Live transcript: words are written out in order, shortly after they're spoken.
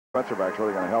Spencer back's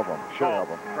really going to help him. Should help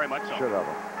him. Very much so. Should help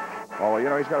him. Oh, you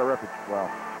know, he's got a record. Well.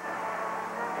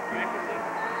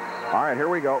 All right, here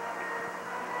we go.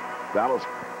 Dallas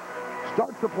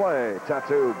starts the play.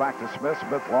 Tattoo back to Smith.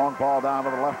 Smith, long ball down to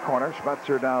the left corner.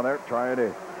 Spencer down there trying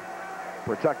to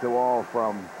protect the wall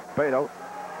from Beto.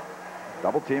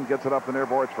 Double team gets it up the near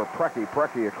boards for Preki.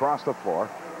 Preki across the floor.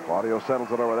 Claudio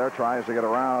settles it over there, tries to get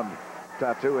around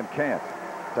Tattoo and can't.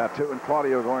 Tattoo and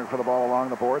Claudio going for the ball along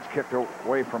the boards. Kicked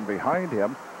away from behind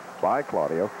him by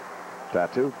Claudio.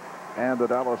 Tattoo and the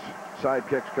Dallas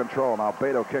sidekicks control. Now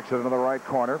Beto kicks it into the right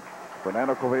corner.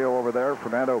 Fernando Clavillo over there.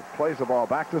 Fernando plays the ball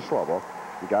back to Slobo.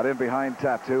 He got in behind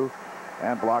Tattoo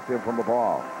and blocked him from the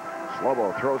ball.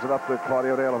 Slobo throws it up to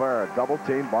Claudio de Oliveira. Double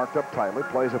team, marked up tightly.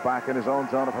 Plays it back in his own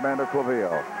zone to Fernando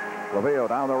Clavillo. Clavillo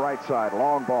down the right side.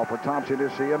 Long ball for Thompson to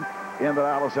see him in the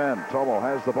Dallas end. Tomo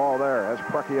has the ball there. Has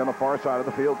Preki on the far side of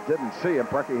the field. Didn't see him.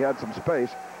 Preki had some space.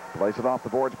 Plays it off the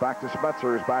boards back to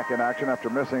Spencer, who's back in action after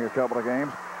missing a couple of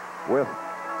games with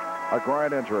a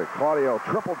groin injury. Claudio,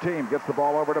 triple team, gets the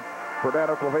ball over to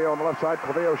Fernando Clavillo on the left side.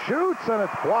 Clavillo shoots, and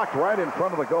it's blocked right in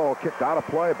front of the goal. Kicked out of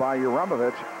play by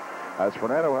Uramovic, as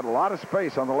Fernando had a lot of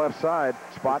space on the left side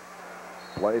spot.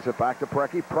 Plays it back to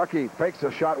Preki. Preki fakes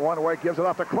a shot one way, gives it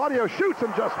off to Claudio, shoots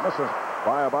and just misses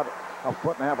by about a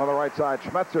foot and a half on the right side.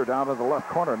 Schmetzer down to the left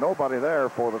corner. Nobody there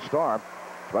for the Storm.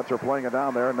 Schmetzer playing it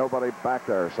down there. Nobody back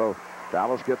there. So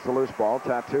Dallas gets the loose ball.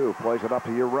 Tattoo plays it up to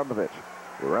Uramovic.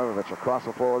 Uramovic across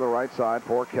the floor on the right side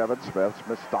for Kevin Smith.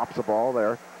 Smith stops the ball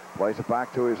there. Plays it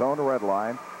back to his own red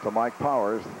line to Mike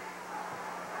Powers,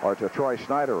 or to Troy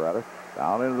Snyder rather.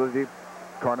 Down into the deep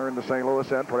corner in the St.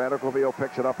 Louis end. Fernando Clavillo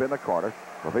picks it up in the corner.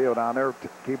 Clavillo down there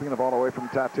keeping the ball away from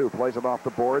Tattoo. Plays it off the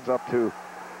boards up to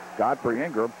Godfrey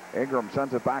Ingram. Ingram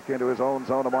sends it back into his own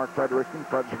zone to Mark Frederickson.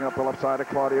 Frederickson up the left side of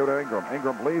Claudio to Ingram.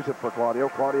 Ingram leaves it for Claudio.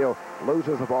 Claudio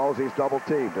loses the ball as he's double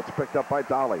teamed. It's picked up by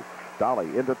Dolly.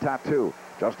 Dolly into Tattoo.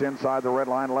 Just inside the red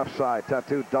line left side.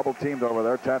 Tattoo double teamed over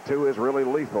there. Tattoo is really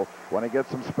lethal when he gets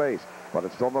some space. But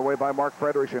it's stolen away by Mark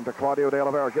Frederickson to Claudio de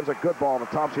Oliveira. Gives a good ball to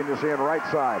Thompson to see on right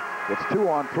side. It's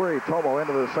 2-on-3. Tomo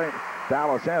into the St.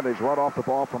 Dallas end. He's run off the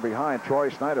ball from behind. Troy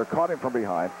Snyder caught him from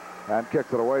behind and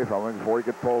kicked it away from him before he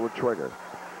could pull the trigger.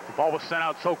 The ball was sent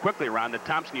out so quickly around that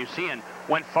Thompson, you see, and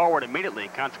went forward immediately.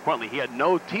 Consequently, he had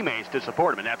no teammates to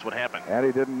support him, and that's what happened. And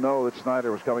he didn't know that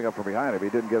Snyder was coming up from behind him. He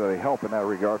didn't get any help in that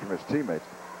regard from his teammates.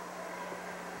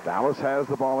 Dallas has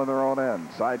the ball in their own end.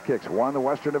 Sidekicks won the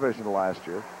Western Division last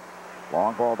year.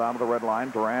 Long ball down to the red line.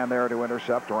 Duran there to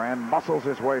intercept. Duran muscles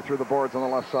his way through the boards on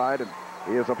the left side, and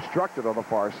he is obstructed on the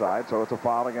far side, so it's a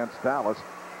foul against Dallas.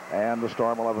 And the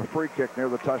Storm will have a free kick near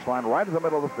the touchline right in the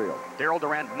middle of the field. Daryl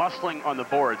Durant muscling on the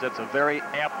boards. That's a very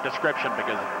apt description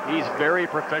because he's very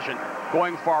proficient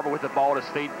going forward with the ball at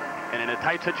his feet. And in a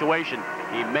tight situation,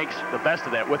 he makes the best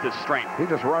of that with his strength. He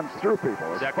just runs through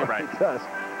people. Exactly right. He does.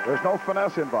 There's no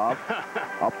finesse involved.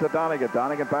 Up to Donegan.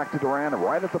 Donegan back to Duran,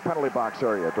 right at the penalty box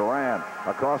area. Duran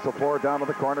across the floor, down to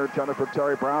the corner, intended for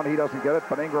Terry Brown. He doesn't get it,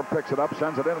 but Ingram picks it up,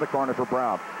 sends it into the corner for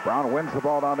Brown. Brown wins the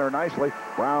ball down there nicely.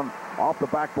 Brown off the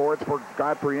backboards for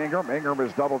Godfrey Ingram. Ingram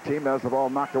is double teamed, has the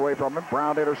ball knocked away from him.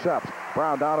 Brown intercepts.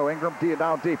 Brown down to Ingram,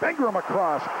 down deep. Ingram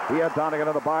across. He had Donegan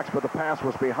in the box, but the pass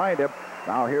was behind him.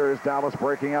 Now here is Dallas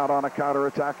breaking out on a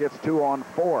counterattack. It's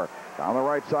 2-on-4. Down the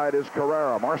right side is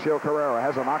Carrera. Marcio Carrera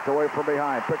has it knocked away from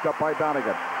behind. Picked up by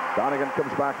Donegan. Donegan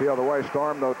comes back the other way.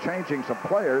 Storm, though, changing some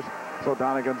players, so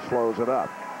Donegan slows it up.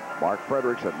 Mark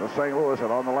Frederickson, the St. Louis,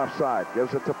 and on the left side.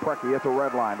 Gives it to Preki at the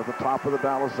red line at the top of the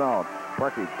Dallas zone.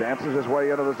 Preki dances his way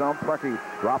into the zone. Preki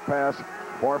drop pass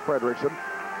for Frederickson.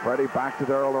 Freddie back to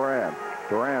Daryl Duran.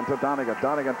 Duran to Donegan.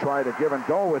 Donegan tried to give and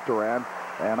go with Duran,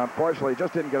 and unfortunately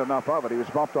just didn't get enough of it. He was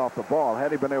bumped off the ball.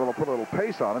 Had he been able to put a little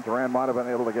pace on it, Duran might have been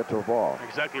able to get to the ball.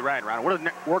 Exactly right, Ron. It would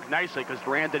have worked nicely because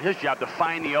Duran did his job to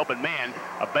find the open man.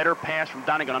 A better pass from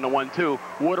Donegan on the 1-2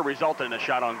 would have resulted in a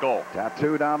shot on goal.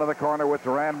 Tattoo down to the corner with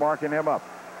Duran marking him up.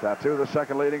 Tattoo, the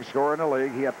second leading scorer in the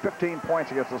league. He had 15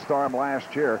 points against the Storm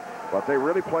last year, but they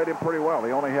really played him pretty well.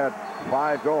 He only had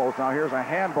 5 goals. Now here's a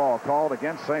handball called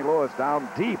against St. Louis down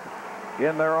deep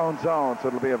in their own zone, so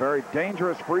it'll be a very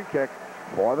dangerous free kick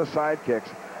for the sidekicks,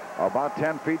 about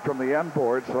 10 feet from the end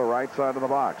boards to the right side of the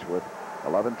box with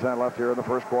 11:10 left here in the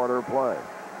first quarter of play.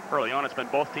 Early on, it's been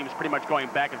both teams pretty much going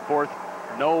back and forth.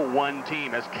 No one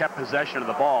team has kept possession of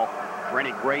the ball for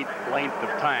any great length of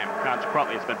time.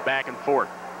 Consequently, it's been back and forth.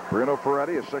 Bruno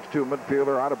Ferretti, a 6'2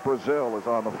 midfielder out of Brazil, is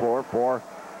on the floor for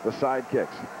the sidekicks.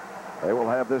 They will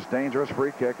have this dangerous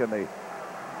free kick in the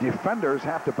defenders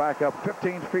have to back up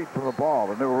 15 feet from the ball.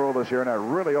 The new rule this year, and that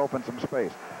really opens some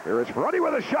space. Here is Ferretti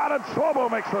with a shot, and Slobo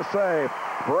makes the save.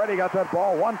 Ferretti got that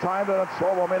ball one time, and then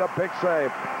Slobo made a big save.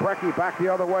 Brecky back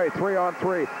the other way,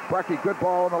 3-on-3. Brecky, good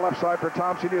ball on the left side for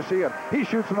Thompson. You see it. He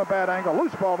shoots from a bad angle.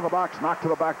 Loose ball to the box, knocked to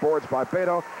the backboards by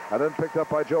Beto, and then picked up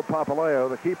by Joe Papaleo,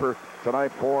 the keeper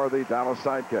tonight for the Dallas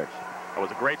Sidekicks. It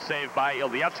was a great save by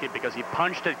Ilijevski because he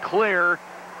punched it clear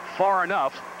far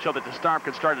enough so that the Storm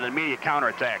could start an immediate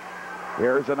counterattack.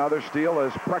 Here's another steal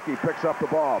as Brecky picks up the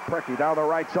ball. Brecky down the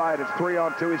right side. It's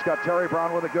 3-on-2. He's got Terry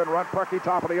Brown with a good run. Brecky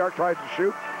top of the arc, tries to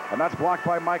shoot, and that's blocked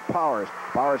by Mike Powers.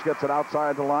 Powers gets it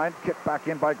outside the line. Kicked back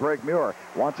in by Greg Muir.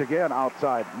 Once again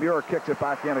outside. Muir kicks it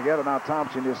back in again, and now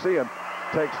Thompson, you see him,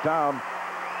 takes down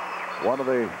what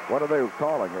are they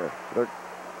calling here?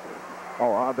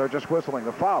 They're just whistling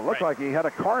the foul. Looked like he had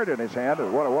a card in his hand,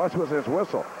 and what it was his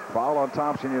whistle. Foul on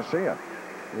Thompson, you see it.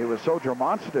 He was so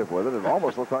demonstrative with it, it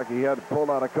almost looked like he had pulled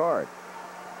out a card.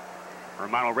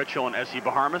 Romano Ritchell and S.E.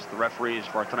 Bahamas, the referees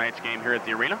for tonight's game here at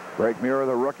the arena. Greg Muir,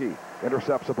 the rookie,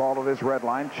 intercepts the ball at his red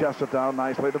line, chests it down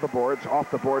nicely to the boards.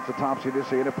 Off the boards to Thompson, you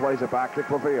see it, and plays it back to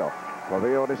Clavillo.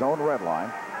 Clavillo at his own red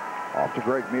line. Off to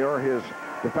Greg Muir, his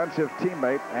defensive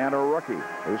teammate and a rookie,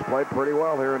 who's played pretty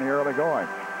well here in the early going.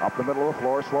 Up the middle of the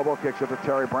floor, Slobo kicks it to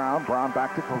Terry Brown. Brown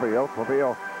back to Clavillo.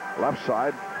 Clavillo left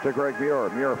side to Greg Muir.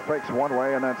 Muir fakes one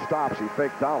way and then stops. He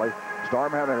faked dolly.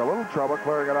 Storm having a little trouble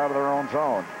clearing it out of their own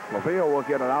zone. Clavillo will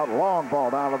get it out. Long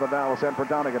ball down to the Dallas end for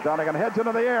Donegan. Donegan heads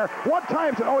into the air. One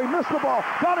times it. Oh, he missed the ball.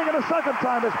 Donegan a second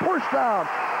time is pushed down.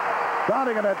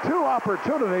 Donegan had two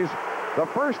opportunities. The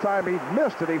first time he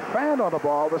missed it, he fanned on the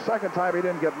ball. The second time he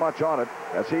didn't get much on it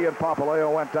as he and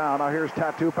Papaleo went down. Now here's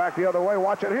Tattoo back the other way.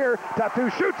 Watch it here. Tattoo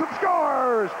shoots and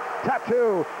scores.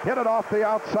 Tattoo hit it off the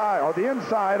outside or the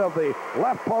inside of the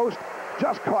left post.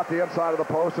 Just caught the inside of the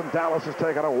post, and Dallas has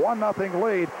taken a 1-0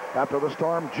 lead after the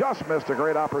Storm just missed a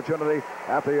great opportunity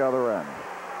at the other end.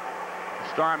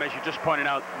 The Storm, as you just pointed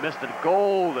out, missed a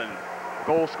golden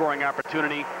goal-scoring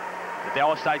opportunity. The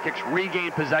Dallas Sidekicks regain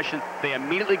possession. They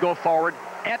immediately go forward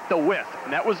at the width,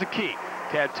 and that was the key.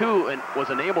 Tattoo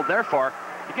was enabled, therefore,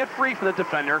 to get free from the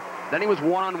defender. Then he was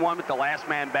one-on-one with the last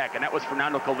man back, and that was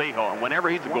Fernando Calvillo. And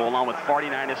whenever he's a goal line with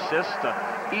 49 assists,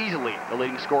 easily the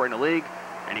leading scorer in the league,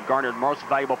 and he garnered most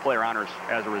valuable player honors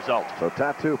as a result. So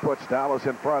Tattoo puts Dallas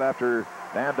in front after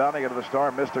Dan Donegan of the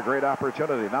Storm missed a great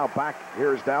opportunity. Now back,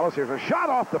 here's Dallas. Here's a shot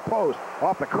off the post,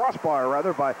 off the crossbar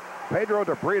rather, by Pedro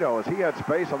de Brito as he had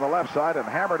space on the left side and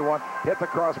hammered one, hit the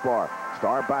crossbar.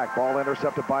 Storm back, ball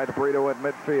intercepted by de Brito at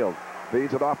midfield.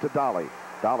 Feeds it off to Dolly.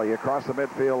 Dolly across the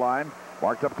midfield line,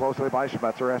 marked up closely by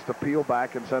Schmetzer, has to peel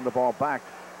back and send the ball back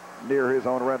near his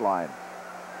own red line.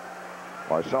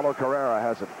 Marcelo Carrera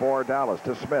has it for Dallas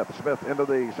to Smith. Smith into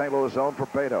the St. Louis zone for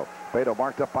Beto. Beto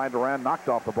marked up by Duran, knocked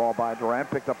off the ball by Duran,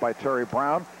 picked up by Terry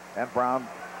Brown, and Brown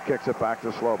kicks it back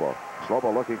to Slobo.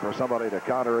 Slobo looking for somebody to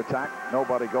counterattack.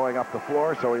 Nobody going up the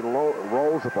floor, so he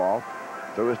rolls the ball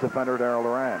to his defender, Darryl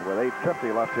Duran, with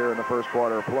 8:50 left here in the first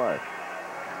quarter of play.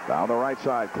 Down the right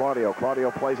side, Claudio.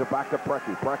 Claudio plays it back to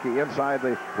Brecky. Brecky inside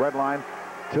the red line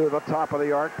to the top of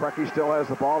the arc. Brecky still has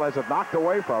the ball, has it knocked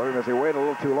away from him as he waited a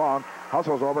little too long.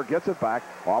 Hustles over, gets it back,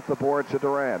 off the board to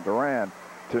Duran. Duran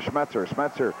to Schmetzer.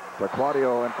 Schmetzer to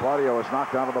Claudio, and Claudio is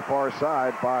knocked down to the far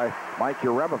side by Mike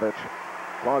Uremovich.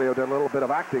 Claudio did a little bit of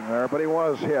acting there, but he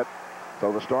was hit.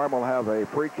 So the Storm will have a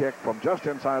free kick from just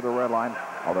inside the red line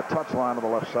on the touch line on the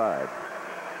left side.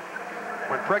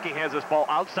 When Brecky has this ball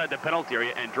outside the penalty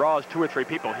area and draws 2 or 3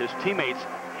 people, his teammates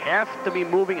have to be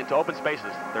moving into open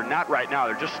spaces. They're not right now.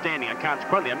 They're just standing, and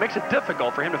consequently, it makes it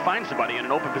difficult for him to find somebody in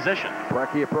an open position.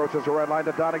 Brecky approaches the red line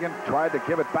to Donegan, tried to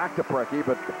give it back to Brecky,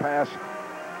 but the pass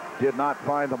did not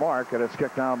find the mark, and it's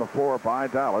kicked down the floor by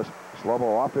Dallas.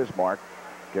 Slobo off his mark,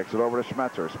 kicks it over to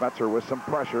Schmetzer. Schmetzer with some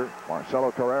pressure.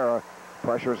 Marcelo Carrera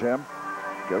pressures him,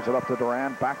 gives it up to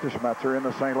Duran, back to Schmetzer in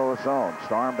the St. Louis zone.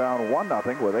 Storm down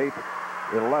 1-0 with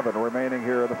 8:11 remaining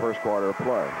here in the first quarter of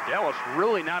play. Dallas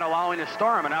really not allowing the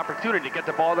Storm an opportunity to get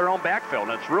the ball in their own backfield,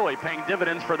 and it's really paying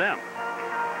dividends for them.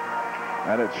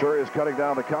 And it sure is cutting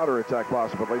down the counterattack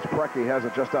possibilities. Brecky has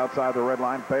it just outside the red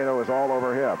line. Beto is all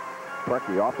over him.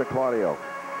 Brecky off to Claudio.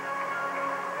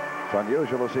 It's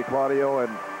unusual to see Claudio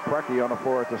and Brecky on the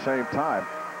floor at the same time.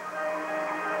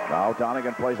 Now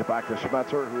Donegan plays it back to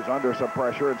Schmetzer, who's under some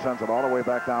pressure, and sends it all the way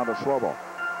back down to Slobo.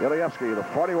 Ilijevski, the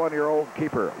 41-year-old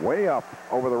keeper, way up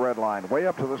over the red line, way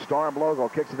up to the Storm logo,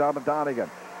 kicks it down to Donegan.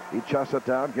 He chests it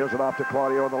down, gives it off to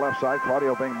Claudio on the left side.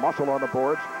 Claudio being muscle on the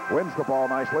boards, wins the ball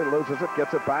nicely, loses it,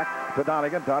 gets it back to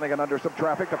Donegan. Donegan under some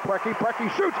traffic to Preki. Preki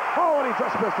shoots. Oh, and he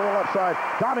just missed to the left side.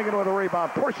 Donegan with a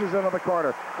rebound, pushes into the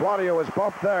corner. Claudio is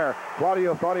bumped there.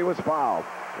 Claudio thought he was fouled.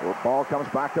 The ball comes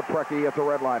back to Preki at the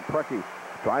red line. Preki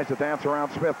tries to dance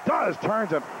around Smith. Does,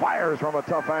 turns and fires from a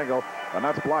tough angle, and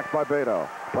that's blocked by Beto.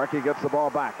 Preki gets the ball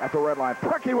back at the red line.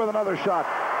 Preki with another shot.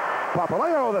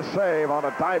 Papaleo the save on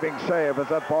a diving save as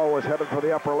that ball was headed for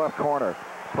the upper left corner.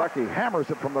 Preki hammers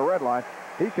it from the red line.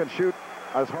 He can shoot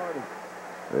as hard as...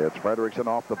 It's Fredrickson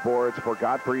off the boards for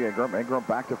Godfrey Ingram. Ingram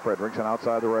back to Fredrickson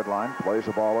outside the red line. Plays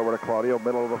the ball over to Claudio,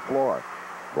 middle of the floor.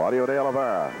 Claudio de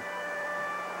Oliveira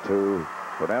to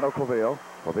Fernando Clavillo.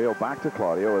 Clavillo back to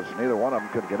Claudio as neither one of them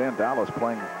could get in. Dallas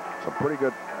playing some pretty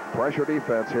good pressure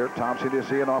defense here. Thompson you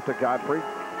see off to Godfrey.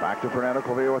 Back to Fernando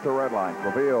Clavillo at the red line.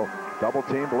 Clavillo double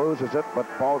teamed, loses it, but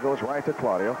ball goes right to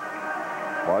Claudio.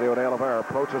 Claudio de Oliveira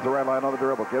approaches the red line on the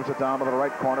dribble, gives it down to the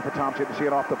right corner for Thompson to see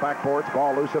it off the backboards.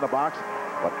 Ball loose in the box,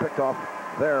 but picked off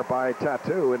there by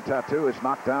Tattoo, and Tattoo is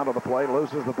knocked down to the plate,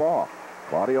 loses the ball.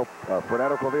 Fernando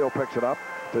Clavillo picks it up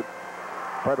to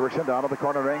Fredrickson down to the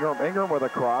corner to Ingram. Ingram with a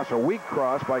cross, a weak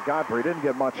cross by Godfrey, didn't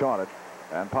get much on it,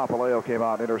 and Papaleo came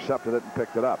out, intercepted it, and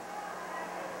picked it up.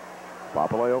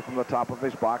 Papaleo from the top of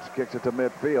his box kicks it to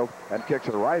midfield and kicks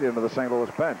it right into the St. Louis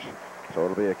bench. So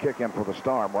it'll be a kick in for the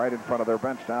Storm right in front of their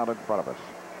bench down in front of us.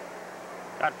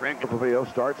 Clavillo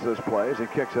starts this play as he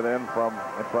kicks it in from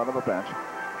in front of the bench.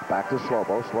 Back to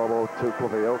Slobo. Slobo to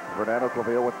Clavillo. Fernando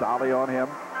Clavillo with Dolly on him.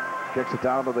 Kicks it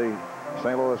down to the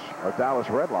St. Louis or Dallas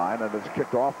red line, and it's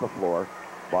kicked off the floor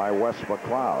by Wes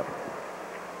McLeod.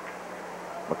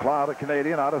 McLeod, a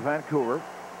Canadian out of Vancouver,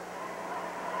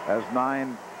 has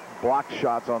 9 blocked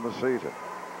shots on the season.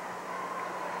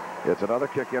 It's another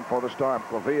kick in for the Storm.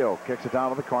 Clavillo kicks it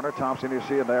down to the corner. Thompson, you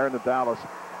see him there in the Dallas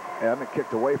end. It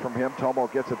kicked away from him. Tomo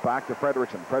gets it back to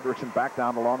Fredrickson. Fredrickson back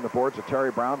down along the boards to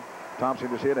Terry Brown.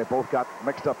 Thompson, you see it. They both got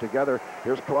mixed up together.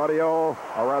 Here's Claudio,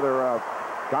 or rather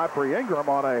Godfrey Ingram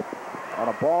on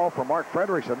a ball from Mark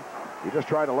Fredrickson. He just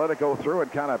tried to let it go through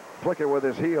and kind of flick it with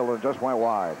his heel and just went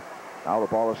wide. Now the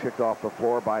ball is kicked off the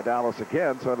floor by Dallas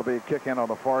again, so it'll be a kick in on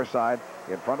the far side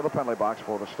in front of the penalty box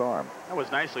for the Storm. That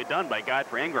was nicely done by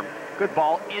Godfrey Ingram. Good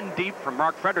ball in deep from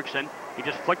Mark Fredrickson. He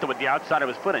just flicked it with the outside of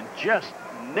his foot and just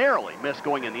narrowly missed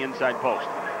going in the inside post.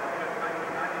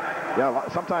 Yeah,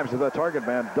 sometimes the target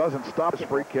man doesn't stop his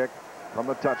free kick from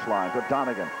the touchline to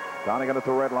Donegan. Donegan at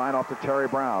the red line off to Terry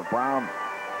Brown. Brown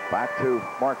back to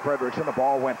Mark Fredrickson. The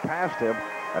ball went past him,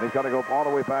 and he's got to go all the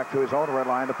way back to his own red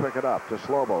line to pick it up to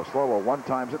Slobo. Slobo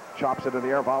one-times it, chops it in the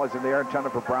air, volleys in the air,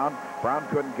 intended for Brown. Brown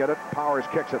couldn't get it. Powers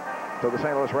kicks it to the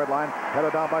St. Louis red line,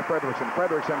 headed down by Fredrickson.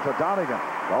 Fredrickson to Donegan.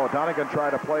 Oh, Donegan tried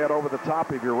to play it over the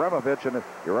top of Uremovich, and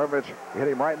Uremovich hit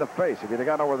him right in the face. If he'd have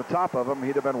gotten over the top of him,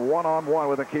 he'd have been one-on-one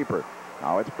with the keeper.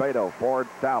 Now it's Beto for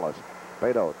Dallas.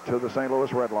 Beto to the St.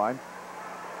 Louis red line.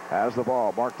 Has the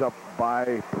ball marked up by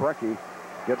Preki.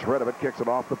 Gets rid of it, kicks it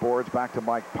off the boards back to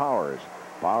Mike Powers.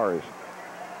 Powers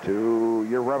to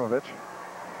Uremovich.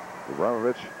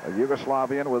 Uremovich, a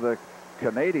Yugoslavian with a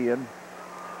Canadian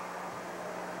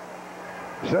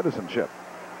citizenship.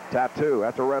 Tattoo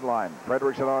at the red line.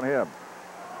 Fredrickson on him.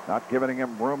 Not giving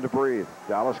him room to breathe.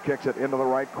 Dallas kicks it into the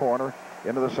right corner,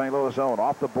 into the St. Louis zone.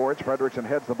 Off the boards, Fredrickson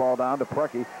heads the ball down to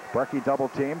Preki. Preki double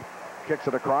teamed. Kicks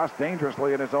it across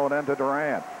dangerously in his own end to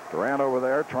Duran. Duran over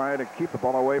there trying to keep the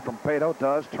ball away from Pato.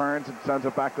 Does, turns, and sends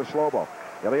it back to Slobo.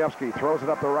 Ilijevski throws it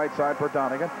up the right side for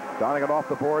Donegan. Donegan off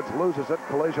the boards, loses it.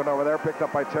 Collision over there, picked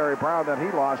up by Terry Brown. Then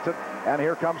he lost it, and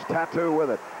here comes Tattoo with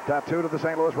it. Tattoo to the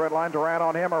St. Louis red line. Duran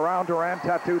on him, around Duran.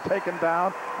 Tattoo taken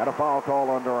down, and a foul call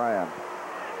on Duran.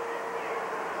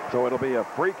 So it'll be a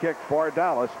free kick for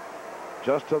Dallas,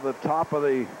 just to the top of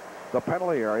the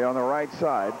penalty area on the right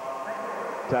side.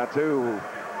 Tattoo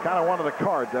kind of wanted a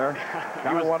card there.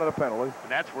 Kind of wanted a penalty.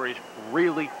 And that's where he's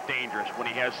really dangerous, when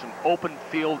he has some open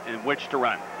field in which to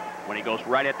run. When he goes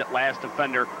right at that last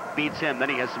defender, beats him, then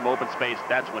he has some open space.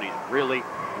 That's when he's really,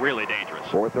 really dangerous.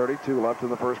 4:32 left in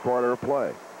the first quarter of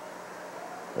play.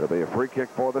 It'll be a free kick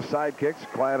for the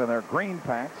Sidekicks, clad in their green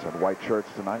pants and white shirts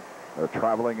tonight. Their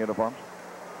traveling uniforms.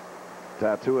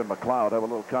 Tattoo and McLeod have a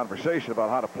little conversation about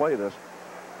how to play this.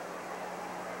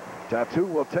 Tattoo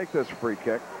will take this free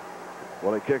kick.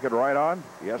 Will he kick it right on?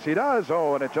 Yes, he does.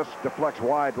 Oh, and it just deflects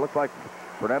wide. Looked like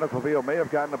Fernando Clavillo may have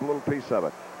gotten a little piece of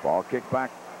it. Ball kicked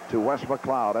back to Wes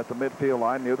McLeod at the midfield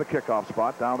line near the kickoff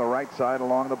spot down the right side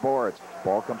along the boards.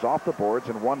 Ball comes off the boards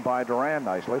and won by Duran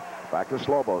nicely. Back to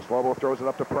Slobo. Slobo throws it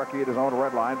up to Preki at his own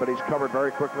red line, but he's covered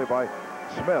very quickly by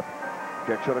Smith.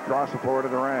 Kicks it across the floor to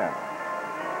Duran.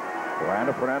 Duran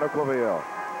to Fernando Clavillo.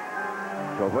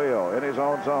 Calvillo in his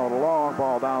own zone. A long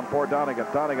ball down for Donegan.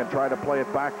 Donegan tried to play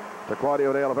it back to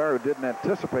Claudio De Oliveira, who didn't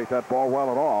anticipate that ball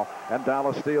well at all. And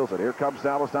Dallas steals it. Here comes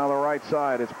Dallas down the right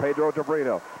side. It's Pedro De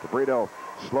Brito. De Brito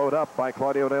slowed up by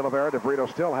Claudio De Oliveira. De Brito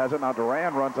still has it. Now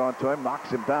Duran runs onto him, knocks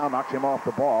him down, knocks him off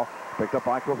the ball. Picked up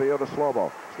by Calvillo to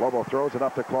Slobo. Slobo throws it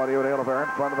up to Claudio De Oliveira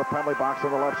in front of the penalty box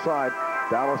on the left side.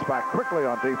 Dallas back quickly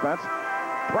on defense.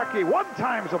 Brecky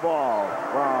one-times the ball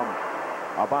from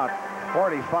about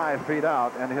 45 feet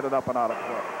out and hit it up and out of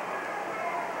play.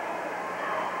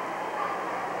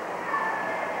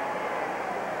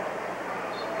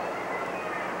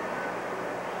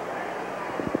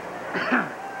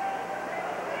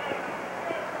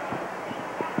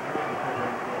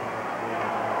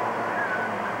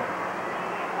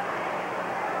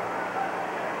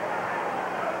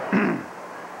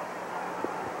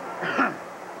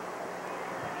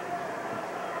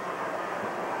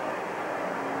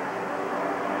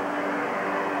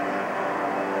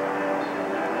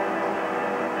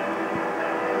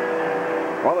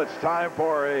 Well, it's time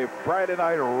for a Friday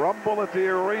night rumble at the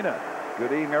arena.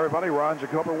 Good evening, everybody. Ron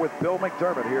Jacober with Bill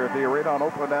McDermott here at the arena on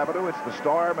Oakland Avenue. It's the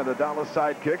Storm and the Dallas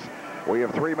Sidekicks. We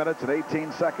have 3 minutes and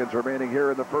 18 seconds remaining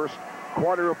here in the first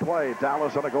quarter of play.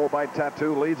 Dallas on a goal by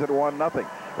Tattoo leads at 1-0.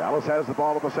 Dallas has the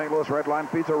ball at the St. Louis red line,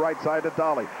 feeds it right side to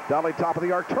Dolly. Dolly top of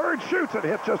the arc, turns, shoots, and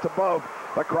hits just above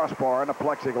the crossbar and the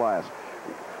plexiglass.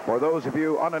 For those of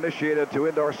you uninitiated to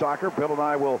indoor soccer, Bill and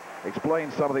I will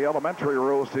explain some of the elementary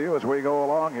rules to you as we go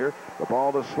along here. The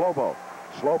ball to Slobo.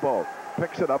 Slobo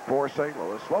picks it up for St.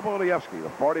 Louis. Slobo Ilijevski, the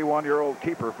 41-year-old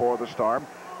keeper for the Storm.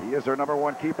 He is their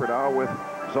 #1 keeper now with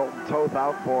Zoltan Toth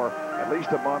out for at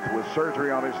least a month with surgery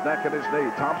on his neck and his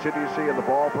knee. Thompson, you see, in the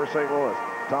ball for St. Louis.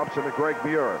 Thompson to Greg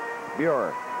Muir.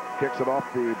 Muir kicks it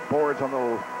off the boards on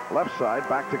the left side,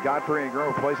 back to Godfrey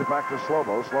Ingram, who plays it back to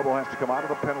Slobo. Slobo has to come out of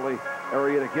the penalty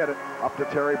area to get it up to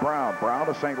Terry Brown. Brown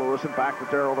to St. Louis and back to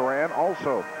Daryl Duran,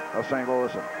 also a St.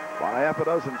 Louisan. About half a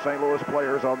dozen St. Louis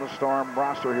players on the Storm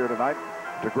roster here tonight.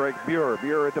 To Greg Muir.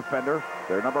 Muir, a defender,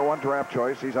 their #1 draft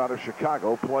choice. He's out of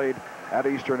Chicago, played at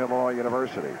Eastern Illinois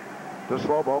University. To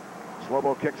Slobo.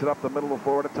 Slobo kicks it up the middle of the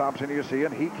floor to Thompson, you see,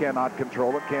 and he cannot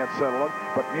control it, can't settle it,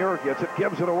 but Muir gets it,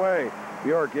 gives it away.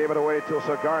 Muir gave it away to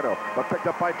Sagardo, but picked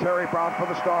up by Terry Brown for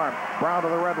the Storm. Brown to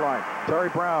the red line. Terry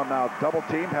Brown now double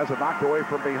teamed, has it knocked away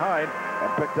from behind,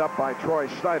 and picked up by Troy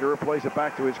Snyder, who plays it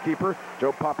back to his keeper,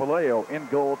 Joe Papaleo, in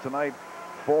goal tonight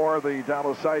for the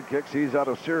Dallas Sidekicks. He's out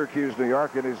of Syracuse, New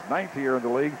York, in his 9th year in the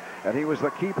league, and he was the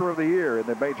keeper of the year in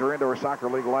the Major Indoor Soccer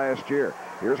League last year.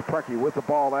 Here's Preki with the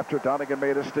ball after Donegan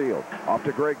made a steal. Off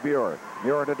to Greg Muir.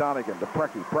 Muir to Donegan to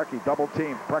Preki. Preki double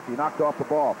team. Preki knocked off the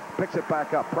ball. Picks it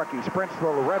back up. Preki sprints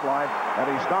through the red line, and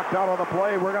he's knocked out on the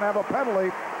play. We're going to have a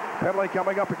penalty. Penalty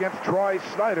coming up against Troy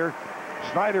Snyder.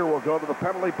 Snyder will go to the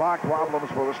penalty box. Problems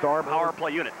for the Storm. Power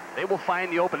play unit. They will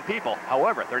find the open people.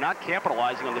 However, they're not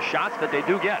capitalizing on the shots that they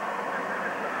do get.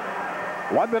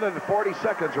 1 minute and 40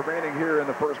 seconds remaining here in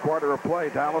the first quarter of play.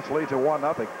 Dallas leads at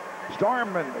 1-0.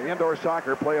 Storm and indoor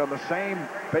soccer play on the same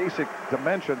basic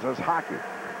dimensions as hockey.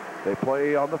 They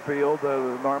play on the field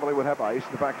normally would have ice.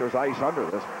 In fact, there's ice under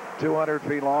this. 200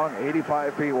 feet long,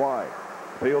 85 feet wide.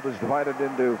 Field is divided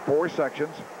into 4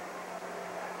 sections.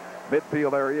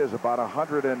 Midfield area is about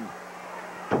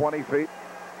 120 feet.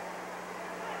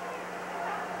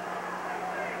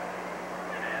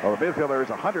 Well, the midfield area is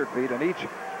 100 feet, and each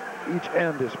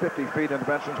end is 50 feet in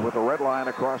dimensions with a red line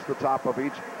across the top of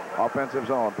each offensive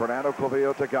zone. Fernando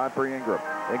Clavillo to Godfrey Ingram.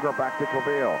 Ingram back to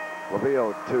Clavillo.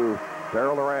 Clavillo to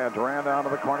Daryl Duran. Duran down to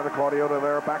the corner to Claudio De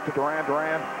Oliveira. Back to Duran.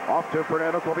 Duran off to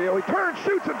Fernando Clavillo. He turns,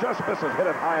 shoots, and just misses. Hit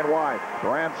it high and wide.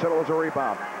 Duran settles a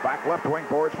rebound. Back left wing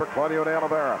boards for Claudio De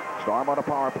Oliveira. Storm on a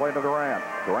power play to Duran.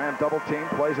 Duran double team,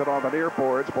 plays it on the near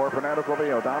boards for Fernando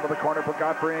Clavillo. Down to the corner for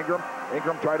Godfrey Ingram.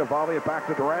 Ingram tried to volley it back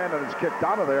to Duran, and it's kicked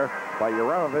out of there by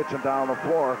Uranovich and down the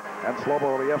floor. And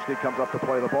Slobo Ilijevski comes up to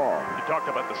play the ball. You talked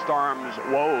about the Storm's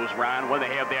woes, Ron, when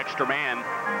they have the extra man.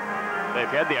 They've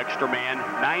had the extra man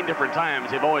 9 different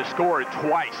times. They've always scored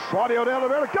twice. Claudio De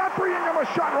Oliveira, Godfrey Ingram, a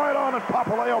shot right on, and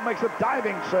Papaleo makes a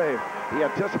diving save. He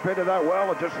anticipated that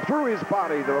well and just threw his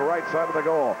body to the right side of the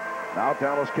goal. Now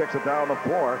Dallas kicks it down the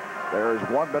floor. There's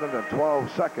 1 minute and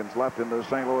 12 seconds left in the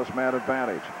St. Louis man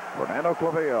advantage. Fernando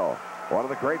Clavillo, one of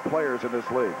the great players in this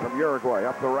league, from Uruguay,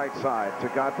 up the right side to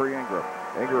Godfrey Ingram.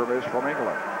 Ingram is from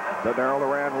England. To Daryl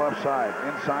Duran, left side,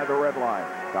 inside the red line.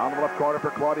 Down the left corner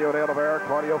for Claudio De Oliveira.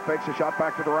 Claudio fakes a shot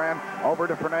back to Duran. Over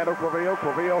to Fernando Clavillo.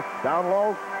 Clavillo down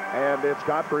low. And it's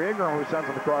Godfrey Ingram who sends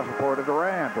it across the floor to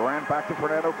Duran. Duran back to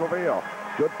Fernando Clavillo.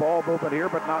 Good ball movement here,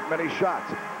 but not many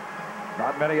shots.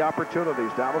 Not many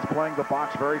opportunities. Dallas playing the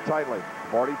box very tightly.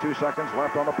 42 seconds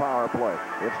left on the power play.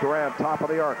 It's Durant, top of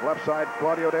the arc. Left side,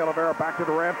 Claudio De Oliveira back to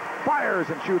Durant. Fires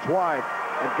and shoots wide.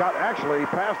 And actually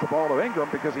passed the ball to Ingram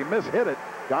because he mishit it.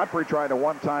 Godfrey tried to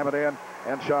one-time it in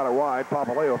and shot it wide.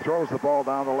 Papaleo throws the ball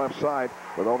down the left side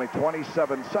with only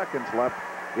 27 seconds left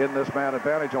in this man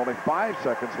advantage. Only 5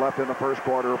 seconds left in the first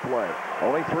quarter of play.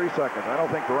 Only 3 seconds. I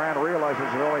don't think Durant realizes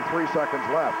there's only 3 seconds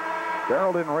left.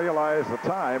 Darrell didn't realize the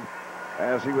time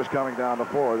as he was coming down the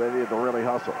floor. They needed to really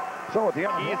hustle. So at the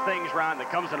end, key things, Ron,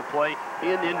 that comes into play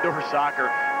in indoor soccer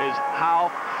is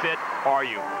how fit are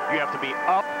you? You have to be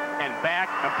up and back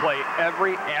and play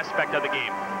every aspect of the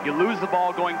game. You lose the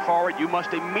ball going forward, you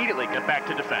must immediately get back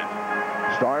to defend.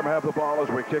 Storm have the ball as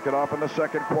we kick it off in the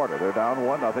second quarter. They're down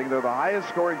 1-0. They're the highest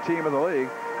scoring team in the league,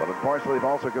 but unfortunately they've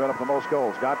also given up the most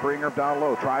goals. Godfrey Ingram down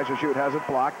low, tries to shoot, has it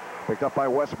blocked. Picked up by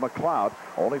Wes McLeod.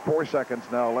 Only 4 seconds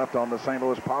now left on the St.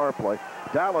 Louis power play.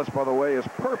 Dallas, by the way, is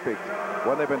perfect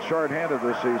when they've been short-handed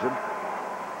this season.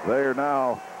 They're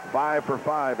now 5 for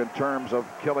 5 in terms of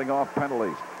killing off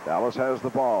penalties. Dallas has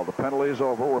the ball. The penalty is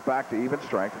over. We're back to even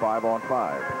strength,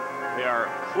 5-on-5. They are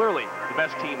clearly the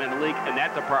best team in the league in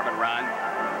that department, Ron.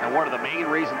 And one of the main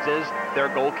reasons is their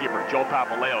goalkeeper, Joe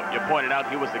Papaleo. You pointed out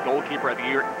he was the goalkeeper of the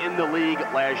year in the league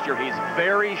last year. He's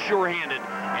very sure-handed,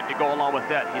 and to go along with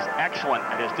that, he's excellent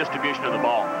at his distribution of the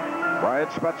ball. Brian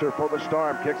Spencer for the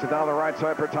Storm kicks it down the right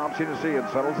side for Tom C and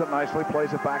settles it nicely,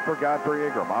 plays it back for Godfrey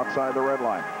Ingram outside the red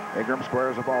line. Ingram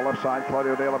squares the ball left side.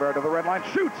 Claudio De Oliveira to the red line,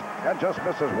 shoots and just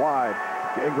misses wide.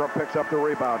 Ingram picks up the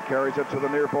rebound, carries it to the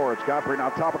near boards. Godfrey now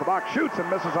top of the box, shoots and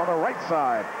misses on the right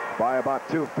side by about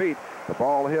 2 feet. The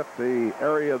ball hit the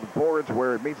area of the boards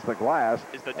where it meets the glass.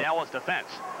 Is the Dallas defense.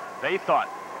 They thought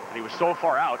that he was so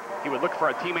far out, he would look for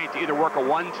a teammate to either work a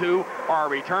 1-2 or a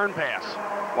return pass.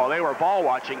 While they were ball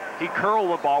watching, he curled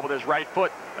the ball with his right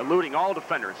foot, eluding all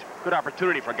defenders. Good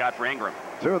opportunity for Godfrey Ingram.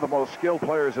 2 of the most skilled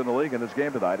players in the league in this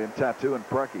game tonight in Tattoo and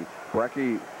Brecky.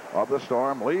 Brecky of the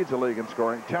Storm leads the league in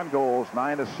scoring, 10 goals,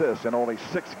 9 assists in only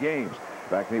 6 games. In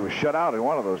fact, he was shut out in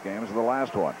one of those games, in the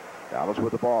last one. Dallas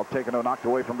with the ball, taken and knocked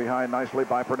away from behind nicely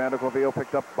by Fernando Clavillo,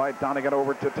 picked up by Donegan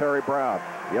over to Terry Brown.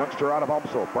 The youngster out of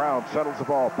Umsel. Brown settles the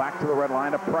ball back to the red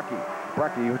line of Brecky.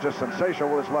 Brecky, who's just sensational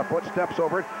with his left foot, steps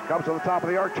over it, comes to the top of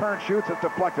the arc, turns, shoots, it's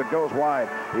deflected, goes wide.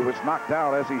 He was knocked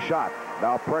down as he shot.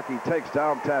 Now Brecky takes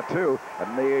down Tattoo,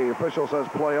 and the official says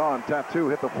play on. Tattoo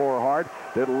hit the floor hard,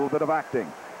 did a little bit of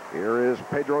acting. Here is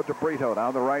Pedro de Brito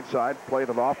down the right side, played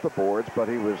it off the boards, but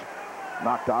he was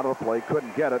knocked out of the play,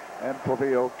 couldn't get it, and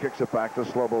Clavillo kicks it back to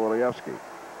Slobo Ilijevski.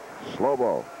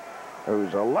 Slobo,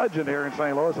 who's a legend here in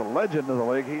St. Louis, a legend in the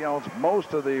league. He owns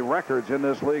most of the records in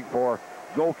this league for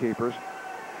goalkeepers.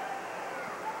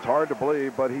 It's hard to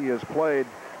believe, but he has played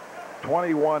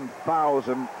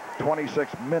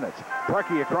 21,026 minutes.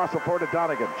 Brecky across the floor to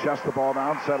Donegan. Chests the ball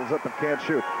down, settles it, but can't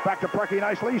shoot. Back to Brecky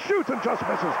nicely. He shoots and just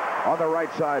misses on the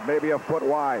right side, maybe a foot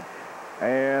wide.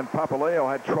 And Papaleo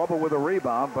had trouble with the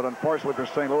rebound, but unfortunately for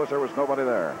St. Louis, there was nobody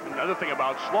there. Another thing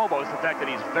about Slobo is the fact that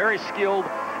he's very skilled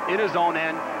in his own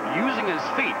end, using his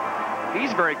feet.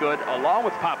 He's very good, along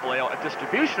with Papaleo, at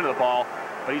distribution of the ball,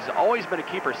 but he's always been a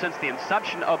keeper since the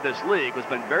inception of this league, has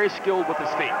been very skilled with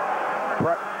his feet.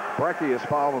 Brecky is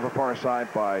fouled on the far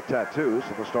side by Tattoo,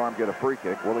 so the Storm get a free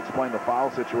kick. We'll explain the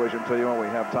foul situation to you when we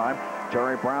have time.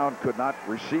 Terry Brown could not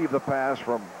receive the pass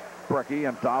from Brecky,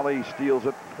 and Dolly steals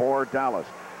it for Dallas.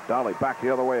 Dolly back the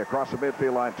other way across the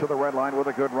midfield line to the red line with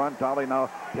a good run. Dolly now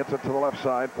hits it to the left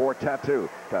side for Tattoo.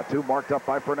 Tattoo marked up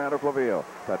by Fernando Clavillo.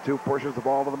 Tattoo pushes the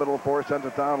ball to the middle of 4, sends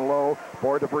it down low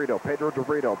for De Brito. Pedro De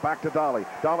Brito back to Dolly.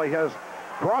 Dolly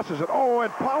crosses it. Oh,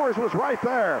 and Powers was right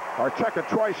there. Our Czech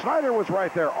Troy Snyder was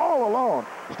right there all alone,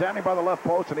 standing by the left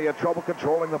post, and he had trouble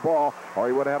controlling the ball, or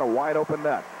he would have had a wide open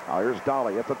net. Now here's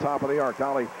Dolly at the top of the arc.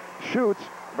 Dolly shoots.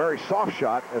 Very soft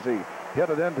shot as he hit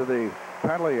it into the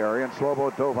penalty area, and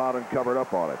Slobo dove out and covered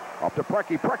up on it. Up to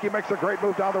Brecky. Brecky makes a great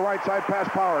move down the right side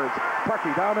past Powers.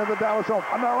 Brecky down in the Dallas zone.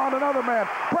 Around another man.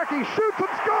 Brecky shoots and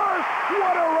scores.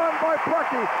 What a run by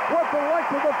Brecky. With the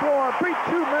length of the floor. Beat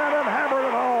 2 men and hammered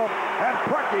it home. And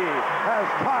Brecky has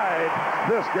tied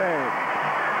this game.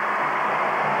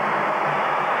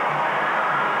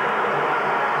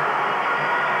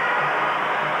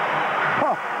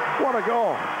 What a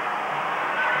goal.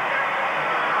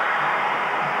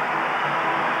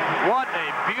 What a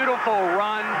beautiful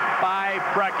run by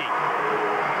Brecky.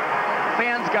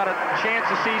 Fans got a chance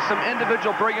to see some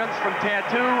individual brilliance from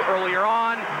Tattoo earlier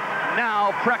on.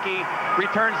 Now Brecky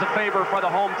returns the favor for the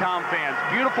hometown fans.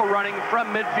 Beautiful running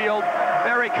from midfield,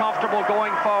 very comfortable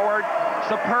going forward,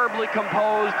 superbly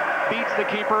composed, beats the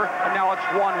keeper, and now it's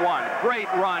 1-1. Great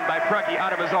run by Preki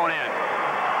out of his own end.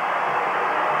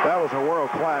 That was a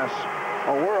world-class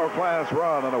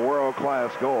run and a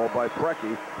world-class goal by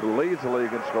Preki, who leads the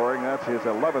league in scoring. That's his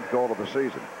 11th goal of the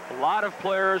season. A lot of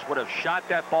players would have shot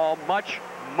that ball much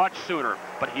sooner,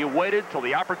 but he waited till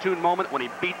the opportune moment when he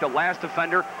beat the last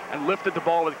defender and lifted the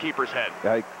ball with the keeper's head.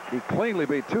 Yeah, he cleanly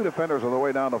beat 2 defenders on the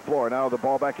way down the floor. Now the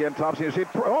ball back in. Thompson, you see,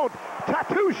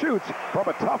 Tattoo shoots from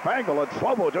a tough angle, and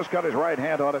Slobo just got his right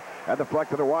hand on it and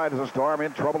deflected it wide as the Storm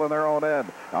in trouble in their own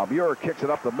end. Now Muir kicks it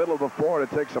up the middle of the floor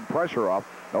to take some pressure off.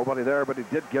 Nobody there, but he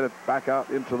did get it back out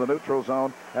into the neutral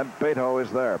zone, and Beto is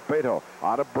there. Beto,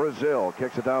 out of Brazil,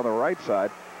 kicks it down the right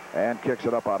side and kicks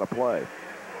it up out of play.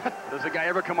 Does the guy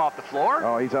ever come off the floor?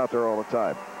 Oh, he's out there all the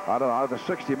time. I don't know, out of the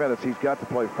 60 minutes, he's got to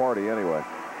play 40 anyway.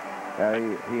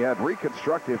 He had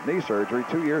reconstructive knee surgery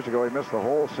 2 years ago. He missed the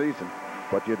whole season,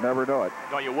 but you'd never know it.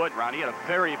 No, you wouldn't, Ron. He had a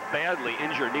very badly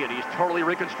injured knee, and he's totally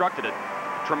reconstructed it.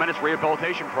 Tremendous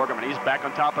rehabilitation program, and he's back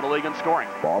on top of the league in scoring.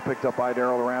 Ball picked up by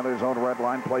Darrell around his own red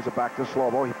line, plays it back to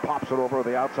Slobo. He pops it over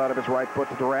the outside of his right foot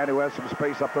to Duran, who has some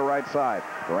space up the right side.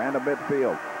 Duran to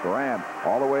midfield. Duran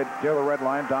all the way near the red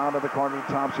line, down to the corner to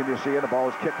Thompson. You see it, the ball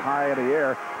is kicked high in the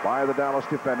air by the Dallas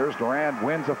defenders. Duran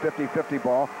wins a 50-50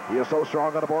 ball. He is so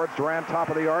strong on the boards. Duran, top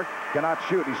of the arc, cannot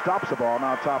shoot. He stops the ball,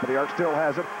 now top of the arc, still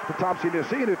has it to Thompson. You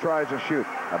see who tries to shoot,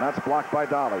 and that's blocked by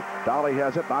Dolly. Dolly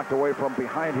has it, knocked away from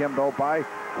behind him, though, by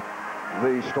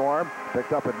the Storm.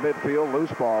 Picked up at midfield,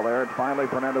 loose ball there, and finally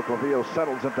Fernando Clavillo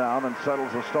settles it down and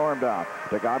settles the Storm down.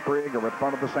 To Godfrey Ingram in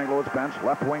front of the St. Louis bench,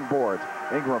 left wing boards.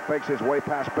 Ingram fakes his way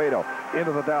past Beto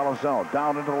into the Dallas zone,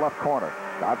 down into the left corner.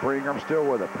 Godfrey Ingram still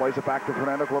with it, plays it back to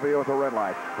Fernando Clavillo at the red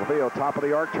line. Clavillo, top of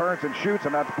the arc, turns and shoots,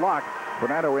 and that's blocked.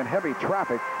 Fernando in heavy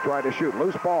traffic, tried to shoot.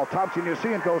 Loose ball,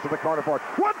 Thompson-Usean goes to the corner for it.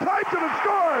 One types it and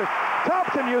scores!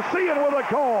 Thompson-Usean with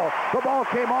a goal. The ball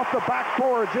came off the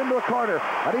backboards into the corner,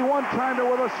 and he one-timed it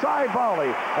with a side volley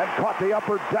and caught the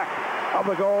upper deck of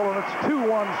the goal, and it's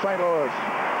 2-1 St. Louis.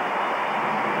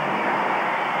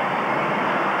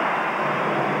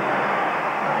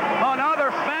 Another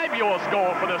fabulous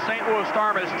goal for the St. Louis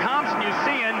Storm as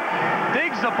Thompson-Usean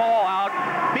digs the ball out,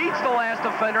 beats the last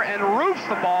defender, and roofs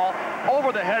the ball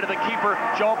over the head of the keeper,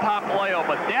 Joe Papaleo.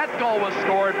 But that goal was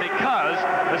scored because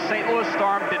the St. Louis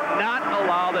Storm did not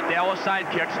allow the Dallas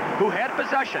Sidekicks, who had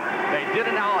possession, they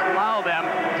didn't allow them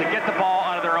to get the ball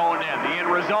out of their own end. The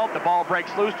end result, the ball breaks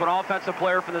loose to an offensive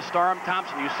player for the Storm,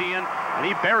 Thompson-Usean, and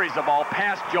he buries the ball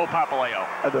past Joe Papaleo.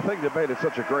 And the thing that made it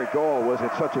such a great goal was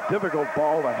it's such a difficult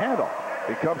ball to handle.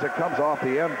 It comes off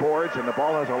the end boards, and the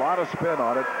ball has a lot of spin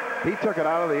on it. He took it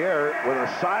out of the air with a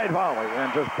side volley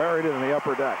and just buried it in the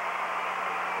upper deck.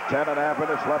 10.5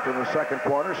 minutes left in the second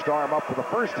quarter. Storm up for the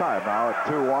first time now at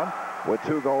 2-1 with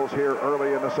 2 goals here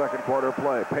early in the second quarter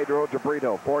play. Pedro de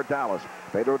Brito for Dallas.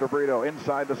 Pedro de Brito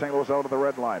inside the St. Louis zone to the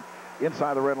red line.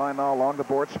 Inside the red line now along the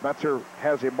board. Smetzer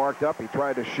has him marked up. He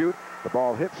tried to shoot. The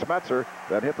ball hit Smetzer,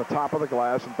 then hit the top of the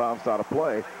glass and bounced out of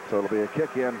play. So it'll be a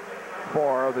kick in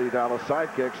for the Dallas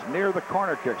Sidekicks near the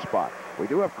corner kick spot. We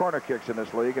do have corner kicks in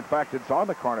this league. In fact, it's on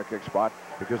the corner kick spot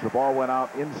because the ball went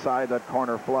out inside that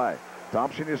corner flag.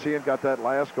 Thompson-Usean got that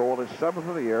last goal, his 7th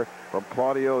of the year, from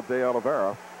Claudio de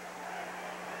Oliveira.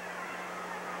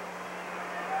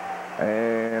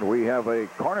 And we have a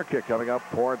corner kick coming up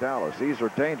for Dallas. These are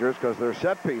dangerous because they're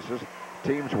set pieces.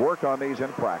 Teams work on these in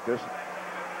practice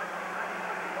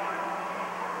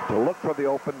to look for the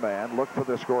open man, look for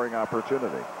the scoring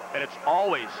opportunity. And it's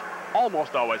always,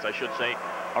 almost always, I should say,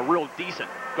 a real decent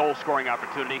goal-scoring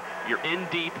opportunity. You're in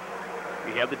deep.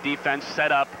 You have the defense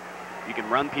set up. You can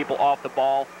run people off the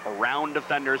ball, around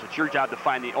defenders. It's your job to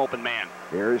find the open man.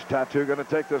 Here's Tattoo going to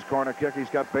take this corner kick. He's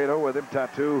got Beto with him.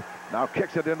 Tattoo now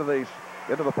kicks it into the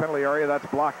penalty area. That's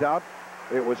blocked out.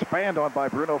 It was fanned on by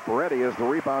Bruno Ferretti as the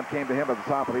rebound came to him at the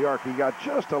top of the arc. He got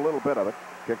just a little bit of it.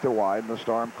 Kicked it wide, and the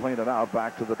Storm cleaned it out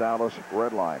back to the Dallas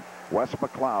red line. Wes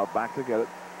McLeod back to get it.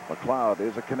 McLeod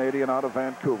is a Canadian out of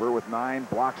Vancouver with 9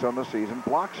 blocks on the season.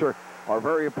 Blocks are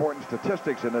very important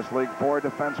statistics in this league for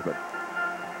defensemen.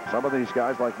 Some of these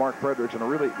guys, like Mark Fredrickson,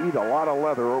 really eat a lot of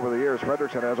leather over the years.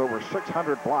 Fredrickson has over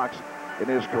 600 blocks in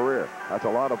his career. That's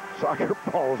a lot of soccer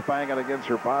balls banging against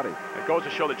your body. It goes to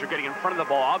show that you're getting in front of the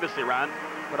ball, obviously, Ron,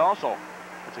 but also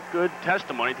it's a good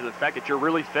testimony to the fact that you're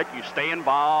really fit. You stay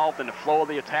involved in the flow of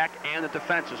the attack and the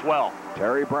defense as well.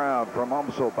 Terry Brown from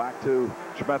UMSL back to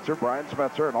Smetzer. Brian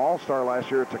Smetzer, an all-star last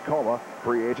year at Tacoma.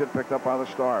 Free agent picked up by the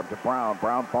Storm. To Brown.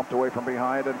 Brown bumped away from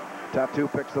behind, and Tattoo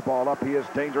picks the ball up. He is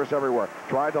dangerous everywhere.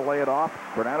 Tried to lay it off.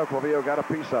 Fernando Clavillo got a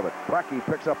piece of it. Preki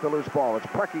picks up the loose ball. It's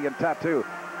Preki and Tattoo.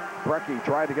 Preki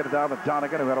tried to get it down to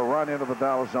Donegan, who had a run into the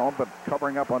Dallas zone, but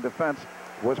covering up on defense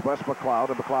was Wes McLeod,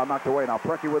 and McLeod knocked away. Now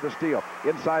Preki with the steal.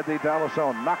 Inside the Dallas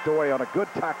zone, knocked away on a good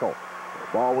tackle.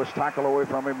 The ball was tackled away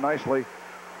from him nicely.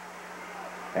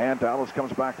 And Dallas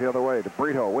comes back the other way.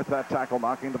 DeBrito with that tackle,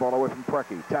 knocking the ball away from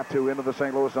Preki. Tattoo into the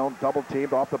St. Louis zone, double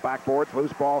teamed off the backboards.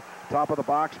 Loose ball, top of the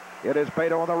box. It is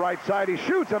Beto on the right side. He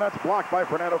shoots, and that's blocked by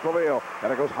Fernando Clavillo.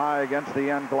 And it goes high against the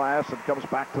end glass and comes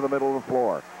back to the middle of the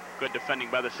floor. Good defending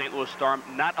by the St. Louis Storm,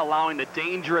 not allowing the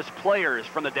dangerous players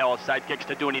from the Dallas Sidekicks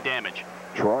to do any damage.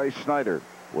 Troy Snyder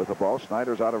with the ball.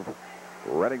 Snyder's out of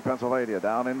Reading, Pennsylvania,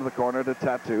 down into the corner to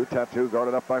Tattoo. Tattoo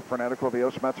guarded up by Fernando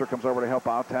Clavillo. Smetzer comes over to help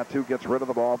out. Tattoo gets rid of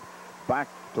the ball. Back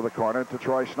to the corner to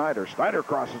Troy Snyder. Snyder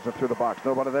crosses it through the box.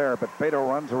 Nobody there, but Beto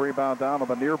runs a rebound down on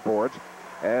the near boards.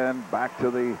 And back to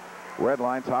the red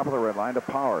line, top of the red line to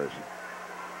Powers.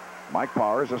 Mike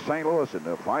Powers, a St. Louisan,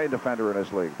 a fine defender in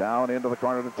his league. Down into the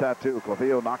corner to Tattoo.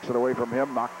 Clavillo knocks it away from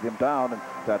him, knocked him down, and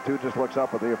Tattoo just looks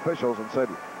up at the officials and said,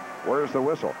 "Where's the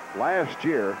whistle?" Last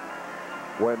year,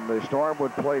 when the Storm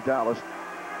would play Dallas,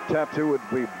 Tattoo would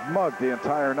be mugged the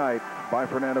entire night by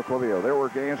Fernando Clavillo. There were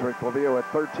games where Clavillo had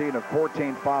 13 of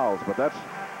 14 fouls, but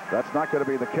that's not going to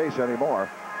be the case anymore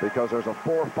because there's a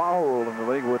 4-foul rule in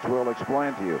the league, which we'll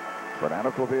explain to you.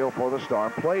 Fernando Clavillo for the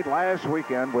Storm played last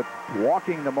weekend with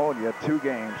walking pneumonia 2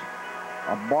 games.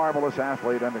 A marvelous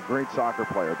athlete and a great soccer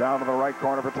player. Down in the right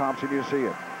corner for Thompson, you see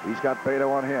it. He's got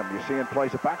Beto on him. You see him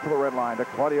place it back to the red line to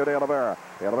Claudio de Oliveira.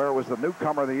 De Oliveira was the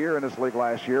newcomer of the year in this league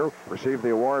last year. Received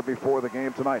the award before the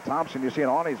game tonight. Thompson, you see it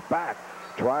on his back.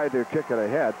 Tried to kick it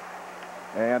ahead.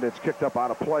 And it's kicked up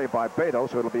out of play by Beto,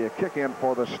 so it'll be a kick in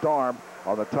for the Storm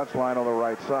on the touchline on the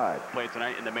right side. Played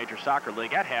tonight in the Major Soccer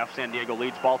League. At half, San Diego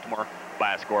leads Baltimore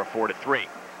by a score of 4-3.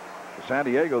 San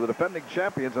Diego, the defending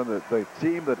champions and the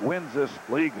team that wins this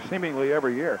league seemingly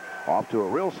every year, off to a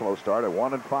real slow start at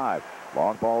 1-5.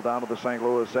 Long ball down to the St.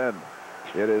 Louis end.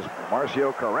 It is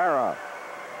Marcelo Carrera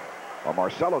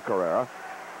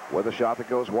with a shot that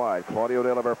goes wide. Claudio de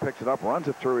Oliveira picks it up, runs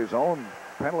it through his own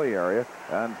penalty area,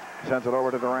 and sends it over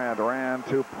to Duran. Duran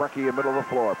to Preki in the middle of the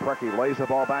floor. Preki lays the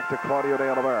ball back to Claudio de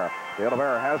Oliveira. De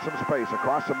Oliveira has some space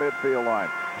across the midfield line.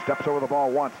 Steps over the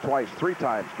ball once, twice, 3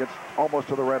 times. Gets almost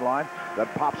to the red line. Then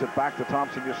pops it back to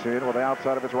Thompson Yasin with the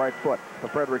outside of his right foot. To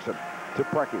Fredrickson. To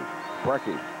Preki.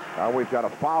 Preki. Now we've got a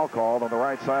foul called on the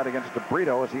right side against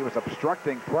DeBrito as he was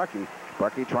obstructing Preki.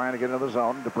 Preki trying to get into the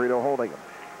zone. DeBrito holding him.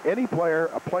 A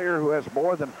player who has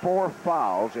more than 4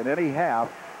 fouls in any half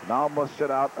now must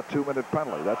sit out a 2-minute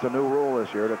penalty. That's a new rule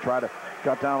this year to try to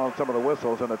cut down on some of the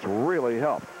whistles, and it's really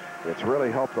helped. It's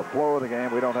really helped the flow of the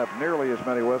game. We don't have nearly as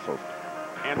many whistles.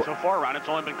 And so far, Ron, it's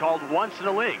only been called once in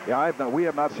the league. Yeah, we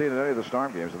have not seen it in any of the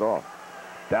Storm games at all.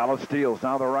 Dallas steals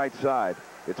down the right side.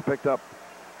 It's picked up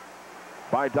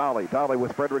by Dolly. Dolly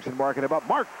with Fredrickson marking him up.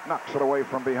 Mark knocks it away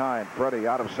from behind. Freddie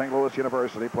out of St. Louis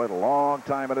University. Played a long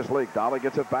time in this league. Dolly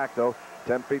gets it back, though.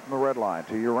 10 feet from the red line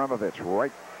to Uremovich.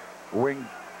 Right wing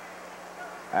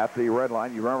at the red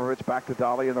line. Uremovich back to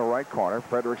Dolly in the right corner.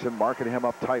 Fredrickson marking him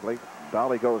up tightly.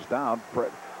 Dolly goes down.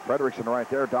 Fredrickson right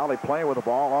there. Dolly playing with the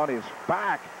ball on his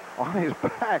back. On his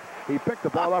back. He picked the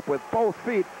ball up with both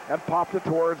feet and popped it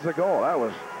towards the goal. That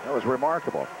was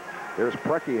remarkable. Here's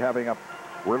Preki having a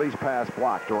release pass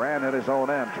block. Duran at his own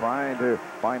end trying to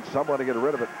find someone to get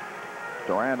rid of it.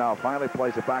 Duran now finally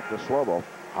plays it back to Slobo.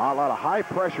 A lot of high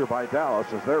pressure by Dallas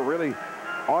as they're really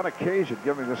on occasion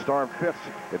giving the Storm fits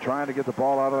in trying to get the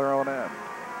ball out of their own end.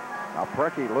 Now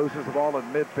Preki loses the ball in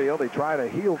midfield. He tried a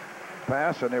heel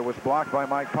pass and it was blocked by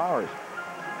Mike Powers.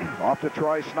 Off to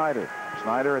Troy Snyder.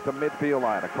 Snyder at the midfield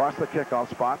line across the kickoff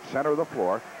spot, center of the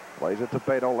floor. Plays it to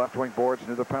Beto, left wing boards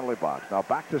near the penalty box. Now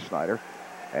back to Snyder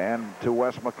and to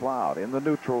Wes McLeod in the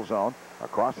neutral zone.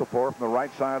 Across the floor from the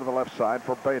right side to the left side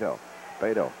for Beto.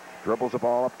 Beto dribbles the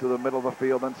ball up to the middle of the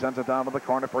field and sends it down to the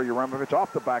corner for Uremovich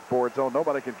off the backboard zone.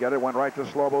 Nobody could get it. Went right to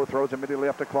Slobo. Throws immediately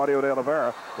up to Claudio de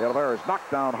Oliveira. De Oliveira is knocked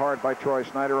down hard by Troy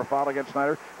Snyder. A foul against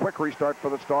Snyder. Quick restart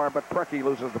for the Storm, but Preki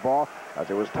loses the ball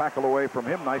as it was tackled away from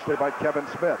him nicely by Kevin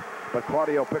Smith. But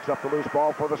Claudio picks up the loose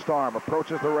ball for the Storm.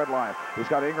 Approaches the red line. He's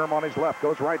got Ingram on his left.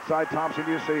 Goes right side. Thompson,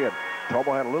 you see it.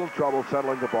 Tomo had a little trouble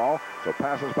settling the ball, so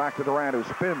passes back to Duran, who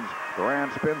spins.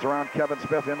 Duran spins around Kevin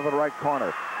Smith into the right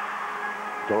corner.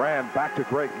 Duran back to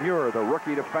Greg Muir, the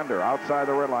rookie defender, outside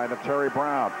the red line to Terry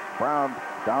Brown. Brown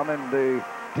down in the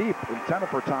deep, intended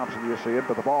for Thompson, you see it,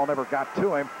 but the ball never got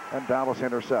to him, and Dallas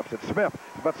intercepts. It's Smith,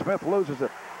 but Smith loses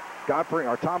it. Godfrey,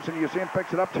 or Thompson, you see him,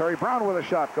 picks it up. Terry Brown with a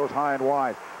shot, goes high and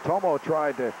wide. Tomo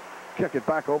tried to kick it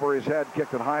back over his head,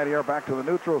 kicked it high in the air back to the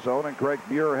neutral zone, and Greg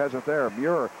Muir has it there.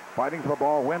 Muir fighting for the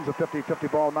ball, wins a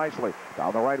 50-50 ball nicely.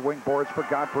 Down the right wing boards for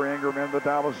Godfrey Ingram in the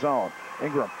Dallas zone.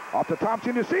 Ingram off to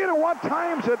Thompson. You see it, and one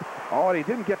times it. Oh, and he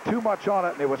didn't get too much on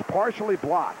it, and it was partially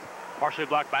blocked. Partially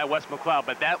blocked by Wes McLeod,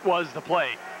 but that was the play.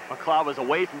 McLeod was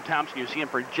away from Thompson. You see him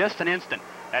for just an instant.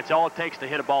 That's all it takes to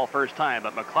hit a ball first time,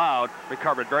 but McLeod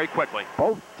recovered very quickly.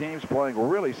 Both teams playing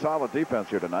really solid defense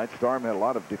here tonight. Storm had a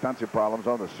lot of defensive problems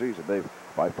on the season. They've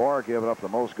by far given up the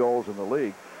most goals in the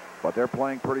league, but they're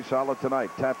playing pretty solid tonight.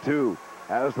 Tattoo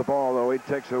has the ball, though. He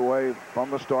takes it away from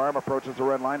the Storm, approaches the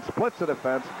red line, splits the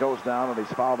defense, goes down, and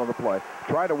he's fouled on the play.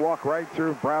 Tried to walk right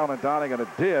through Brown and Donegan, and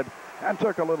it did, and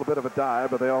took a little bit of a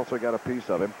dive, but they also got a piece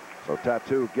of him. So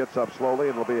Tattoo gets up slowly,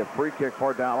 and it'll be a free kick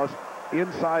for Dallas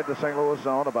inside the St. Louis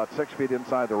zone, about 6 feet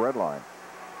inside the red line.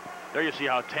 There you see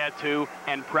how Tattoo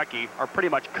and Preki are pretty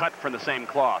much cut from the same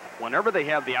cloth. Whenever they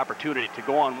have the opportunity to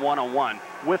go on one-on-one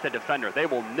with a defender, they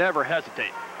will never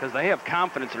hesitate because they have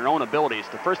confidence in their own abilities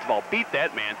to, first of all, beat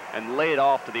that man and lay it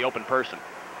off to the open person.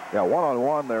 Yeah,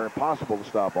 one-on-one, they're impossible to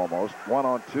stop almost.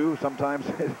 One-on-two, sometimes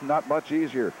it's not much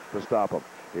easier to stop them.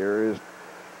 Here is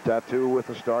Tattoo with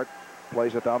the start.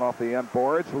 Plays it down off the end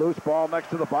boards. Loose ball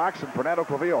next to the box, and Fernando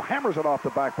Clavillo hammers it off the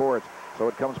backboards. So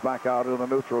it comes back out into the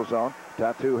neutral zone.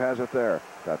 Tattoo has it there.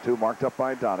 Tattoo marked up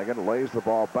by Donegan. Lays the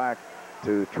ball back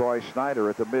to Troy Snyder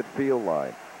at the midfield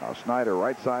line. Now Snyder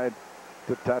right side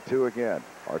to Tattoo again.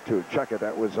 Or to check it.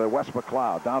 That was Wes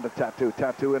McLeod down to Tattoo.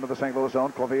 Tattoo into the St. Louis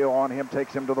zone. Clavillo on him,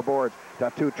 takes him to the boards.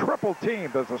 Tattoo triple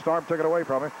teamed as the Storm took it away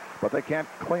from him, but they can't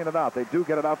clean it out. They do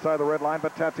get it outside the red line,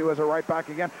 but Tattoo has it right back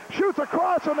again. Shoots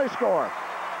across, and they score.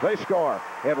 They score.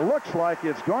 It looks like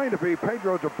it's going to be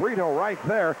Pedro de Brito right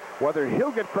there. Whether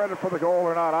he'll get credit for the goal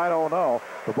or not, I don't know.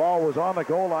 The ball was on the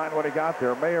goal line when he got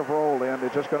there. May have rolled in.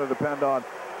 It's just going to depend on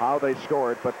how they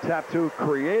score it. But Tattoo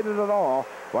created it all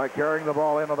by carrying the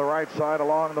ball into the right side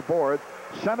along the board.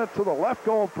 Sent it to the left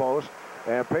goal post,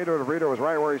 and Pedro de Brito was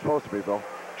right where he's supposed to be, Bill.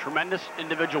 Tremendous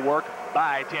individual work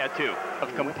by Tattoo.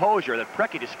 Of composure that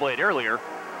Preki displayed earlier.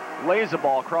 Lays the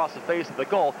ball across the face of the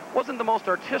goal. Wasn't the most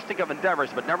artistic of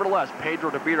endeavors, but nevertheless, Pedro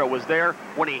de Brito was there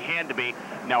when he had to be.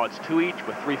 Now it's 2 each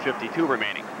with 3:52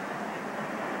 remaining.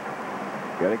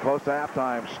 Getting close to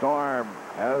halftime. Storm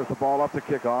has the ball up to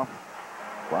kickoff.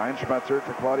 Brian Schmetzer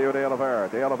to Claudio De Oliveira.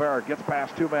 De Oliveira gets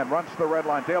past two men, runs to the red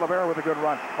line. De Oliveira with a good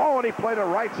run. Oh, and he played it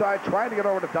right side, trying to get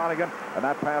over to Donegan, and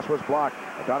that pass was blocked.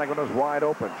 Donegan was wide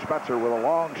open. Schmetzer with a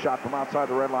long shot from outside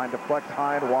the red line, deflects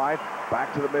high and wide,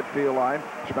 back to the midfield line.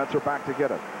 Schmetzer back to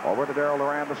get it. Over to Darryl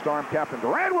Duran, the Storm captain.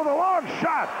 Duran with a long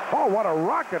shot. Oh, what a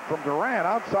rocket from Duran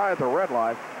outside the red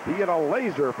line. He hit a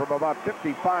laser from about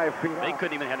 55 feet out. They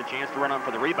couldn't even have a chance to run on for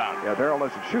the rebound. Yeah, Darryl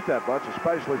doesn't shoot that much,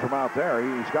 especially from out there.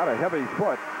 He's got a heavy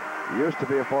foot. He used to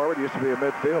be a forward, used to be a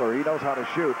midfielder. He knows how to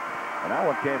shoot. And that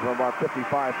one came from about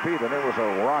 55 feet, and it was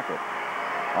a rocket.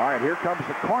 All right, here comes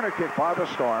the corner kick by the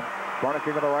Storm. Corner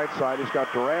kick on the right side. He's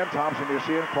got Duran, Thompson, you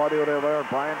see him, Claudio De Oliveira, and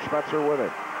Brian Schmetzer with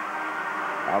it.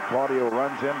 Now Claudio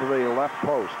runs into the left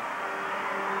post.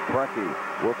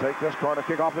 Preki will take this corner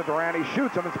kick off to Duran. He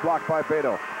shoots, and it's blocked by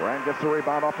Beto. Duran gets the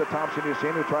rebound off to Thompson, you see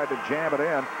him, who tried to jam it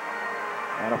in.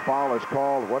 And a foul is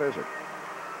called. What is it?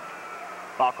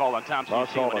 Foul call on Thompson. You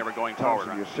see when they were going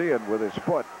forward. You see it with his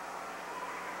foot.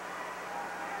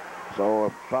 So a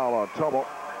foul on Tubble.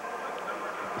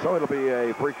 So it'll be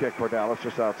a free kick for Dallas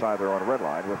just outside their own red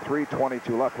line with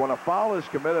 3:22 left. When a foul is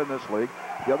committed in this league,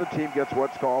 the other team gets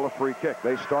what's called a free kick.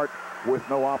 They start with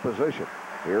no opposition.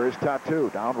 Here is Tattoo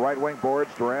down right wing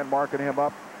boards. Duran marking him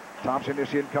up. Thompson, you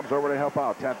see him, comes over to help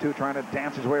out. Tattoo trying to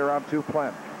dance his way around two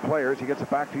players. He gets it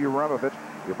back to Uramovic.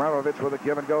 Uramovic with a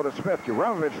give and go to Smith.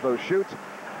 Uramovic, though, shoots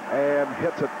and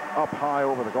hits it up high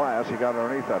over the glass. He got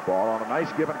underneath that ball on a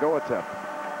nice give and go attempt.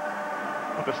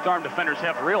 What the Storm defenders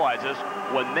have to realize is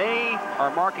when they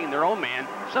are marking their own man,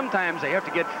 sometimes they have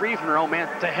to get free from their own man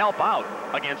to help out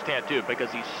against Tattoo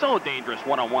because he's so dangerous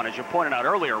one-on-one. As you pointed out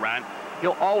earlier, Ron,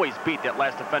 he'll always beat that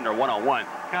last defender one-on-one.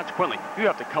 Consequently, you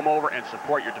have to come over and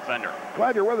support your defender.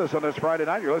 Glad you're with us on this Friday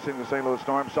night. You're listening to St. Louis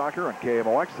Storm Soccer on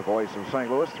KMOX, the voice of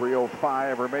St. Louis.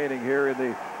 3:05 remaining here in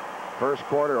the first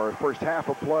quarter, or first half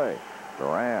of play.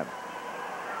 Duran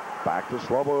back to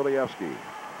Slobo Ilijevski.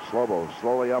 Slobo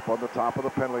slowly up on the top of the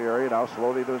penalty area, now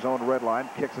slowly to his own red line,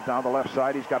 kicks it down the left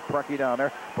side. He's got Preki down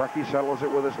there. Preki settles it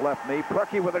with his left knee.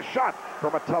 Preki with a shot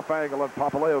from a tough angle, and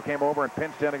Papaleo came over and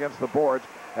pinched in against the boards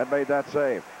and made that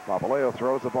save. Papaleo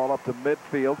throws the ball up to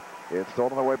midfield. It's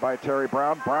stolen away by Terry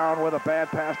Brown. Brown with a bad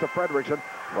pass to Fredrickson.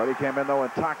 Reddy came in, though,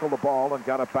 and tackled the ball and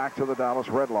got it back to the Dallas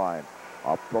red line.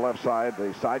 Up the left side, the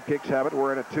sidekicks have it.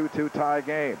 We're in a 2-2 tie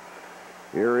game.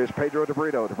 Here is Pedro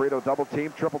DeBrito. DeBrito double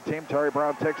team, triple team. Terry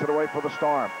Brown takes it away for the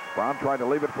Storm. Brown trying to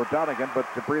leave it for Dunnigan, but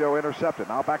DeBrito intercepted.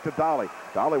 Now back to Dolly.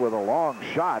 Dolly with a long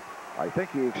shot. I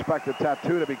think he expected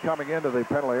Tattoo to be coming into the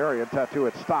penalty area, and Tattoo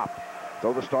had stopped.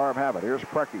 So the Storm have it. Here's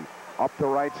Preki up the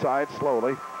right side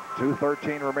slowly.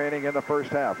 2:13 remaining in the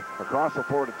first half. Across the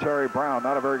floor to Terry Brown.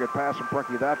 Not a very good pass from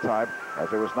Preki that time,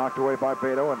 as it was knocked away by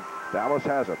Beto, and Dallas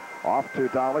has it. Off to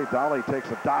Dolly. Dolly takes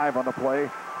a dive on the play.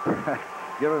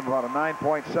 Give him about a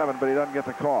 9.7, but he doesn't get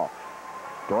the call.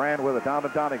 Duran with it down to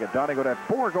Donegan. Donegan had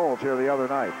 4 goals here the other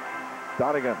night.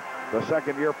 Donegan, the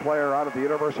second-year player out of the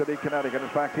University of Connecticut. In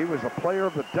fact, he was the player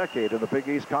of the decade in the Big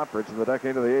East Conference in the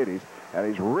decade of the 80s, and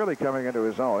he's really coming into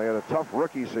his own. He had a tough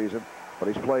rookie season, but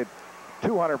he's played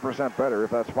 200% better, if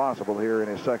that's possible, here in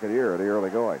his second year at the early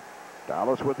going.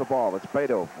 Dallas with the ball. It's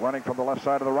Beto running from the left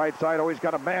side to the right side. Oh, he's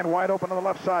got a man wide open on the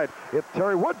left side. It's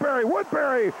Terry Woodbury.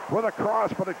 Woodbury with a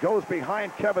cross, but it goes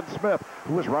behind Kevin Smith,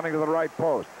 who was running to the right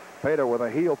post. Beto with a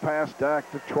heel pass back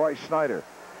to Troy Snyder.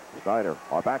 Snyder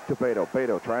back to Beto.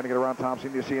 Beto trying to get around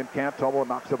Thompson. You see in can't. Tomo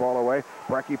knocks the ball away.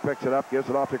 Brecky picks it up, gives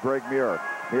it off to Greg Muir.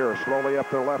 Muir slowly up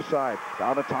to the left side.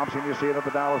 Down to Thompson. You see it in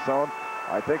the Dallas zone.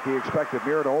 I think he expected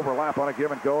Muir to overlap on a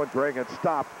give and go, and Greg had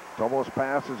stopped. Tomo's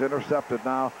pass is intercepted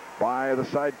now by the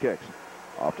sidekicks.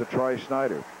 Off to Troy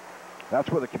Snyder. That's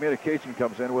where the communication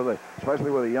comes in,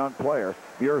 especially with a young player.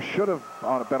 Muir should have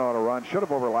been on a run, should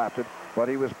have overlapped it, but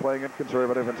he was playing it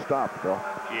conservative and stopped, Bill.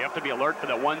 You have to be alert for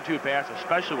the 1-2 pass,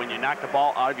 especially when you knock the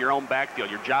ball out of your own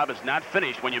backfield. Your job is not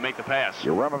finished when you make the pass.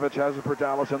 Jeremovich has it for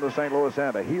Dallas in the St. Louis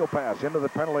end. A heel pass into the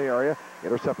penalty area.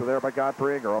 Intercepted there by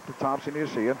Godfrey Inger. Up to Thompson, you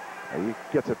see it. He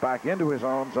gets it back into his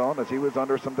own zone as he was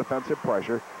under some defensive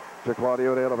pressure. To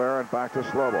Claudio De Oliveira and back to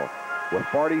Slobo. With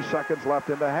 40 seconds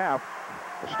left in the half,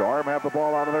 the Storm have the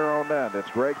ball out of their own end. It's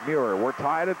Greg Muir. We're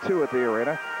tied at 2 at the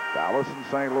arena. Dallas and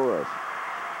St. Louis.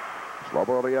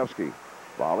 Slobo Ilijevski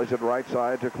volleys it right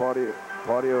side to Claudio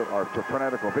or to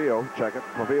Fernando Clavillo. Check it.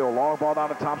 Clavillo, long ball down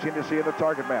to Thompson. You see in the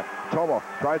target man. Tomo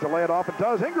tries to lay it off and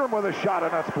does. Ingram with a shot,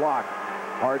 and that's blocked.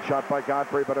 Hard shot by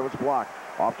Godfrey, but it was blocked.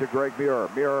 Off to Greg Muir.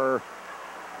 Muir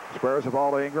squares the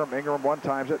ball to Ingram. Ingram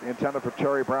one-times it, intended for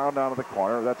Terry Brown down to the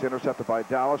corner. That's intercepted by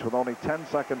Dallas with only 10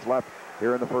 seconds left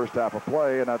here in the first half of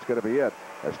play, and that's going to be it,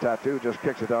 as Tattoo just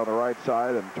kicks it down the right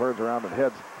side and turns around and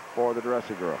heads for the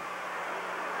dressing room.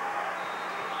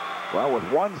 Well, with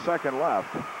 1 second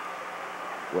left,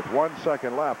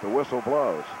 the whistle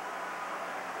blows.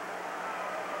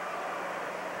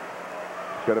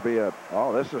 It's going to be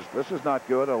this is not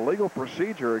good. A legal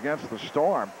procedure against the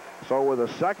Storm. So with a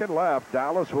second left,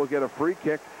 Dallas will get a free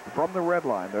kick from the red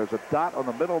line. There's a dot on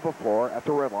the middle of the floor at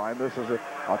the red line. This is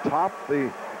atop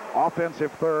the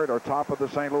offensive third or top of the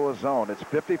St. Louis zone. It's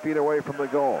 50 feet away from the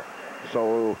goal.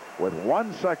 So with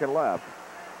 1 second left,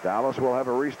 Dallas will have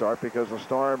a restart because the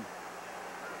Storm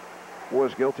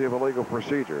was guilty of illegal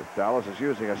procedure. Dallas is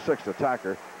using a 6th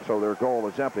attacker, so their goal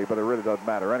is empty, but it really doesn't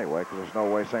matter anyway because there's no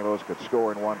way St. Louis could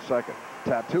score in 1 second.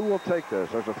 Tattoo will take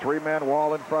this. There's a 3-man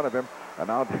wall in front of him, and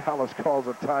now Dallas calls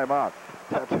a timeout.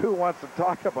 Tattoo wants to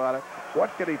talk about it.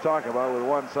 What can he talk about with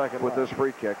 1 second with this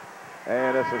free kick?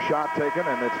 And it's a shot taken,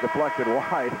 and it's deflected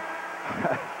wide.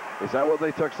 Is that what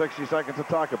they took 60 seconds to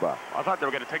talk about? I thought they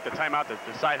were going to take the timeout to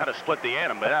decide how to split the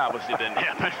atom, but obviously it didn't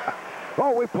happen.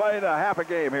 Well, we played a half a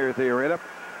game here at the arena,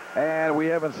 and we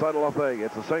haven't settled a thing.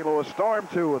 It's the St. Louis Storm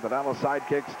 2 and the Dallas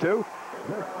Sidekicks 2.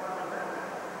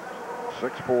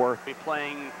 6-4. Be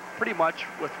playing pretty much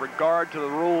with regard to the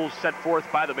rules set forth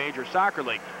by the Major Soccer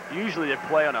League. Usually they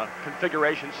play on a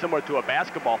configuration similar to a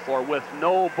basketball floor with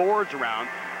no boards around,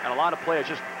 and a lot of players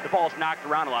just, the ball's knocked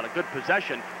around, a lot of good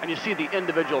possession, and you see the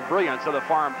individual brilliance of the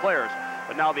foreign players.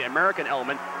 But now the American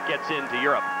element gets into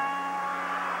Europe.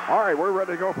 All right, we're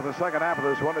ready to go for the second half of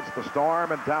this one. It's the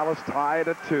Storm and Dallas tied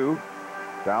at 2.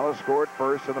 Dallas scored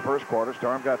first in the first quarter.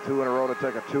 Storm got 2 in a row to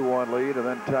take a 2-1 lead, and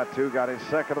then Tattoo got his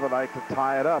second of the night to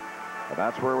tie it up. And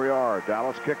that's where we are.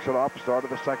 Dallas kicks it off, start of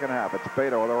the second half. It's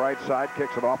Beto on the right side,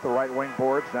 kicks it off the right wing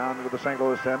boards down into the St.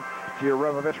 Louis end.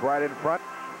 Jeremovich right in front.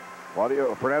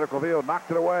 Fernando Clavillo knocked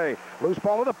it away. Loose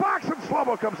ball in the box, and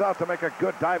Slobo comes out to make a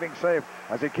good diving save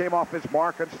as he came off his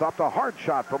mark and stopped a hard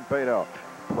shot from Beto.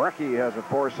 Brecky has it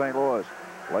for St. Louis.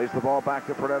 Lays the ball back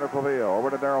to Fernando Clavillo. Over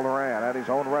to Darryl Duran at his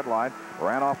own red line.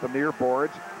 Ran off the near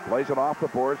boards. Plays it off the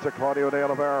boards to Claudio De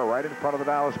Oliveira right in front of the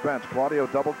Dallas bench. Claudio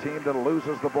double teamed and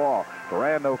loses the ball.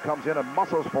 Duran, though, comes in and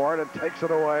muscles for it and takes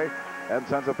it away and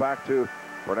sends it back to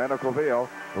Fernando Clavillo,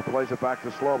 who plays it back to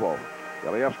Slobo.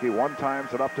 Ilijevski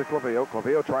one-times it up to Clavillo.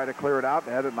 Clavillo trying to clear it out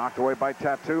and had it knocked away by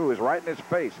Tattoo, who is right in his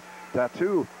face.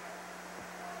 Tattoo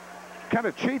kind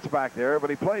of cheats back there, but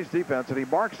he plays defense, and he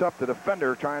marks up the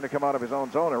defender trying to come out of his own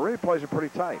zone and really plays it pretty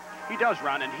tight. He does,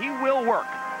 Ron, and he will work.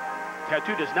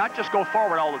 Tattoo does not just go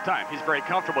forward all the time. He's very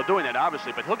comfortable doing that,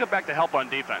 obviously, but he'll get back to help on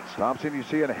defense. Thompson, you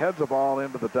see, and heads the ball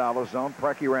into the Dallas zone.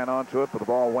 Preki ran onto it, but the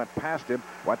ball went past him,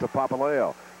 went to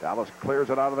Papaleo. Dallas clears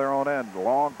it out of their own end.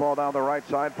 Long ball down the right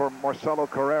side for Marcelo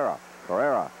Carrera.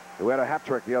 Carrera, who had a hat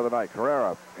trick the other night.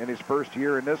 Carrera, in his first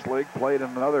year in this league, played in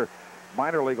another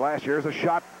minor league last year. As a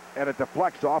shot, and it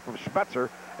deflects off of Schmetzer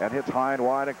and hits high and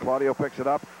wide, and Claudio picks it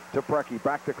up to Preki.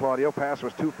 Back to Claudio. Pass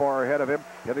was too far ahead of him.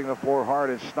 Hitting the floor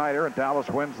hard is Snyder, and Dallas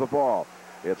wins the ball.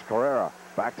 It's Carrera.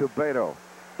 Back to Beto.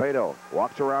 Beto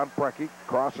walks around Preki,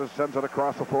 crosses, sends it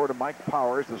across the floor to Mike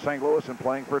Powers, the St. Louis, and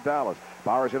playing for Dallas.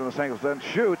 Powers into the St. Louis, then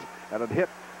shoots, and it hit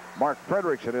Mark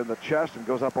Fredrickson in the chest and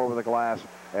goes up over the glass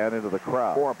and into the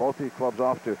crowd. Both these clubs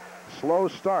off to slow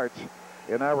starts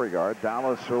in that regard.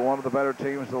 Dallas are one of the better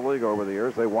teams in the league over the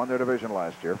years. They won their division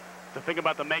last year. The thing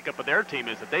about the makeup of their team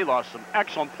is that they lost some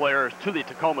excellent players to the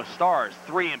Tacoma Stars,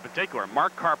 3 in particular: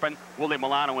 Mark Carpin, Willie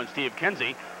Milano, and Steve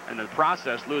Kinsey. And in the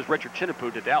process, lose Richard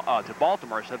Chinapoo to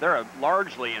Baltimore. So they're a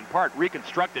largely, in part,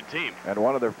 reconstructed team. And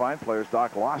one of their fine players,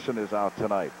 Doc Lawson, is out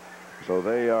tonight. So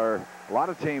they are, a lot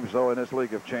of teams, though, in this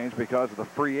league have changed because of the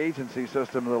free agency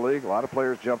system in the league. A lot of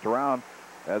players jumped around.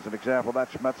 As an example,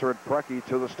 that's Schmetzer and Preki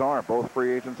to the Storm, both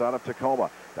free agents out of Tacoma.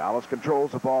 Dallas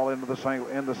controls the ball into the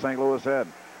St. Louis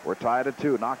end. We're tied at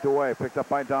 2. Knocked away. Picked up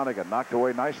by Donegan. Knocked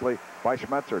away nicely by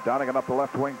Schmetzer. Donegan up the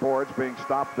left wing boards. Being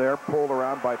stopped there. Pulled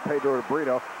around by Pedro de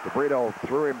Brito. De Brito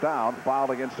threw him down. Fouled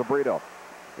against De Brito.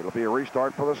 It'll be a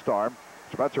restart for the Storm.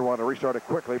 Schmetzer wanted to restart it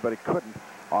quickly, but he couldn't.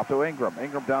 Off to Ingram.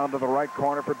 Ingram down to the right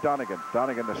corner for Donegan.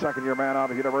 Donegan, the second-year man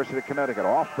out of University of Connecticut.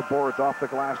 Off the boards, off the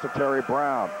glass to Terry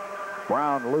Brown.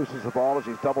 Brown loses the ball as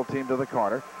he's double-teamed to the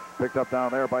corner. Picked up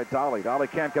down there by Dolly. Dolly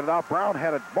can't get it out. Brown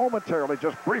had it momentarily,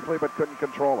 just briefly, but couldn't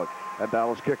control it. And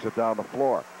Dallas kicks it down the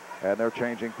floor. And they're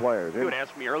changing players. You had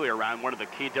asked me earlier, Ron, one of the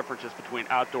key differences between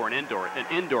outdoor and indoor. In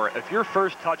indoor, if your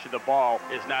first touch of the ball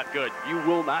is not good, you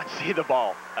will not see the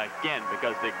ball again,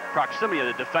 because the proximity of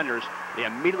the defenders, they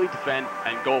immediately defend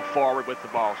and go forward with the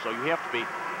ball. So you have to be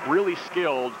really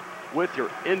skilled with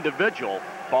your individual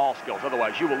ball skills.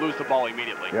 Otherwise, you will lose the ball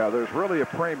immediately. Yeah, there's really a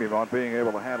premium on being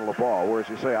able to handle the ball. Whereas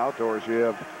you say outdoors, you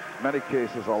have, in many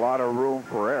cases, a lot of room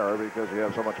for error because you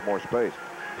have so much more space.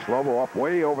 Slobo up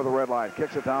way over the red line.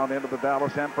 Kicks it down into the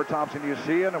Dallas end for Thompson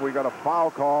Usian, and we got a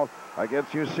foul call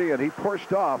against Usian. He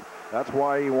pushed off. That's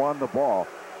why he won the ball.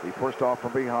 He pushed off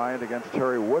from behind against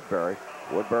Terry Woodbury.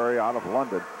 Woodbury out of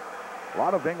London. A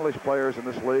lot of English players in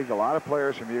this league. A lot of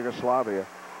players from Yugoslavia.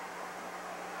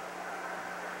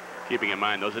 Keeping in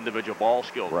mind those individual ball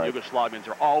skills. Right. Yugoslavians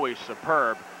are always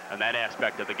superb in that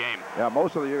aspect of the game. Yeah,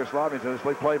 most of the Yugoslavians in this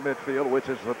league play midfield, which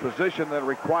is the position that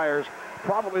requires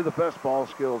probably the best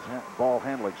ball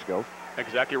handling skills.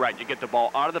 Exactly right. You get the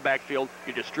ball out of the backfield,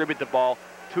 you distribute the ball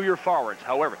to your forwards.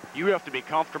 However, you have to be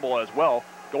comfortable as well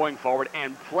going forward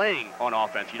and playing on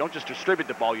offense. You don't just distribute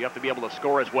the ball, you have to be able to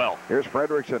score as well. Here's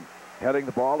Fredrickson heading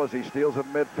the ball as he steals it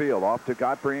midfield. Off to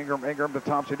Godfrey Ingram. Ingram to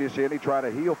Thompson. You see, and he tried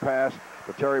a heel pass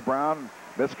to Terry Brown.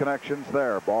 Misconnections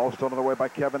there. Ball stolen away by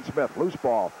Kevin Smith. Loose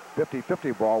ball.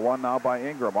 50-50 ball. Won now by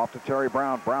Ingram. Off to Terry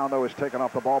Brown. Brown, though, is taken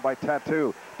off the ball by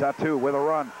Tattoo. Tattoo with a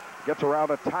run. Gets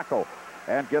around a tackle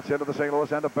and gets into the St.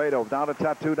 Louis end of Beto. Down to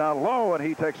Tattoo down low, and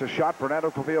he takes a shot. Fernando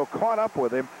Clavillo caught up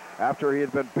with him after he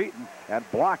had been beaten and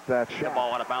blocked that shot. The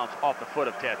ball out of bounds off the foot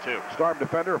of Tattoo. Storm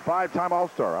defender, a 5-time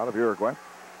All-Star out of Uruguay.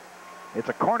 It's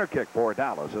a corner kick for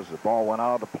Dallas as the ball went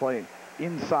out of play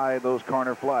inside those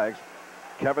corner flags.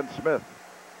 Kevin Smith,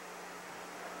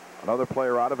 another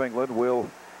player out of England, will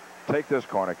take this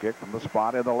corner kick from the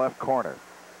spot in the left corner.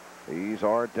 These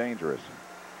are dangerous.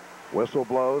 Whistle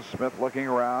blows. Smith looking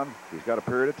around. He's got a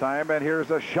period of time, and here's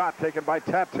a shot taken by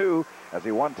Tattoo as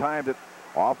he one-timed it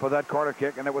off of that corner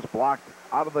kick, and it was blocked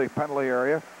out of the penalty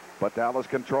area. But Dallas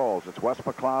controls. It's Wes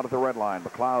McLeod at the red line.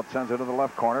 McLeod sends it to the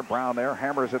left corner. Brown there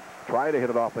hammers it, tried to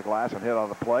hit it off the glass and hit on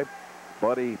the play,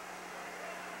 but he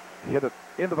hit it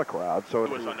into the crowd. So it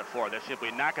was on the floor. They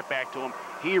simply knock it back to him.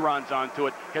 He runs onto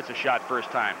it, hits a shot first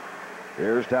time.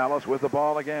 Here's Dallas with the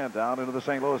ball again down into the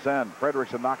St. Louis end.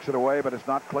 Fredrickson knocks it away, but it's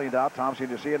not cleaned out. Thompson,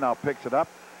 you see it now, picks it up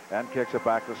and kicks it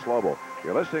back to Slobo.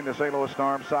 You're listening to St. Louis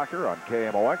Storm Soccer on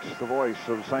KMOX, the voice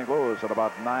of St. Louis, at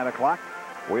about 9 o'clock.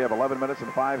 We have 11 minutes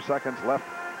and 5 seconds left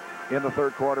in the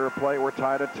third quarter of play. We're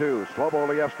tied at 2. Slobo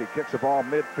Ilijevski kicks the ball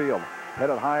midfield.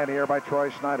 Headed high in the air by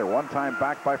Troy Snyder. One time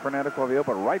back by Fernando Clavillo,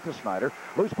 but right to Snyder.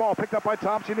 Loose ball picked up by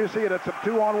Thompson. You see it. It's a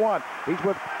 2-on-1. He's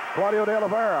with Claudio de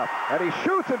Oliveira. And he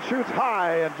shoots and shoots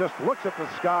high and just looks at the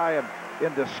sky and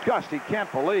in disgust. He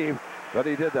can't believe But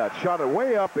he did that. Shot it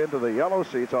way up into the yellow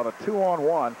seats on a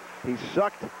 2-on-1. He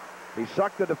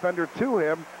sucked the defender to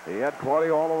him. He had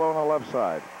Claudio all alone on the left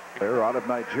side. They're out of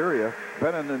Nigeria.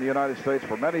 Been in the United States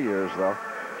for many years, though.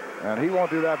 And he won't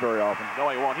do that very often. No,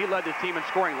 he won't. He led the team in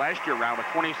scoring last year round with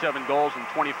 27 goals and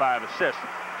 25 assists.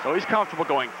 So he's comfortable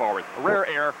going forward. A rare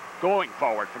air going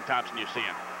forward from Thompson, you see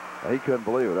him. He couldn't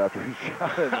believe it after he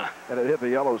shot it and it hit the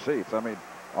yellow seats. I mean,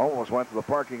 almost went to the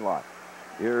parking lot.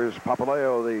 Here's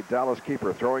Papaleo, the Dallas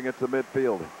keeper, throwing it to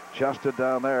midfield. Chested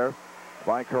down there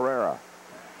by Carrera.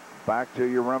 Back to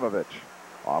Uremovich.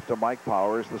 Off to Mike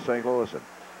Powers, the St. Louisan.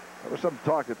 There was some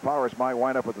talk that Powers might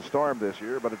wind up with the Storm this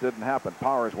year, but it didn't happen.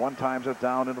 Powers one-times it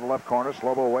down into the left corner.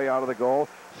 Slobo way out of the goal.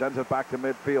 Sends it back to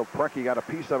midfield. Preki got a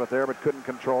piece of it there, but couldn't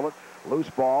control it. Loose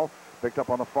ball. Picked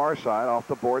up on the far side, off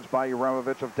the boards by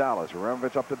Uremovich of Dallas.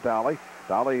 Uremovich up to Dali.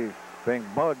 Dali being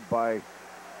mugged by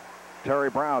Terry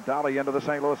Brown. Dali into the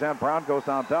St. Louis end. Brown goes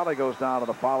down. Dali goes down, and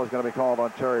the foul is going to be called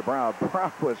on Terry Brown.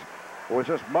 Brown was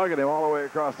just mugging him all the way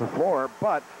across the floor,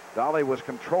 but Dali was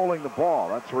controlling the ball.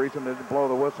 That's the reason they didn't blow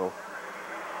the whistle.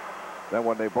 Then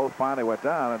when they both finally went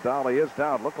down, and Dali is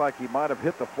down, looked like he might have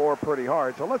hit the floor pretty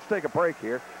hard. So let's take a break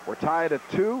here. We're tied at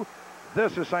 2.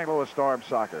 This is St. Louis Storm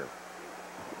soccer.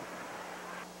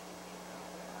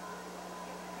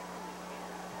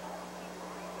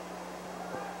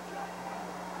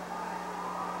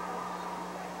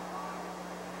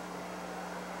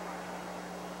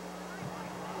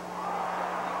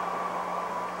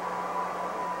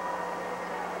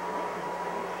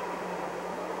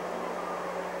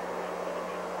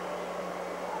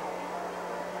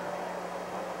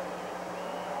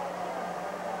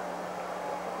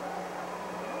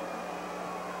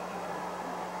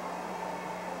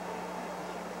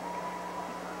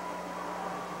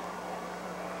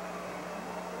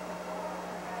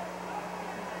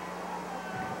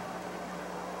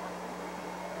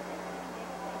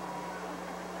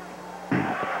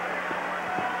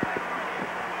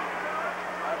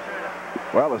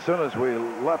 Well, as soon as we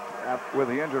left with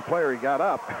the injured player, he got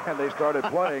up and they started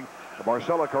playing.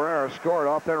 Marcelo Carrera scored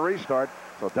off their restart.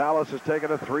 So Dallas has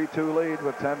taken a 3-2 lead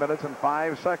with 10 minutes and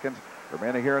 5 seconds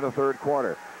remaining here in the third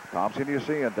quarter. Thompson, you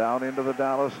see him down into the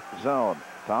Dallas zone.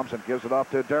 Thompson gives it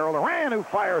off to Darrell Duran, who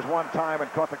fires one time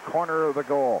and caught the corner of the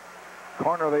goal.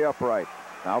 Corner of the upright.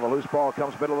 Now the loose ball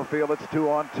comes middle of the field. It's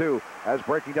 2-on-2. As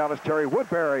breaking down is Terry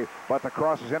Woodbury, but the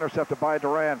cross is intercepted by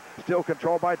Duran. Still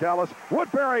controlled by Dallas.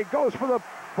 Woodbury goes for the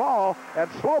ball, and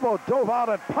Slobo dove out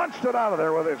and punched it out of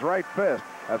there with his right fist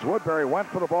as Woodbury went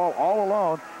for the ball all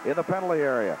alone in the penalty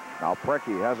area. Now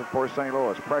Preki has it for St.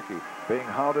 Louis. Preki being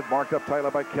hounded, marked up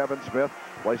tightly by Kevin Smith.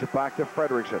 Plays it back to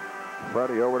Fredrickson.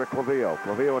 Freddie over to Clavillo.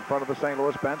 Clavillo in front of the St.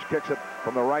 Louis bench, kicks it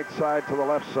from the right side to the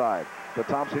left side. To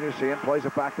Thompson, you see him, plays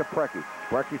it back to Preki.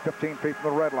 Preki 15 feet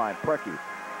from the red line. Preki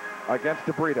against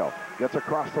DeBrito. Gets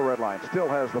across the red line. Still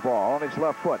has the ball on his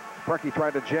left foot. Preki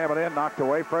tried to jam it in, knocked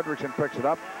away. Fredrickson picks it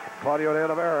up. Claudio de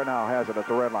Oliveira now has it at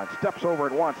the red line. Steps over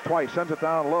it once, twice, sends it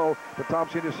down low to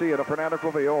Thompson, you see it, to Fernando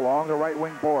Clavillo along the right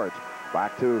wing boards.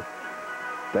 Back to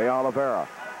de Oliveira.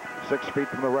 6 feet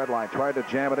from the red line. Tried to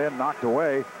jam it in, knocked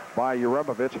away by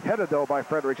Uremovich. Headed though by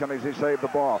Fredrickson as he saved the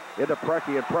ball. Into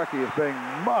Preki, and Preki is being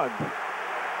mugged.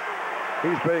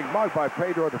 He's being mugged by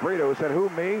Pedro DeBrito, who said, "Who,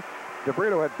 me?"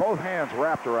 DeBrito had both hands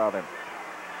wrapped around him.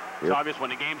 It's obvious when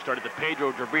the game started that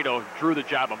Pedro DeBrito drew the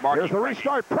job of marking. Here's the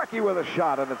restart. Preki with a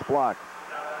shot, and it's blocked.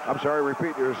 I'm sorry,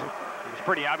 repeat yours. It was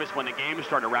pretty obvious when the game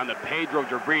started around that Pedro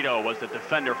DeBrito was the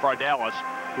defender for Dallas,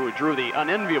 who drew the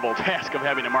unenviable task of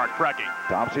having to mark Preki.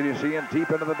 Thompson, you see him deep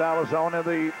into the Dallas zone in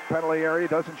the penalty area.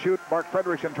 Doesn't shoot. Mark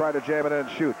Fredrickson tried to jam it in and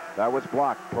shoot. That was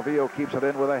blocked. Clavillo keeps it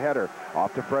in with a header.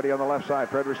 Off to Freddie on the left side.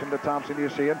 Fredrickson to Thompson, you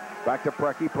see him. Back to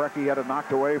Preki. Preki had it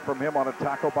knocked away from him on a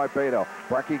tackle by Beto.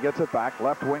 Preki gets it back.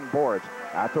 Left wing boards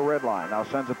at the red line. Now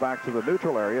sends it back to the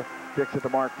neutral area. Kicks it to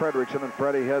Mark Fredrickson, and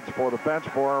Freddie heads for the bench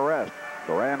for a rest.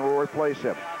 Duran will replace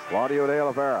him. Claudio de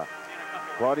Oliveira.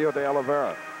 Claudio de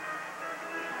Oliveira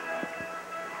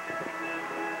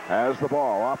has the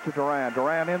ball off to Duran.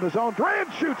 Duran in the zone. Duran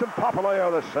shoots, and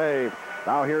Papaleo the save.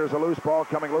 Now here's a loose ball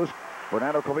coming loose.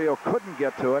 Fernando Clavillo couldn't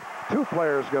get to it. Two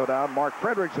players go down. Mark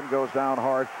Fredrickson goes down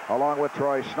hard along with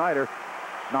Troy Snyder.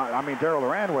 Darrell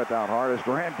Duran went down hard as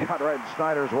Duran got right in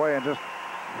Snyder's way and just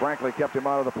frankly kept him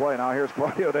out of the play. Now here's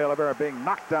Claudio de Oliveira being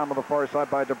knocked down to the far side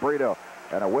by DeBrito.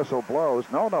 And a whistle blows.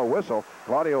 No whistle.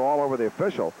 Claudio all over the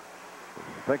official,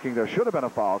 thinking there should have been a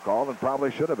foul called, and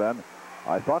probably should have been.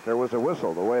 I thought there was a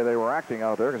whistle, the way they were acting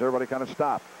out there, because everybody kind of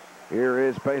stopped. Here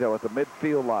is Beto at the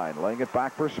midfield line, laying it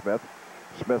back for Smith.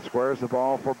 Smith squares the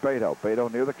ball for Beto.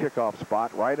 Beto near the kickoff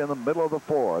spot, right in the middle of the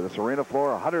floor. This arena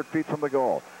floor, 100 feet from the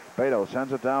goal. Beto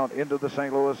sends it down into the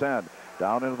St. Louis end,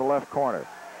 down into the left corner.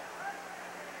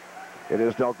 It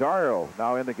is Delgado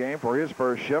now in the game for his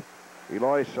first shift.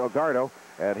 Eloy Delgado,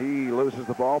 and he loses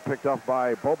the ball, picked up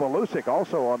by Boba Lucic,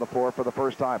 also on the floor for the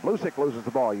first time. Lucic loses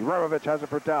the ball. Uremovich has it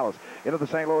for Dallas. Into the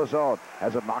St. Louis zone.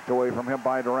 Has it knocked away from him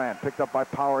by Durant. Picked up by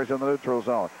Powers in the neutral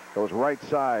zone. Goes right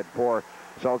side for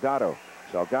Salgado.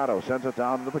 Salgado sends it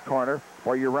down into the corner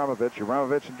for Uremovich.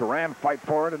 Uremovich and Durant fight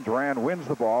for it, and Durant wins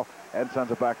the ball and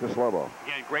sends it back to Slobo.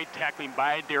 Again, great tackling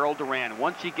by Daryl Durant.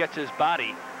 Once he gets his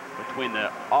body between the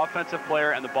offensive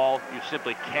player and the ball, you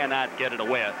simply cannot get it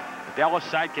away. The Dallas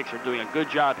sidekicks are doing a good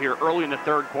job here early in the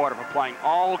third quarter of applying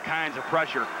all kinds of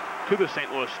pressure to the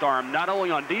St. Louis Storm, not only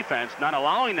on defense, not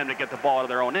allowing them to get the ball out of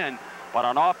their own end, but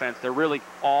on offense, they're really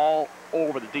all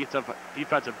over the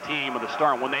defensive team of the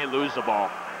Storm when they lose the ball.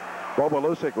 Boba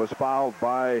Lucic was fouled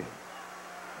by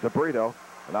DeBrito.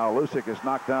 Now Lucic is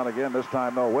knocked down again, this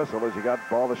time no whistle as he got the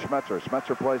ball to Schmetzer.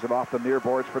 Schmetzer plays it off the near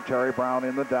boards for Terry Brown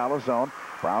in the Dallas zone.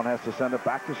 Brown has to send it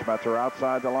back to Schmetzer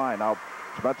outside the line. Now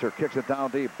Schmetzer kicks it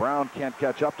down deep. Brown can't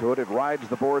catch up to it. It rides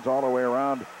the boards all the way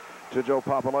around to Joe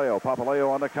Papaleo. Papaleo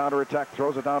on the counterattack,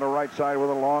 throws it down to right side with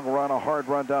a long run, a hard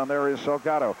run down there is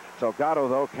Salgado. Salgado,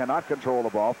 though, cannot control the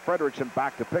ball. Fredrickson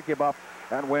back to pick him up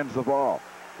and wins the ball.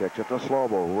 Kicks it to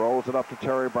Slobo, rolls it up to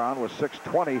Terry Brown with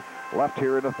 6:20 left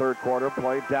here in the third quarter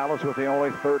play. Dallas with the only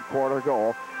third quarter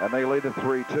goal, and they lead at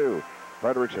 3-2.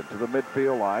 Fredrickson to the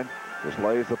midfield line, just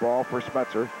lays the ball for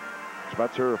Schmetzer.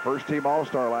 Schmetzer, first team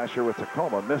All-Star last year with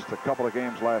Tacoma, missed a couple of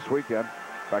games last weekend.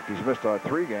 In fact, he's missed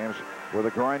 3 games with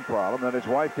a groin problem, and his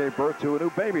wife gave birth to a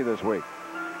new baby this week.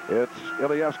 It's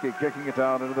Ilijevski kicking it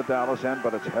down into the Dallas end,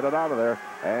 but it's headed out of there,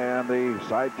 and the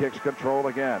sidekicks control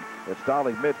again. It's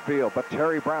Dolly midfield, but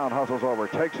Terry Brown hustles over,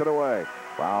 takes it away.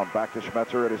 Brown back to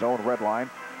Schmetzer at his own red line.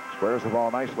 Squares the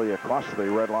ball nicely across the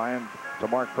red line to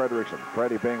Mark Fredrickson.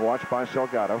 Freddie being watched by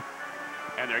Salgado.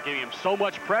 And they're giving him so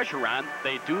much pressure on,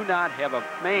 they do not have a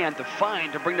man to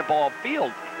find to bring the ball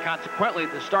upfield. Consequently,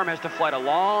 the Storm has to flight a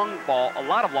long ball, a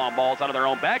lot of long balls out of their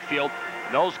own backfield,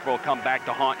 and those will come back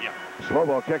to haunt you.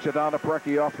 Slobo kicks it down to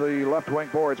Preki off the left wing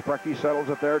boards. Preki settles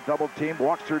it there, double team,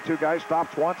 walks through 2 guys,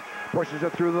 stops once, pushes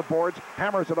it through the boards,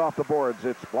 hammers it off the boards.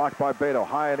 It's blocked by Beto,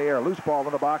 high in the air, loose ball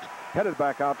in the box, headed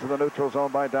back out to the neutral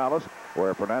zone by Dallas,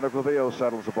 where Fernando Clavillo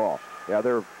settles the ball. Yeah,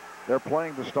 they're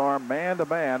playing the Storm man to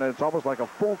man, and it's almost like a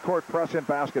full court press in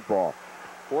basketball.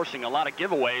 Forcing a lot of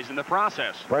giveaways in the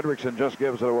process. Fredrickson just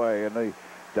gives it away, and the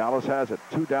Dallas has it.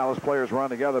 2 Dallas players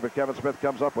run together, but Kevin Smith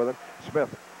comes up with it.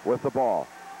 Smith with the ball.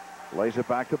 Lays it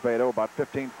back to Beto, about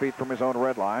 15 feet from his own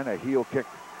red line. A heel kick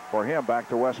for him back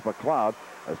to Wes McLeod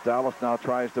as Dallas now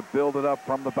tries to build it up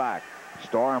from the back.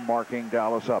 Storm marking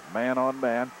Dallas up, man on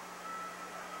man.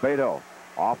 Beto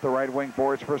off the right wing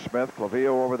boards for Smith.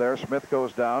 Clavillo over there. Smith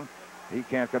goes down. He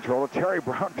can't control it. Terry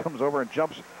Brown comes over and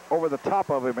jumps over the top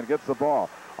of him and gets the ball.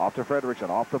 Off to Fredrickson.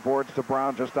 Off the boards to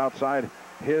Brown just outside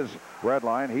his red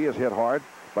line. He is hit hard,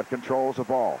 but controls the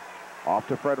ball. Off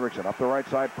to Fredrickson. Up the right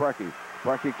side, Preki.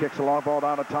 Preki kicks a long ball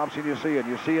down to Thompson. You see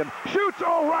him shoots.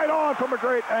 Oh, right on from a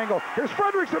great angle. Here's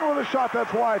Fredrickson with a shot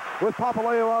that's wide with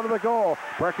Papaleo out of the goal.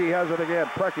 Preki has it again.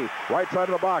 Preki, right side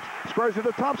of the box. Squares it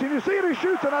to Thompson. You see it. He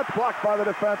shoots, and that's blocked by the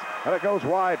defense, and it goes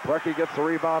wide. Preki gets the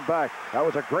rebound back. That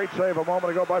was a great save a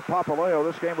moment ago by Papaleo.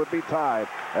 This game would be tied,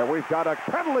 and we've got a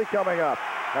penalty coming up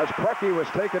as Preki was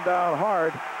taken down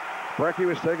hard. Preki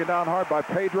was taken down hard by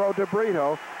Pedro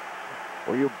DeBrito.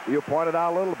 Well, you pointed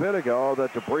out a little bit ago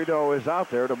that DeBrito is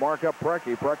out there to mark up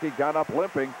Preki. Preki got up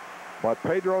limping, but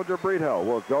Pedro DeBrito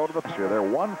will go to the picture. They're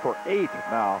 1 for 8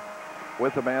 now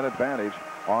with the man advantage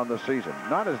on the season.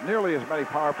 Not as nearly as many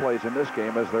power plays in this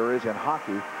game as there is in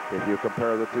hockey if you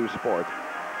compare the 2 sports,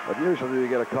 but usually you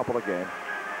get a couple a game.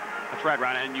 That's right,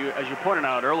 Ron, and as you pointed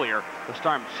out earlier, the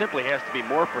Storm simply has to be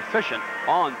more proficient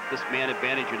on this man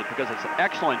advantage unit because it's an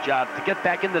excellent job to get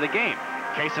back into the game.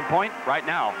 Case in point, right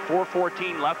now,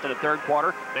 4:14 left in the third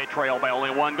quarter. They trail by only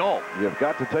 1 goal. You've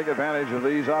got to take advantage of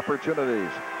these opportunities.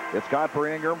 It's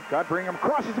Godfrey Ingram. Godfrey Ingram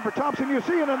crosses it for Thompson. You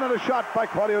see it, and then a shot by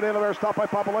Claudio De Oliveira, stopped by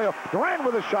Papaleo. Durant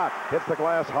with a shot. Hits the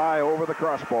glass high over the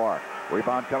crossbar.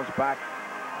 Rebound comes back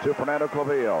to Fernando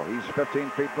Clavillo. He's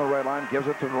 15 feet from the red line. Gives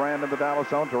it to Durant in the Dallas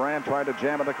zone. Durant tried to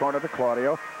jam in the corner to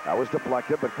Claudio. That was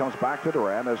deflected, but comes back to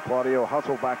Durant as Claudio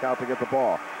hustled back out to get the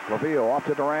ball. Clavillo off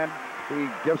to Durant. He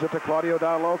gives it to Claudio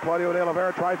down low. Claudio De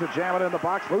Oliveira tries to jam it in the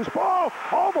box. Loose ball.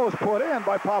 Almost put in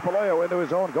by Papaleo into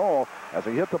his own goal as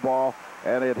he hit the ball,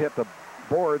 and it hit the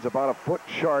boards about a foot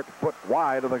short, foot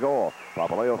wide of the goal.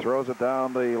 Papaleo throws it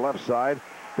down the left side.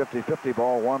 50-50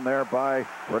 ball won there by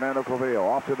Fernando Clavillo.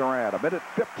 Off to Durant.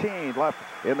 1:15 left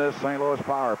in this St. Louis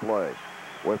power play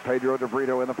with Pedro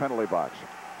DeBrito in the penalty box.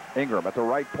 Ingram at the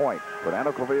right point.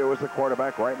 Fernando Clavillo is the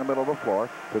quarterback right in the middle of the floor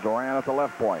to Duran at the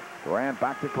left point. Duran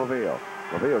back to Clavillo.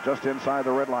 Clavillo just inside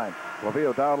the red line.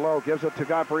 Clavillo down low, gives it to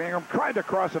Godfrey Ingram. Tried to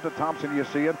cross it to Thompson. You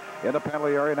see it in the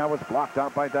penalty area. Now it's blocked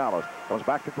out by Dallas. Goes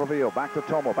back to Clavillo, back to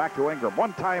Tomo, back to Ingram.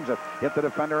 One times it, hit the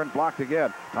defender and blocked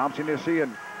again. Thompson, you see,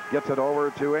 and gets it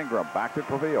over to Ingram. Back to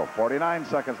Clavillo. 49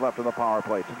 seconds left in the power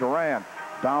play. To Duran.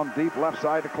 Down deep left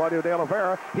side to Claudio De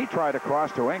Oliveira. He tried to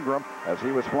cross to Ingram as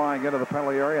he was flying into the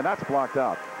penalty area, and that's blocked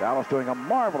out. Dallas doing a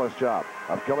marvelous job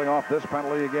of killing off this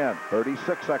penalty again.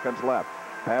 36 seconds left.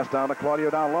 Pass down to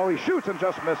Claudio down low. He shoots and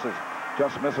just misses.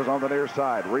 Just misses on the near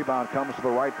side. Rebound comes to the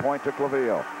right point to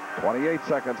Clavillo. 28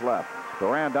 seconds left.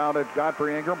 Duran down to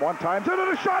Godfrey Ingram. One time, into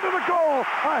the shot to the goal.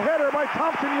 A header by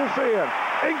Thompson, you see it.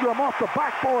 Ingram off the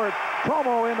backboard.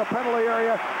 Tomo in the penalty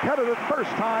area. Headed it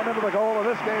first time into the goal, and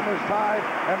this game is tied.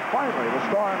 And finally, the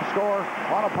Storm score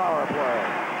on a power play.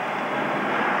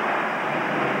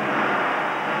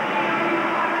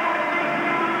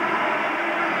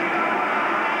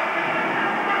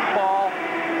 Ball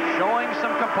showing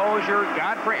some composure.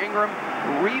 Godfrey Ingram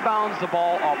rebounds the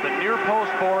ball off the near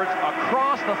post boards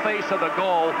across the face of the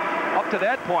goal. Up to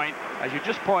that point, as you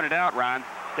just pointed out, Ron,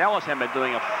 Dallas had been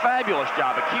doing a fabulous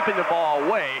job of keeping the ball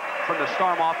away from the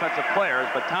Storm offensive players,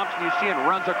 but Thompson, you see him,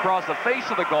 runs across the face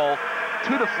of the goal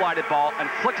to the flighted ball and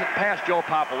flicks it past Joe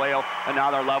Papaleo, and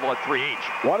now they're level at 3 each.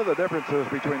 One of the differences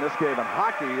between this game and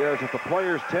hockey is that the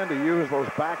players tend to use those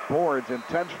backboards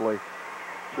intentionally,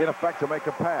 in effect, to make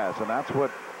a pass, and that's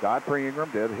what Godfrey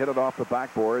Ingram did. Hit it off the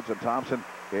backboards, and Thompson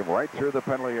came right through the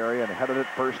penalty area and headed it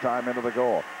first time into the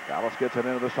goal. Dallas gets it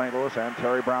into the St. Louis, and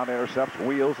Terry Brown intercepts,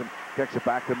 wheels, and kicks it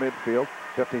back to midfield.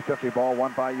 50-50 ball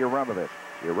won by Uremovich.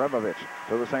 Uremovich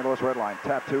to the St. Louis red line.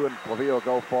 Tattoo and Clavillo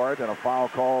go for it, and a foul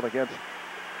called against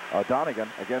Donegan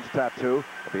against Tattoo.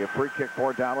 It'll be a free kick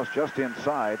for Dallas just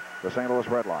inside the St. Louis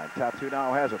red line. Tattoo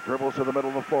now has it. Dribbles to the middle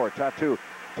of the floor. Tattoo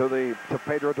to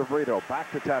Pedro De Brito.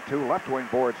 Back to Tattoo. Left wing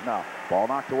boards now. Ball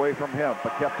knocked away from him,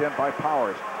 but kept in by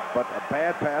Powers. But a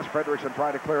bad pass. Fredrickson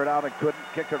tried to clear it out and couldn't.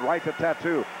 Kicked it right to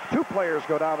Tattoo. Two players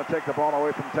go down and take the ball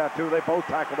away from Tattoo. They both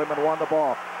tackled him and won the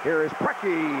ball. Here is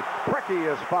Preki.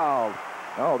 Preki is fouled.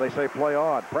 Oh, they say play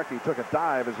on. Preki took a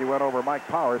dive as he went over Mike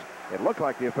Powers. It looked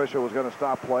like the official was going to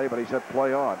stop play, but he said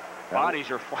play on. Bodies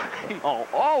are flying all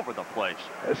over the place.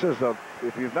 This is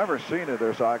if you've never seen it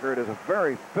or soccer, it is a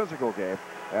very physical game.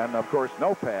 And, of course,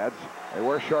 no pads. They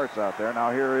wear shorts out there.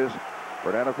 Now here is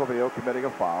Fernando Clavillo committing a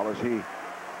foul as he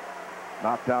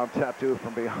knocked down Tattoo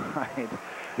from behind.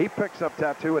 He picks up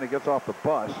Tattoo and he gets off the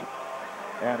bus.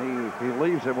 And he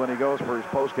leaves him when he goes for his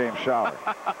post-game shower.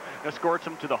 Escorts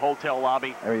him to the hotel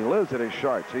lobby. And he lives in his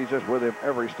shorts. He's just with him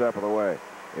every step of the way.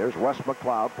 Here's Wes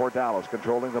McLeod for Dallas,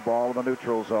 controlling the ball in the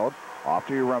neutral zone. Off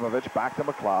to Uremovich, back to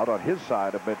McLeod on his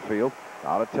side of midfield.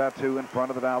 Out of Tattoo in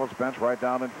front of the Dallas bench, right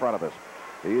down in front of us.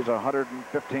 He's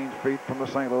 115 feet from the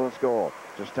St. Louis goal.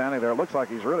 Just standing there. Looks like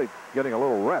he's really getting a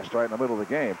little rest right in the middle of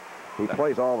the game. He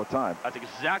plays all the time. That's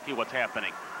exactly what's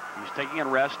happening. He's taking a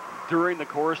rest during the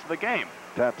course of the game.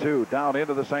 Tattoo down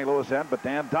into the St. Louis end, but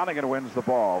Dan Donegan wins the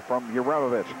ball from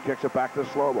Uremovich. Kicks it back to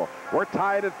Slobo. We're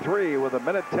tied at 3 with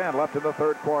 1:10 left in the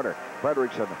third quarter.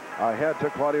 Fredrickson ahead to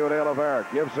Claudio De Oliveira.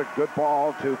 Gives a good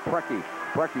ball to Preki.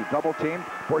 Preki double team,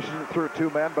 pushes it through two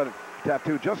men, but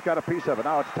Tattoo just got a piece of it.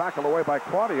 Now it's tackled away by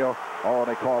Claudio. Oh, and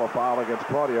they call a foul against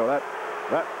Claudio.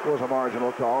 That was a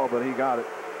marginal call, but he got it.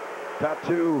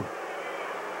 Tattoo,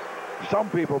 some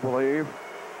people believe,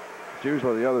 it's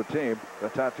usually the other team,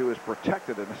 that Tattoo is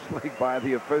protected in this league by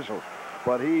the officials.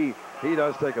 But he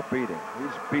does take a beating.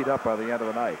 He's beat up by the end of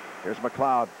the night. Here's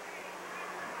McLeod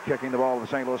kicking the ball to the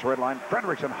St. Louis red line.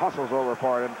 Fredrickson hustles over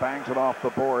for it and bangs it off the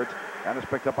boards. And it's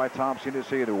picked up by Thompson. You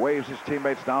see it, who waves his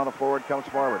teammates down the floor and comes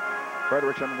forward.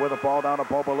 Fredrickson with a ball down to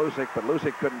Boba Lucic, but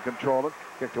Lucic couldn't control it.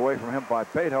 Kicked away from him by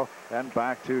Beto, and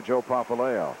back to Joe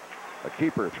Papaleo. The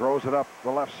keeper throws it up the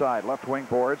left side, left wing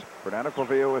boards. Fernando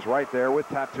Clavillo is right there with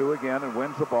Tattoo again and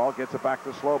wins the ball, gets it back to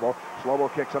Slobo.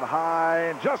 Slobo kicks it high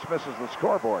and just misses the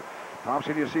scoreboard.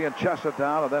 Thompson, you see, and chests it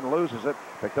down and then loses it.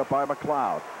 Picked up by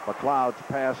McLeod. McLeod's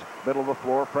pass, middle of the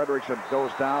floor. Fredrickson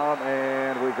goes down,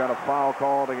 and we've got a foul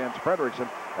called against Fredrickson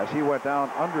as he went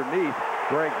down underneath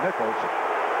Greg Nichols.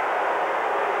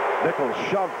 Nichols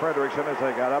shoved Fredrickson as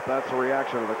they got up. That's the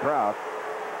reaction of the crowd.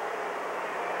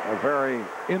 A very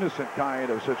innocent kind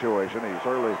of situation. He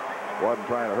certainly wasn't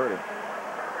trying to hurt him.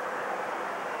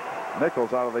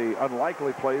 Nichols out of the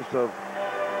unlikely place of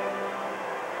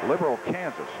Liberal,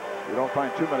 Kansas. You don't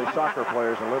find too many soccer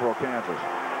players in Liberal, Kansas.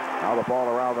 Now the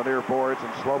ball around the near boards,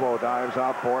 and Slobo dives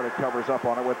out for it and covers up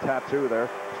on it with Tattoo there.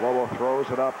 Slobo throws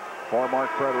it up for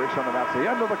Mark Fredrickson, and that's the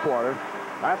end of the quarter.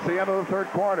 That's the end of the third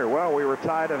quarter. Well, we were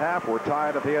tied at half. We're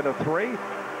tied at the end of 3.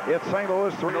 It's St.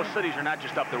 Louis 3. Those cities are not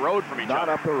just up the road from each other. Not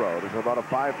up the road. It's about a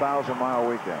 5,000-mile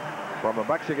weekend from the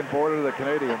Mexican border to the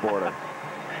Canadian border.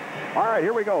 All right,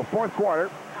 here we go. Fourth quarter.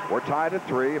 We're tied at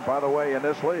 3. And by the way, in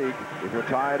this league, if you're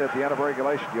tied at the end of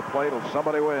regulation, you play till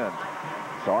somebody wins.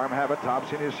 Storm have it.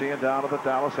 Thompson, you see him down to the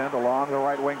Dallas end along the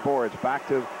right wing boards. Back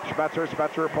to Spetzer.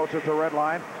 Spetzer approaches the red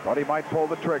line. Thought he might pull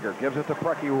the trigger. Gives it to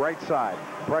Preki right side.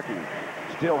 Preki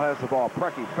still has the ball.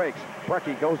 Preki fakes.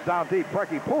 Preki goes down deep.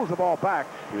 Preki pulls the ball back.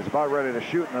 He was about ready to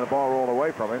shoot, and then the ball rolled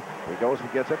away from him. He goes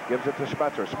and gets it, gives it to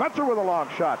Spetzer. Spetzer with a long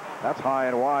shot. That's high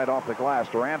and wide off the glass.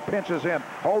 Duran pinches in,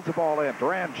 holds the ball in.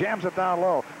 Duran jams it down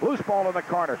low. Loose ball in the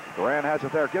corner. Duran has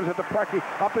it there, gives it to Preki.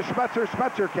 Up to Spetzer.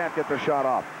 Spetzer can't get the shot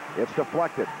off. It's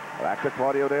deflected. Back to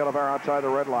Claudio De Oliveira outside the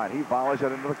red line. He volleys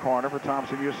it into the corner for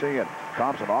Thompson. You see it.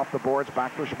 Thompson off the boards,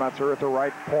 back to Schmetzer at the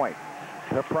right point.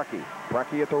 To Preki.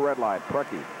 Preki at the red line.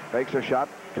 Preki fakes a shot,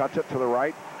 cuts it to the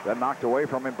right, then knocked away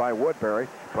from him by Woodbury.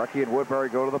 Preki and Woodbury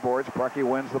go to the boards. Preki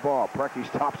wins the ball. Preki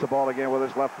stops the ball again with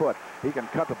his left foot. He can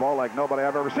cut the ball like nobody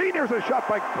I've ever seen. Here's a shot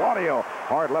by Claudio.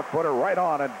 Hard left footer right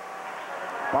on, and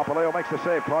Papaleo makes the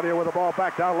save. Claudio with the ball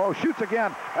back down low, shoots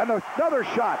again, and another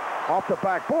shot off the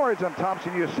backboards, and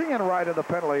Thompson, you see him right in the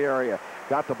penalty area.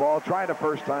 Got the ball, tried the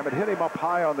first time. It hit him up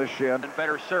high on the shin. And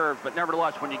better served, but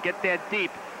nevertheless, when you get that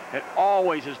deep, it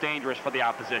always is dangerous for the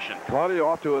opposition. Claudio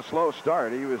off to a slow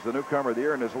start. He was the newcomer of the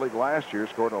year in this league last year,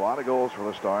 scored a lot of goals for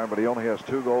the Star, but he only has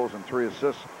 2 goals and 3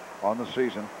 assists on the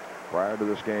season prior to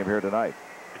this game here tonight.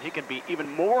 And he can be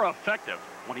even more effective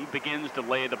when he begins to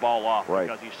lay the ball off, right,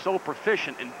 because he's so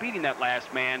proficient in beating that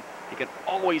last man. He can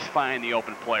always find the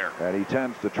open player. And he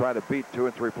tends to try to beat 2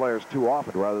 and 3 players too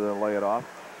often rather than lay it off.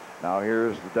 Now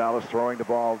here's the Dallas throwing the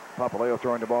ball. Papaleo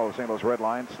throwing the ball to the St. Louis red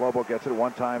line. Slobo gets it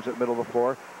 1 time at middle of the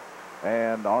floor.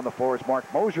 And on the floor is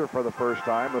Mark Mosier for the first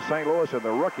time. The St. Louis and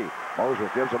the rookie.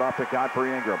 Mosier gives it off to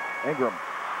Godfrey Ingram. Ingram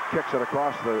kicks it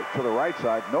across to the right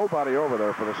side. Nobody over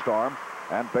there for the Storm.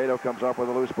 And Beto comes up with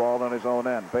a loose ball on his own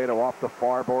end. Beto off the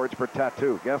far boards for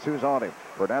Tattoo. Guess who's on him?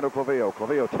 Fernando Clavillo.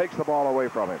 Clavillo takes the ball away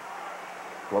from him.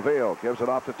 Clavillo gives it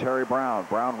off to Terry Brown.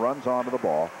 Brown runs onto the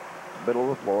ball.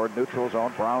 Middle of the floor, neutral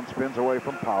zone. Brown spins away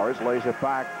from Powers, lays it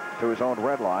back to his own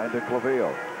red line to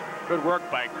Clavillo. Good work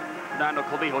by Fernando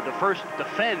Clavillo to first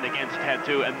defend against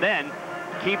Tattoo and then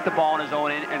keep the ball in his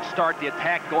own end and start the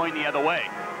attack going the other way.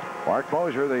 Mark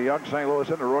Mosier, the young St. Louis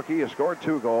and the rookie, has scored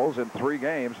 2 goals in 3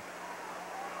 games.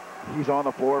 He's on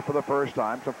the floor for the first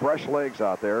time. Some fresh legs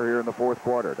out there here in the fourth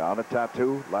quarter. Down at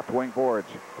Tattoo, left wing boards.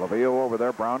 Clavillo over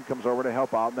there. Brown comes over to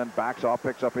help out and then backs off,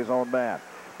 picks up his own man.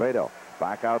 Beto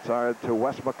back outside to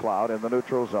Wes McLeod in the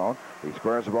neutral zone. He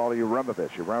squares the ball to Uremovich.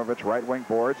 Uremovich right wing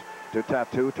boards to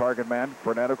Tattoo, target man.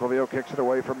 Fernando Clavillo kicks it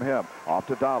away from him. Off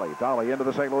to Dolly. Dolly into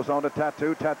the St. Louis zone to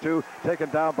Tattoo. Tattoo taken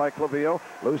down by Clavillo.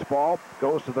 Loose ball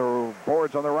goes to the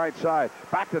boards on the right side.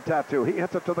 Back to Tattoo. He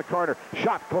hits it to the corner.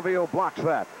 Shot. Clavillo blocks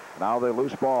that. Now the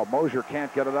loose ball. Mosier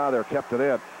can't get it out of there. Kept it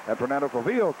in. And Fernando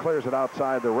Clavillo clears it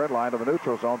outside the red line of the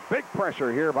neutral zone. Big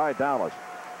pressure here by Dallas.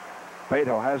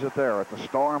 Beto has it there at the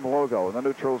Storm logo in the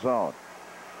neutral zone.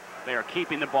 They are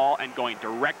keeping the ball and going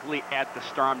directly at the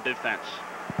Storm defense.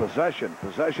 Possession,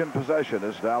 possession, possession.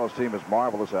 This Dallas team is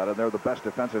marvelous at it, and they're the best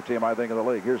defensive team, I think, in the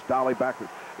league. Here's Dolly back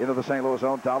into the St. Louis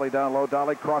zone. Dolly down low.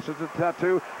 Dolly crosses to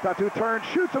Tattoo. Tattoo turns,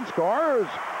 shoots, and scores.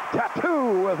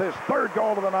 Tattoo with his 3rd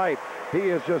goal of the night. He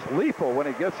is just lethal when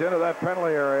he gets into that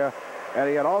penalty area, and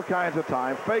he had all kinds of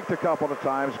time. Faked a couple of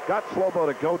times, got Slobo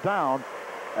to go down,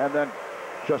 and then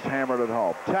just hammered it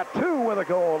home. Tattoo with a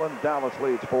goal, and Dallas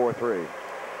leads 4-3.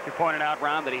 You pointed out,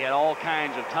 Ron, that he had all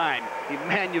kinds of time. He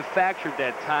manufactured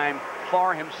that time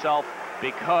for himself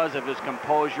because of his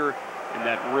composure in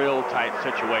that real tight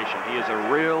situation. He is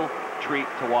a real treat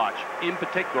to watch. In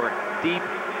particular, deep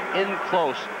in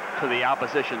close to the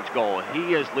opposition's goal.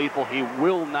 He is lethal. He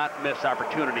will not miss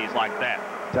opportunities like that.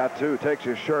 Tattoo takes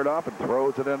his shirt off and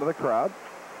throws it into the crowd.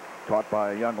 Caught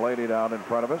by a young lady down in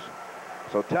front of us.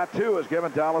 So Tattoo has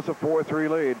given Dallas a 4-3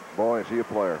 lead. Boy, is he a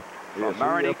player. From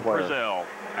Marinique, Brazil,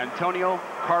 Antonio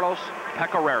Carlos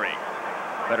Pecorari,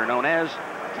 better known as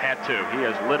Tattoo. He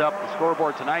has lit up the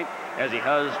scoreboard tonight as he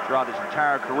has throughout his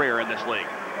entire career in this league.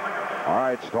 All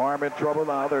right, Storm in trouble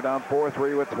now. They're down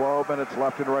 4-3 with 12 minutes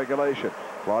left in regulation.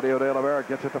 Claudio De Oliveira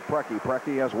gets it to Preki.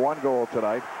 Preki has 1 goal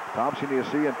tonight. Thompson, you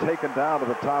see him taken down to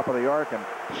the top of the arc and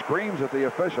screams at the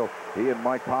official. He and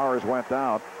Mike Powers went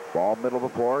down. Ball middle of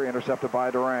the floor, intercepted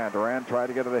by Duran. Duran tried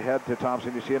to get it ahead to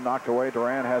Thompson. You see him knocked away.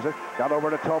 Duran has it. Got over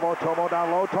to Tomo. Tomo down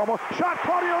low. Tomo shot.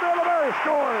 Claudio De Oliveira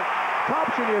scores.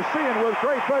 Thompson, you see him with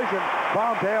great vision.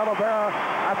 Found De Oliveira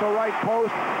at the right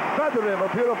post. Feathered him. A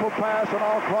beautiful pass, and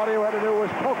all Claudio had to do was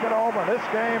poke it home, and this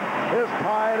game is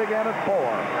tied again at 4.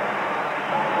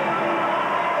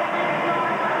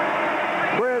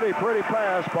 Pretty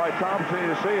pass by Thompson.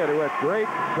 You see it. Who had great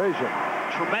vision.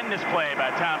 Tremendous play by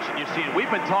Thompson. You see it.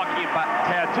 We've been talking about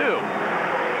Tattoo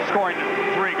scoring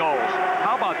 3 goals.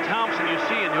 How about Thompson? You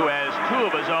see it, who has 2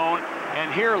 of his own, and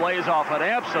here lays off an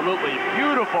absolutely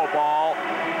beautiful ball.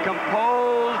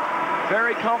 Composed,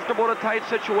 very comfortable in a tight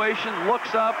situation.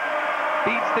 Looks up,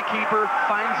 beats the keeper,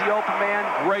 finds the open man.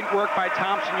 Great work by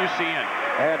Thompson. You see it.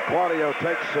 And Claudio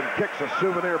takes and kicks a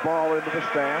souvenir ball into the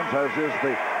stands, as is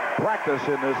the practice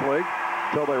in this league,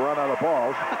 until they run out of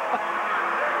balls.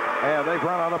 And they've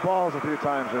run out of balls a few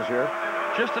times this year.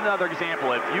 Just another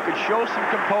example. If you could show some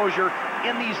composure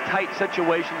in these tight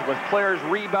situations with players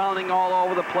rebounding all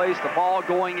over the place, the ball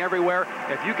going everywhere,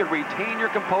 if you could retain your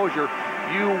composure,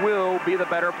 you will be the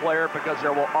better player, because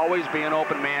there will always be an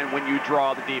open man when you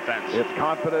draw the defense. It's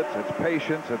confidence, it's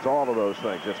patience, it's all of those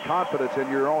things. It's confidence in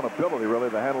your own ability, really,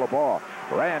 to handle the ball.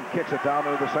 Rand kicks it down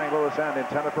into the St. Louis end,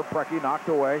 intended for Preki, knocked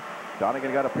away.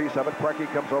 Donegan got a piece of it. Preki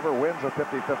comes over, wins a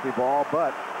 50-50 ball,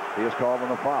 but he is called on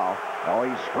the foul. Oh,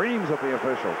 he screams at the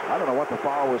officials. I don't know what the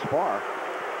foul was for.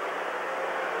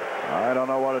 I don't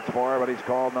know what it's for, but he's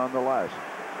called nonetheless.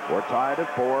 We're tied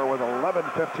at 4 with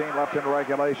 11:15 left in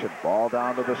regulation. Ball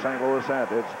down to the St. Louis end.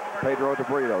 It's Pedro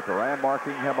DeBrito. Duran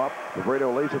marking him up.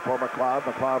 DeBrito leaves it for McLeod.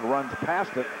 McLeod runs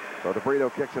past it, so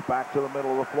DeBrito kicks it back to the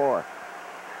middle of the floor.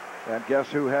 And guess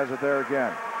who has it there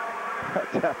again?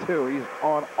 Tattoo. He's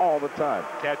on all the time.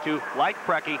 Tattoo, like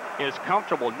Preki, is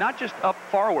comfortable, not just up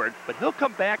forward, but he'll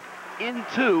come back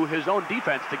into his own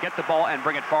defense to get the ball and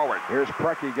bring it forward. Here's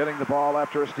Preki getting the ball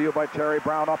after a steal by Terry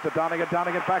Brown, off to Donegan.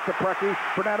 Donegan back to Preki.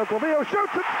 Fernando Clavijo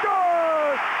shoots and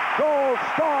scores! Goal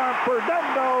Storm,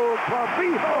 Fernando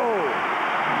Clavijo.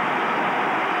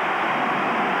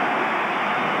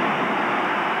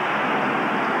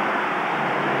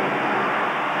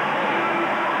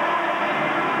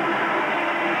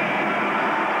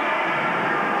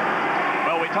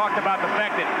 Talked about the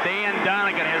fact that Dan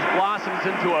Donegan has blossomed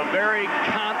into a very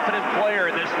confident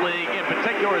player in this league. In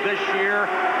particular this year,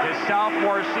 his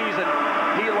sophomore season,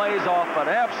 he lays off an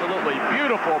absolutely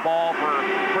beautiful ball for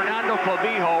Fernando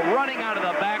Clavijo, running out of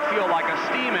the backfield like a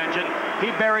steam engine.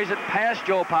 He buries it past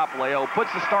Joe Papaleo, puts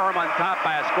the Storm on top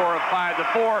by a score of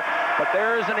 5-4. But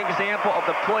there's an example of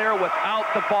the player without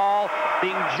the ball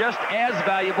being just as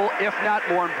valuable, if not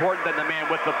more important, than the man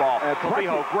with the ball.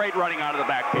 Clavijo, great running out of the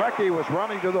backfield. Preki was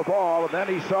running to the ball, and then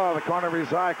he saw the corner of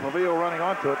his eye, Clavijo running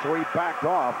onto it, so he backed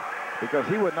off, because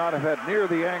he would not have had near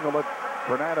the angle that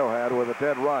Fernando had with a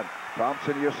dead run.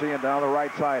 Thompson, you're seeing down the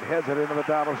right side, heads it into the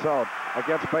down zone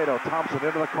against Beto. Thompson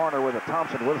into the corner with it.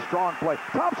 Thompson with a strong play.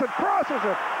 Thompson crosses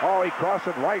it. Oh, he crossed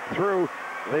it right through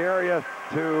the area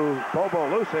to Bobo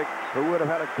Lucic, who would have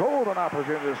had a golden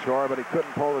opportunity to score, but he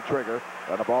couldn't pull the trigger.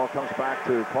 And the ball comes back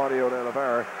to Claudio De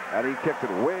Oliveira, and he kicked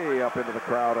it way up into the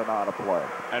crowd and out of play.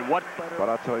 And what? But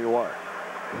I'll tell you what,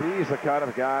 he's the kind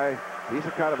of guy, he's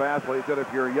the kind of athlete that if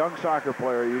you're a young soccer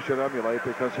player, you should emulate,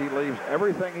 because he leaves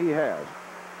everything he has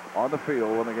on the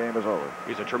field when the game is over.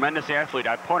 He's a tremendous athlete.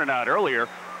 I pointed out earlier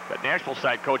that national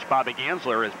side coach Bobby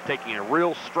Gansler is taking a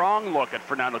real strong look at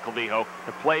Fernando Clavijo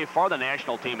to play for the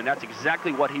national team, and that's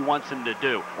exactly what he wants him to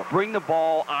do. Bring the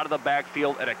ball out of the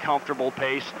backfield at a comfortable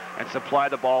pace and supply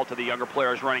the ball to the younger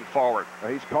players running forward.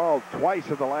 He's called twice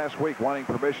in the last week wanting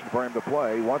permission for him to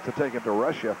play. He wants to take him to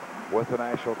Russia with the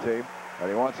national team, and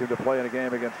he wants him to play in a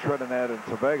game against Trinidad and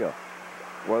Tobago.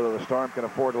 Whether the Storm can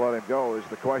afford to let him go is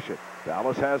the question.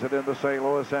 Dallas has it in the St.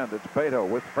 Louis end. It's Beto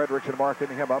with Fredrickson marking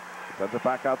him up. Sends it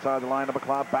back outside the line to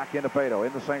McLeod. Back into Beto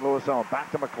in the St. Louis zone.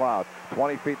 Back to McLeod.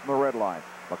 20 feet from the red line.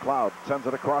 McLeod sends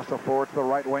it across the floor to the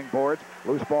right wing boards.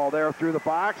 Loose ball there through the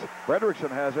box. Fredrickson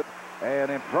has it.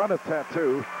 And in front of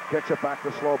Tattoo, kicks it back to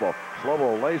Slobo.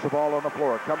 Slobo lays the ball on the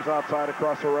floor. Comes outside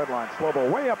across the red line.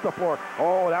 Slobo way up the floor.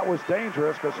 Oh, that was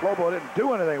dangerous because Slobo didn't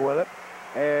do anything with it.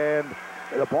 And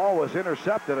the ball was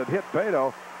intercepted and hit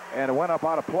Beto, and it went up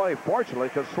out of play, fortunately,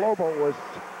 because Slobo was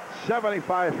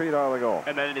 75 feet out of the goal.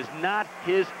 And then it is not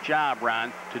his job,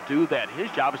 Ron, to do that.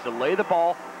 His job is to lay the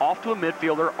ball off to a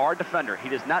midfielder or defender. He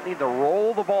does not need to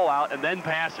roll the ball out and then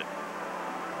pass it.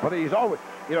 But he's always,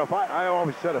 you know, I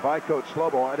always said if I coached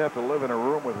Slobo, I'd have to live in a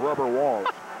room with rubber walls.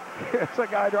 It's a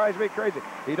guy drives me crazy.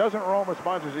 He doesn't roam as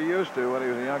much as he used to when he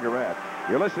was a younger man.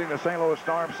 You're listening to St. Louis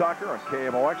Storm Soccer on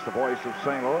KMOX, the voice of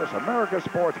St. Louis, America's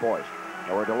sports voice.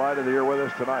 And we're delighted that you're with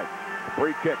us tonight.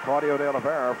 Free kick, Claudio De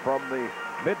Oliveira from the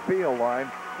midfield line.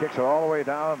 Kicks it all the way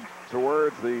down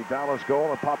towards the Dallas goal,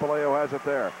 and Papaleo has it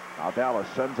there. Now Dallas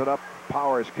sends it up.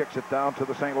 Powers kicks it down to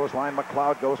the St. Louis line.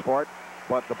 McLeod goes for it,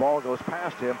 but the ball goes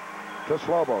past him to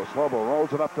Slobo. Slobo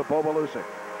rolls it up to Bobo Lucic.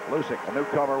 Lucic, a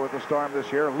newcomer with the Storm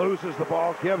this year, loses the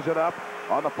ball, gives it up.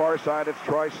 On the far side, it's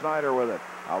Troy Snyder with it.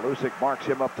 Now Lucic marks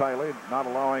him up tightly, not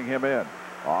allowing him in.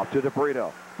 Off to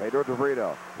DeBrito. Pedro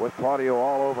DeBrito with Claudio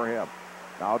all over him.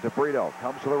 Now DeBrito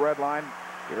comes to the red line.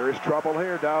 There is trouble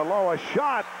here down low. A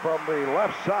shot from the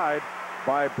left side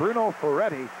by Bruno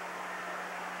Ferretti.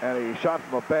 And he shot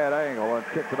from a bad angle and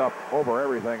kicked it up over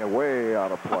everything and way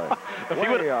out of play.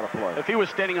 way out of play. If he was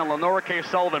standing on Lenora K.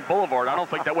 Sullivan Boulevard, I don't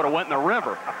think that would have went in the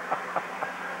river.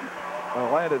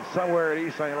 Landed somewhere at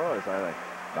East St. Louis, I think.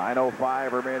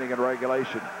 9:05 remaining in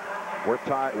regulation. We're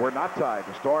tied. We're not tied.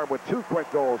 The Storm, with 2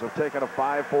 quick goals, have taken a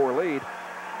 5-4 lead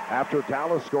after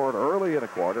Dallas scored early in the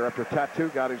quarter. After Tattoo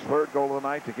got his 3rd goal of the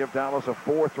night to give Dallas a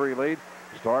 4-3 lead.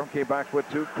 Storm came back with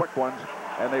 2 quick ones,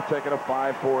 and they've taken a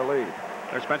 5-4 lead.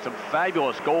 There's been some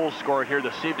fabulous goals scored here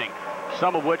this evening,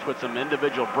 some of which with some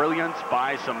individual brilliance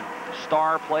by some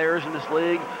star players in this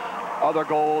league. Other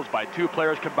goals by 2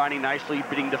 players combining nicely,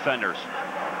 beating defenders.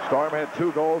 Storm had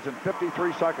 2 goals in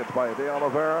 53 seconds by De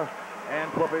Oliveira and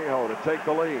Clavijo to take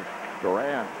the lead.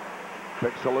 Duran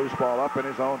picks the loose ball up in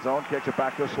his own zone, kicks it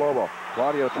back to Slobo.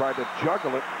 Claudio tried to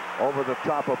juggle it over the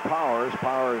top of Powers.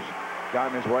 Powers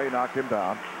got in his way, knocked him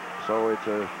down. So it's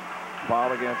a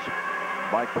foul against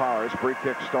Mike Powers. Free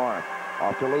kick Storm.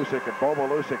 Off to Lucic, and Bobo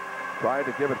Lucic tried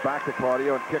to give it back to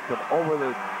Claudio and kicked it over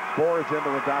the boards into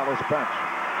the Dallas bench.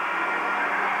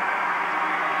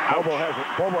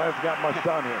 Bobo hasn't got much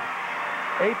done here.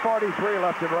 8:43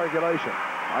 left in regulation.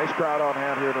 Nice crowd on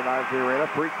hand here tonight at the arena.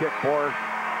 Free kick for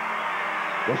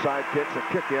the sidekicks. A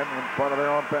kick in front of their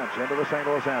own bench into the St.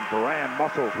 Louis end. Duran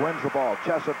muscles, wins the ball,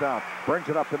 chests it down, brings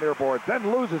it up the near board,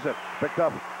 then loses it. Picked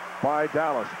up by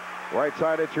Dallas. Right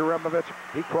side, it's Uremovic.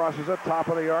 He crosses it, top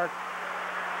of the arc.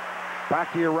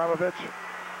 Back to Uremovic.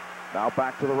 Now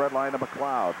back to the red line to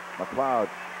McLeod. McLeod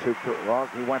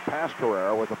he went past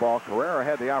Carrera with the ball. Carrera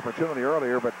had the opportunity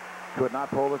earlier, but could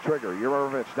not pull the trigger.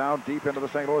 Uremovic down deep into the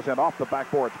St. Louis end, off the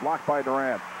backboards, blocked by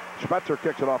Duran. Schmetzer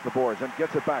kicks it off the boards and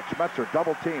gets it back. Schmetzer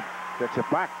double team, kicks it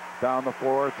back down the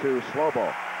floor to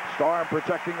Slobo. Storm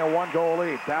protecting a 1-goal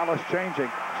lead. Dallas changing.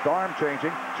 Storm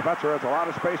changing. Schmetzer has a lot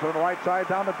of space on the right side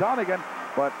down to Donegan,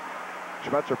 but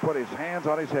Schmetzer put his hands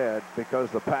on his head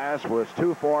because the pass was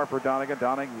too far for Donegan.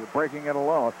 Donegan breaking it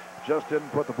alone, just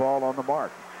didn't put the ball on the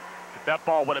mark. If that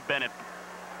ball would have been at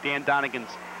Dan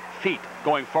Donegan's feet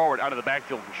going forward out of the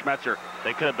backfield from Schmetzer,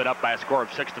 they could have been up by a score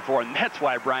of 6-4, and that's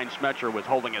why Brian Schmetzer was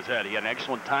holding his head. He had an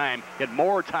excellent time. He had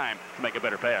more time to make a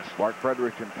better pass. Mark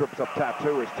Frederickson trips up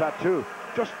Tattoo. His Tattoo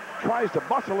just tries to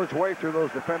muscle his way through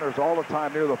those defenders all the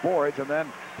time near the boards, and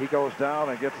then he goes down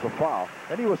and gets the foul.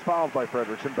 And he was fouled by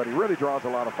Frederickson, but he really draws a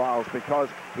lot of fouls because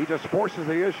he just forces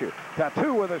the issue.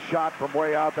 Tattoo with a shot from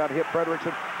way out. That hit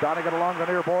Frederickson. Donegan along the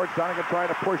near boards. Donegan trying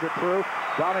to push it through.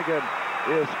 Donegan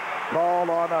is called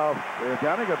on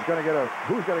Donegan's going to get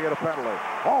who's going to get a penalty?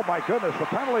 Oh my goodness, the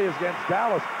penalty is against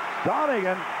Dallas.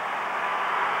 Donegan,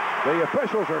 the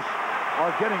officials are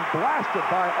getting blasted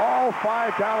by all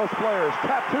 5 Dallas players.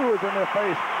 Tattoo is in their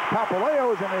face.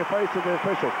 Papaleo is in the face of the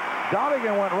officials.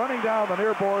 Donegan went running down the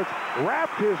near boards,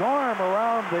 wrapped his arm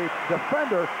around the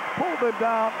defender, pulled him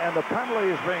down, and the penalty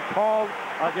is being called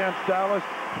against Dallas.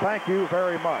 Thank you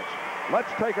very much.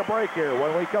 Let's take a break here.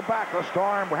 When we come back, the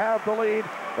Storm have the lead.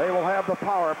 They will have the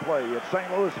power play. It's St.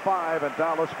 Louis 5 and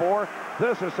Dallas 4.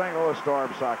 This is St. Louis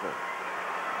Storm soccer.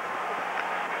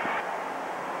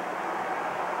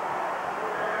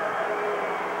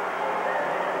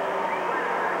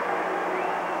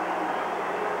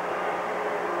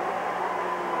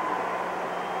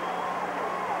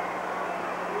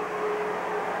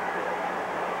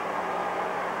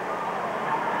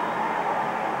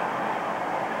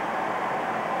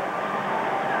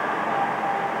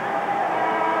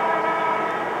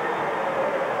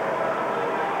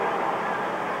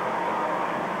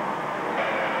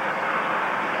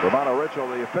 Romano Ritchell,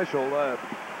 the official,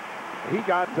 he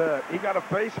got a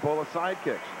face full of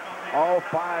sidekicks. All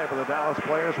 5 of the Dallas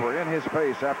players were in his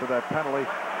face after that penalty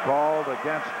called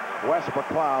against Wes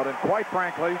McLeod. And quite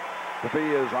frankly, to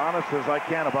be as honest as I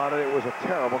can about it, it was a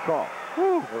terrible call.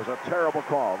 It was a terrible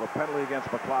call, the penalty against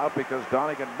McLeod, because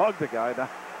Donegan mugged the guy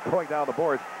going down the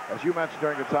boards. As you mentioned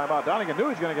during the timeout, Donegan knew he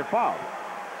was going to get fouled.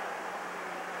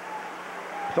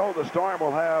 So the Storm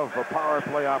will have a power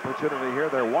play opportunity here.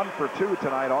 They're 1 for 2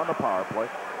 tonight on the power play.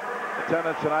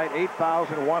 Attendance tonight,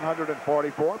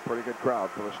 8,144. Pretty good crowd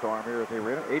for the Storm here at the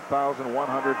arena.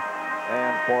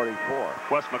 8,144.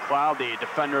 Wes McLeod, the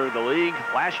defender of the league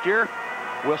last year,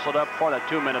 whistled up for that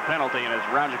 2-minute penalty, and as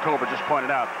Ron Jacober just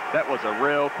pointed out, that was a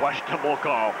real questionable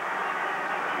call.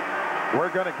 We're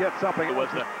going to get something. It was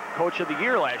the Coach of the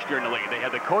Year last year in the league. They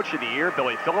had the Coach of the Year,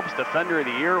 Billy Phillips, Defender of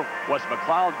the Year, Wes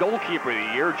McLeod, Goalkeeper of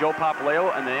the Year, Joe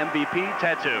Papaleo, and the MVP,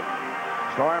 Tattoo.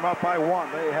 Storm up by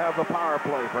 1. They have the power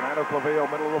play. Fernando Clavillo,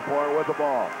 middle of the floor with the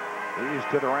ball. He's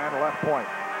to Duran, left point.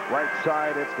 Right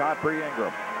side, it's Godfrey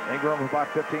Ingram. Ingram about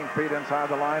 15 feet inside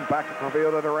the line. Back to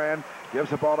Clavillo to Duran. Gives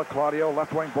the ball to Claudio.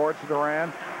 Left wing boards to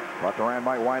Duran. But Duran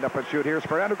might wind up and shoot. Here's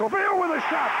Fernando Clavillo with a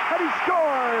shot, and he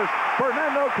scores!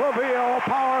 Fernando Clavillo, a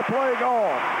power play goal.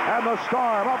 And the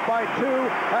Storm up by 2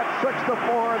 at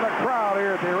 6-4. And the crowd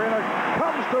here at the arena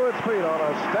comes to its feet on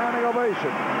a standing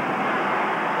ovation.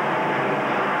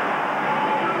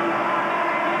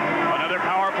 Another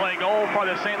power play goal for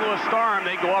the St. Louis Storm.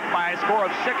 They go up by a score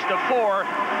of 6-4.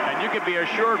 And you can be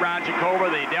assured, Ron Jacober,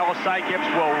 the Dallas Sidekicks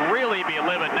will really be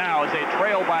livid now as they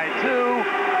trail by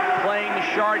 2. Playing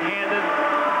short-handed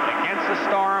against the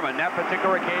Storm on that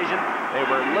particular occasion. They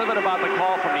were livid about the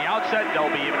call from the outset. They'll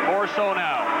be even more so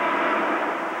now.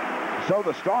 So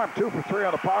the Storm 2 for 3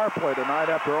 on the power play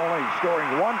tonight after only scoring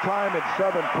 1 time in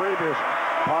 7 previous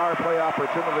power play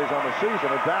opportunities on the season.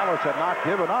 And Dallas had not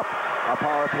given up a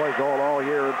power play goal all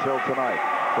year until tonight.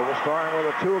 So the Storm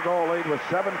with a 2-goal lead with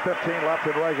 7:15 left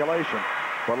in regulation.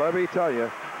 But let me tell you,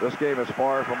 this game is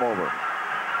far from over.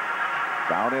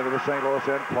 Down into the St. Louis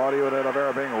end, Claudio de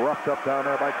Oliveira being roughed up down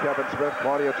there by Kevin Smith.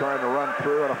 Claudio trying to run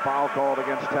through, and a foul called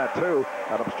against Tattoo,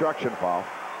 an obstruction foul.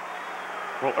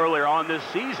 Well, earlier on this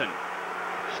season,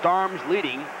 Storm's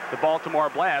leading the Baltimore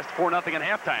Blast 4-0 at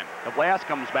halftime. The Blast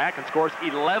comes back and scores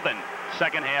 11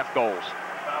 second-half goals.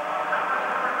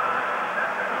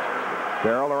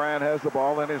 Darryl Duran has the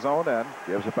ball in his own end,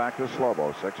 gives it back to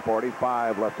Slobo.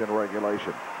 6:45 left in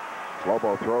regulation.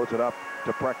 Slobo throws it up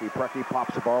to Preki. Preki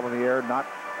pops the ball in the air, not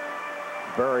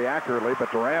very accurately,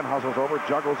 but Duran hustles over,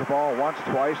 juggles the ball once,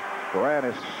 twice. Duran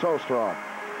is so strong.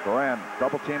 Duran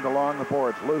double teamed along the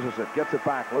boards, loses it, gets it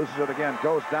back, loses it again,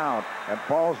 goes down and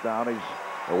falls down. He's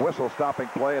a whistle stopping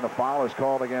play, and a foul is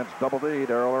called against Double D,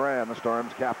 Darryl Duran, the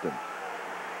Storm's captain.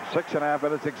 6.5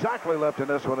 minutes exactly left in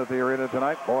this one at the arena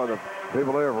tonight. Boy, the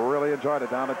people here have really enjoyed it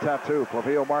down at Tattoo.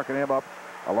 Clavillo marking him up,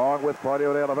 along with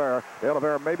Claudio de Oliveira. De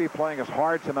Oliveira may be playing as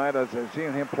hard tonight as I've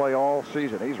seen him play all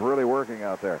season. He's really working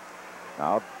out there.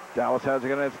 Now Dallas has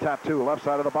it against Tattoo, left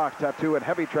side of the box. Tattoo in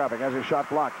heavy traffic, has his shot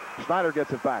blocked. Snyder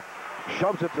gets it back,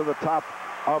 shoves it to the top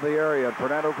of the area, and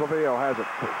Fernando Clavillo has it.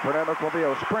 Fernando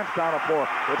Clavillo sprints down the floor.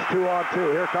 It's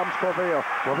 2-on-2. Here comes Clavillo.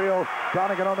 Clavillo,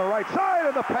 Donegan on the right side,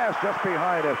 and the pass just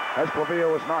behind it as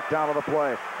Clavillo is knocked out of the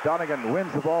play. Donegan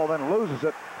wins the ball, then loses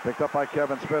it. Picked up by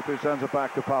Kevin Smith, who sends it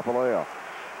back to Papaleo.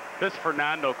 This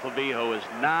Fernando Clavillo is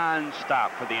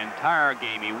non-stop for the entire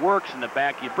game. He works in the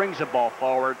back. He brings the ball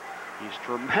forward. He's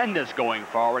tremendous going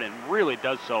forward and really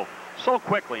does so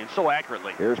quickly and so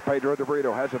accurately. Here's Pedro De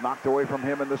Brito, has it knocked away from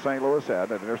him in the St. Louis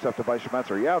end and intercepted by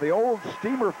Schmetzer. Yeah, the old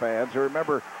Steamer fans who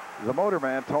remember the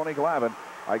motorman, Tony Glavine,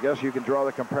 I guess you can draw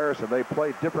the comparison. They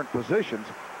play different positions,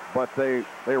 but they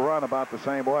run about the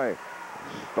same way.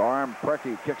 Storm,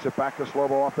 Preki kicks it back to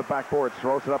Slobo off the backboard,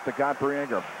 throws it up to Godfrey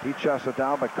Ingram. He chests it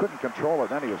down, but couldn't control it.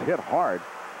 Then he was hit hard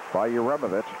by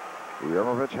Uremovich.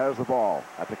 Uremovich has the ball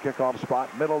at the kickoff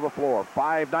spot, middle of the floor.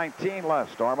 5:19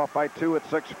 left. Storm up by 2 at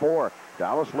 6-4.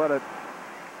 Dallas led it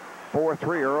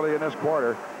 4-3 early in this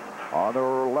quarter. On the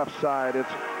left side, it's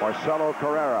Marcelo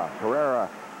Carrera. Carrera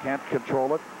can't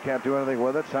control it, can't do anything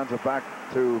with it. Sends it back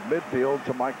to midfield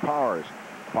to Mike Powers.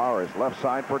 Powers, left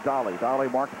side for Dolly. Dolly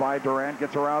marked by Duran,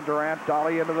 gets around Duran.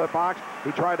 Dolly into the box.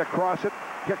 He tried to cross it.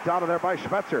 Kicked out of there by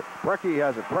Schmetzer. Preki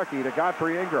has it. Preki to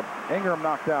Godfrey Ingram. Ingram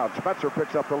knocked out. Schmetzer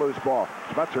picks up the loose ball.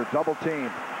 Schmetzer double teamed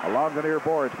along the near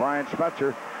boards. Brian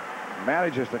Schmetzer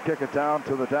manages to kick it down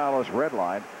to the Dallas red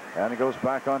line, and he goes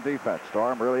back on defense.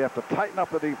 Storm really have to tighten up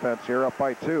the defense here, up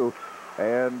by 2.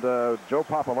 And Joe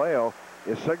Papaleo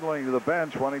is signaling to the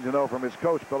bench, wanting to know from his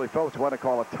coach, Billy Phillips, when to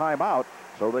call a timeout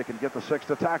so they can get the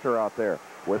 6th attacker out there.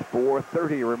 With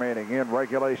 4:30 remaining in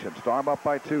regulation. Storm up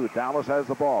by 2. Dallas has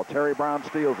the ball. Terry Brown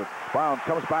steals it. Brown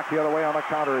comes back the other way on a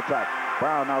counterattack.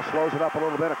 Brown now slows it up a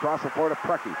little bit across the floor to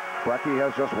Preki. Preki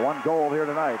has just 1 goal here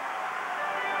tonight.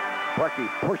 Preki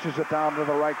pushes it down to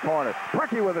the right corner.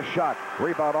 Preki with a shot.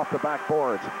 Rebound off the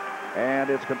backboards. And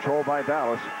it's controlled by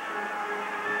Dallas.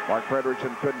 Mark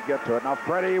Fredrickson couldn't get to it. Now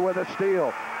Freddie with a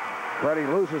steal. Freddie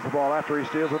loses the ball after he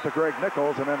steals it to Greg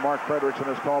Nichols, and then Mark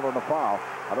Fredrickson is called on the foul.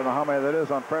 I don't know how many that is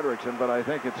on Fredrickson, but I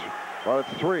think it's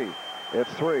 3.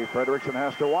 It's 3. Fredrickson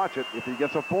has to watch it. If he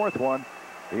gets a 4th one,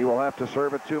 he will have to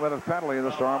serve a 2-minute penalty, and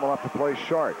the Storm will have to play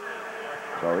short.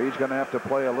 So he's going to have to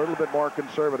play a little bit more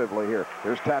conservatively here.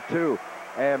 Here's Tattoo.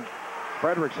 and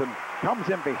Fredrickson comes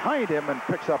in behind him and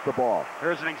picks up the ball.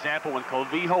 Here's an example when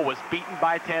Clavijo was beaten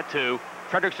by Tattoo.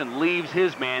 Fredrickson leaves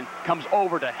his man, comes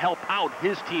over to help out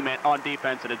his teammate on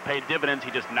defense, and it paid dividends.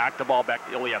 He just knocked the ball back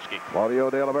to Ilijevski. Claudio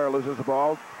De La Vera loses the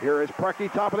ball. Here is Preki,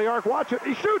 top of the arc. Watch it.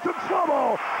 He shoots and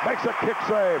Slobo makes a kick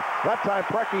save. That time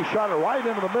Preki shot it right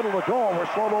into the middle of the goal where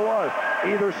Slobo was.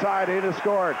 Either side, it is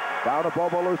scored. Down to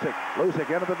Bobo Lusic. Lusic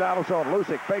into the Dallas zone.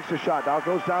 Lusic fakes a shot. Now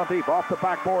goes down deep off the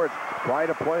backboards. Try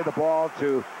to play the ball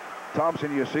to Thompson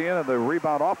Yusian, and the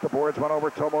rebound off the boards went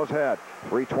over Tomo's head.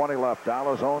 3:20 left.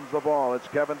 Dallas owns the ball. It's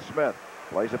Kevin Smith.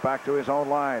 Plays it back to his own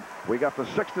line. We got the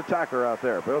sixth attacker out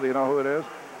there. Bill, do you know who it is?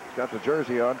 He's got the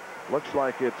jersey on. Looks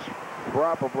like it's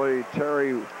probably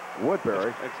Terry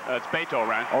Woodbury. It's Beto,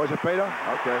 Ryan. Oh, is it Beto?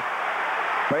 Okay.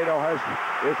 Beto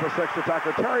is the sixth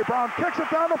attacker. Terry Brown kicks it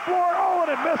down the floor. Oh,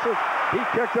 and it misses. He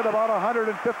kicked it about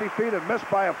 150 feet and missed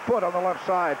by a foot on the left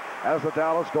side as the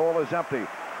Dallas goal is empty.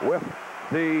 With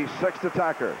the sixth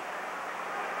attacker,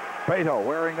 Beto,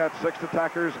 wearing that sixth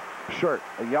attacker's shirt,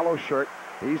 a yellow shirt.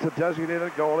 He's the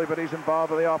designated goalie, but he's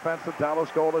involved in the offense. The Dallas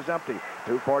goal is empty.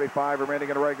 2:45 remaining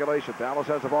in regulation. Dallas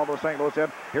has the ball to the St. Louis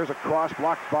end. Here's a cross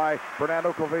blocked by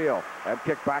Fernando Clavijo and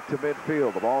kicked back to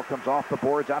midfield. The ball comes off the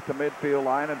boards at the midfield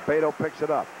line, and Beto picks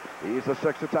it up. He's the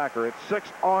sixth attacker. It's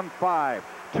 6-on-5.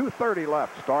 2:30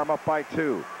 left. Storm up by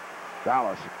 2.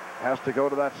 Dallas has to go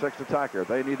to that sixth attacker.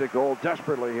 They need a goal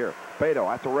desperately here. Beto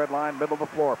at the red line, middle of the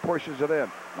floor, pushes it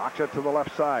in, knocks it to the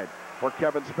left side for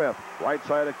Kevin Smith. Right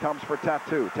side it comes for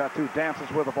Tattoo. Tattoo dances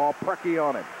with the ball, Preki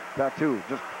on him. Tattoo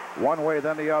just one way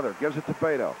then the other, gives it to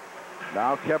Beto.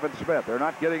 Now Kevin Smith. They're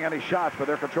not getting any shots, but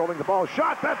they're controlling the ball.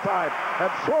 Shot that time,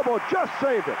 and Slobo just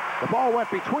saved it. The ball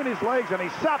went between his legs, and he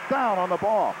sat down on the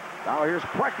ball. Now here's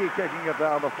Preki kicking it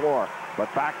down the floor,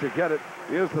 but back to get it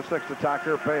is the sixth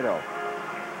attacker, Beto.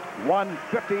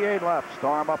 1:58 left.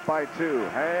 Storm up by 2.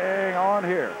 Hang on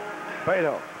here.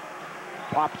 Beto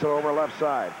pops it over left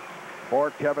side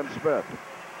for Kevin Smith.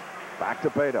 Back to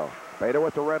Beto. Beto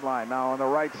at the red line now on the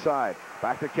right side.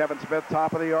 Back to Kevin Smith,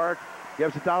 top of the arc.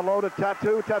 Gives it down low to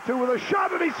Tattoo. Tattoo with a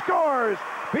shot, and he scores!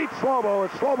 Beats Slobo,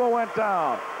 and Slobo went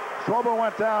down. Slobo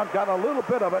went down, got a little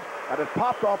bit of it, and it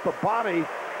popped off the body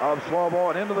of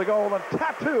Slobo and into the goal, and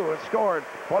Tattoo has scored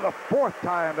for the 4th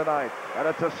time tonight. And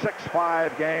it's a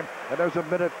 6-5 game, and there's a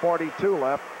minute 42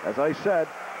 left. As I said,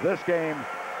 this game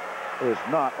is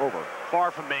not over. Far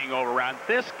from being over, Ron.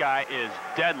 This guy is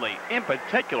deadly, in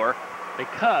particular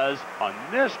because on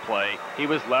this play, he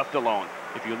was left alone.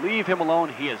 If you leave him alone,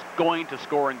 he is going to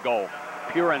score in goal.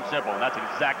 Pure and simple, and that's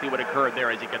exactly what occurred there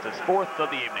as he gets his 4th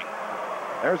of the evening.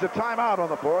 There's a timeout on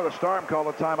the floor. The Storm called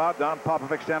a timeout. Don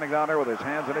Popovic standing down there with his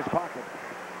hands in his pocket.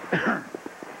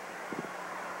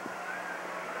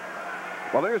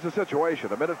 Well, there's the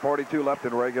situation. A minute 42 left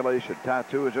in regulation.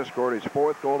 Tattoo has just scored his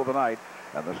 4th goal of the night,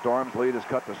 and the Storm's lead is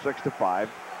cut to 6-5.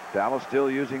 Dallas still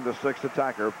using the sixth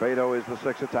attacker. Beto is the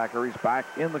sixth attacker. He's back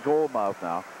in the goal mouth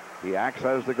now. He acts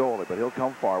as the goalie, but he'll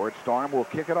come forward. Storm will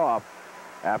kick it off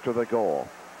after the goal.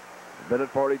 Minute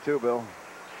 42, Bill.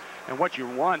 And what you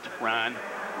want, Ron,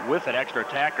 with an extra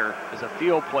attacker is a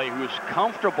field player who's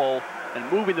comfortable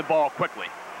and moving the ball quickly.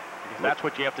 Because that's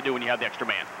what you have to do when you have the extra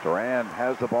man. Duran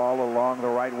has the ball along the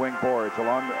right wing boards,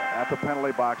 at the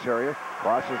penalty box area.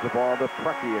 Crosses the ball to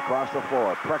Preki across the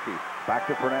floor. Preki back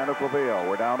to Fernando Clavijo.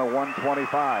 We're down to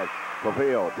 1:25.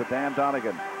 Clavijo to Dan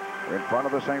Donegan. We're in front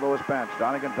of the St. Louis bench.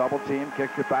 Donegan double team,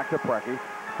 kicked it back to Preki.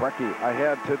 Preki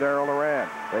ahead to Darryl Duran.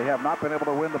 They have not been able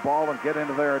to win the ball and get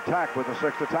into their attack with the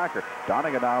sixth attacker.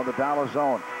 Donegan now in the Dallas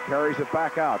zone. Carries it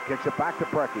back out. Kicks it back to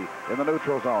Preki in the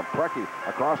neutral zone. Preki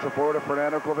across the floor to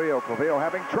Fernando Clavijo. Clavijo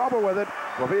having trouble with it.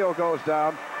 Clavijo goes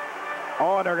down.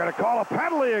 Oh, and they're going to call a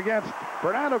penalty against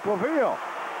Fernando Clavijo.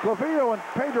 Clavijo and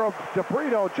Pedro De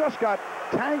Brito just got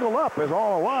tangled up is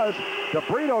all it was. De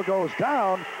Brito goes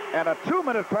down, and a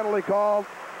 2-minute penalty called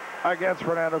against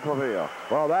Fernando Clavijo.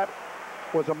 Well, that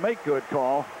was a make-good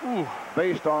call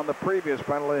based on the previous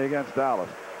penalty against Dallas.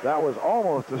 That was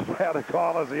almost as bad a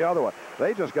call as the other one.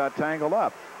 They just got tangled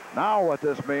up. Now what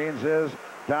this means is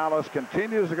Dallas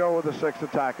continues to go with the sixth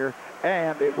attacker,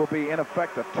 and it will be, in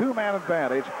effect, a 2-man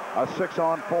advantage, a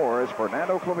 6-on-4, as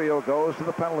Fernando Clavijo goes to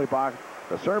the penalty box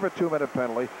to serve a 2-minute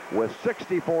penalty with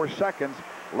 64 seconds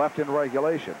left in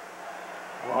regulation.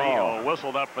 Clavijo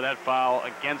whistled up for that foul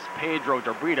against Pedro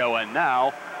De Brito, and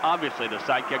now, obviously, the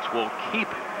sidekicks will keep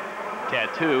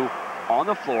Tattoo on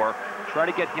the floor, try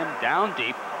to get him down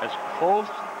deep, as close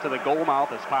to the goal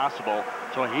mouth as possible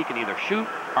so he can either shoot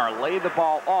or lay the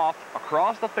ball off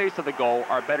across the face of the goal,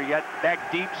 or better yet,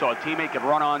 back deep so a teammate can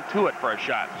run on to it for a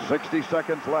shot. 60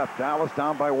 seconds left. Dallas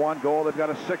down by 1 goal. They've got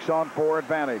a 6-on-4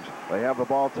 advantage. They have the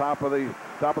ball top of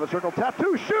the circle.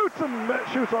 Tattoo shoots and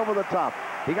shoots over the top.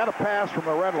 He got a pass from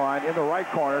the red line in the right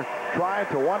corner, tried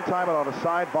to one-time it on a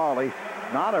side volley.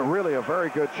 Not really a very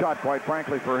good shot, quite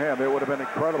frankly, for him. It would have been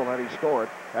incredible had he scored,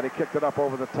 had he kicked it up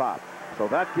over the top. So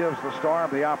that gives the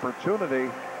Storm the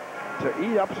opportunity to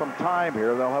eat up some time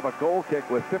here. They'll have a goal kick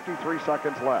with 53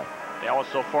 seconds left. Dallas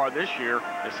so far this year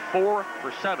is 4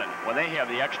 for 7 when they have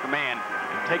the extra man.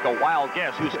 And take a wild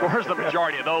guess who scores the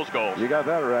majority of those goals. You got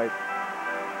that right.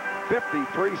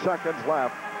 53 seconds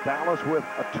left. Dallas with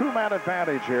a 2-man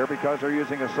advantage here because they're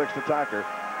using a 6th attacker.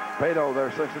 Beto, their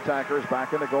 6th attacker, is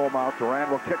back in the goal mouth. Duran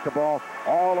will kick the ball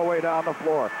all the way down the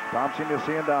floor. Thompson, you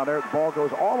see him down there. The ball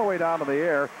goes all the way down to the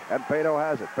air, and Beto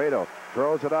has it. Beto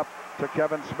throws it up to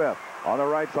Kevin Smith on the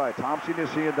right side. Thompson, you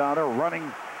see him down there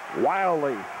running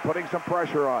wildly, putting some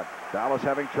pressure on. Dallas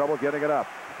having trouble getting it up.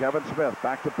 Kevin Smith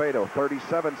back to Beto.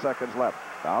 37 seconds left.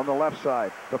 Down the left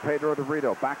side to Pedro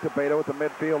DeVito. Back to Beto at the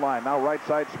midfield line. Now right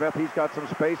side Smith. He's got some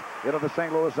space into the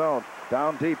St. Louis zone.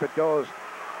 Down deep it goes.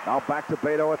 Now back to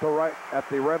Beto at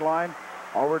the red line.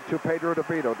 Over to Pedro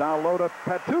DeVito. Down low to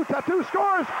Tattoo. Tattoo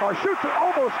scores, or shoots and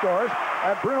almost scores.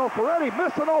 And Bruno Ferretti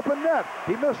missed an open net.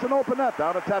 He missed an open net.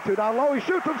 Down to Tattoo. Down low. He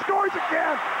shoots and scores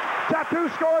again. Tattoo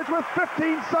scores with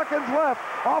 15 seconds left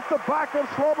off the back of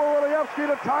Slobo Ilijevski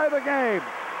to tie the game.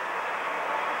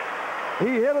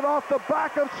 He hit it off the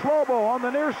back of Slobo on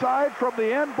the near side from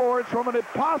the end boards from an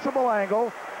impossible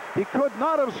angle. He could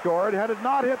not have scored had it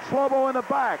not hit Slobo in the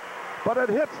back. But it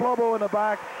hit Slobo in the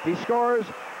back. He scores,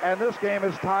 and this game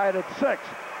is tied at 6.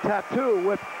 Tattoo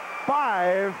with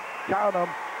 5, count them,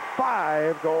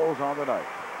 5 goals on the night.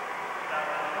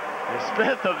 His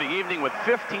 5th of the evening with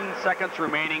 15 seconds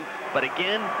remaining, but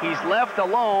again, he's left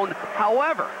alone.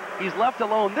 However, he's left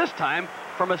alone this time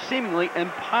from a seemingly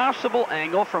impossible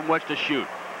angle from which to shoot.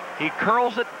 He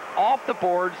curls it off the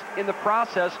boards in the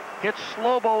process, hits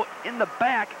Slobo in the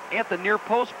back at the near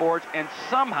post boards, and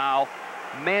somehow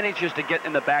manages to get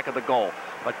in the back of the goal.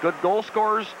 But good goal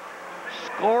scorers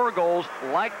score goals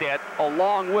like that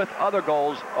along with other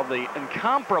goals of the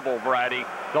incomparable variety.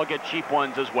 They'll get cheap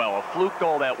ones as well. A fluke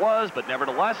goal that was, but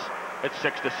nevertheless, it's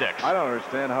 6-6. I don't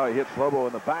understand how he hit Slobo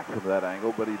in the back from that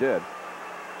angle, but he did.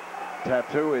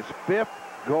 Tattoo is 5th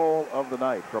goal of the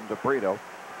night from DeBrito.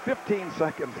 15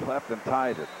 seconds left and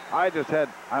tied it. I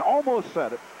almost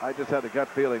said it. I just had a gut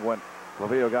feeling when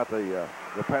Clavillo got the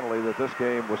penalty that this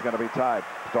game was going to be tied.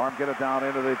 Storm get it down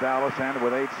into the Dallas end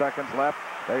with 8 seconds left.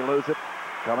 They lose it.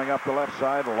 Coming up the left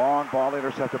side, a long ball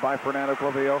intercepted by Fernando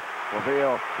Clavillo.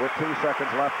 Clavillo with 2 seconds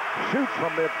left, shoots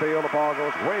from midfield. The ball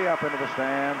goes way up into the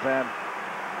stands,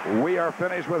 and we are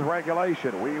finished with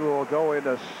regulation. We will go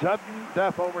into sudden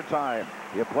death overtime.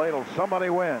 You play till somebody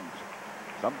wins.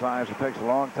 Sometimes it takes a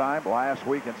long time. Last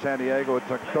week in San Diego, it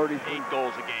took 38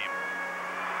 goals a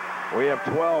game. We have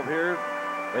 12 here.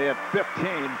 They had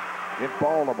 15 in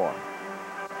Baltimore.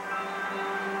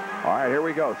 All right, here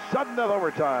we go. Sudden death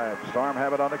overtime. Storm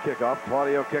have it on the kickoff.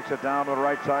 Claudio kicks it down to the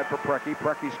right side for Preki.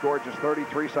 Preki scored just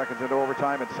 33 seconds into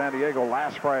overtime in San Diego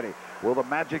last Friday. Will the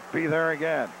Magic be there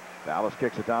again? Dallas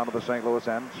kicks it down to the St. Louis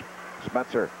end.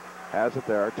 Smetzer has it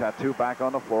there. Tattoo back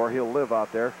on the floor. He'll live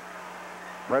out there.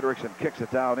 Fredrickson kicks it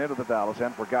down into the Dallas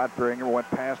end for Godfrey Ingram. Went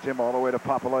past him all the way to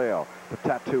Papaleo. The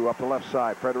Tattoo up the left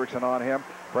side. Fredrickson on him.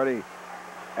 Freddie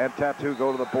and Tattoo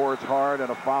go to the boards hard,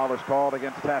 and a foul is called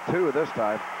against Tattoo this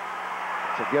time.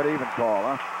 It's a get-even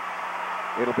call,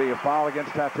 huh? It'll be a foul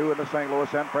against Tattoo in the St.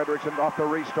 Louis end. Fredrickson off the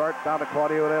restart. Down to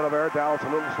Claudio de Oliveira. Dallas a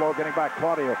little slow getting back.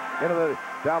 Claudio into the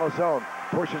Dallas zone.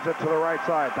 Pushes it to the right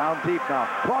side. Down deep now.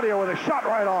 Claudio with a shot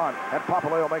right on. And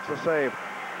Papaleo makes the save.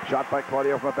 Shot by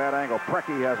Claudio from a bad angle.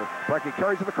 Preki has it. Preki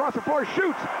carries it across the floor.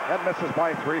 Shoots. And misses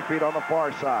by 3 feet on the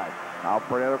far side. Now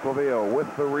Fernando Clavillo with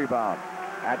the rebound.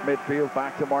 At midfield,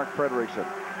 back to Mark Fredrickson.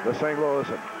 The St.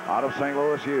 Louisan out of St.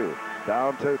 Louis U.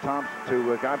 Down to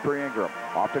Godfrey Ingram.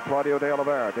 Off to Claudio de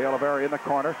Oliveira. De Oliveira in the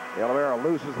corner. De Oliveira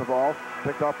loses the ball.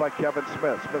 Picked off by Kevin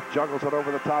Smith. Smith juggles it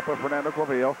over the top of Fernando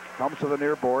Clavillo. Comes to the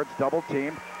near boards. Double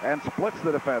team. And splits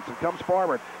the defense. And comes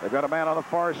forward. They've got a man on the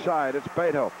far side. It's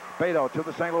Beto. Beto to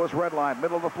the St. Louis red line.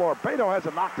 Middle of the floor. Beto has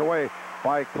it knocked away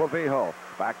by Clavillo.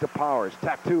 Back to Powers.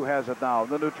 Tattoo has it now in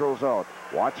the neutral zone.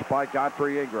 Watched by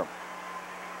Godfrey Ingram.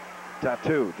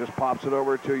 Tattoo just pops it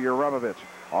over to Yuramovich.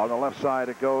 On the left side,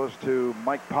 it goes to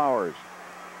Mike Powers.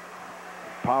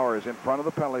 Powers in front of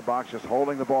the penalty box, just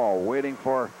holding the ball, waiting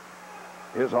for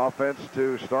his offense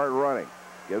to start running.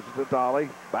 Gives it to Dolly.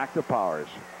 Back to Powers.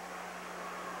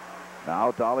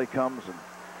 Now Dolly comes and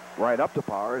right up to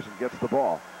Powers and gets the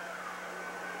ball.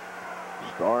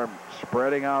 Storm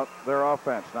spreading out their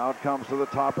offense. Now it comes to the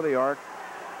top of the arc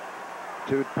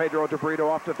to Pedro DeBrito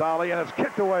off to Dolly, and it's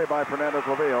kicked away by Fernando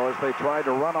Clavillo as they tried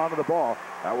to run onto the ball.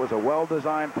 That was a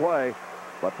well-designed play,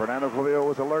 but Fernando Clavillo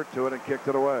was alert to it and kicked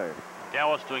it away.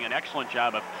 Dallas doing an excellent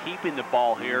job of keeping the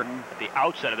ball here at the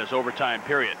outset of this overtime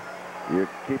period. You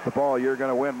keep the ball, you're going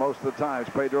to win most of the times.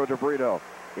 Pedro DeBrito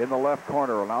in the left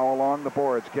corner, now along the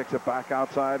boards, kicks it back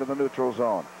outside of the neutral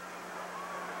zone.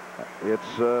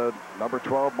 It's number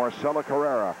 12, Marcelo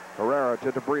Carrera. Carrera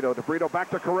to DeBrito. DeBrito back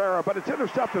to Carrera, but it's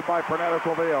intercepted by Fernando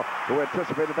Clavillo, who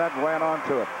anticipated that and ran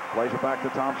onto it. Plays it back to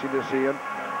Thompson Yusian.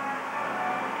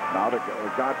 Now to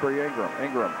Godfrey Ingram.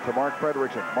 Ingram to Mark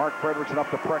Fredrickson. Mark Fredrickson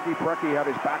up to Preki. Preki had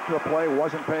his back to the play,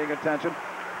 wasn't paying attention,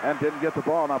 and didn't get the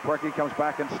ball. Now Preki comes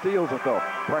back and steals it, though.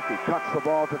 Preki cuts the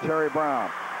ball to Terry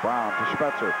Brown. Brown to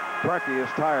Spetzer. Preki is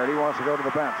tired. He wants to go to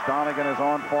the bench. Donegan is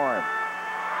on for him.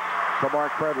 To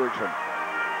Mark Fredrickson.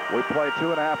 We play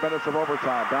 2.5 minutes of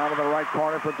overtime. Down in the right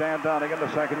corner for Dan Donegan,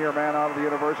 the second-year man out of the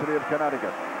University of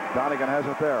Connecticut. Donegan has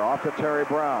it there. Off to Terry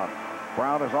Brown.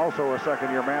 Brown is also a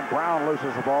second-year man. Brown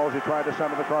loses the ball as he tried to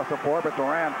send it across the floor, but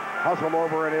Duran hustled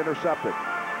over and intercepted.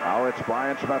 Now it's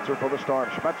Brian Spetzer for the Storm.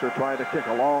 Spetzer tried to kick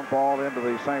a long ball into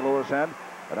the St. Louis end,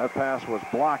 and that pass was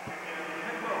blocked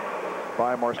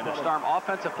by Marcelo. And the Storm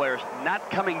offensive players not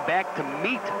coming back to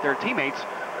meet their teammates.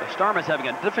 The Storm is having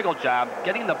a difficult job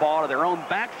getting the ball to their own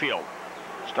backfield.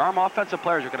 Storm offensive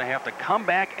players are going to have to come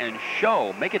back and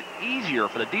make it easier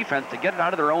for the defense to get it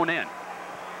out of their own end.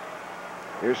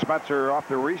 Here's Spetzer off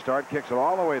the restart, kicks it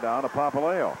all the way down to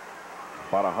Papaleo.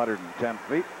 About 110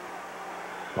 feet.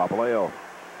 Papaleo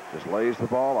just lays the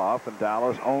ball off, and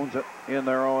Dallas owns it in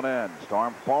their own end.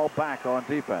 Storm fall back on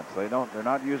defense. They're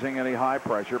not using any high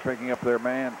pressure, picking up their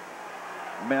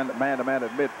man-to-man at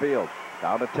midfield.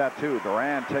 Down to Tattoo.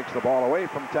 Duran takes the ball away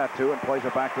from Tattoo and plays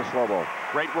it back to Slobo.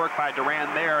 Great work by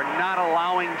Duran there, not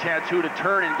allowing Tattoo to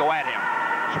turn and go at him.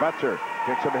 Spetzer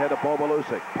kicks it ahead to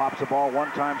Bobalusic. Pops the ball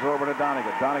one time over to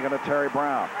Donegan. Donegan to Terry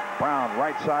Brown. Brown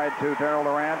right side to Daryl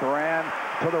Duran. Duran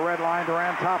to the red line.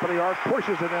 Duran top of the arc.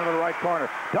 Pushes it into the right corner.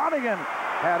 Donegan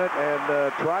had it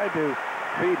and tried to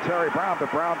feed Terry Brown,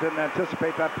 but Brown didn't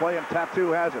anticipate that play, and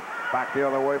Tattoo has it. Back the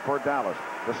other way for Dallas.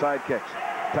 The side kicks.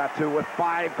 Tattoo with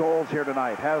 5 goals here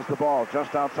tonight. Has the ball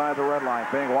just outside the red line.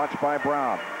 Being watched by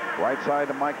Brown. Right side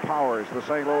to Mike Powers, the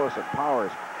St. Louis.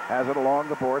 Powers has it along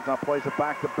the boards. Now plays it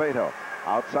back to Beto.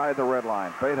 Outside the red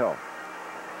line. Beto.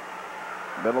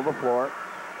 Middle of the floor.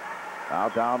 Now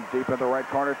down deep in the right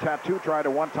corner. Tattoo tried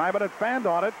it one time, but it fanned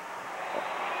on it.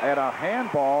 And a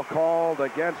handball called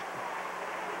against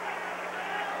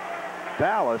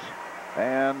Dallas.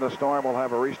 And the Storm will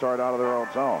have a restart out of their own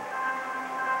zone.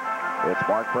 It's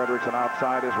Mark Fredrickson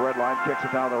outside his red line, kicks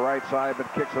it down the right side,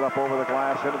 but kicks it up over the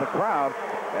glass into the crowd,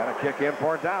 and a kick in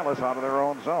for Dallas out of their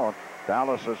own zone.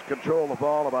 Dallas has controlled the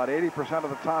ball about 80%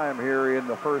 of the time here in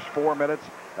the first 4 minutes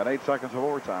and 8 seconds of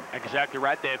overtime. Exactly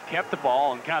right. They've kept the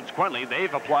ball, and consequently,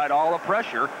 they've applied all the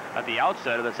pressure at the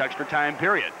outset of this extra time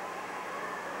period.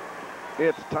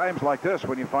 It's times like this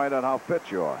when you find out how fit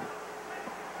you are.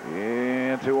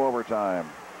 Into overtime.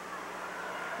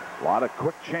 A lot of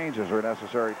quick changes are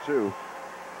necessary, too.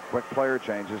 Quick player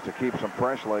changes to keep some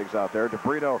fresh legs out there.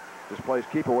 DeBrito just plays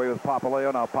keep away with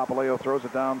Papaleo. Now Papaleo throws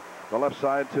it down the left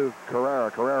side to Carrera.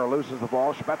 Carrera loses the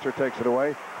ball. Spetzer takes it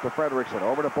away to Fredrickson.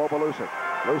 Over to Bobalusic.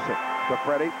 Lusic to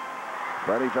Freddie.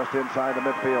 Freddie just inside the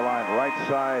midfield line. Right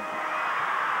side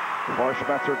for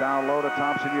Spetzer, down low to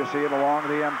Thompson. You see it along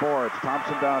the end boards.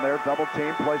 Thompson down there, double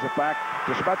team, plays it back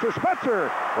to Spetzer.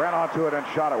 Spetzer ran onto it and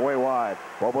shot it way wide.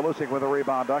 Bobalusic with a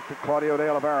rebound. Up to Claudio De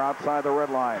Oliveira outside the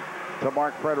red line to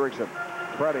Mark Fredrickson.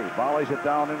 Freddie volleys it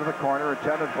down into the corner,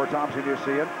 intended for Thompson. You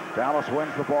see it. Dallas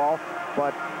wins the ball,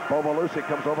 but Bobalusic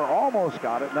comes over, almost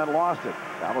got it, and then lost it.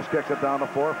 Dallas kicks it down the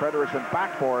floor. Fredrickson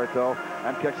back for it, though,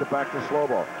 and kicks it back to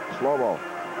Slobo. Slobo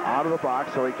out of the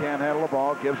box, so he can't handle the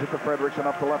ball. Gives it to Fredrickson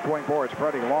up the left wing boards.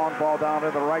 Freddie, long ball down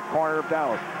in the right corner of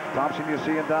Dallas. Thompson, you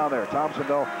see him down there. Thompson,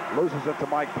 though, loses it to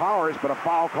Mike Powers, but a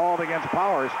foul called against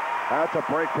Powers. That's a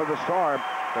break for the Storm,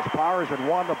 because Powers had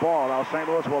won the ball. Now St.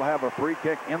 Louis will have a free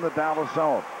kick in the Dallas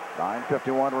zone.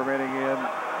 9:51 remaining in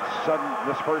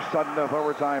this first sudden death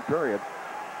overtime period.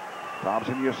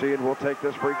 Thompson, you see it, will take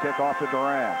this free kick off to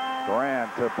Duran. Duran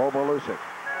to Bobalusic.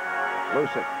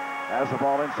 Lusic has the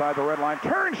ball inside the red line,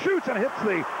 turns, shoots, and hits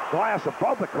the glass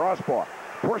above the crossbar.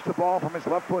 Pushed the ball from his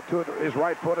left foot to his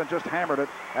right foot and just hammered it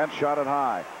and shot it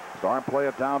high. Storm play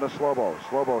it down to Slobo.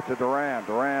 Slobo to Duran.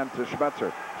 Duran to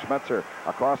Spetzer. Spetzer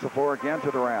across the floor again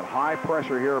to Duran. High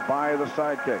pressure here by the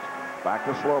sidekicks. Back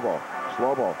to Slobo.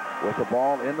 Slobo with the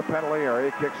ball in the penalty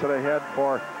area, kicks it ahead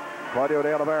for Claudio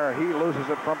de Oliveira. He loses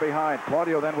it from behind.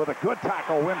 Claudio then with a good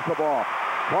tackle wins the ball.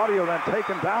 Claudio then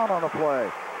taken down on the play.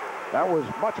 That was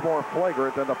much more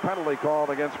flagrant than the penalty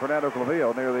called against Fernando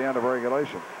Clavillo near the end of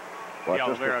regulation. But yeah,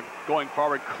 Oliveira going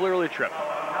forward clearly tripped.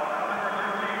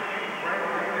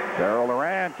 Darryl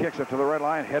Duran kicks it to the red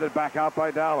line, headed back out by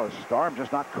Dallas. Storm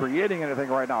just not creating anything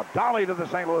right now. Dolly to the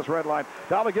St. Louis red line.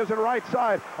 Dolly gives it right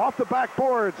side, off the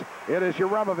backboards. It is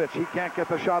Yaramovich. He can't get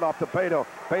the shot off to Pato.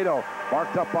 Pato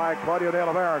marked up by Claudio de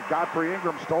Oliveira. Godfrey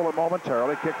Ingram stole it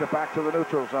momentarily, kicked it back to the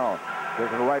neutral zone.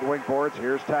 Taking the right wing boards.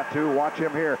 Here's Tattoo. Watch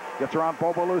him here. Gets around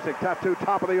Bobo Lusic. Tattoo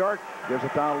top of the arc. Gives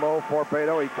it down low for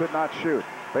Beto. He could not shoot.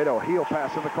 Beto heel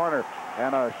pass in the corner.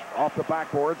 And off the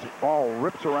backboards. Ball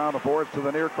rips around the boards to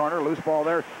the near corner. Loose ball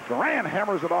there. Duran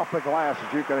hammers it off the glass,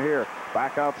 as you can hear.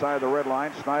 Back outside the red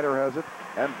line. Snyder has it.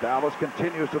 And Dallas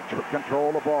continues to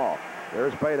control the ball.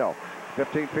 There's Beto.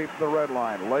 15 feet from the red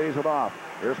line. Lays it off.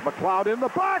 Here's McLeod in the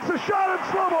box. A shot, and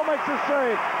Slobo makes a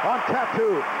save on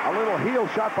Tattoo. A little heel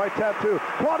shot by Tattoo.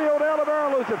 Claudio de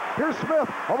Oliveira loses it. Here's Smith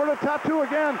over to Tattoo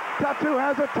again. Tattoo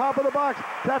has it, top of the box.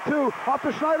 Tattoo off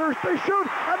to Schneider. They shoot,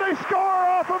 and they score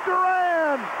off of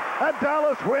Duran. And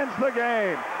Dallas wins the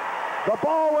game. The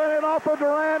ball went in off of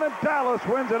Duran, and Dallas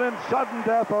wins it in sudden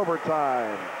death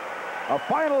overtime. A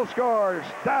final score is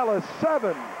Dallas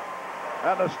 7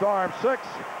 and the Storm 6.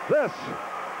 This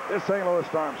is St. Louis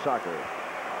Storm soccer.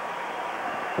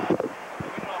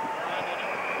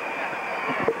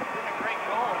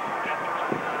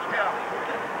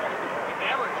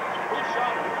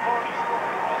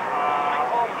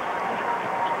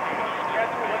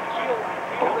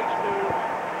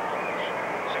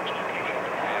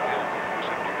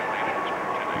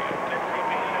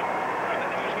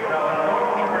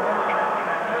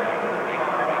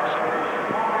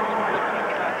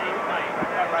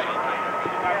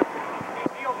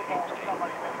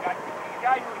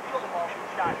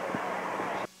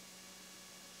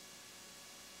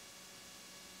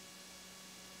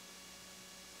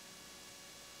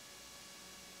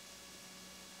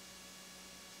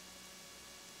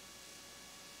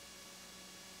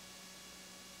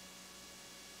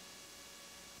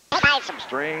 Some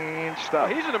strange stuff.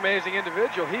 Well, he's an amazing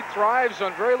individual. He thrives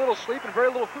on very little sleep and very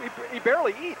little food. He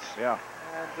barely eats. Yeah.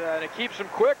 And it keeps him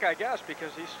quick, I guess,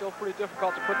 because he's still pretty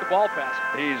difficult to put the ball past.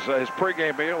 His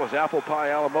pregame meal is apple pie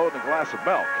a la mode and a glass of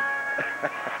milk.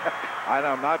 And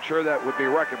I'm not sure that would be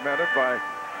recommended by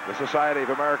the Society of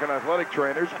American Athletic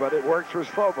Trainers, but it works for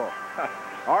Slobo.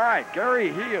 All right,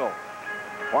 Gary Heel,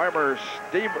 former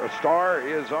Star,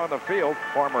 is on the field.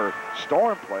 Former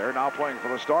Storm player, now playing for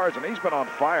the Stars, and he's been on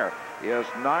fire. He has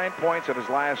 9 points in his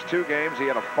last 2 games. He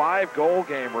had a 5-goal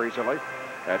game recently.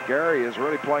 And Gary is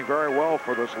really playing very well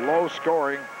for this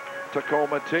low-scoring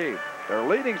Tacoma team. Their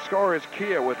leading scorer is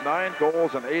Kia with 9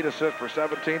 goals and 8 assists for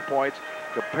 17 points.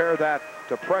 Compare that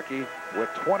to Preki with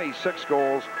 26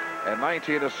 goals and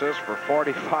 19 assists for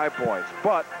 45 points.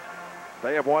 But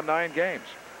they have won 9 games.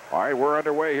 All right, we're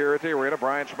underway here at the arena.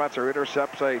 Brian Schmetzer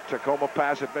intercepts a Tacoma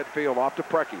pass at midfield off to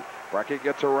Preki. Preki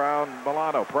gets around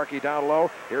Milano. Preki down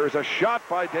low. Here's a shot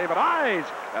by David Eyes,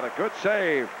 and a good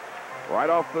save right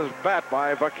off the bat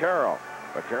by Vaquero.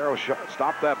 Vaquero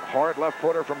stopped that hard left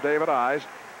footer from David Eyes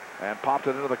and popped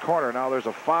it into the corner. Now there's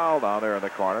a foul down there in the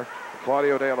corner.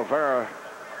 Claudio de Oliveira.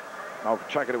 I'll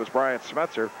check it. It was Brian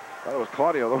Schmetzer. Well, it was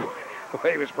Claudio the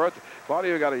way he was protesting.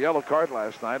 Claudio got a yellow card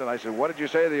last night, and I said, "What did you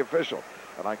say to the official?"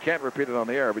 And I can't repeat it on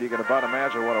the air, but you can about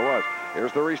imagine what it was.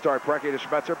 Here's the restart. Preki to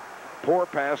Schmetzer. Poor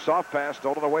pass, soft pass,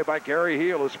 stolen away by Gary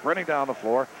Heel, who's sprinting down the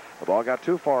floor. The ball got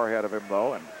too far ahead of him,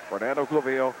 though, and Fernando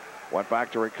Clavillo went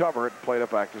back to recover it and played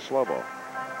it back to Slobo.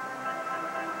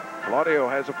 Claudio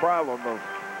has a problem of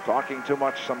talking too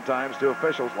much sometimes to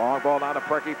officials. Long ball down to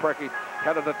Preki. Preki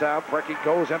headed it down. Preki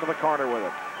goes into the corner with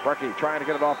it. Preki trying to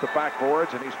get it off the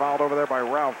backboards, and he's fouled over there by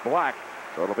Ralph Black.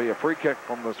 So it'll be a free kick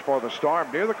for the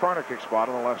Storm near the corner kick spot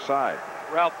on the left side.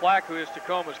 Ralph Black, who is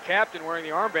Tacoma's captain, wearing the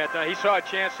armband. Now, he saw a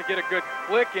chance to get a good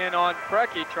flick in on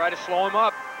Preki, tried to slow him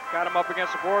up, got him up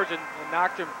against the boards and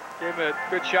knocked him, gave him a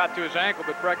good shot to his ankle,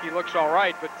 but Preki looks all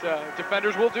right, but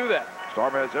defenders will do that.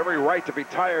 Storm has every right to be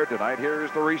tired tonight. Here's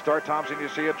the restart. Thompson, you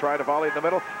see it, tried to volley in the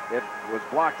middle. It was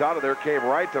blocked out of there, came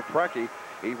right to Preki.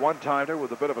 He one-timed it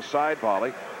with a bit of a side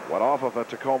volley. Went off of a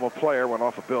Tacoma player, went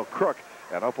off of Bill Crook,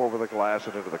 and up over the glass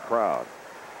and into the crowd.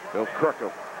 Bill Crook,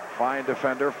 a fine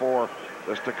defender for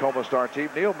this Tacoma Star team.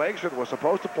 Neil Megson was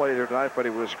supposed to play here tonight, but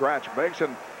he was scratched.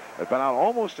 Megson had been out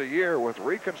almost a year with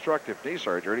reconstructive knee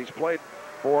surgery. He's played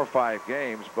 4 or 5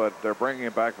 games, but they're bringing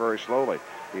him back very slowly.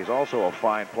 He's also a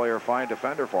fine player, fine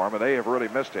defender for him, and they have really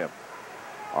missed him.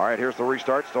 All right, here's the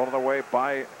restart. Stolen away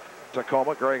by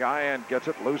Tacoma. Greg Ian gets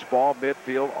it. Loose ball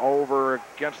midfield over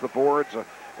against the boards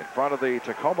in front of the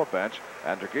Tacoma bench.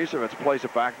 And Dragicevic plays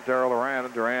it back to Darrell Duran.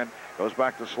 And Duran goes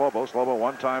back to Slobo. Slobo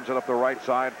one times it up the right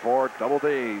side for Double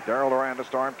D. Darrell Duran, the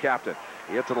Storm captain.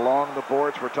 He hits it along the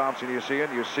boards for Thompson Usean.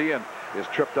 Usean is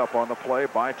tripped up on the play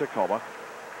by Tacoma.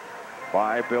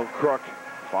 By Bill Crook.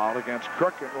 Fouled against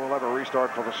Crook, and we'll have a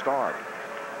restart for the Stars.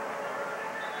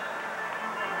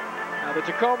 Now the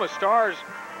Tacoma Stars,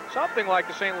 something like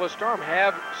the St. Louis Storm,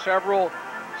 have several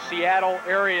Seattle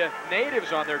area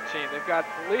natives on their team. They've got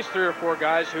at least 3 or 4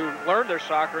 guys who learned their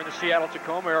soccer in the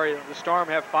Seattle-Tacoma area. The Storm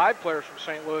have 5 players from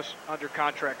St. Louis under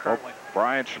contract currently. Well,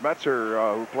 Brian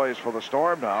Schmetzer, who plays for the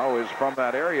Storm now, is from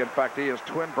that area. In fact, he has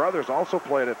twin brothers also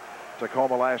played at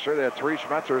Tacoma last year. They had 3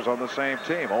 Schmetzers on the same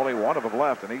team. Only one of them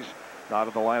left, and he's not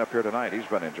in the lineup here tonight. He's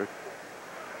been injured.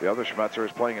 The other Schmetzer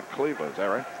is playing in Cleveland. Is that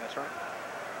right? That's right.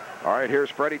 All right, here's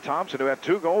Freddie Thompson, who had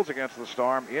 2 goals against the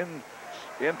Storm in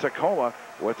Tacoma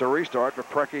with the restart, but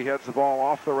Preki heads the ball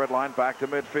off the red line back to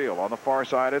midfield. On the far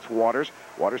side, it's Waters.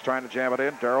 Waters trying to jam it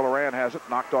in. Darrell Duran has it,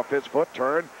 knocked off his foot,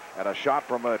 turn, and a shot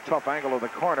from a tough angle in the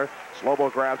corner.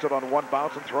 Slobo grabs it on one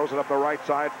bounce and throws it up the right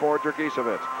side for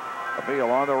Dragicevic.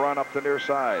 Emil on the run up the near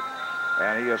side,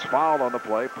 and he is fouled on the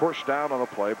play, pushed down on the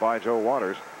play by Joe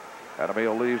Waters. And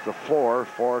Emil leaves the floor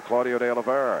for Claudio de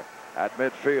Oliveira at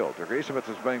midfield. Dragicevic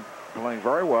has been playing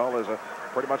very well as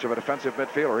pretty much of a defensive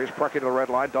midfielder. He's Preki to the red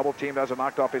line, double teamed, has it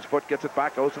knocked off his foot, gets it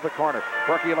back, goes to the corner.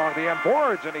 Preki along the end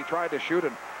boards, and he tried to shoot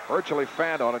and virtually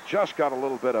fanned on it, just got a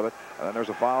little bit of it. And then there's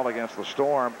a foul against the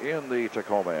Storm in the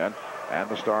Tacoma end, and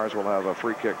the Stars will have a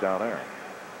free kick down there.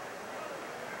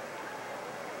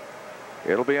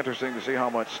 It'll be interesting to see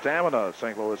how much stamina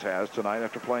St. Louis has tonight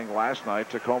after playing last night.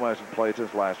 Tacoma hasn't played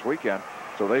since last weekend,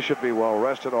 so they should be well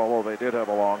rested, although they did have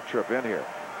a long trip in here.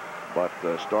 But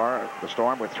the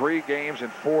Storm with 3 games in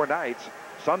 4 nights.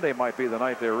 Sunday might be the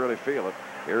night they really feel it.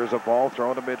 Here's a ball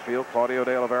thrown to midfield. Claudio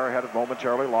de Oliveira had it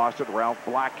momentarily, lost it. Ralph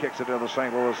Black kicks it into the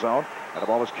St. Louis zone, and the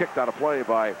ball is kicked out of play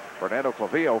by Fernando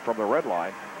Clavillo from the red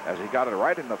line as he got it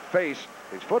right in the face,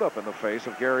 his foot up in the face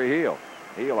of Gary Heel.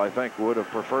 Heel, I think, would have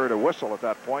preferred a whistle at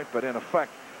that point, but in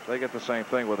effect, they get the same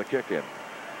thing with a kick in.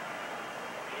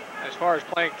 As far as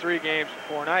playing 3 games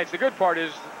in 4 nights, the good part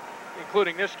is,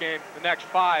 including this game, the next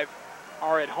 5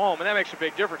 are at home, and that makes a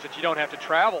big difference that you don't have to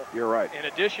travel. You're right. In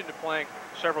addition to playing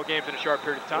several games in a short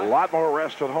period of time. A lot more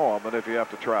rest at home than if you have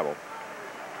to travel.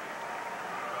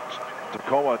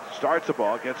 Tacoma starts the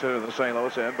ball, gets it into the St.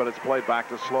 Louis end, but it's played back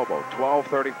to Slobo.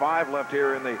 12:35 left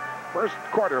here in the first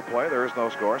quarter of play. There is no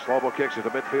score. Slobo kicks it to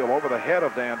midfield over the head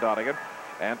of Dan Donegan,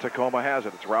 and Tacoma has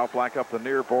it. It's Ralph Black up the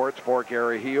near boards for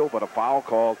Gary Heel, but a foul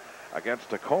called against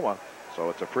Tacoma, so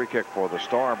it's a free kick for the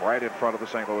Storm right in front of the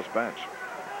St. Louis bench.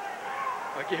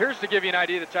 Okay, here's to give you an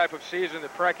idea of the type of season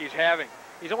that Preki's having.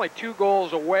 He's only 2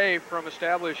 goals away from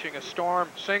establishing a Storm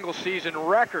single-season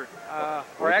record,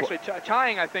 or actually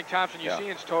tying, I think, Thompson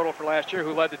Usean's total for last year,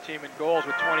 who led the team in goals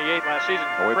with 28 last season.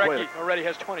 Preki already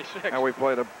has 26. And we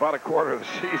played about a quarter of the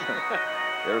season.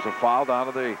 There's a foul down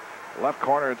to the left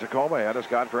corner in Tacoma, and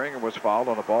Scott Brigham was fouled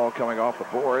on the ball coming off the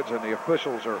boards, and the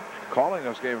officials are calling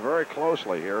this game very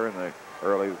closely here in the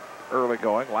early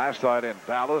going. Last night in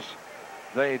Dallas,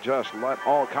 they just let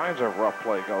all kinds of rough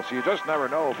play go. So you just never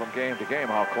know from game to game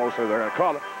how closely they're going to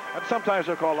call it. And sometimes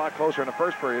they'll call a lot closer in the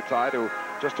first period tie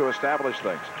just to establish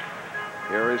things.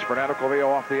 Here is Fernando Clavillo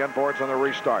off the end boards on the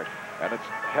restart. And it's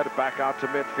headed back out to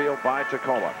midfield by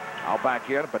Tacoma. Now back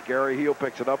in, but Gary Heel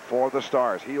picks it up for the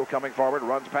Stars. Heel coming forward,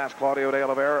 runs past Claudio de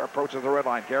Oliveira, approaches the red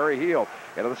line. Gary Heel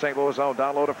into the St. Louis zone,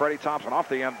 down low to Freddie Thompson off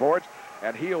the end boards.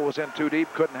 And Heel was in too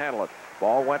deep, couldn't handle it.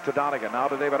 Ball went to Donegan, now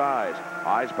to David Eyes.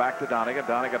 Eyes back to Donegan.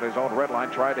 Donegan at his own red line,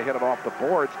 tried to hit it off the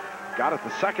boards. Got it the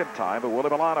second time, but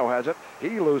Willie Milano has it.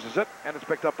 He loses it, and it's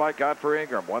picked up by Godfrey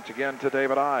Ingram. Once again to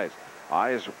David Eyes.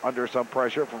 Eyes under some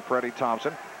pressure from Freddie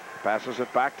Thompson. Passes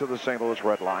it back to the St. Louis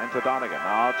red line to Donegan.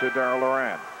 Now to Darrell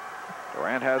Duran.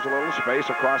 Duran has a little space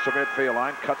across the midfield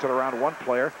line, cuts it around one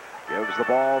player, gives the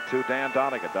ball to Dan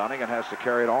Donegan. Donegan has to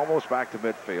carry it almost back to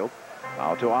midfield.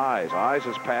 Now to Eyes.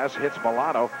 Eyes' pass hits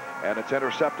Milano, and it's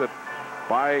intercepted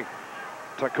by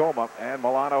Tacoma, and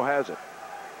Milano has it.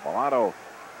 Milano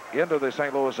into the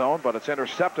St. Louis zone, but it's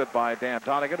intercepted by Dan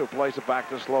Donegan, who plays it back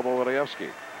to Slobo Ilijevski.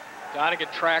 Donegan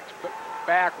tracked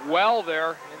back well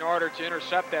there in order to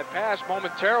intercept that pass.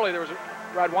 Momentarily, there was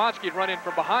Radwanski had run in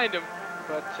from behind him,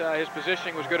 but his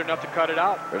positioning was good enough to cut it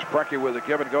out. There's Preki with a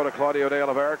give and go to Claudio de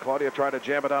Oliveira. Claudio tried to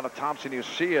jam it down to Thompson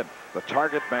Usean, the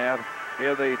target man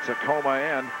in the Tacoma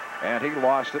end, and he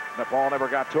lost it. The ball never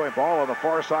got to him. Ball on the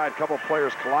far side. A couple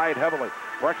players collide heavily.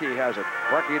 Brecky has it.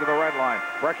 Brecky to the red line.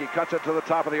 Brecky cuts it to the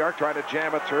top of the arc, trying to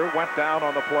jam it through. Went down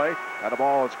on the play, and the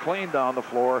ball is cleaned down the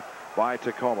floor by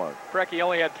Tacoma. Brecky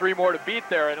only had 3 more to beat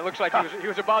there, and it looks like he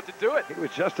was about to do it. He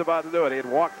was just about to do it. He had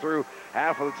walked through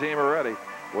half of the team already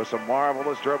with some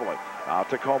marvelous dribbling. Now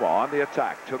Tacoma on the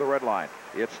attack to the red line.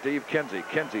 It's Steve Kinsey.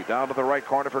 Kinsey down to the right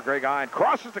corner for Greg Ein.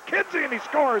 Crosses to Kinsey, and he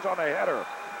scores on a header.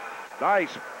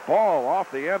 Nice ball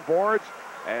off the end boards,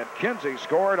 and Kinsey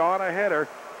scored on a header.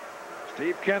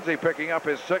 Steve Kinsey picking up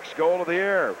his 6th goal of the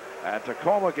year. And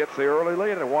Tacoma gets the early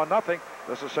lead at 1-0.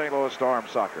 This is St. Louis Storm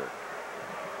soccer.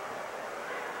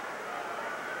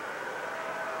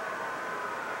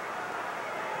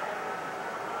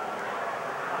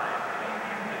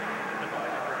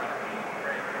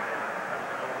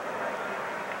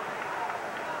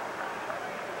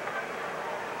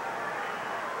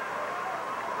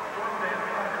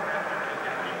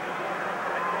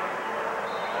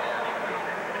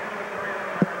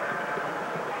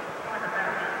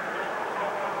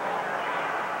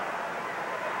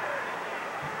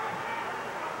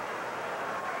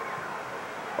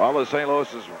 Well, as St. Louis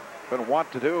has been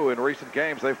wont to do in recent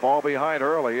games, they fall behind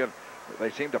early, and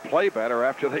they seem to play better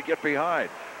after they get behind.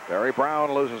 Barry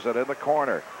Brown loses it in the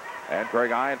corner, and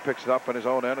Greg Ein picks it up in his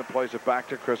own end and plays it back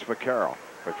to Chris Vaccaro.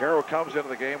 Vaccaro comes into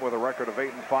the game with a record of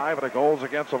 8-5 and a goals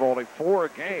against of only 4 a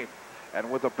game,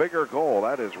 and with a bigger goal.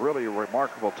 That is really a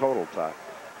remarkable total, Todd.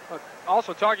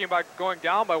 Also talking about going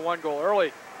down by 1 goal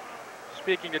early,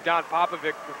 speaking to Don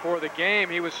Popovic before the game,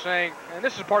 he was saying, and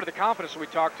this is part of the confidence we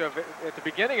talked of at the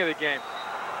beginning of the game,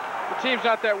 the team's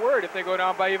not that worried if they go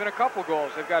down by even a couple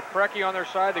goals. They've got Brecky on their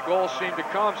side. The goals seem to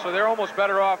come, so they're almost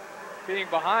better off being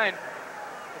behind.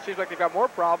 It seems like they've got more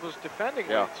problems defending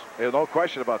leads. There's no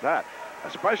question about that,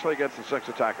 especially against the 6th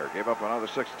attacker. Gave up another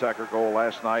 6th attacker goal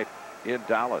last night in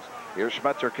Dallas. Here's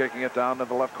Schmetzer kicking it down to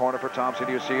the left corner for Thompson.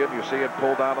 You see it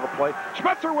pulled down to the plate.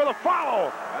 Schmetzer with a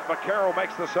foul, and Vaccaro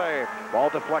makes the save. Ball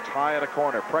deflects high in a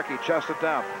corner. Brecky chests it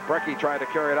down. Brecky trying to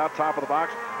carry it out top of the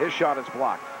box. His shot is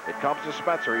blocked. It comes to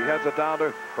Schmetzer. He heads it down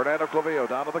to Fernando Clavillo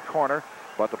down to the corner,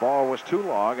 but the ball was too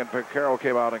long, and Vaccaro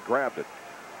came out and grabbed it.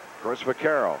 Chris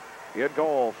Vaccaro in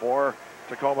goal for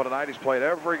Tacoma tonight. He's played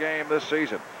every game this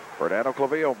season. Fernando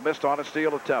Clavillo missed on a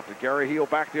steal attempt, and Gary Heel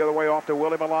back the other way off to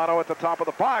Willie Milano at the top of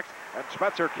the box, and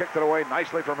Schmetzer kicked it away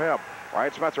nicely from him.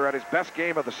 Ryan Schmetzer had his best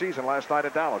game of the season last night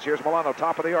in Dallas. Here's Milano,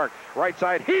 top of the arc, right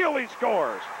side, Heel, he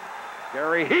scores!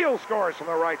 Gary Heel scores from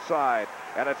the right side,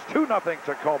 and it's 2-0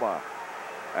 Tacoma.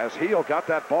 As Heel got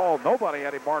that ball, nobody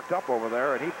had him marked up over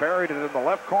there, and he buried it in the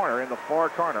left corner, in the far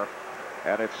corner,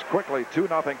 and it's quickly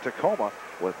 2-0 Tacoma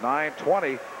with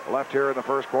 9:20 left here in the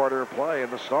first quarter of play,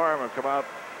 and the Storm have come out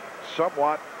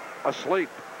somewhat asleep.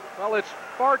 Well, it's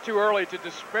far too early to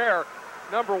despair.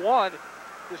 Number one,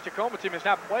 this Tacoma team has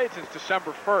not played since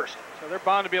December 1st, so they're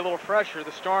bound to be a little fresher.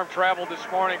 The Storm traveled this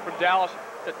morning from Dallas.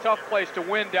 It's a tough place to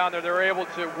win down there. They were able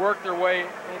to work their way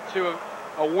into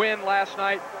a win last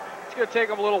night. It's going to take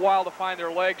them a little while to find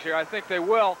their legs here. I think they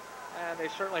will, and they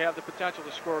certainly have the potential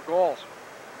to score goals.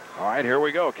 All right, here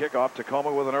we go. Kickoff,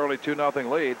 Tacoma with an early 2-0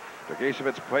 lead.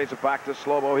 Dragicevic plays it back to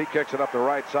Slobo. He kicks it up the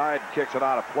right side, kicks it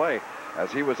out of play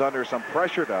as he was under some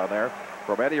pressure down there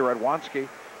from Eddie Radwanski.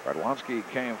 Radwanski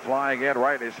came flying in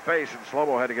right in his face, and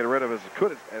Slobo had to get rid of it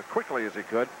as quickly as he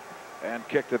could and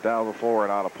kicked it down the floor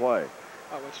and out of play.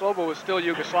 When Slobo was still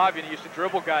Yugoslavian, he used to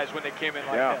dribble guys when they came in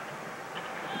like that.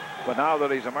 But now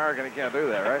that he's American, he can't do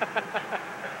that,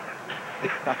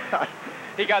 right?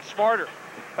 He got smarter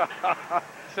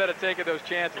instead of taking those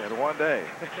chances. In one day.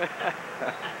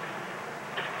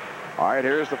 All right,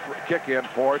 here's the kick in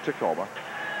for Tacoma.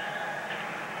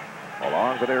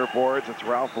 Along the near boards, it's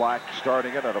Ralph Black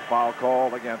starting it, and a foul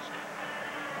call against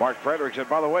Mark Fredrickson.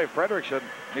 By the way, Fredrickson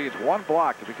needs 1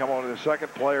 block to become only the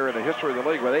 2nd player in the history of the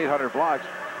league with 800 blocks.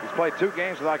 He's played 2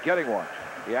 games without getting one.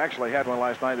 He actually had one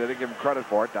last night. They didn't give him credit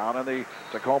for it. Down in the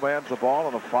Tacoma ends the ball,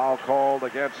 and a foul called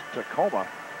against Tacoma.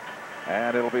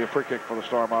 And it'll be a free kick for the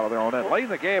Storm out of their own end. Late in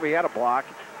the game, he had a block.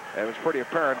 It was pretty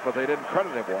apparent, but they didn't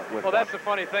credit him with Well, that's the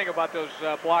funny thing about those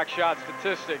block shot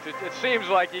statistics. It seems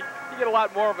like you get a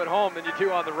lot more of it at home than you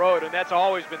do on the road, and that's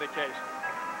always been the case.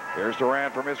 Here's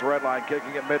Durant from his red line,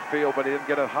 kicking at midfield, but he didn't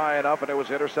get it high enough, and it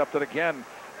was intercepted again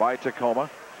by Tacoma.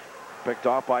 Picked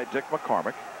off by Dick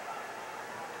McCormick.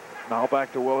 Now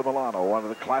back to Willie Milano, one of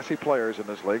the classy players in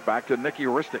this league. Back to Nicky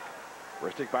Ristic.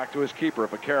 Ristic back to his keeper,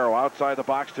 Vaccaro outside the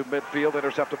box to midfield,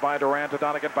 intercepted by Durant to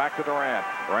Donegan, back to Durant.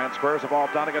 Durant squares the ball,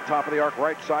 Donegan top of the arc,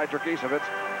 right side, Dragicevic.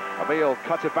 Emil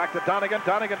cuts it back to Donegan.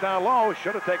 Donegan down low,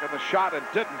 should have taken the shot and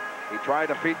didn't. He tried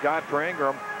to feed Godfrey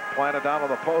Ingram, planted down on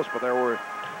the post, but there were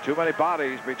Too many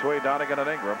bodies between Donegan and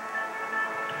Ingram.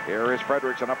 Here is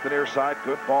Fredrickson up the near side.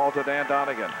 Good ball to Dan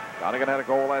Donegan. Donegan had a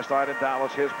goal last night in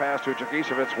Dallas. His pass to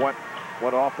Dragicevic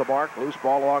went off the mark. Loose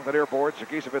ball along the near boards.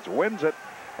 Dragicevic wins it.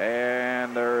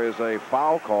 And there is a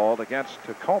foul called against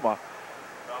Tacoma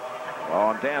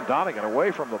on Dan Donegan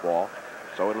away from the ball.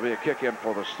 So it'll be a kick in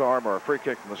for the Storm, or a free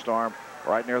kick from the Storm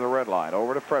right near the red line.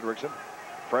 Over to Fredrickson.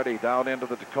 Freddie down into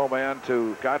the Tacoma end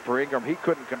to Godfrey Ingram. He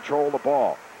couldn't control the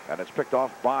ball. And it's picked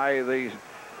off by the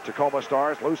Tacoma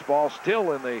Stars. Loose ball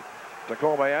still in the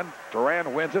Tacoma end.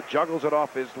 Duran wins it, juggles it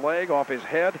off his leg, off his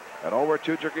head, and over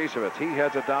to Dragicevic. He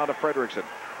heads it down to Fredrickson.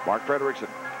 Mark Fredrickson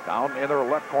down in the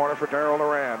left corner for Darrell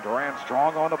Duran. Duran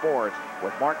strong on the boards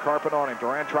with Mark Carpet on him.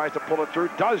 Duran tries to pull it through,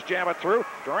 does jam it through.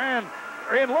 Duran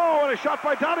in low, and a shot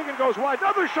by Donegan goes wide.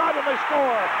 Another shot, and they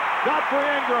score. Godfrey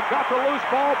Ingram got the loose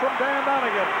ball from Dan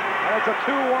Donegan, and it's a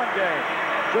 2-1 game.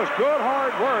 Just good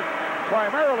hard work,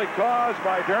 primarily caused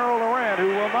by Darrell Duran, who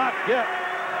will not get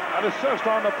an assist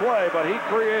on the play, but he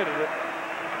created it.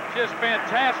 Just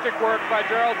fantastic work by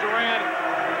Darrell Duran,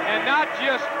 and not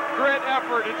just grit,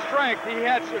 effort, and strength. He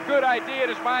had a good idea in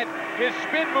his mind. His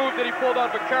spin move that he pulled on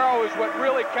Vaccaro is what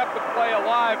really kept the play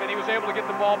alive, and he was able to get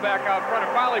the ball back out front.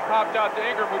 It finally popped out to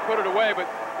Ingram, who put it away, but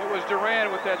it was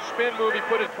Duran with that spin move. He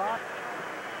put his body.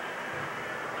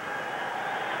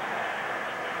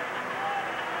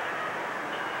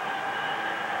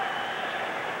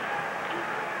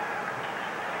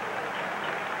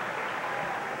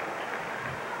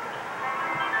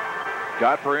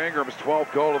 Godfrey Ingram's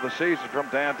 12th goal of the season from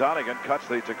Dan Donegan cuts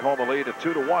the Tacoma lead at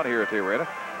 2-1 here at the arena,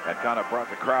 and kind of brought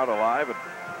the crowd alive and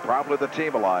probably the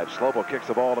team alive. Slobo kicks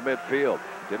the ball to midfield.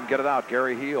 Didn't get it out.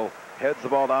 Gary Heel heads the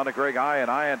ball down to Greg Ian.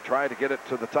 Ian tried to get it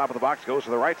to the top of the box. Goes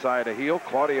to the right side to Heel.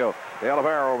 Claudio de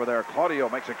Oliveira over there. Claudio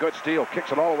makes a good steal.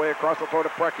 Kicks it all the way across the floor to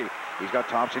Preki. He's got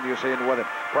Thompson Usain with him.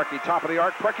 Preki top of the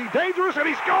arc. Preki dangerous, and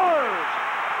he scores!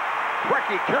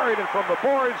 Preki carried it from the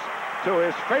boards to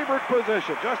his favorite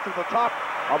position, just at the top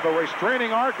of the restraining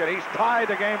arc, and he's tied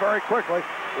the game very quickly.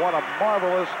 What a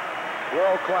marvelous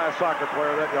world-class soccer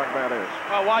player that young man is.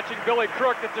 Well, watching Billy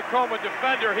Crook, the Tacoma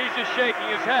defender, he's just shaking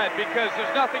his head because there's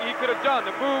nothing he could have done.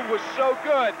 The move was so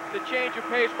good, the change of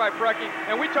pace by Preki.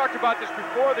 And we talked about this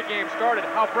before the game started,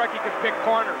 how Preki could pick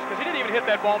corners, because he didn't even hit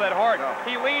that ball that hard. No.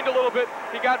 He leaned a little bit,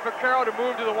 he got Vaccaro to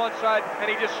move to the one side, and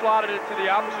he just slotted it to the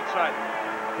opposite side.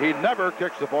 He never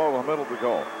kicks the ball in the middle of the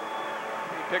goal.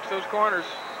 He picks those corners.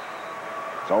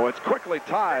 So it's quickly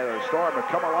tied. The Storm have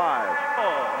come alive.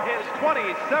 His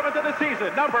 27th of the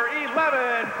season, number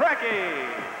 11, Preki.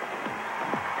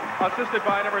 Assisted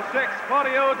by number 6,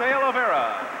 Claudio de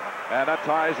Oliveira. And that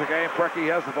ties the game.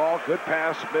 Preki has the ball. Good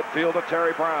pass midfield to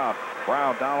Terry Brown.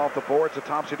 Brown down off the boards to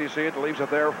Thompson. You see it, leaves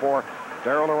it there for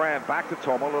Darrell Duran. Back to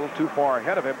Toma, a little too far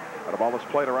ahead of him. And the ball is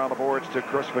played around the boards to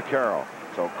Chris Vaccaro.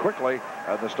 So quickly,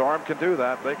 the Storm can do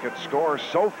that. They can score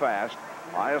so fast.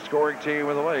 Highest scoring team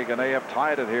in the league, and they have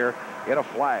tied it here in a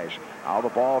flash. Now the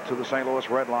ball to the St. Louis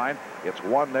red line. It's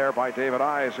won there by David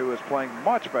Eyes, who is playing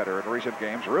much better in recent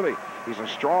games. Really, he's a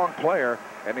strong player,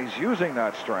 and he's using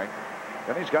that strength,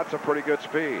 and he's got some pretty good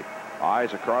speed.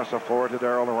 Eyes across the floor to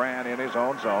Darrell Duran in his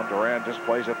own zone. Duran just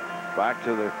plays it back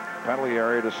to the penalty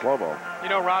area to Slobo. You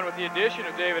know, Ron, with the addition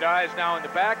of David Eyes now in the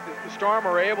back, the Storm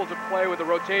are able to play with a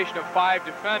rotation of 5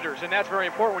 defenders, and that's very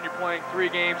important when you're playing 3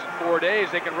 games in 4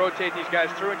 days. They can rotate these guys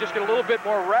through and just get a little bit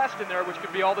more rest in there, which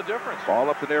could be all the difference. Ball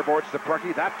up the near boards to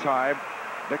Preki. That time,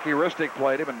 Nicky Ristic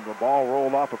played him, and the ball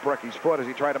rolled off of Preki's foot as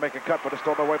he tried to make a cut, but it's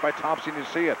stolen away by Thompson. You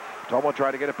see it. Tomo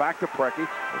tried to get it back to Preki.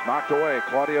 It's knocked away.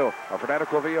 Fernando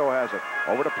Clavillo has it.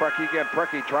 Over to Preki again.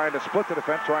 Preki trying to split the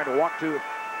defense, trying to walk through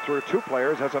 2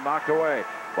 players, has it knocked away.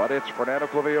 But it's Fernando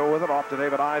Clavillo with it, off to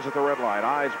David Eyes at the red line.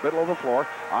 Eyes, middle of the floor.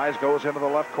 Eyes goes into the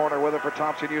left corner with it for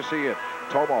Thompson. You see it.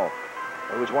 Tomo,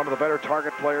 who's one of the better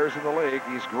target players in the league.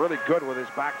 He's really good with his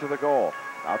back to the goal.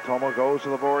 Now Tomo goes to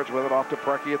the boards with it, off to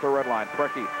Preki at the red line.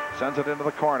 Preki sends it into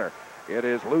the corner. It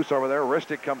is loose over there.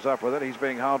 Ristic comes up with it. He's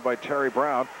being hounded by Terry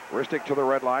Brown. Ristic to the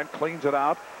red line, cleans it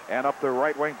out, and up the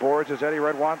right wing boards is Eddie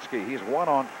Redwanski. He's 1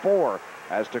 on 4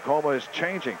 as Tacoma is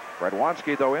changing.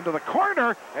 Redwanski, though, into the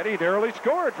corner, and he nearly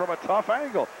scored from a tough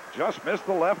angle. Just missed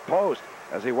the left post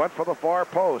as he went for the far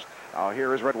post. Now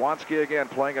here is Redwanski again,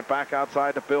 playing it back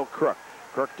outside to Bill Crook.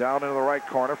 Crook down into the right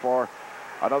corner for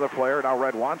another player. Now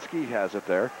Redwanski has it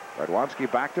there. Redwanski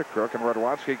back to Crook, and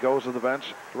Redwanski goes to the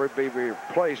bench to be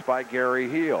replaced by Gary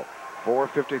Heel.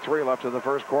 4:53 left in the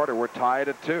first quarter. We're tied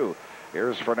at 2.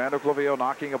 Here's Fernando Clavillo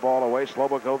knocking a ball away.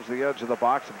 Slobo goes to the edge of the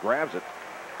box and grabs it,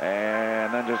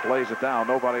 and then just lays it down.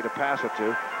 Nobody to pass it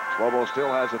to. Slobo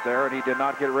still has it there, and he did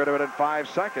not get rid of it in 5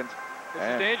 seconds. This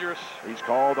is dangerous. He's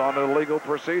called on an illegal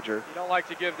procedure. You don't like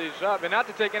to give these up. And not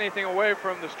to take anything away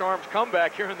from the Storm's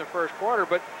comeback here in the first quarter,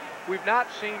 but we've not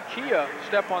seen Kia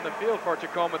step on the field for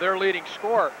Tacoma, their leading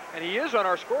scorer. And he is on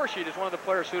our score sheet as one of the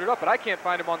players suited up, but I can't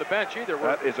find him on the bench either.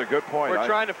 That is a good point. We're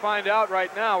trying to find out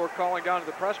right now. We're calling down to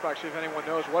the press box, see if anyone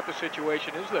knows what the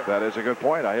situation is there. That is a good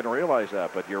point. I didn't realize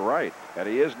that, but you're right. And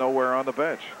he is nowhere on the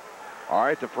bench. All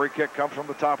right, the free kick comes from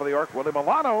the top of the arc. Willie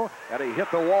Milano, and he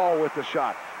hit the wall with the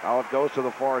shot. Now it goes to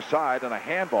the far side, and a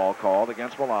handball called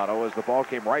against Milano as the ball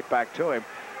came right back to him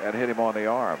and hit him on the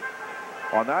arm.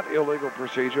 On that illegal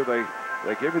procedure, they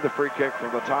give you the free kick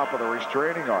from the top of the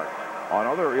restraining arc. On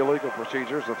other illegal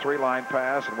procedures, the three-line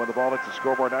pass, and when the ball hits the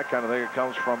scoreboard, that kind of thing, it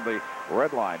comes from the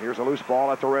red line. Here's a loose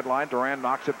ball at the red line. Duran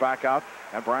knocks it back out,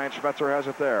 and Brian Schmetzer has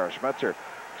it there. Schmetzer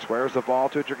squares the ball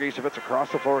to Dragicevic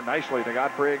across the floor nicely to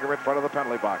Godfrey Ingram in front of the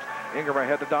penalty box. Ingram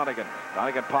ahead to Donegan.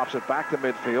 Donegan pops it back to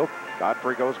midfield.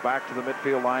 Godfrey goes back to the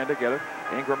midfield line to get it.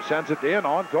 Ingram sends it in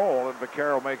on goal, and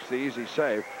Vaccaro makes the easy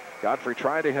save. Godfrey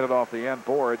tried to hit it off the end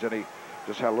boards, and he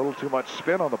just had a little too much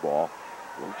spin on the ball,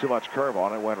 a little too much curve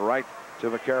on it. Went right to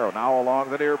Vaccaro. Now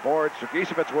along the near boards,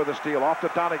 Dragicevic with a steal off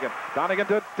to Donegan. Donegan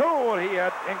to do, and he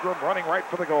had Ingram running right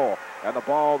for the goal. And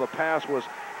the pass was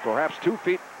perhaps 2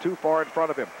 feet too far in front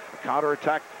of him. A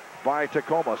counterattack by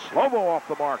Tacoma. Slobo off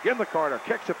the mark in the corner.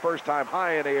 Kicks it first time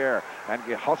high in the air and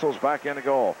hustles back into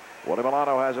goal. Willie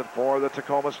Milano has it for the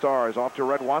Tacoma Stars. Off to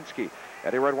Redwanski.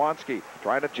 Eddie Redwanski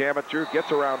trying to jam it through.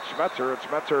 Gets around Schmetzer, and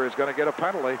Schmetzer is going to get a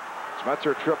penalty.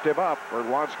 Schmetzer tripped him up.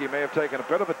 Redwanski may have taken a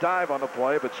bit of a dive on the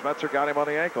play, but Schmetzer got him on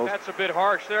the ankles. That's a bit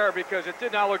harsh there because it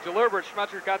did not look deliberate.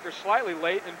 Schmetzer got there slightly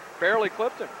late and barely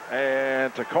clipped him.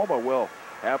 And Tacoma will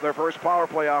have their first power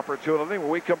play opportunity when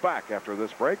we come back after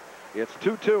this break. It's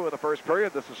 2-2 in the first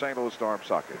period. This is St. Louis Storm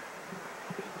soccer.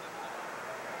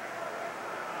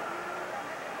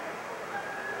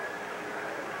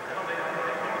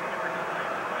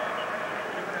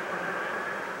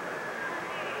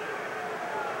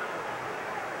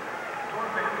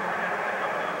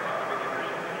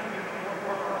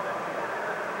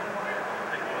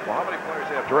 Well, how many players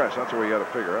have dressed? That's what we got to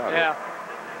figure out. Yeah.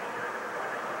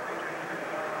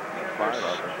 Five.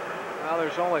 Well,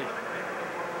 there's only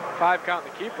 5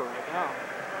 counting the keeper right now.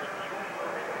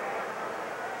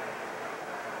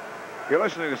 You're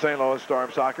listening to St. Louis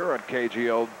Storm Soccer on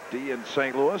KGLD in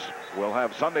St. Louis. We'll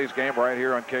have Sunday's game right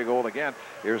here on K-Gold again.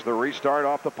 Here's the restart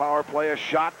off the power play, a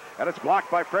shot, and it's blocked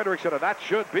by Fredrickson, and that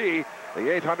should be the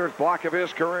 800th block of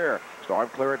his career. Storm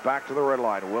clear it back to the red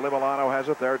line. Willie Milano has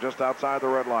it there just outside the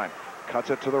red line. Cuts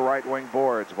it to the right wing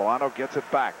boards. Milano gets it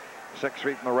back. 6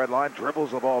 feet in the red line,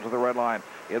 dribbles the ball to the red line.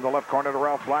 In the left corner to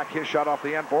Ralph Black. His shot off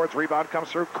the end boards. Rebound comes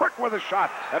through. Cook with a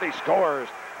shot, and he scores.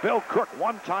 Bill Cook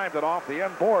one-timed it off the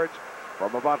end boards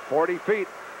from about 40 feet.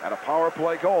 And a power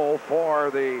play goal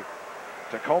for the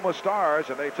Tacoma Stars,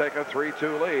 and they take a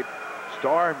 3-2 lead.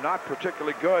 Storm not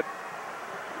particularly good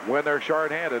when they're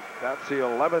short-handed. That's the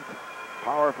 11th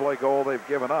power play goal they've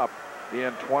given up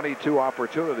in 22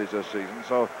 opportunities this season,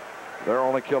 so they're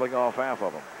only killing off half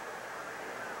of them.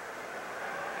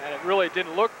 And it really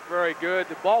didn't look very good.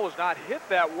 The ball was not hit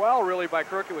that well, really, by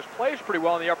Kirk. It was placed pretty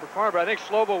well in the upper corner, but I think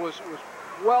Slobo was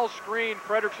well screened.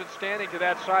 Fredrickson standing to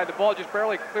that side. The ball just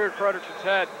barely cleared Fredrickson's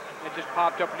head and just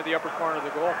popped up into the upper corner of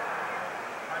the goal.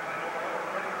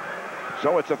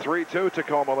 So it's a 3-2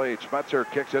 Tacoma lead. Schmetzer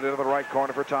kicks it into the right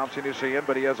corner for Thompson Usian,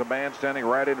 but he has a man standing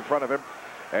right in front of him,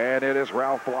 and it is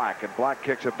Ralph Black. And Black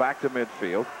kicks it back to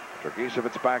midfield.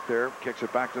 Dragisevic's back there, kicks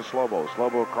it back to Slobo.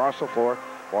 Slobo across the floor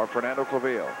for Fernando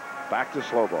Clavillo. Back to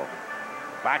Slobo.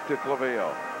 Back to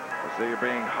Clavillo. As they're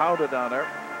being hounded down there.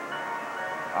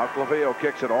 Now Clavillo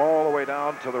kicks it all the way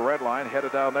down to the red line,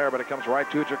 headed down there, but it comes right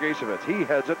to Dragicevic. He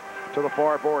heads it to the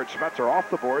far board. Schmetzer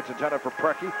off the boards, intended for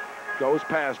Preki. Goes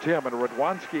past him, and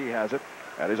Radwanski has it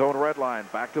at his own red line.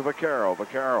 Back to Vaccaro.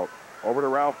 Vaccaro over to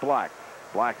Ralph Black.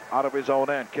 Black out of his own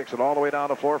end. Kicks it all the way down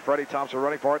the floor. Freddie Thompson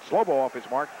running for it. Slobo off his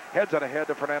mark. Heads it ahead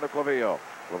to Fernando Clavillo.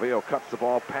 Clavillo cuts the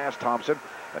ball past Thompson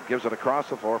and gives it across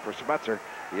the floor for Schmetzer.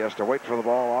 He has to wait for the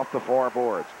ball off the far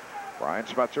boards. Brian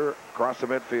Schmetzer across the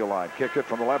midfield line. Kicked it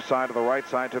from the left side to the right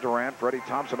side to Durant. Freddie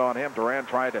Thompson on him. Durant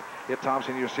tried to hit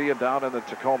Thompson. You see him down in the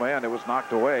Tacoma end. It was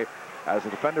knocked away as the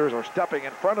defenders are stepping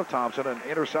in front of Thompson and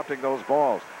intercepting those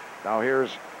balls. Now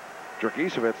here's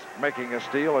Dragicevic making a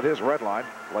steal at his red line.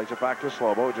 Lays it back to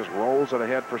Slobo. Just rolls it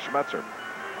ahead for Schmetzer.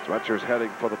 Schmetzer's heading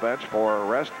for the bench for a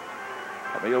rest.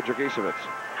 Emil Dragicevic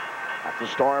at the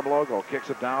Storm logo. Kicks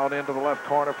it down into the left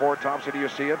corner for Thompson. Do you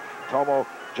see it? Tomo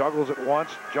juggles it once,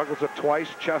 juggles it twice,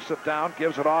 chests it down,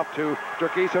 gives it off to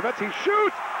Dragicevic. He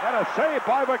shoots, and a save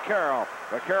by Vaccaro.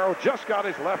 Vaccaro just got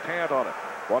his left hand on it.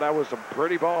 Well, that was some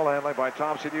pretty ball handling by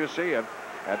Thompson, you see. And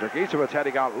Dragicevic, had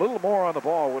he got a little more on the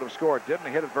ball, would have scored.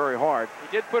 Didn't hit it very hard.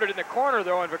 He did put it in the corner,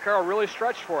 though, and Vaccaro really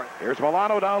stretched for it. Here's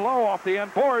Milano down low off the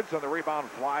end boards, and the rebound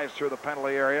flies through the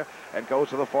penalty area and goes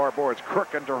to the far boards.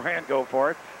 Crook and Duran go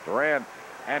for it. Duran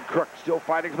and Crook still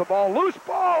fighting for the ball. Loose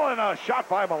ball, and a shot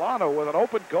by Milano with an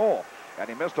open goal. And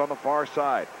he missed on the far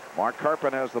side. Mark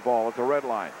Carpin has the ball at the red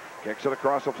line. Kicks it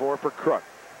across the floor for Crook.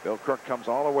 Bill Crook comes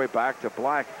all the way back to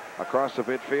Black across the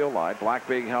midfield line. Black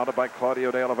being held up by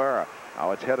Claudio de Oliveira.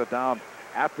 Now it's headed down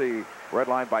at the red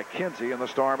line by Kinsey, and the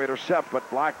Storm intercept, but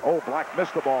Black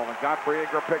missed the ball, and Godfrey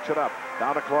Ingram picks it up.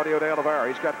 Down to Claudio de Oliveira.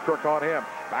 He's got Crook on him.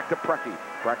 Back to Preki.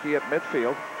 Preki at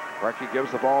midfield. Preki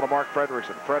gives the ball to Mark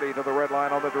Fredrickson. Freddie to the red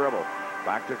line on the dribble.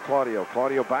 Back to Claudio.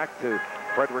 Claudio back to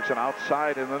Fredrickson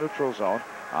outside in the neutral zone.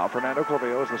 Fernando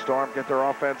Clavillo as the Storm get their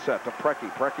offense set to Preki.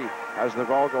 Preki has the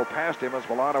ball go past him as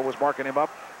Milano was marking him up,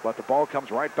 but the ball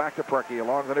comes right back to Preki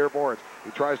along the near boards.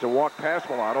 He tries to walk past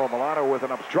Milano, and Milano with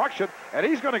an obstruction, and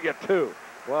he's going to get two.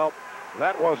 Well,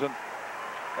 that was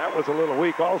a little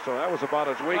weak also. That was about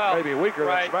as weak, maybe weaker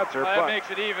than Spencer. That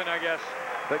makes it even, I guess.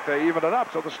 I think they evened it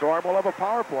up, so the Storm will have a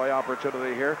power play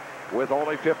opportunity here with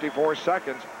only 54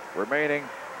 seconds remaining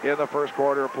in the first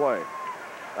quarter of play.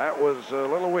 That was a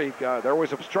little weak. There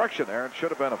was obstruction there. It should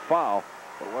have been a foul.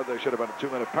 But whether they should have been a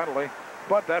 2-minute penalty.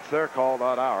 But that's their call,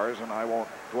 not ours, and I won't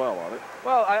dwell on it.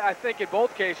 Well, I think in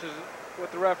both cases,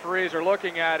 what the referees are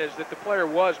looking at is that the player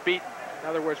was beaten. In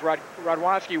other words,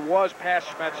 Radwanski was past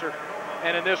Spencer,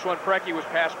 and in this one, Preki was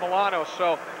past Milano.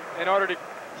 So in order to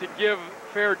give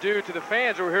fair due to the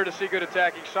fans who are here to see good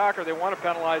attacking soccer, they want to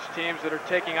penalize teams that are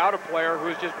taking out a player who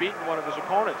has just beaten one of his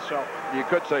opponents. So you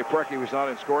could say Preki was not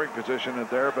in scoring position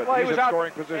there, but he's in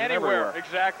scoring position everywhere.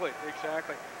 Exactly.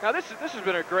 Now this has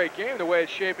been a great game the way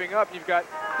it's shaping up. You've got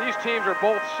these teams are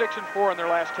both 6-4 in their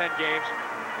last 10 games,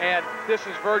 and this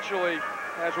is virtually,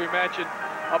 as we mentioned,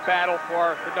 a battle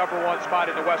for the #1 spot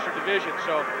in the Western Division.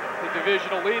 So the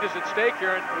divisional lead is at stake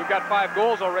here, and we've got 5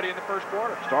 goals already in the first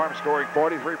quarter. Storm scoring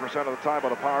 43% of the time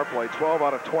on a power play, 12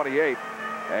 out of 28,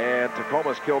 and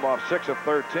Tacoma's killed off 6 of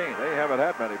 13. They haven't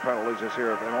had many penalties this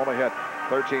year. They've only had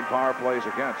 13 power plays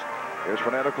against. Here's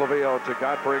Fernando Clavillo to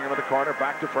Godfrey in the corner,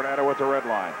 back to Fernando at the red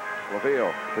line.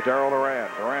 Clavillo to Daryl Duran.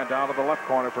 Duran down to the left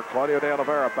corner for Claudio de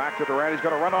Oliveira. Back to Duran. He's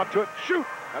going to run onto it, shoot,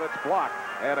 and it's blocked,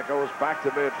 and it goes back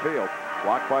to midfield.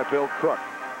 Blocked by Bill Crook.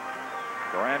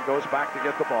 Duran goes back to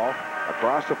get the ball.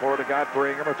 Across the floor to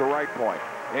Godfrey Ingram at the right point.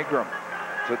 Ingram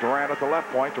to Duran at the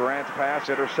left point. Duran's pass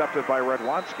intercepted by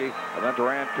Radwanski, and then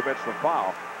Duran commits the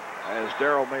foul as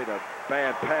Daryl made a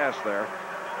bad pass there.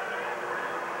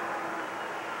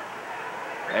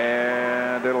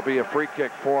 And it'll be a free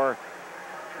kick for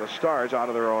the Stars out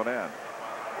of their own end.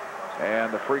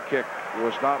 And the free kick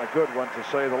was not a good one, to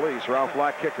say the least. Ralph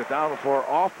Black kicked it down the floor,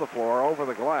 off the floor, over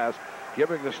the glass,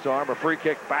 giving the Storm a free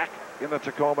kick back in the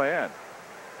Tacoma end.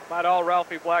 About all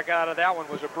Ralphie Black out of that one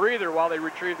was a breather while they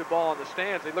retrieved the ball in the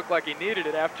stands. It looked like he needed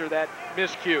it after that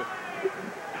miscue.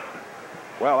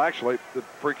 Well, actually, the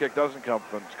free kick doesn't come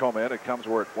from Tacoma end. It comes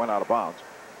where it went out of bounds,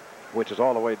 which is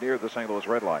all the way near the St. Louis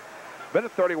red line.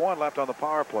 Minute 31 left on the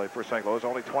power play for St. Louis.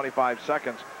 Only 25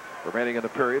 seconds remaining in the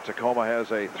period. Tacoma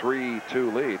has a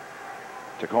 3-2 lead.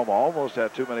 Tacoma almost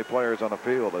had too many players on the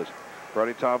field as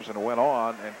Freddie Thompson went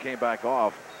on and came back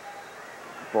off.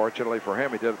 Fortunately for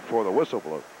him, he did it before the whistle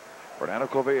blew. Fernando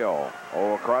Clavillo,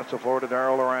 across the floor to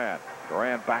Daryl Duran.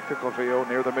 Duran back to Clavillo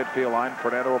near the midfield line.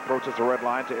 Fernando approaches the red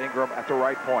line to Ingram at the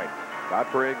right point.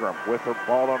 Godfrey Ingram with the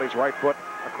ball on his right foot.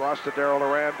 Across to Daryl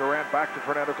Duran. Duran back to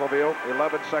Fernando Clavillo.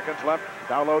 11 seconds left.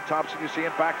 Down low, Thompson, you see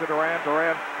him back to Duran.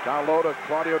 Duran down low to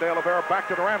Claudio de Oliveira. Back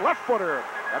to Duran. Left footer.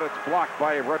 And it's blocked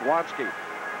by Radwanski.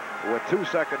 With 2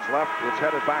 seconds left, it's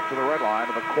headed back to the red line.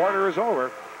 And the quarter is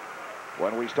over.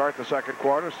 When we start the second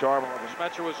quarter, Storm.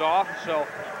 Spencer was off, so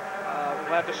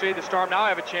we'll have to see. The Storm now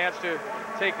have a chance to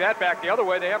take that back the other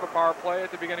way. They have a power play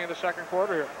at the beginning of the second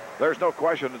quarter here. There's no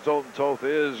question that Zoltan Toth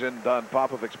is in Don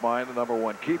Popovic's mind the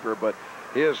 #1 keeper, but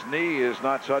his knee is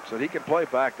not such that he can play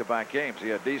back-to-back games. He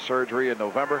had knee surgery in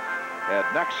November, had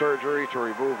neck surgery to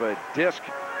remove a disc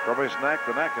from his neck.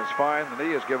 The neck is fine. The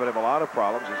knee has given him a lot of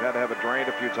problems. He's had to have it drained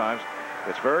a few times.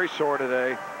 It's very sore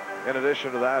today. In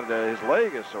addition to that, his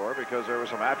leg is sore because there was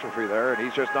some atrophy there, and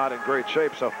he's just not in great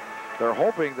shape. So they're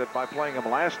hoping that by playing him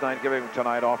last night, giving him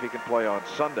tonight off, he can play on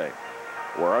Sunday.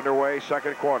 We're underway,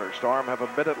 second quarter. Storm have a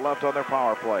minute left on their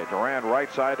power play. Duran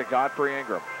right side to Godfrey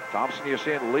Ingram. Thompson, you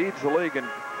see, leads the league in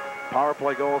power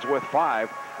play goals with 5.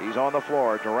 He's on the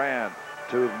floor. Duran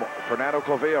to Fernando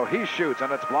Clavillo. He shoots,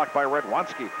 and it's blocked by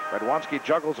Redwanski. Redwanski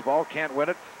juggles the ball, can't win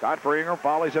it. Godfrey Ingram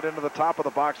volleys it into the top of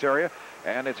the box area,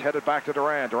 and it's headed back to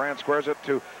Duran. Duran squares it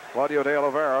to Claudio de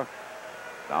Oliveira.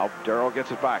 Now Darrell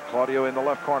gets it back. Claudio in the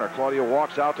left corner. Claudio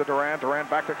walks out to Duran. Duran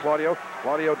back to Claudio.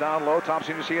 Claudio down low.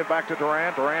 Thompson, you see it back to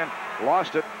Duran. Duran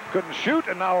lost it, couldn't shoot,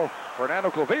 and now Fernando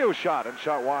Clavillo shot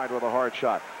wide with a hard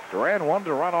shot. Duran wanted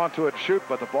to run onto it and shoot,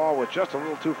 but the ball was just a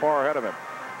little too far ahead of him.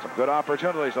 Some good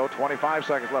opportunities, though. 25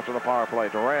 seconds left in the power play.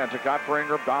 Duran to Godfrey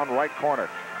Ingram down right corner.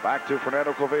 Back to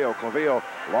Fernando Clavillo. Clavillo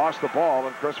lost the ball,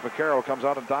 and Chris Vaccaro comes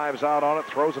out and dives out on it,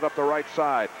 throws it up the right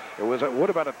side. It would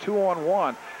have been a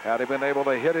 2-on-1 had he been able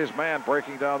to hit his man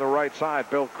breaking down the right side,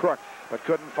 Bill Crook, but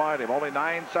couldn't find him. Only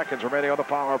 9 seconds remaining on the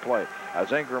power play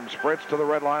as Ingram sprints to the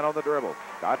red line on the dribble.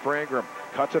 Godfrey Ingram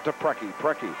cuts it to Preki.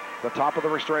 Preki, the top of the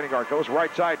restraining guard, goes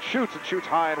right side, shoots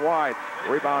high and wide.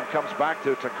 Rebound comes back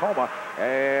to Tacoma,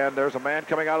 and there's a man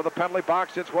coming out of the penalty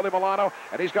box. It's Willie Milano,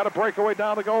 and he's got a breakaway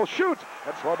down the goal, shoots,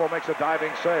 and Slobo makes a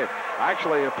diving save.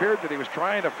 Actually, it appeared that he was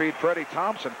trying to feed Freddie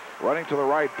Thompson, running to the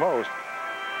right post,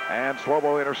 and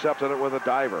Slobo intercepted it with a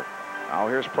diver. Now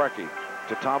here's Preki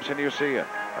to Thompson, you see it.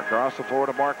 Across the floor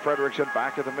to Mark Frederickson,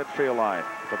 back at the midfield line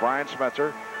to Brian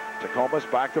Smetzer. Tacoma's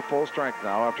back to full strength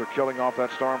now after killing off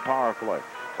that Storm power play.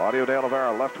 Claudio de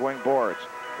Oliveira, left wing boards,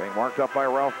 being marked up by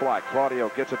Ralph Black. Claudio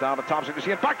gets it down to Thompson, you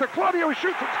see it. Back to Claudio, he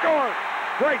shoots and scores.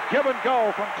 Great give and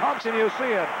go from Thompson, you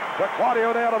see it, to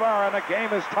Claudio de Oliveira, and the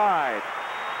game is tied.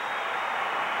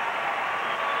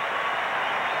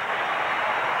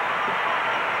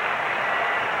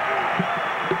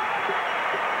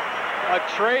 A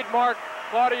trademark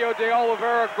Claudio de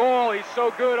Oliveira goal. He's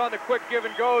so good on the quick give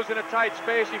and goes in a tight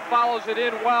space. He follows it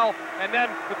in well, and then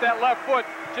with that left foot,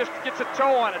 just gets a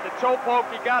toe on it. The toe poke,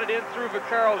 he got it in through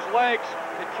Vaccaro's legs.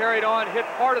 It carried on, hit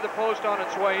part of the post on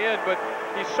its way in, but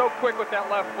he's so quick with that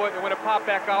left foot, and when it popped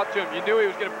back out to him, you knew he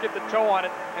was going to get the toe on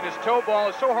it, and his toe ball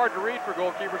is so hard to read for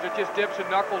goalkeepers. It just dips and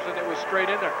knuckles, and it was straight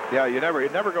in there. Yeah, it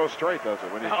never goes straight, does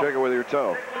it, when you take it with your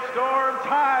toe? Storm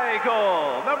tie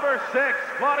goal, number 6,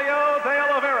 Claudio de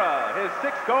Oliveira, his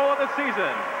 6th goal of the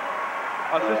season.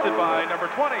 Assisted by number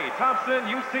 20, Thompson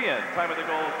Usian. Time of the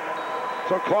goal.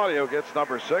 So Claudio gets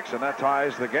number 6, and that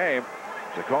ties the game.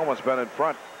 Tacoma's been in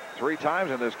front 3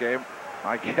 times in this game,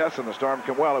 I guess, and the Storm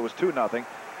can, well, it was 2-0,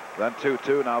 then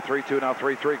 2-2, now 3-2, now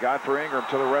 3-3. Godfrey Ingram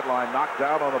to the red line, knocked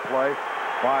down on the play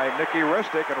by Nicky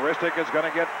Ristic, and Ristic is going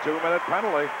to get 2-minute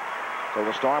penalty. So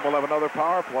the Storm will have another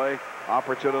power play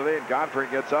opportunity, and Godfrey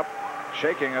gets up,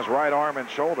 shaking his right arm and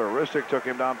shoulder. Ristic took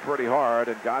him down pretty hard,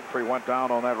 and Godfrey went down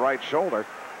on that right shoulder.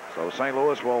 So St.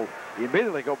 Louis will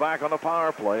immediately go back on the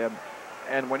power play,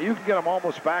 and when you can get them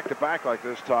almost back-to-back like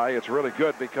this, Ty, it's really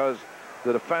good because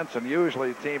the defense, and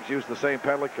usually teams use the same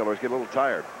penalty killers, get a little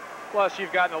tired. Plus,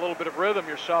 you've gotten a little bit of rhythm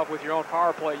yourself with your own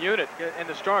power play unit. And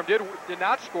the Storm did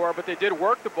not score, but they did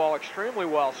work the ball extremely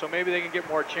well, so maybe they can get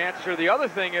more chances. Or the other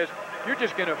thing is, you're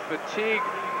just going to fatigue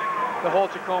the whole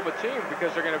Tacoma team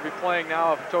because they're going to be playing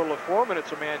now a total of 4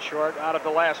 minutes a man short out of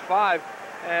the last 5.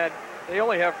 And they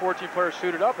only have 14 players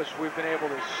suited up, as we've been able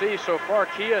to see so far.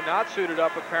 Kia not suited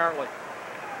up, apparently.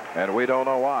 And we don't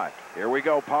know why. Here we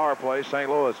go, power play, St.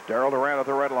 Louis. Darrell Duran at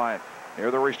the red line. Near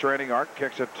the restraining arc,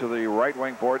 kicks it to the right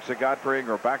wing boards to Godfrey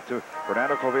Ingram. Back to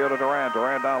Fernando Clavillo to Duran.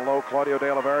 Duran down low, Claudio de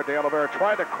Oliveira. De Oliveira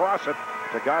tried to cross it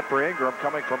to Godfrey Ingram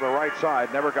coming from the right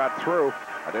side. Never got through.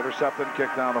 An intercepted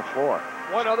kick down the floor.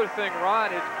 One other thing,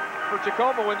 Ron, is for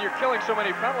Tacoma, when you're killing so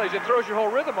many penalties, it throws your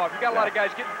whole rhythm off. You got a lot of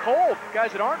guys getting cold,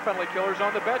 guys that aren't penalty killers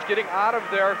on the bench, getting out of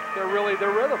their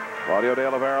rhythm. Claudio de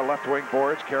Oliveira, left wing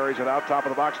boards, carries it out top of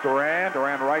the box. Duran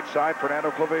right side,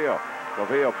 Fernando Clavillo.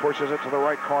 Clavillo pushes it to the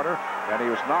right corner, and he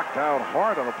was knocked down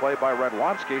hard on the play by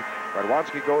Redwanski.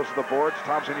 Redwanski goes to the boards.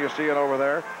 Thompson, you see it over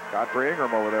there. Godfrey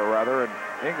Ingram over there, rather, and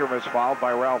Ingram is fouled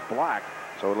by Ralph Black.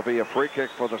 So it'll be a free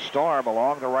kick for the Storm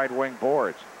along the right wing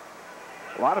boards.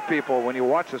 A lot of people, when you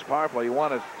watch this power play, you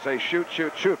want to say shoot,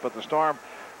 shoot, shoot, but the Storm,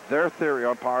 their theory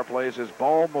on power plays is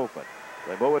ball movement.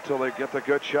 They move it till they get the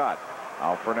good shot.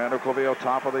 Now Fernando Clavillo,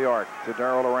 top of the arc to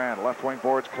Darrell Duran. Left wing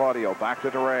boards, Claudio. Back to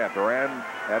Duran. Duran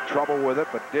had trouble with it,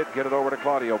 but did get it over to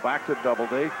Claudio. Back to Double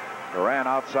D. Duran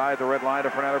outside the red line to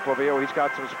Fernando Clavillo. He's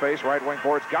got some space. Right wing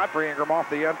boards. Godfrey Ingram off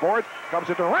the end boards. Comes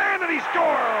to Duran, and he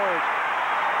scores!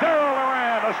 Darrell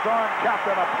Duran, the Storm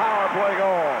captain, a power play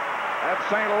goal. And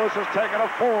St. Louis has taken a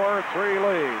 4-3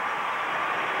 lead.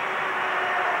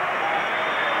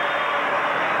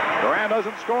 Duran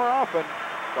doesn't score often,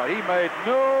 but he made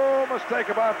no mistake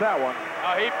about that one.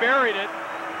 He buried it.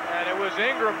 And it was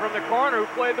Ingram from the corner who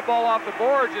played the ball off the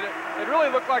boards, and it really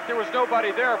looked like there was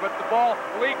nobody there, but the ball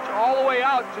leaked all the way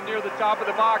out to near the top of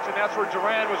the box, and that's where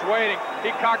Duran was waiting.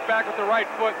 He cocked back with the right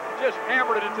foot, just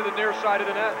hammered it into the near side of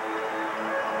the net.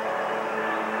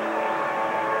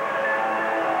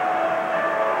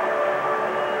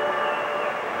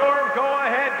 Storm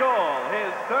go-ahead goal,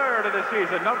 his third of the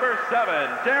season, number 7,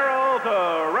 Daryl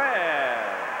Duran.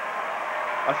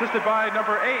 Assisted by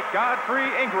number 8, Godfrey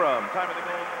Ingram. Time of the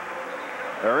goal.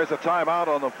 There is a timeout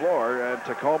on the floor, and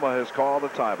Tacoma has called a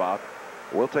timeout.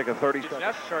 We'll take a 30 It's second.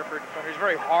 necessary for a defender. He's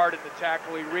very hard in the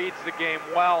tackle. He reads the game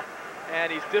well,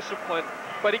 and he's disciplined.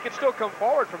 But he can still come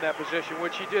forward from that position,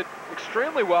 which he did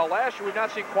extremely well last year. We've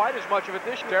not seen quite as much of it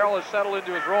this year. Daryl has settled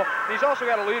into his role. And he's also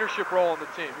got a leadership role on the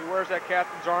team. He wears that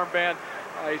captain's armband.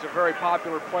 He's a very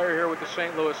popular player here with the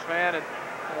St. Louis fan, and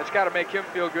it's got to make him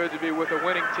feel good to be with a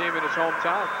winning team in his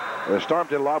hometown. The Storm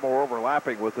did a lot more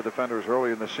overlapping with the defenders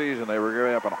early in the season. They were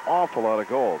giving up an awful lot of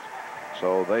goals.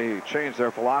 So they changed their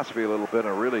philosophy a little bit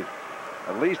and really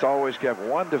at least always kept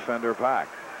one defender back.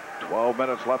 12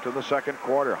 minutes left in the second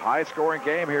quarter. High-scoring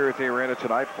game here at the arena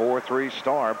tonight. 4-3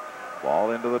 Storm.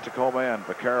 Ball into the Tacoma end.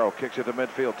 Vaccaro kicks it to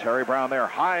midfield. Terry Brown there,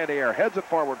 high in the air. Heads it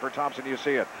forward for Thompson. You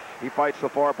see it. He fights the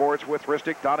far boards with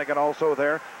Ristic. Donegan also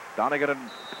there. Donegan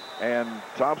and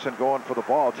Thompson going for the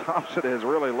ball. Thompson has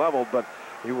really leveled, but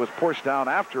he was pushed down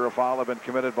after a foul had been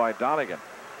committed by Donegan.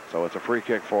 So it's a free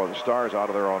kick for the Stars out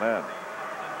of their own end.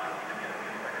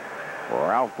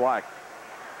 Ralph Black,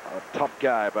 a tough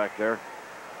guy back there.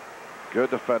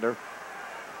 Good defender.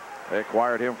 They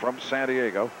acquired him from San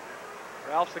Diego.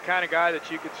 Ralph's the kind of guy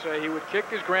that you could say he would kick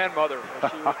his grandmother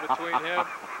if she was between him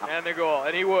and the goal,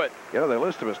 and he would. You know, they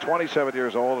list him as 27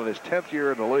 years old in his 10th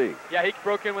year in the league. Yeah, he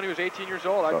broke in when he was 18 years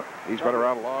old. So he's been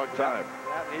around a long time.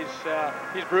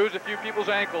 Yeah, he's bruised a few people's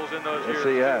ankles in those years. Yes,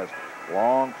 he has.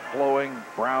 Long, flowing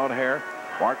brown hair.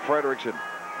 Mark Fredrickson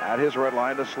at his red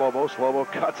line to Slobo. Slobo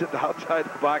cuts it outside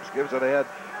the box, gives it ahead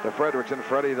to Fredrickson.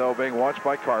 Freddie, though, being watched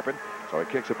by Carpin, so he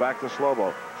kicks it back to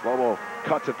Slobo. Slobo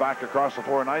cuts it back across the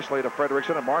floor nicely to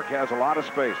Fredrickson, and Mark has a lot of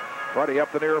space. Freddie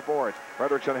up the near boards.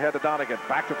 Fredrickson ahead to Donegan.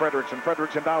 Back to Fredrickson.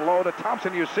 Fredrickson down low to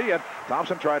Thompson. You see it.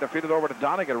 Thompson tried to feed it over to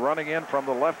Donegan, running in from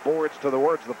the left boards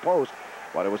towards the post,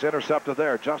 but it was intercepted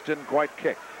there. Just didn't quite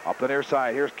kick. Up the near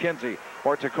side. Here's Kinsey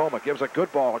for Tacoma. Gives a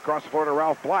good ball across the floor to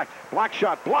Ralph Black. Black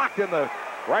shot blocked in the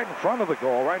right in front of the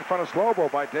goal, right in front of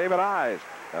Slobo by David Eyes.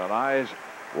 And Eyes,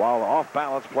 while off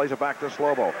balance, plays it back to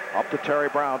Slobo. Up to Terry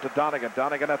Brown to Donegan.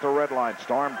 Donegan at the red line.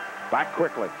 Storm back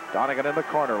quickly. Donegan in the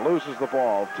corner. Loses the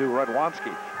ball to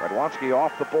Redwanski. Redwanski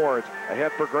off the boards.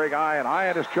 Ahead for Greg Ian.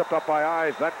 Ian is tripped up by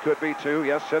Eyes. That could be two.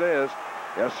 Yes, it is.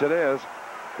 Yes, it is.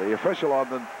 The official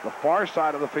on the far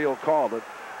side of the field called it.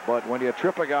 But when you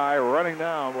trip a guy running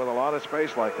down with a lot of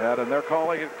space like that, and they're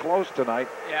calling it close tonight.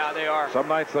 Yeah, they are. Some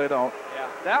nights they don't. Yeah,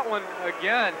 that one,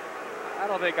 again, I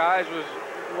don't think Eyes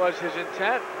was his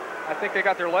intent. I think they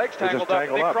got their legs tangled up.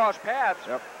 They crossed paths.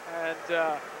 Yep.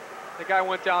 And the guy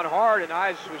went down hard, and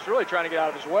Eyes was really trying to get out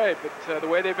of his way. But the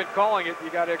way they've been calling it, you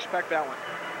got to expect that one.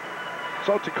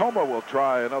 So Tacoma will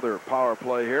try another power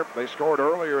play here. They scored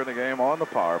earlier in the game on the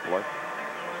power play.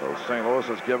 So St. Louis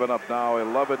has given up now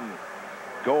 11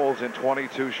 goals in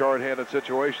 22 shorthanded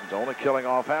situations, only killing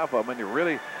off half of them, and you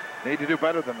really need to do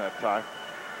better than that, Ty.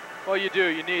 Well, you do.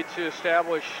 You need to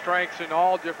establish strengths in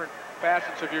all different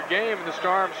facets of your game, and the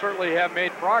Storm certainly have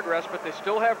made progress, but they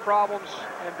still have problems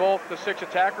in both the six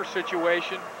attacker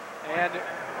situation and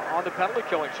on the penalty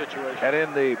killing situation. And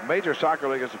in the major soccer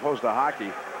league as opposed to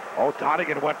hockey,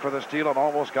 Donegan went for the steal and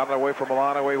almost got it away from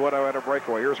Milano. He would have had a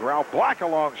breakaway. Here's Ralph Black, a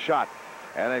long shot.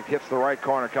 And it hits the right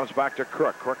corner, comes back to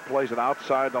Crook. Crook plays it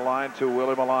outside the line to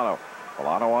Willie Milano.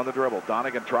 Milano on the dribble.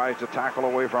 Donegan tries to tackle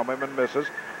away from him and misses.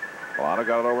 Milano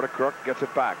got it over to Crook, gets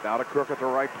it back. Now to Crook at the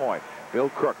right point. Bill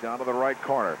Crook down to the right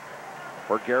corner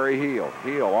for Gary Heel.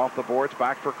 Heel off the boards,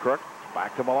 back for Crook.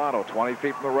 Back to Milano, 20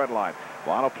 feet from the red line.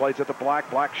 Milano plays it to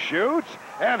Black. Black shoots,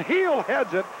 and Heel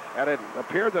heads it. And it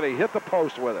appeared that he hit the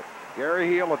post with it. Gary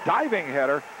Heel, a diving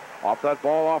header off that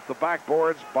ball off the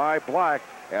backboards by Black.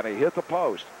 And he hit the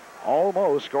post.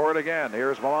 Almost scored again.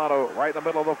 Here's Milano right in the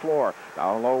middle of the floor.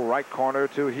 Down low, right corner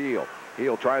to Heel.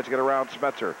 Heel tries to get around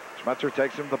Smetzer. Smetzer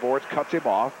takes him to the boards, cuts him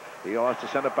off. Heel has to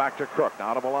send it back to Crook.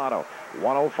 Now to Milano.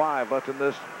 1:05 left in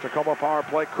this Tacoma power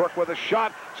play. Crook with a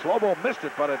shot. Slobo missed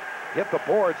it, but it hit the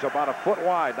boards about a foot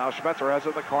wide. Now Smetzer has it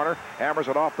in the corner. Hammers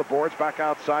it off the boards, back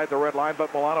outside the red line,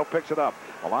 but Milano picks it up.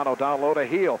 Milano down low to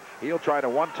Heel. Heel tried to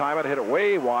one-time it, hit it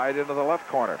way wide into the left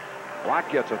corner.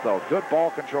 Black gets it, though. Good ball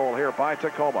control here by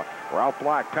Tacoma. Ralph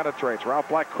Black penetrates. Ralph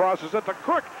Black crosses it to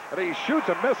Crook, and he shoots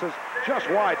and misses just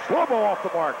wide. Slobo off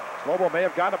the mark. Slobo may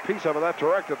have gotten a piece of it. That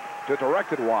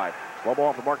directed wide. Slobo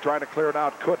off the mark, trying to clear it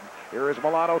out. Couldn't. Here is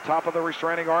Milano, top of the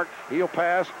restraining arc. He'll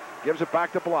pass, gives it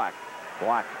back to Black.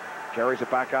 Black carries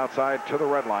it back outside to the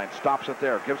red line. Stops it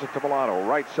there, gives it to Milano.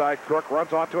 Right side, Crook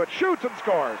runs onto it, shoots and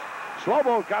scores.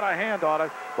 Slobo got a hand on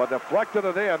it, but deflected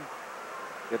it in.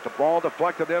 It's the ball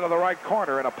deflected into the right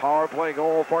corner, and a power play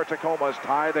goal for Tacoma has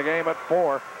tied the game at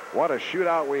 4. What a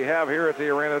shootout we have here at the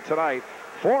arena tonight.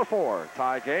 4-4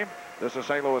 tie game. This is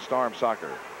St. Louis Storm soccer.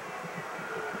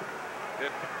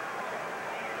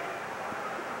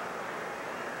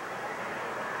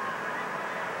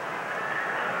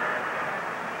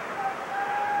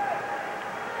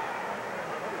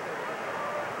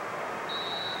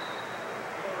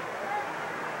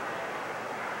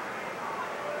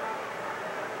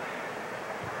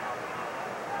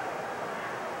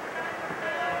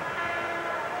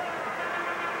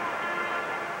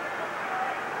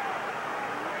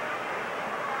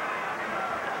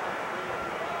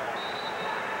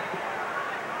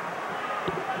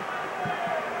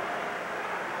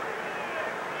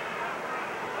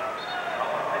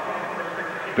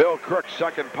 Bill Crook's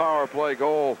second power play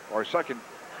goal, or his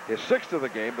 6th of the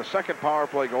game, the second power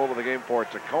play goal of the game for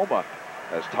Tacoma,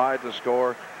 has tied the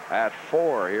score at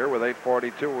 4 here with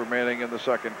 8:42 remaining in the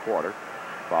second quarter.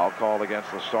 Foul called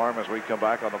against the Storm as we come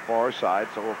back on the far side,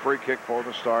 so a free kick for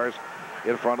the Stars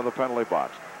in front of the penalty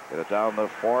box. Get it down the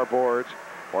far boards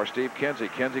for Steve Kinsey.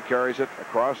 Kinsey carries it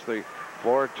across the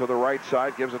floor to the right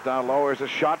side, gives it down low. There's a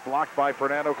shot blocked by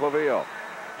Fernando Clavillo.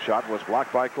 Shot was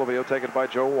blocked by Clavillo, taken by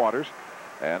Joe Waters.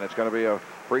 And it's going to be a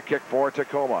free kick for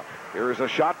Tacoma. Here's a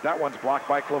shot. That one's blocked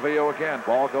by Clavillo again.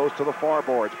 Ball goes to the far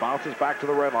boards. Bounces back to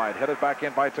the red line. Headed back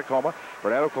in by Tacoma.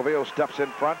 Fernando Clavillo steps in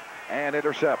front and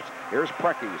intercepts. Here's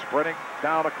Preki sprinting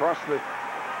down across the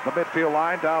midfield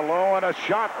line, down low, and a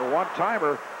shot, a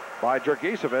one-timer by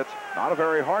Dragicevic. Not a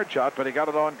very hard shot, but he got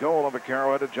it on goal, and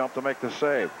Vaccaro had to jump to make the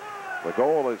save. The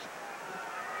goal is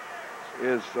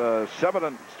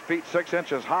 7 feet 6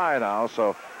 inches high now,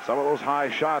 so some of those high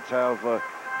shots have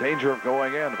danger of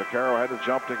going in. Vaccaro had to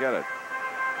jump to get it.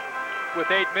 With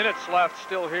 8 minutes left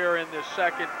still here in this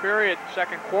second period,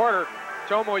 second quarter,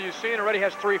 Tomo Usain already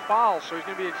has 3 fouls, so he's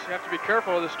going to have to be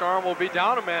careful. The Storm will be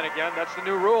down a man again. That's the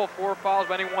new rule, 4 fouls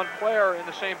by any one player in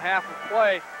the same half of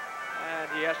play,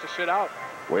 and he has to sit out.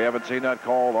 We haven't seen that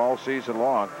called all season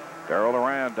long. Darryl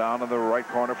Duran down in the right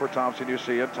corner for Thompson. You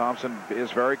see it. Thompson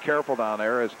is very careful down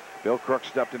there as Bill Crook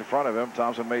stepped in front of him.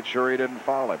 Thompson made sure he didn't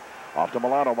foul him. Off to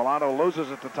Milano. Milano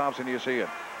loses it to Thompson. You see it.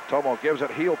 Tomo gives it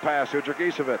heel pass to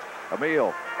Dragicevic.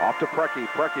 Emil off to Preki.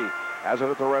 Preki has it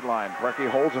at the red line. Preki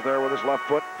holds it there with his left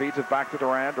foot, feeds it back to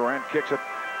Duran. Duran kicks it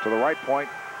to the right point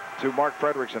to Mark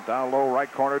Fredrickson. Down low,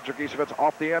 right corner. Dragicevic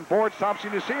off the end boards.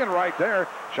 Thompson, you see it right there.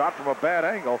 Shot from a bad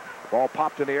angle. The ball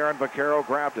popped in the air and Vaccaro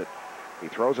grabbed it. He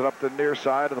throws it up the near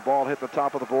side, and the ball hit the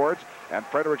top of the boards, and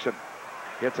Fredrickson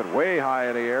hits it way high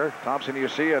in the air. Thompson, you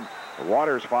see, and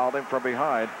Waters fouled him from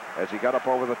behind as he got up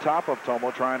over the top of Tomo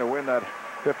trying to win that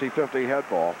 50-50 head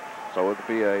ball. So it would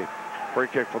be a free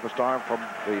kick for the Storm from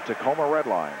the Tacoma red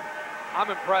line.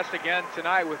 I'm impressed again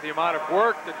tonight with the amount of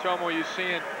work that Tomo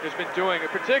Usain has been doing,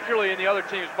 particularly in the other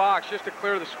team's box, just to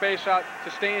clear the space out, to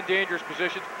stay in dangerous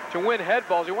positions, to win head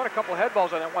balls. He won a couple head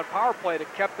balls on that one power play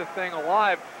that kept the thing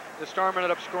alive. The Storm ended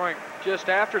up scoring just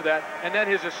after that. And then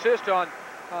his assist on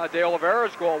De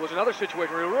Oliveira's goal was another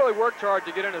situation where he really worked hard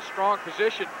to get in a strong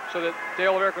position so that De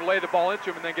Oliveira could lay the ball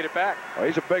into him and then get it back. Well,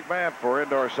 he's a big man for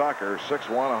indoor soccer, 6'1",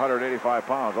 185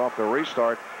 pounds. Off the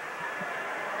restart.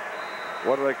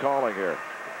 What are they calling here?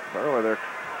 Earlier there.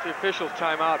 It's the officials'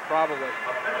 timeout, probably.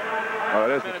 Oh,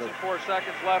 it is. 6 minutes and 4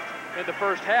 seconds left in the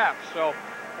first half. So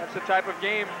that's the type of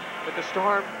game that the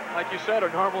Storm, like you said, are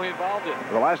normally involved in.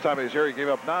 The last time he was here, he gave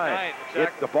up 9.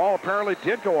 Exactly. The ball apparently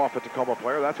did go off a Tacoma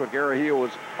player. That's what Gary Heel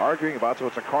was arguing about. So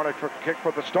it's a corner kick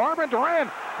for the Storm, and Duran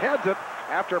heads it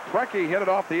after Preki hit it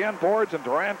off the end boards, and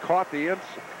Duran caught the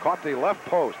left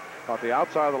post, caught the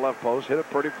outside of the left post, hit it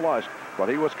pretty flush, but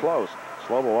he was close.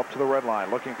 Slobo up to the red line,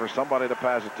 looking for somebody to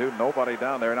pass it to. Nobody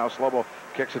down there. Now Slobo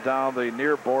kicks it down the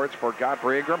near boards for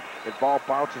Godfrey Ingram. His ball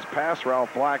bounces past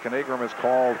Ralph Black, and Ingram is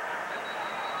called.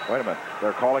 Wait a minute.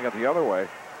 They're calling it the other way.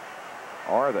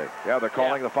 Are they? Yeah, they're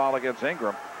calling the foul against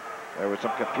Ingram. There was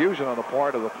some confusion on the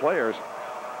part of the players.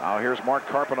 Now here's Mark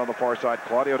Carpin on the far side.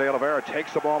 Claudio De Oliveira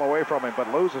takes the ball away from him,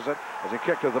 but loses it as he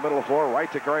kicked to the middle of the floor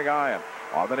right to Greg Ian.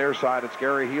 On the near side, it's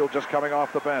Gary Heel just coming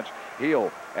off the bench.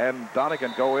 Heel and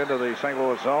Donegan go into the St.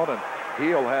 Louis zone, and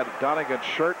Heel had Donegan's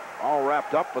shirt all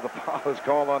wrapped up, but the foul is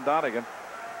called on Donegan.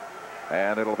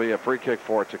 And it'll be a free kick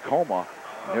for Tacoma.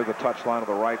 near the touchline of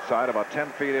the right side, about 10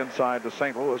 feet inside the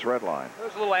St. Louis red line.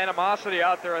 There's a little animosity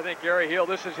out there. I think Gary Heel,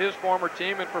 this is his former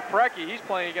team, and for Preki, he's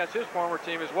playing against his former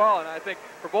team as well, and I think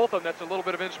for both of them, that's a little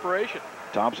bit of inspiration.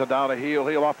 Thompson down to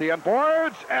Heel off the end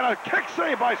boards, and a kick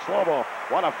save by Slobo.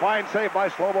 What a fine save by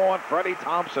Slobo on Freddie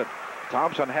Thompson.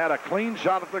 Thompson had a clean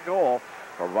shot at the goal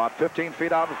from about 15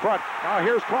 feet out in front. Now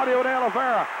here's Claudio de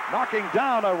Oliveira knocking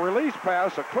down a release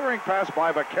pass, a clearing pass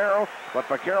by Vaquero, but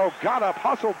Vaquero got up,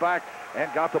 hustled back,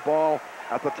 and got the ball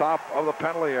at the top of the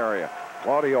penalty area.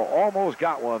 Claudio almost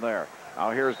got one there.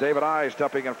 Now here's David I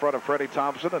stepping in front of Freddie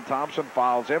Thompson, and Thompson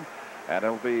fouls him, and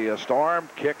it'll be a Storm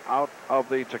kick out of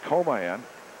the Tacoma end.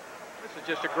 This is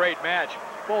just a great match.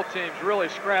 Both teams really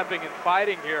scrapping and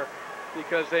fighting here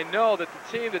because they know that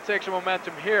the team that takes the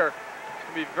momentum here is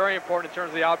going to be very important in terms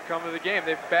of the outcome of the game.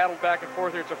 They've battled back and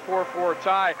forth here. It's a 4-4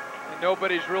 tie. And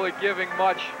nobody's really giving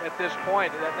much at this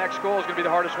point. That next goal is going to be the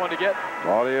hardest one to get.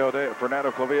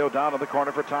 Fernando Clavillo down in the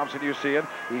corner for Thompson. You see it.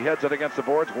 He heads it against the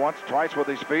boards once, twice with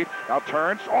his feet. Now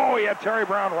turns. Oh, he had Terry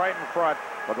Brown right in front.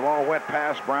 But the ball went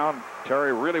past Brown.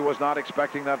 Terry really was not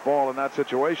expecting that ball in that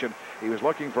situation. He was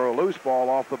looking for a loose ball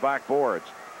off the back boards.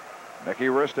 Mickey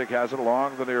Ristic has it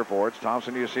along the near boards.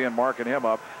 Thompson, you see him marking him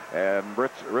up. And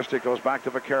Ristic goes back to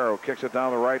Vaquero. Kicks it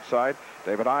down the right side.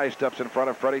 David I steps in front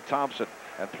of Freddie Thompson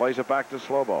and plays it back to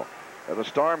Slobo. The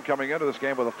Storm coming into this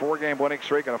game with a 4-game winning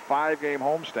streak and a 5-game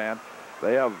homestand.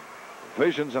 They have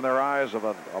visions in their eyes of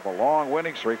a long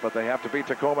winning streak, but they have to beat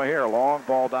Tacoma here. Long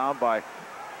ball down by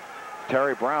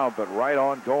Terry Brown, but right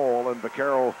on goal, and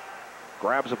Vaquero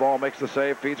grabs the ball, makes the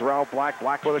save, feeds Ralph Black.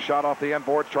 Black with a shot off the end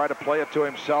boards, tried to play it to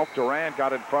himself. Duran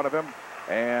got in front of him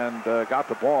and got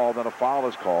the ball. Then a foul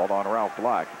is called on Ralph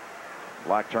Black.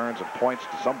 Black turns and points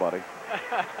to somebody.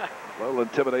 A little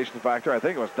intimidation factor. I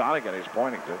think it was Donegan he's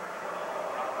pointing to.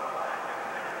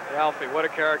 Ralphie, what a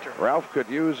character. Ralph could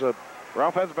use a...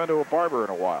 Ralph hasn't been to a barber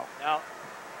in a while. No.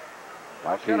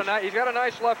 He's got a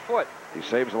nice left foot. He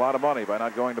saves a lot of money by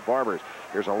not going to barbers.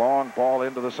 Here's a long ball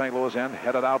into the St. Louis end,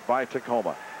 headed out by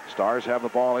Tacoma. Stars have the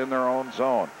ball in their own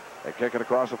zone. They kick it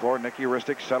across the floor. Nicky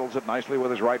Ristic settles it nicely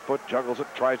with his right foot, juggles it,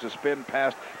 tries to spin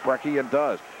past Preki, and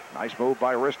does. Nice move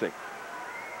by Ristic.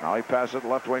 Now he passes it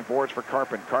left wing boards for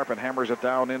Carpin. Carpin hammers it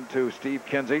down into Steve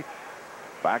Kinsey.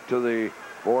 Back to the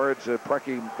boards.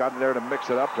 Preki got in there to mix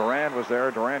it up. Duran was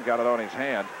there. Duran got it on his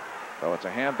hand. So it's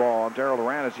a handball on Darryl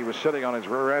Duran as he was sitting on his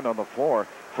rear end on the floor.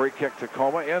 Free kick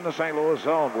Tacoma in the St. Louis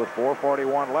zone with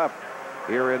 4:41 left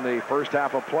here in the first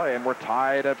half of play, and we're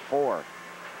tied at 4.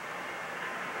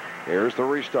 Here's the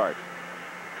restart.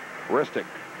 Ristic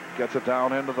gets it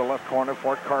down into the left corner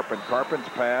for Carpin. Carpin's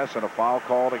pass and a foul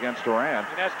called against Duran.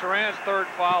 And that's Duran's 3rd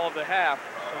foul of the half.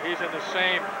 So he's in the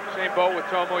same boat with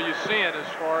Tomo Usian as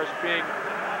far as being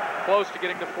close to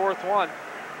getting the 4th one.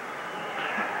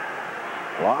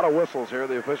 A lot of whistles here.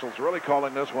 The officials really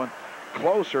calling this one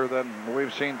closer than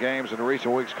we've seen games in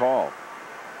recent weeks called.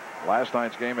 Last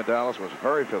night's game in Dallas was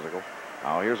very physical.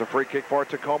 Now here's a free kick for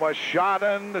Tacoma. Shot,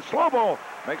 and Slobo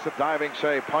makes a diving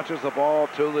save, punches the ball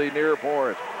to the near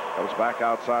boards. Goes back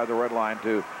outside the red line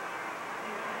to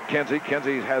Kinsey.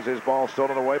 Kinsey has his ball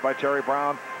stolen away by Terry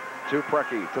Brown to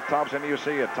Preki. To Thompson, you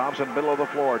see it. Thompson, middle of the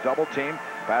floor, double team.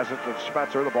 Passes to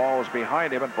Spencer. The ball is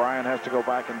behind him, and Bryan has to go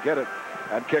back and get it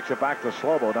and kicks it back to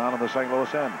Slobo down in the St.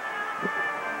 Louis end.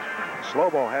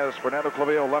 Slobo has Fernando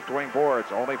Clavillo left wing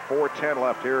boards. Only 4:10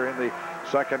 left here in the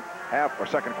second half or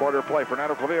second quarter of play.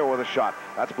 Fernando Clavillo with a shot.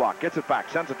 That's blocked. Gets it back.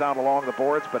 Sends it down along the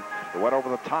boards, but it went over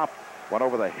the top, went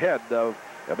over the head of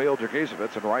Emil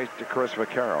Dragicevic and right to Chris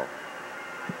Vaquero.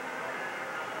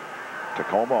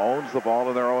 Tacoma owns the ball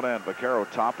in their own end. Vaquero,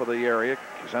 top of the area,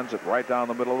 sends it right down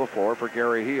the middle of the floor for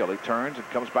Gary Heel. He turns and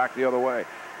comes back the other way.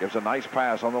 Gives a nice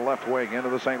pass on the left wing into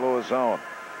the St. Louis zone.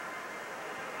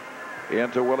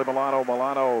 Into Willie Milano.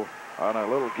 Milano on a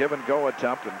little give and go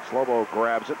attempt, and Slobo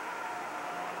grabs it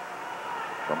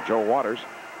from Joe Waters.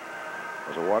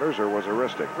 Was it Waters or was it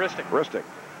Ristic? Ristic.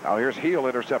 Now here's Heel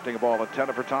intercepting a ball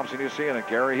intended for Thompson Usian, and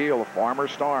Gary Heel, a former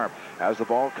Storm, as the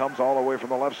ball comes all the way from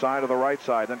the left side to the right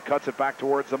side, then cuts it back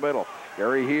towards the middle.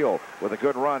 Gary Heel with a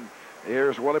good run.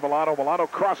 Here's Willie Milano. Milano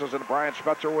crosses, and Brian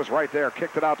Spencer was right there.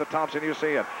 Kicked it out to Thompson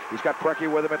Usian. He's got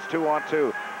Preki with him. It's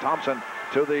 2-on-2. Thompson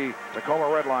to the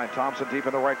Tacoma red line. Thompson deep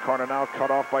in the right corner now,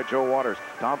 cut off by Joe Waters.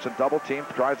 Thompson double team,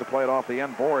 tries to play it off the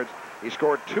end boards. He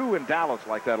scored 2 in Dallas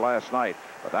like that last night,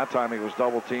 but that time he was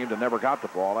double teamed and never got the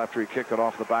ball after he kicked it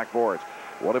off the back boards.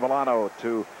 Willie Milano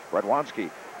to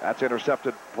Radwanski. That's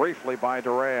intercepted briefly by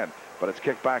Duran, but it's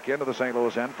kicked back into the St.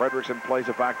 Louis end. Fredrickson plays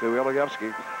it back to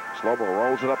Ilijevski. Slobo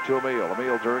rolls it up to Emil.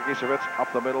 Emil Dragicevic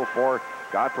up the middle for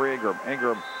Godfrey Ingram.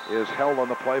 Ingram is held on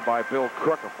the play by Bill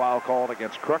Crook. A foul called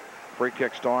against Crook. Free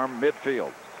kick Storm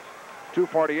midfield.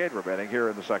 2:48 remaining here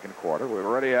in the second quarter. We've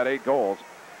already had 8 goals,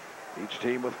 each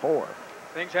team with 4.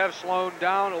 Things have slowed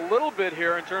down a little bit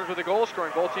here in terms of the goal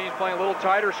scoring. Both teams playing a little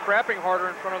tighter, scrapping harder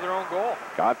in front of their own goal.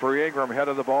 Godfrey Ingram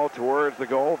headed the ball towards the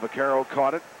goal. Vaquero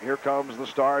caught it. Here comes the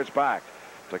Stars back.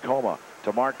 Tacoma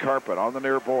to Mark Carpet on the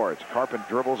near boards. Carpet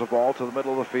dribbles a ball to the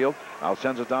middle of the field. Now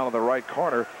sends it down to the right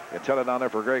corner. Intended down there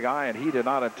for Greg Ian. He did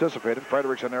not anticipate it.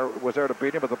 Frederickson was there to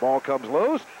beat him, but the ball comes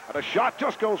loose. And a shot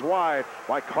just goes wide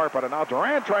by Carpet. And now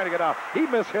Durand trying to get out. He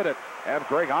mishit it. And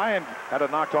Greg Ian had a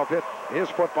knocked off hit. His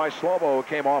foot by Slobo, who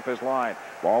came off his line.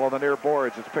 Ball on the near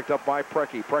boards. It's picked up by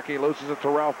Preki. Preki loses it to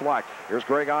Ralph Black. Here's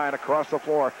Greg Ian across the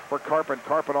floor for Carpet.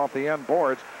 Carpet off the end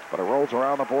boards, but it rolls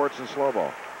around the boards to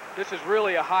Slobo. This is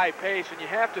really a high pace, and you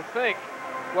have to think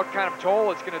what kind of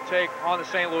toll it's going to take on the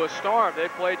St. Louis Storm. They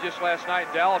played just last night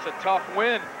in Dallas, a tough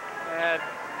win, and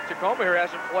Tacoma here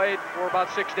hasn't played for about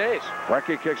 6 days.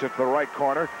 Preki kicks it to the right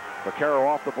corner. Vaquero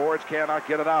off the boards, cannot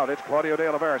get it out. It's Claudio De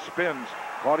Oliveira, spins.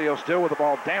 Claudio still with the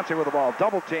ball, dancing with the ball.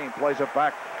 Double team, plays it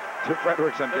back to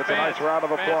Frederickson. Gets a nice round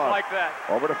of applause. Like that.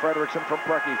 Over to Frederickson from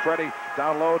Preki. Freddie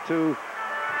down low to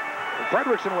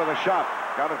Frederickson with a shot.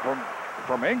 Got it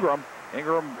from Ingram.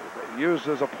 Ingram used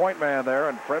as a point man there,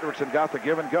 and Frederickson got the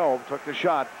give and go, took the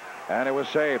shot, and it was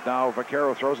saved. Now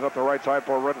Vaquero throws it up the right side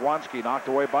for Radwanski, knocked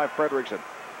away by Frederickson.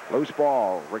 Loose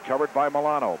ball, recovered by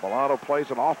Milano. Milano plays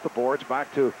it off the boards,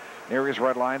 back to near his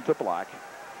red line to Black.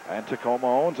 And Tacoma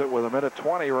owns it with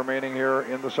 1:20 remaining here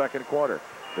in the second quarter.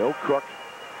 Bill Cook,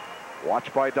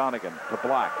 watched by Donegan, to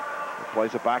Black.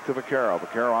 Plays it back to Vaquero.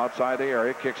 Vaquero outside the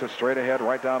area, kicks it straight ahead,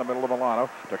 right down the middle of Milano.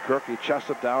 To Cook, he chests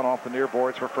it down off the near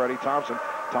boards for Freddie Thompson.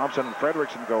 Thompson and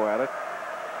Frederickson go at it.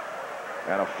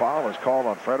 And a foul is called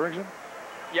on Frederickson.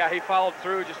 Yeah, he followed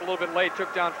through just a little bit late,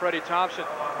 took down Freddie Thompson.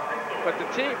 But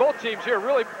both teams here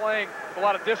really playing a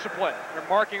lot of discipline. They're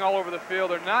marking all over the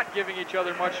field. They're not giving each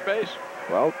other much space.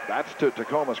 Well, that's to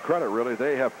Tacoma's credit, really.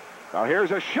 They have. Now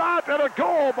here's a shot and a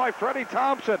goal by Freddie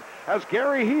Thompson as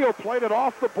Gary Heel played it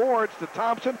off the boards to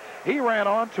Thompson. He ran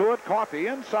onto it, caught the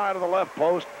inside of the left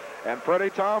post, and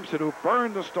Freddie Thompson, who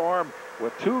burned the Storm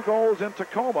with 2 goals in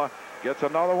Tacoma, gets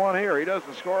another one here. He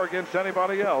doesn't score against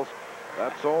anybody else.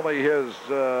 That's only his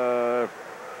 4th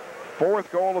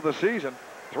goal of the season,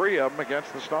 3 of them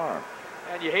against the Storm.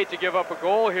 And you hate to give up a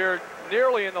goal here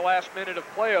nearly in the last minute of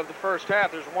play of the first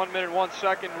half. There's 1 minute, 1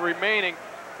 second remaining.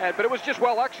 But it was just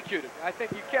well executed. I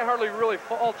think you can't hardly really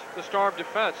fault the Storm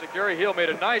defense. And Gary Heel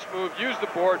made a nice move, used the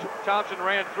boards. Thompson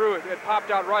ran through it. It popped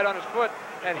out right on his foot,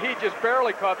 and he just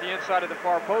barely caught the inside of the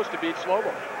far post to beat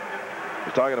Slobo.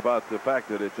 He's talking about the fact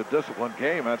that it's a disciplined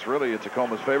game. That's really in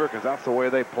Tacoma's favor because that's the way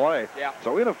they play. Yeah.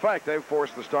 So, in effect, they've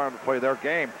forced the Storm to play their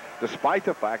game despite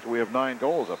the fact that we have 9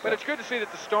 goals up there. But it's good to see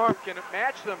that the Storm can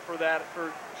match them for that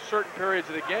for certain periods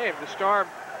of the game. The Storm,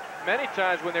 many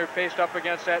times when they're faced up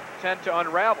against that, tend to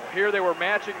unravel. Here they were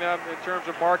matching them in terms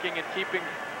of marking and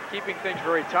keeping things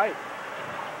very tight.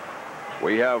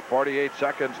 We have 48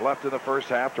 seconds left in the first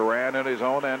half. Durand in his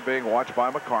own end being watched by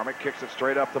McCormick. Kicks it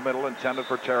straight up the middle, intended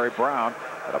for Terry Brown.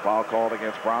 And a foul called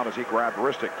against Brown as he grabbed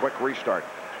wristed. Quick restart.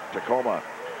 Tacoma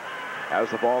has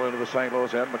the ball into the St.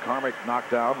 Louis end. McCormick knocked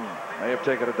down. May have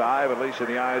taken a dive, at least in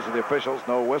the eyes of the officials.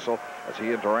 No whistle as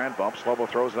he and Durand bump. Slobo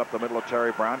throws it up the middle of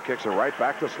Terry Brown. Kicks it right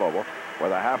back to Slobo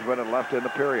with a half minute left in the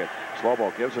period.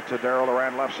 Slobo gives it to Darrell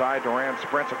Durand left side. Durand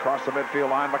sprints across the midfield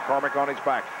line. McCormick on his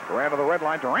back. Durand to the red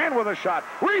line. Durand with a shot.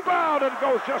 Rebound and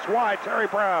goes just wide. Terry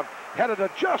Brown headed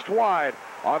it just wide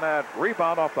on that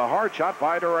rebound off the hard shot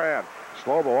by Durand.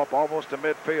 Slobo up almost to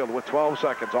midfield with 12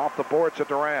 seconds. Off the board to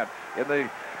Durand in the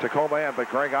Tacoma end, but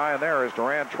Greg Ian there as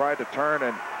Durand tried to turn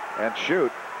and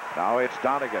shoot. Now it's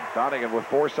Donegan. Donegan with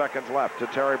 4 seconds left to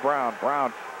Terry Brown.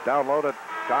 Brown down low to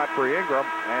Godfrey Ingram,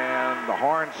 and the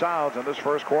horn sounds, and this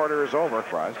first quarter is over.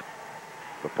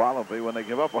 The problem will be when they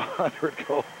give up 100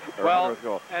 goals.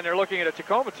 Well, and they're looking at a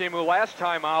Tacoma team who last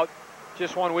time out,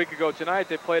 just 1 week ago tonight,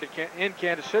 they played in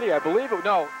Kansas City. I believe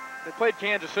they played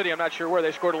Kansas City. I'm not sure where.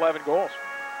 They scored 11 goals.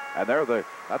 And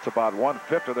that's about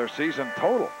 1/5 of their season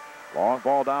total. Long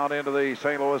ball down into the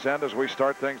St. Louis end as we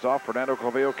start things off. Fernando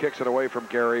Clavillo kicks it away from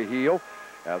Gary Heel.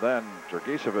 And then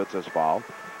Dragicevic is fouled.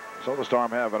 So the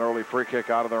Storm have an early free kick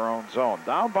out of their own zone.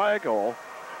 Down by a goal,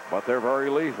 but they're very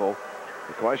lethal.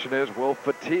 The question is, will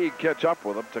fatigue catch up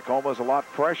with them? Tacoma's a lot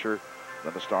fresher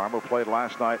than the Storm, who played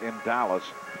last night in Dallas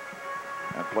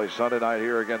and plays Sunday night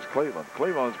here against Cleveland.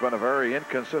 Cleveland's been a very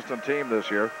inconsistent team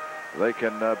this year. They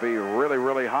can be really,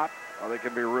 really hot, or they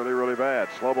can be really, really bad.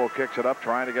 Slobo kicks it up,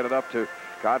 trying to get it up to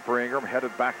Godfrey Ingram,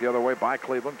 headed back the other way by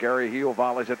Cleveland. Gary Heel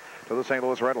volleys it to the St.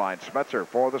 Louis red line. Smetzer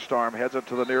for the Storm heads it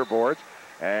to the near boards,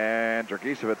 and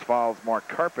Dragicevic fouls Mark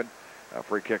Carpet A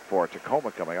free kick for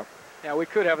Tacoma coming up. Yeah, we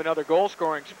could have another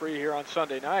goal-scoring spree here on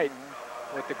Sunday night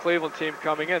with the Cleveland team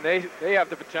coming in. They have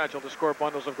the potential to score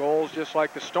bundles of goals just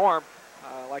like the Storm.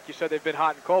 Like you said, they've been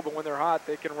hot and cold, but when they're hot,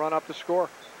 they can run up the score.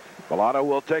 Milano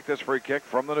will take this free kick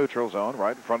from the neutral zone,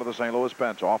 right in front of the St. Louis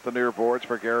bench. Off the near boards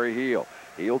for Gary Heel.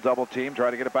 Heel double team, try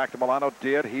to get it back to Milano.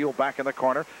 Did. Heel back in the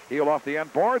corner. Heel off the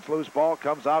end boards. Loose ball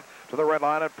comes out to the red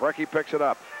line, and Preki picks it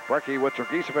up. Preki with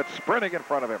Dragicevic sprinting in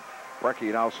front of him.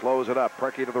 Preki now slows it up.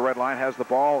 Preki to the red line, has the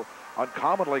ball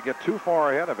uncommonly get too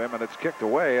far ahead of him, and it's kicked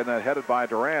away, and then headed by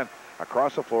Duran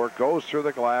across the floor, goes through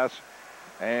the glass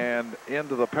and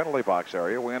into the penalty box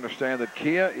area. We understand that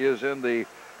Kia is in the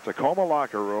Tacoma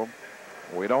locker room.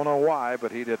 We don't know why,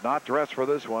 but he did not dress for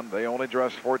this one. They only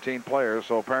dressed 14 players,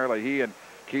 so apparently he and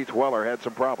Keith Weller had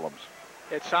some problems.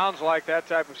 It sounds like that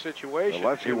type of situation.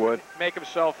 Unless he would make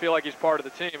himself feel like he's part of the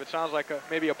team. It sounds like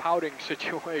maybe a pouting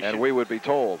situation. And we would be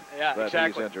told that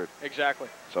exactly. he's injured. Exactly.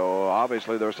 So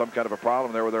obviously there's some kind of a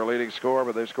problem there with their leading scorer,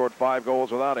 but they've scored 5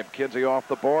 goals without him. Kinsey off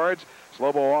the boards.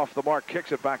 Slobo off the mark,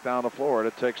 kicks it back down the floor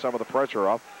to take some of the pressure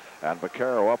off. And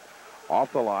Vaccaro up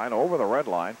off the line, over the red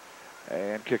line,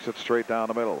 and kicks it straight down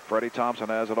the middle. Freddie Thompson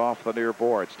has it off the near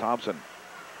boards. Thompson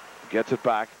gets it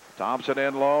back. Thompson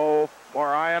in low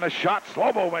for Ian. A shot.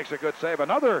 Slobo makes a good save.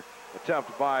 Another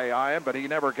attempt by Ian, but he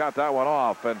never got that one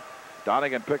off. And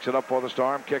Donegan picks it up for the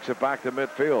Storm, kicks it back to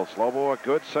midfield. Slobo, a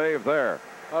good save there.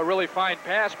 A really fine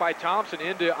pass by Thompson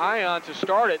into Ion to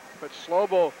start it, but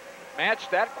Slobo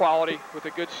matched that quality with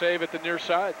a good save at the near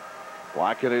side.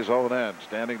 Black at his own end,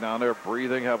 standing down there,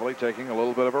 breathing heavily, taking a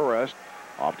little bit of a rest.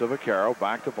 Off to Vaccaro,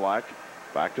 back to Black,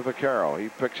 back to Vaccaro. He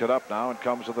picks it up now and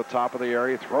comes to the top of the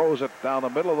area, throws it down the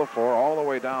middle of the floor, all the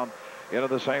way down into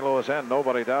the St. Louis end.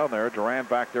 Nobody down there. Duran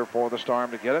back there for the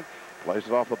Storm to get it. Plays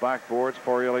it off the backboards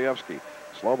for Ilijevski.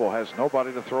 Slobo has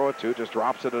nobody to throw it to, just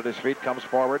drops it at his feet, comes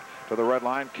forward to the red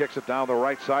line, kicks it down the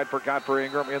right side for Godfrey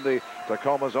Ingram in the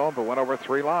Tacoma zone, but went over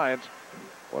 3 lines.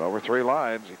 Went over 3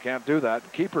 lines. You can't do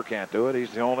that. Keeper can't do it.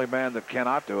 He's the only man that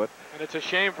cannot do it. And it's a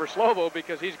shame for Slobo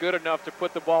because he's good enough to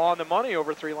put the ball on the money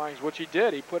over 3 lines, which he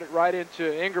did. He put it right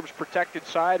into Ingram's protected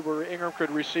side where Ingram could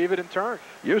receive it and turn.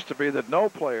 Used to be that no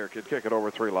player could kick it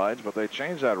over 3 lines, but they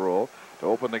changed that rule to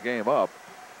open the game up.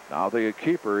 Now the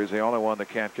keeper is the only one that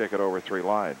can't kick it over 3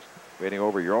 lines, meaning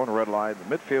over your own red line,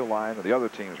 the midfield line, and the other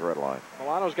team's red line.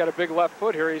 Milano's got a big left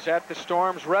foot here. He's at the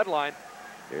Storm's red line.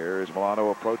 Here is Milano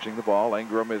approaching the ball.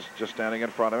 Ingram is just standing in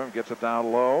front of him, gets it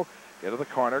down low, into the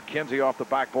corner. Kinsey off the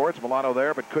backboards. Milano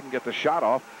there, but couldn't get the shot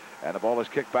off. And the ball is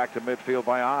kicked back to midfield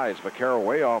by Eyes. Vaccaro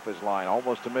way off his line,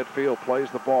 almost to midfield, plays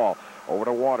the ball over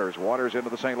to Waters. Waters into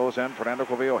the St. Louis end. Fernando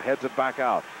Clavillo heads it back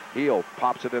out. Heel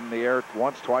pops it in the air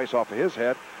once, twice off of his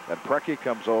head. Then Preki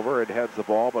comes over and heads the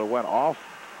ball, but it went off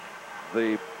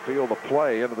the field of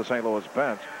play into the St. Louis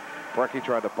bench. Preki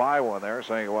tried to buy one there,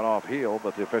 saying it went off heel,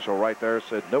 but the official right there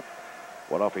said, nope,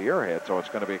 went off of your head. So it's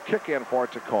going to be a kick in for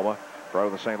Tacoma, front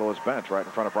of the St. Louis bench, right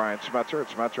in front of Brian Smetzer. And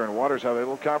Smetzer and Waters have a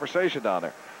little conversation down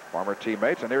there. Former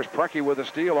teammates, and here's Preki with a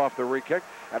steal off the re-kick,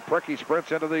 and Preki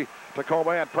sprints into the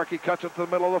Tacoma, and Preki cuts it to the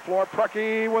middle of the floor.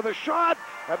 Preki with a shot,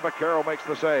 and Vaccaro makes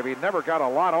the save. He never got a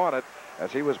lot on it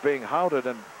as he was being hounded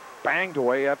and banged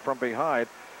away at from behind,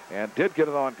 and did get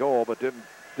it on goal, but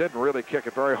didn't really kick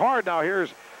it very hard. Now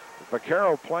here's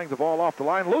Vaccaro playing the ball off the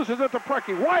line, loses it to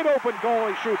Preki, wide open goal,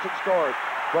 he shoots and scores.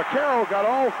 Vaccaro got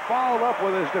all fouled up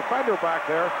with his defender back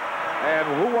there, and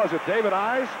who was it, David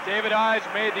Eyes? David Eyes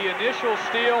made the initial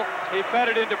steal. He fed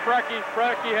it into Preki.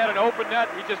 Preki had an open net.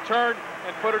 He just turned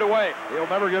and put it away. He'll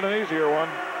never get an easier one.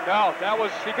 No,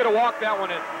 he could have walked that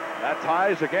one in. That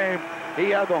ties the game. He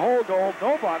had the whole goal,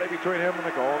 nobody between him and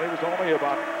the goal. He was only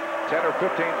about 10 or 15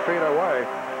 feet away.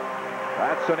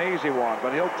 That's an easy one,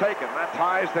 but he'll take it. That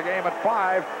ties the game at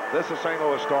 5. This is St.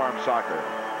 Louis Storm soccer.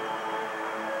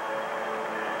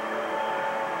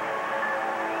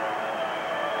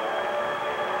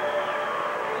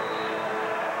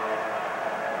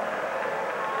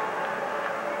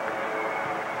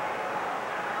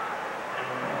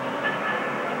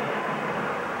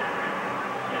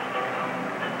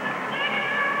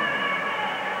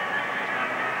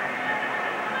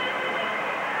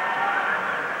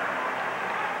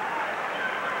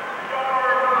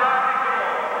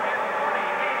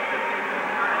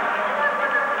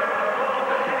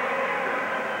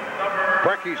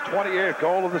 Preki's 28th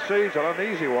goal of the season,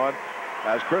 an easy one,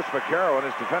 as Chris Vaccaro and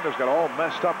his defenders got all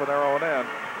messed up in their own end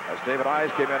as David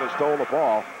Eyes came in and stole the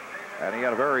ball, and he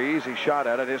had a very easy shot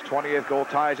at it. His 28th goal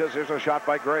ties us. Here's a shot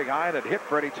by Greg Hine that hit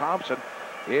Freddie Thompson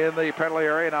in the penalty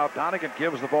area. Now Donegan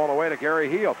gives the ball away to Gary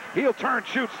Heel. Heel turn,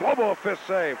 shoots, Slobo a fist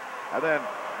save, and then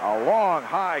a long,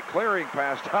 high clearing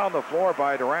pass down the floor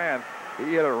by Duran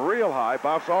He hit it real high,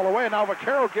 bounced all the way. Now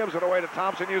Vaquero gives it away to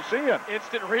Thompson. You see it.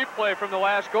 Instant replay from the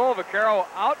last goal. Vaquero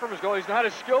out from his goal. He's not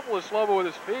as skillful as Slobo with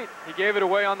his feet. He gave it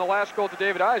away on the last goal to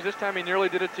David Eyes. This time he nearly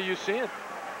did it to Usean.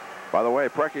 By the way,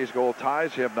 Precky's goal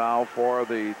ties him now for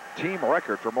the team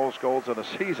record for most goals in a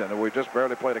season, and we just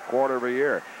barely played a quarter of a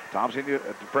year.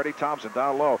 Freddie Thompson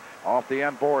down low, off the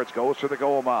end boards, goes to the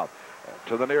goal mouth.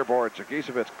 To the near boards,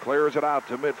 Dragicevic clears it out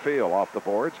to midfield off the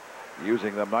boards,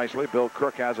 using them nicely. Bill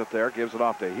Crook has it there, gives it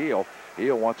off to Heel.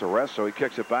 Heel wants a rest, so he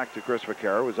kicks it back to Chris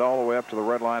Vaquero, who's all the way up to the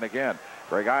red line again.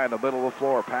 Greg Eye in the middle of the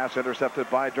floor, pass intercepted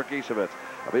by Dragicevic.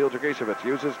 Emil Dragicevic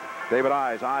uses David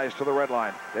Eyes to the red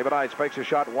line. David Eyes fakes a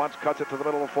shot once, cuts it to the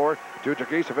middle of the floor to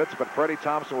Dragicevic, but Freddie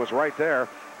Thompson was right there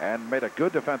and made a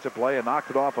good defensive play and knocked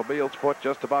it off Emil's foot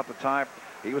just about the time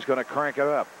he was going to crank it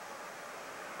up.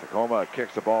 Tacoma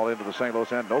kicks the ball into the St.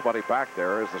 Louis end. Nobody back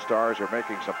there as the Stars are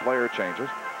making some player changes.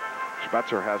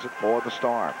 Spetzer has it for the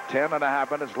Storm.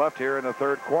 10.5 minutes left here in the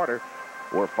third quarter.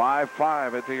 We're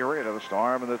 5-5 at the arena. The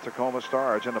Storm and the Tacoma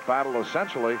Stars in the battle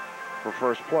essentially for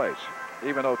first place.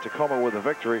 Even though Tacoma with a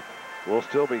victory will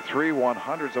still be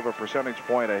 3/100ths of a percentage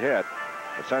point ahead.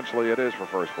 Essentially it is for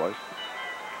first place.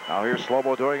 Now here's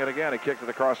Slobo doing it again. He kicked it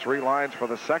across 3 lines for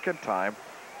the second time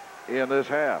in this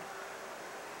half.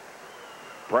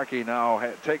 Brecky now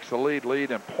takes the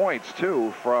lead in points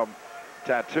too from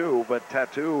Tattoo, but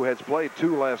Tattoo has played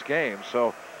 2 less games,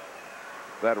 so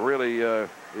that really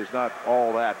is not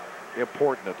all that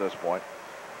important at this point.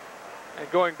 And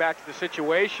going back to the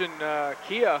situation,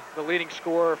 Kia, the leading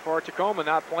scorer for Tacoma,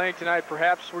 not playing tonight.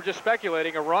 Perhaps we're just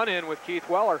speculating a run-in with Keith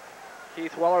Weller.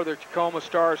 Keith Weller, the Tacoma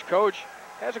Stars coach,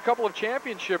 has a couple of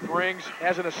championship rings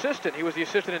as an assistant. He was the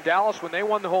assistant in Dallas when they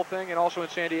won the whole thing, and also in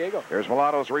San Diego. Here's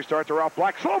Milano's restart to Ralph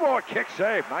Black. Slobo, a kick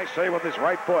save. Nice save with his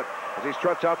right foot as he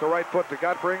struts out the right foot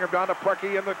to bring him down to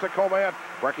Brecky in the Tacoma end.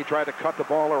 Brecky tried to cut the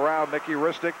ball around Nicky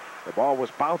Ristic. The ball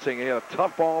was bouncing. He had a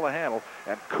tough ball to handle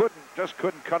and just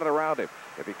couldn't cut it around him.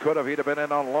 If he could have, he'd have been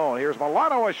in on loan. Here's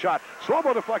Milano, a shot.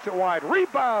 Slobo deflects it wide.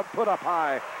 Rebound put up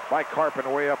high by Carpenter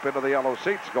way up into the yellow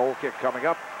seats. Goal kick coming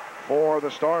up for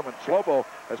the Storm, and Slobo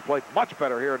has played much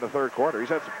better here in the third quarter. He's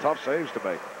had some tough saves to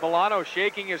make. Milano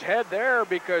shaking his head there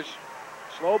because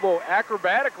Slobo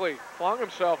acrobatically flung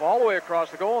himself all the way across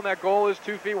the goal, and that goal is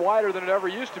 2 feet wider than it ever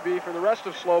used to be for the rest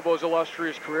of Slobo's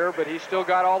illustrious career, but he still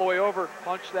got all the way over,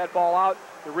 punched that ball out.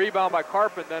 The rebound by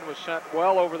Carpenter then was sent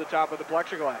well over the top of the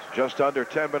plexiglass. Just under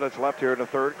 10 minutes left here in the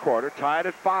third quarter. Tied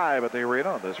at 5 at the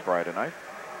arena on this Friday night.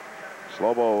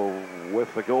 Slobo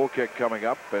with the goal kick coming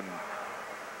up, and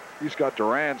he's got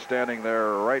Duran standing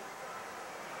there right.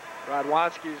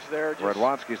 Radwanski's there.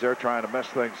 Radwanski's there trying to mess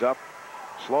things up.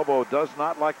 Slobo does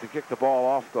not like to kick the ball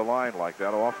off the line like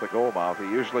that, off the goal mouth. He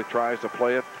usually tries to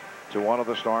play it to one of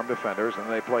the Storm defenders,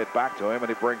 and they play it back to him, and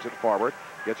he brings it forward,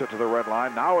 gets it to the red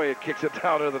line. Now he kicks it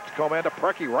down to the Tacoma end to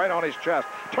Brecky right on his chest.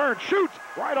 Turn, shoots,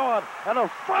 right on, and a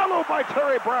follow by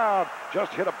Terry Brown.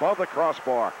 Just hit above the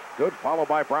crossbar. Good follow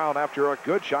by Brown after a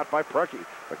good shot by Brecky.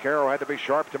 Vaquero had to be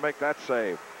sharp to make that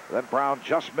save. Then Brown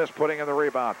just missed putting in the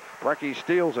rebound. Brecky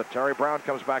steals it. Terry Brown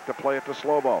comes back to play it to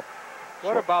Slobo.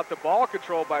 What about the ball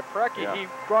control by Brecky? Yeah. He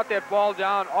brought that ball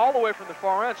down all the way from the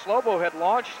far end. Slobo had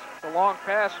launched the long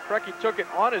pass. Brecky took it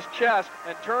on his chest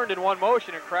and turned in one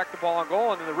motion and cracked the ball on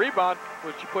goal. And then the rebound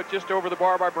was put just over the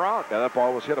bar by Brown. Yeah, that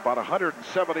ball was hit about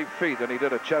 170 feet, and he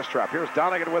did a chest trap. Here's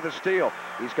Donegan with a steal.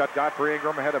 He's got Godfrey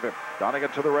Ingram ahead of him.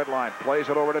 Donegan to the red line. Plays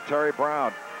it over to Terry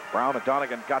Brown. Brown and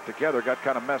Donegan got together, got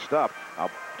kind of messed up. Now,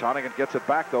 Donegan gets it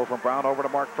back, though, from Brown over to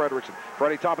Mark Frederickson.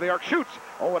 Freddie, top of the arc, shoots.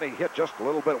 Oh, and he hit just a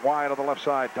little bit wide on the left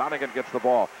side. Donegan gets the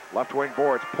ball. Left wing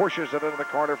boards, pushes it into the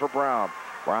corner for Brown.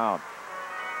 Brown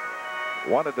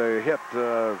wanted to hit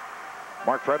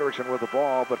Mark Frederickson with the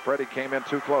ball, but Freddie came in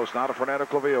too close. Now to Fernando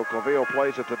Clavillo. Clavillo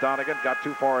plays it to Donegan, got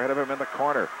too far ahead of him in the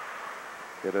corner.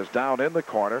 It is down in the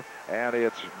corner, and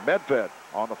it's Medved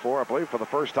on the floor, I believe, for the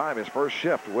first time, his first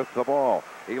shift with the ball.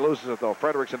 He loses it, though.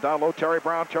 Frederickson down low. Terry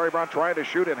Brown trying to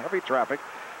shoot in heavy traffic.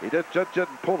 He just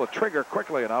didn't pull the trigger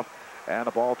quickly enough, and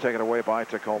the ball taken away by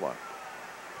Tacoma.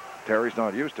 Terry's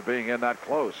not used to being in that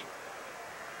close.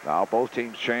 Now both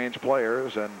teams change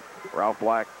players, and Ralph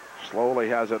Black slowly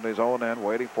has it in his own end,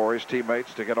 waiting for his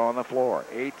teammates to get on the floor.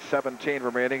 8:17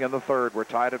 remaining in the third. We're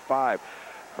tied at 5.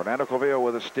 Fernando Clavillo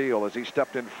with a steal as he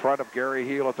stepped in front of Gary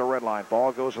Heel at the red line.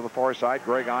 Ball goes to the far side.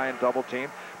 Greg Ian double team.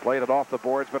 Played it off the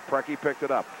boards, but Brecky picked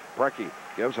it up. Brecky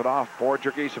gives it off for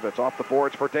Dragicevic. Off the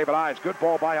boards for David Eyes. Good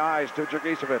ball by Eyes to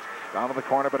Dragicevic. Down to the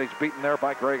corner, but he's beaten there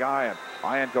by Greg Ian.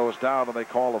 Ian goes down, and they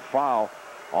call a foul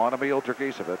on Emil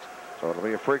Dragicevic. So it'll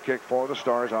be a free kick for the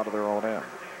Stars out of their own end.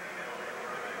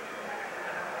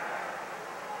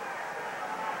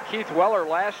 Keith Weller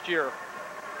last year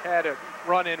had a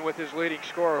run-in with his leading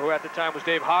scorer, who at the time was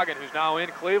Dave Hagen, who's now in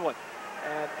Cleveland,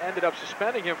 and ended up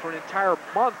suspending him for an entire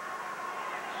month.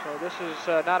 So this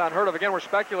is not unheard of. Again, we're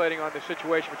speculating on the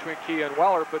situation between Kia and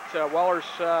Weller, but Weller's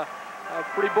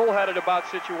pretty bullheaded about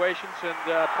situations,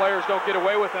 and players don't get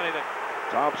away with anything.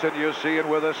 Thompson, you see it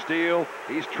with a steal.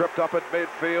 He's tripped up at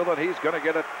midfield, and he's going to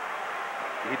get it.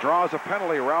 He draws a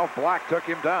penalty. Ralph Black took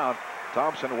him down.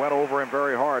 Thompson went over him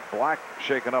very hard. Black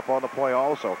shaken up on the play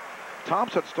also.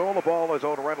 Thompson stole the ball on his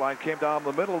own red line, came down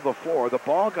the middle of the floor. The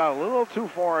ball got a little too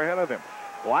far ahead of him.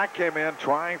 Black came in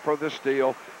trying for the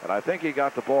steal, and I think he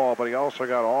got the ball, but he also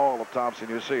got all of Thompson.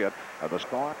 You see it. And the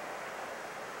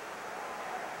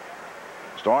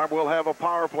Storm will have a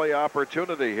power play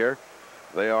opportunity here.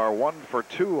 They are 1 for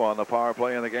 2 on the power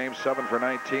play in the game, 7 for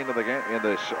 19 in the game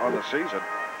on the season.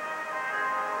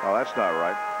 Oh, that's not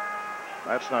right.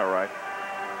 That's not right.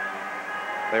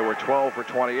 They were 12 for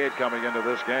 28 coming into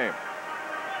this game,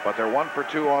 but they're 1 for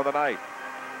 2 on the night.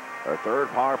 Their third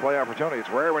power play opportunity. It's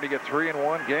rare when you get 3 in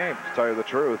one game, to tell you the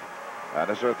truth. And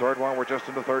this is their third one. We're just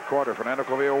in the third quarter. Fernando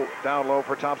Clavillo down low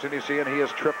for Thompson. You see, and he is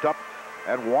tripped up,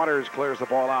 and Waters clears the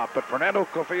ball out. But Fernando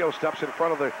Clavillo steps in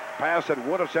front of the pass that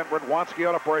would have sent Radwanski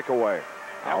on a breakaway.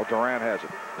 Now Duran has it.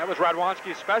 That was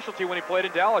Radwanski's specialty when he played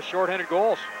in Dallas, shorthanded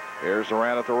goals. Here's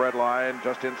Duran at the red line,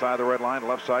 just inside the red line,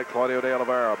 left side, Claudio de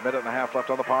Oliveira. A minute and a half left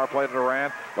on the power play to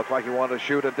Duran. Looked like he wanted to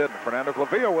shoot and didn't. Fernando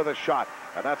Clavillo with a shot,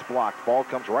 and that's blocked. Ball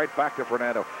comes right back to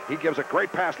Fernando. He gives a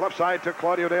great pass left side to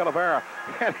Claudio de Oliveira,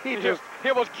 and he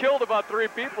almost killed about 3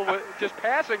 people with just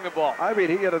passing the ball. I mean,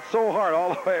 he hit it so hard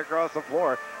all the way across the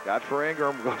floor. Godfrey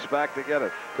Ingram goes back to get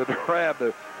it. To Duran,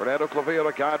 to Fernando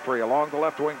Clavillo, to Godfrey along the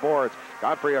left wing boards.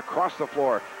 Godfrey across the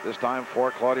floor, this time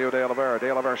for Claudio de Oliveira. De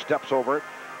Oliveira steps over it.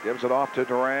 Gives it off to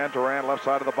Duran. Duran left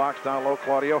side of the box, down low,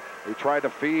 Claudio. He tried to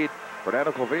feed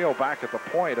Fernando Clavillo back at the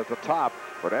point at the top.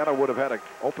 Fernando would have had an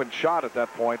open shot at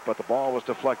that point, but the ball was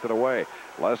deflected away.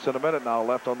 Less than a minute now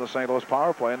left on the St. Louis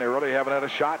power play, and they really haven't had a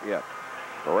shot yet.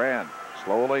 Duran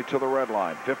slowly to the red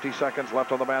line. 50 seconds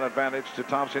left on the man advantage to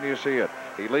Thompson. You see it.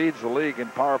 He leads the league in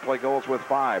power play goals with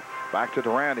 5. Back to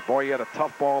Duran. Boy, he had a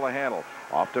tough ball to handle.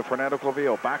 Off to Fernando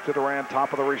Clavillo. Back to Duran,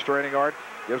 top of the restraining guard.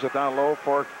 Gives it down low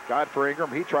for Godfrey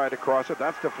Ingram. He tried to cross it.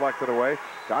 That's deflected away.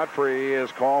 Godfrey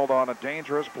is called on a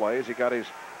dangerous play as he got his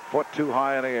foot too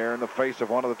high in the air in the face of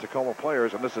one of the Tacoma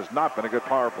players, and this has not been a good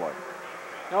power play.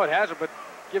 No, it hasn't, but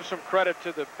give some credit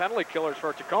to the penalty killers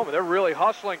for Tacoma. They're really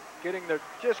hustling,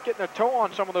 just getting their toe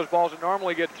on some of those balls that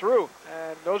normally get through,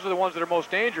 and those are the ones that are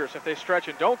most dangerous. If they stretch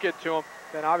and don't get to them,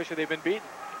 then obviously they've been beaten.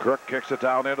 Crook kicks it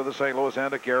down into the St. Louis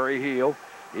end to Gary Heel.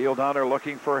 Heel down there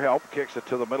looking for help, kicks it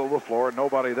to the middle of the floor,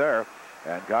 nobody there.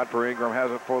 And Godfrey Ingram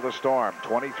has it for the Storm.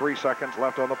 23 seconds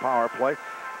left on the power play.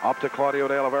 Up to Claudio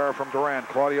de Oliveira from Duran.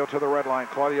 Claudio to the red line.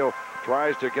 Claudio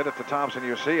tries to get it to Thompson.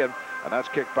 You see it, and that's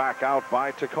kicked back out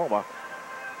by Tacoma.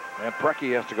 And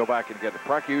Preki has to go back and get it.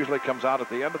 Preki usually comes out at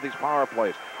the end of these power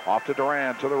plays. Off to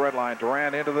Duran, to the red line.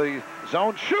 Duran into the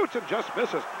zone, shoots and just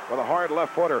misses with a hard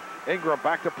left footer. Ingram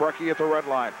back to Preki at the red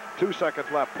line. 2 seconds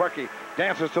left. Preki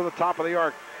dances to the top of the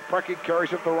arc. Preki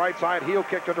carries it to the right side. Heel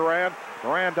kick to Duran.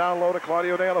 Duran down low to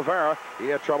Claudio de Oliveira. He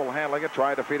had trouble handling it,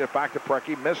 tried to feed it back to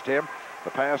Preki, missed him. The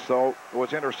pass, though,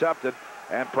 was intercepted,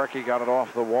 and Preki got it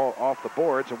off the wall, off the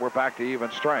boards, and we're back to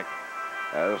even strength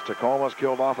as Tacoma's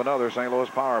killed off another St. Louis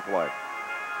power play.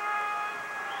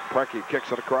 Preki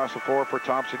kicks it across the floor for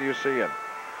Thompson. Usean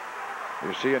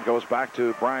goes back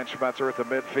to Brian Schmetzer at the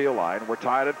midfield line. We're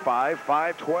tied at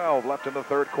 5:12 left in the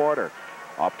third quarter.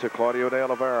 Up to Claudio de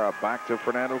Oliveira, back to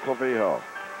Fernando Clavillo.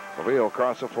 Clavillo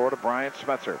across the floor to Brian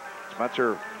Schmetzer.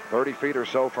 Schmetzer 30 feet or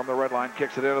so from the red line,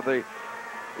 kicks it into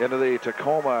the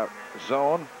Tacoma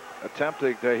zone,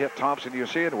 attempting to hit Thompson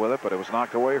Usean with it, but it was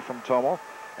knocked away from Tomo.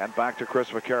 And back to Chris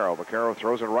Vaccaro. Vaccaro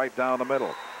throws it right down the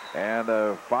middle. And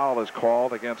a foul is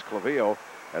called against Clavillo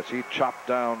as he chopped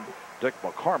down Dick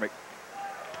McCormick.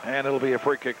 And it'll be a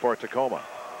free kick for Tacoma.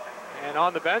 And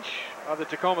on the bench of the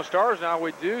Tacoma Stars now,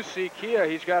 we do see Kia.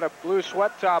 He's got a blue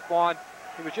sweat top on.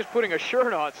 He was just putting a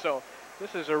shirt on, so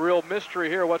this is a real mystery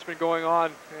here, what's been going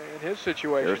on in his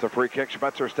situation. Here's the free kick.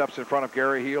 Schmetzer steps in front of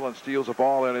Gary Heel and steals a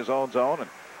ball in his own zone and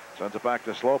sends it back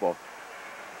to Slobo.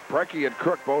 Preki and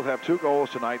Crook both have 2 goals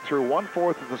tonight. Through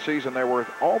 1/4 of the season, there were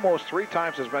almost 3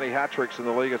 times as many hat tricks in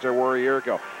the league as there were a year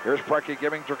ago. Here's Preki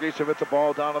giving Dragicevic a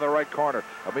ball down in the right corner.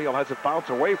 Emil has it bounce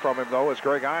away from him, though, as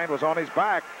Greg Ian was on his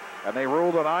back, and they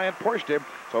ruled that Ian pushed him.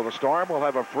 So the Storm will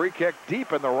have a free kick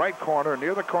deep in the right corner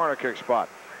near the corner kick spot.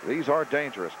 These are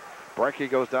dangerous. Preki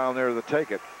goes down there to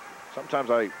take it. Sometimes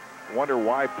I wonder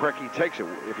why Preki takes it.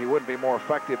 If he wouldn't be more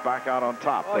effective back out on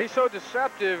top. Well, he's so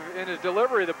deceptive in his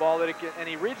delivery of the ball that and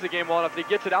he reads the game well enough that he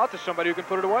gets it out to somebody who can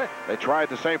put it away. They tried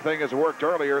the same thing as worked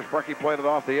earlier. Preki played it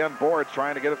off the end boards,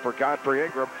 trying to get it for Godfrey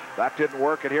Ingram. That didn't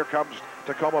work, and here comes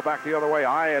Tacoma back the other way,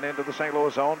 eyeing into the St.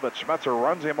 Louis zone, but Schmetzer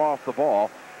runs him off the ball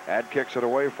and kicks it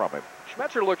away from him.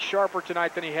 Schmetzer looks sharper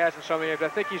tonight than he has in some games. I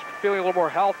think he's feeling a little more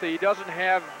healthy. He doesn't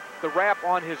have the wrap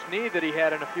on his knee that he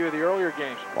had in a few of the earlier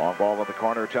games. Long ball in the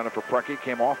corner intended for Preki,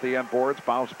 came off the end boards,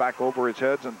 bounced back over his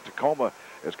heads, and Tacoma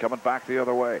is coming back the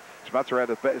other way. Schmetzer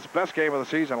had his best game of the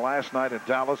season last night in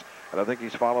Dallas, and I think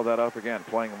he's followed that up again,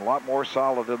 playing a lot more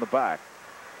solid in the back.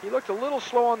 He looked a little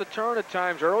slow on the turn at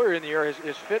times earlier in the year.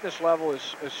 His fitness level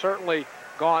has certainly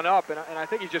gone up, and I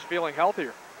think he's just feeling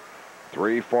healthier.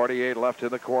 3:48 left in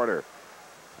the quarter.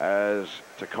 As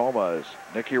Tacoma's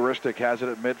Nicky Ristic has it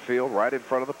at midfield, right in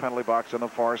front of the penalty box on the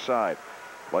far side.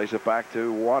 Plays it back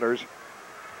to Waters.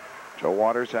 Joe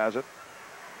Waters has it.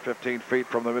 15 feet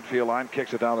from the midfield line,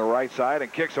 kicks it down the right side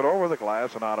and kicks it over the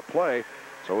glass and out of play.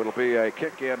 So it'll be a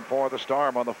kick in for the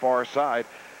Storm on the far side.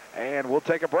 And we'll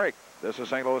take a break. This is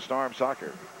St. Louis Storm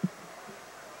soccer.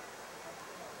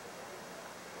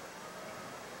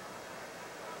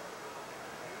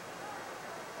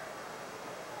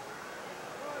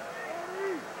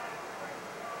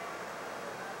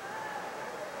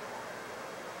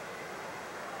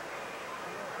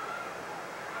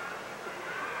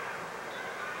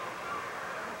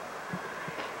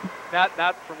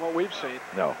 Not from what we've seen.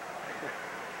 No.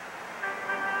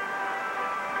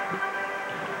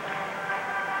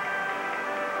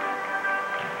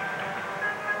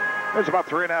 There's about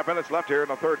 3.5 minutes left here in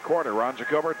the third quarter. Ron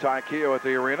Jacober, Ty Keogh at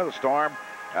the arena. The Storm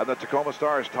and the Tacoma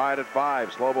Stars tied at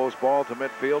 5. Slobo's ball to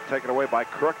midfield, taken away by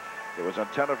Crook. It was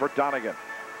intended for Donegan.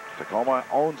 Tacoma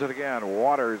owns it again.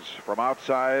 Waters from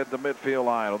outside the midfield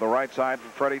line on the right side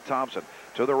from Freddie Thompson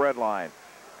to the red line.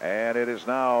 And it is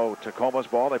now Tacoma's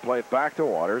ball. They play it back to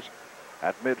Waters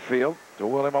at midfield to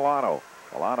Willie Milano.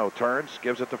 Milano turns,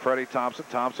 gives it to Freddie Thompson.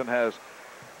 Thompson has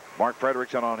Mark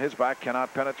Frederickson on his back,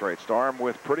 cannot penetrate. Storm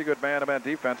with pretty good man-to-man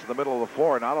defense in the middle of the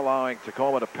floor, not allowing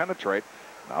Tacoma to penetrate.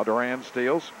 Now Duran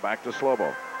steals, back to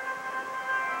Slobo.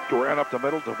 Duran up the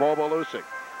middle to Bobo Lusick.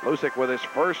 Lusick with his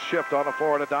first shift on the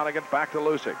floor to Donegan, back to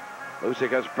Lusick.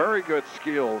 Lusick has very good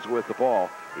skills with the ball.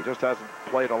 He just hasn't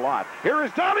played a lot. Here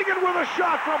is Donegan with a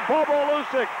shot from Bobo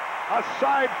Lusick. A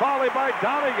side volley by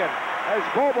Donegan as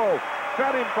Bobo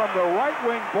fed him from the right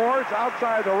wing boards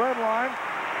outside the red line.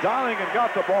 Donegan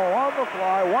got the ball on the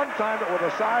fly, one-timed it with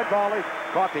a side volley,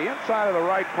 caught the inside of the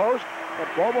right post, but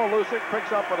Bobo Lusick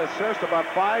picks up an assist about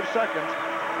 5 seconds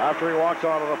after he walks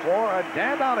onto the floor. And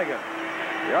Dan Donegan,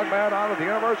 the young man out of the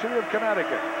University of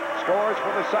Connecticut, scores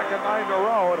for the second night in a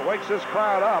row and wakes this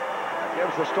crowd up and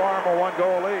gives the Storm a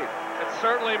 1-goal lead. It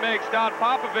certainly makes Don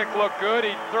Popovic look good.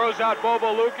 He throws out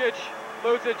Bobo Lucic.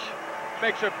 Lucic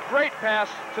makes a great pass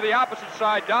to the opposite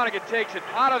side. Donegan takes it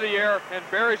out of the air and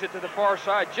buries it to the far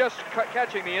side, just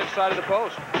catching the inside of the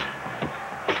post.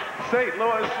 St.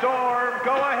 Louis Storm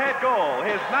go-ahead goal.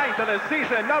 His 9th of the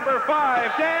season, number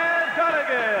 5, Dan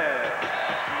Donegan.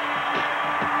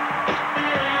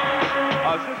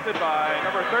 Assisted by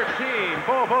number 13,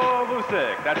 Bobo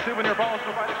Lusick. That souvenir ball is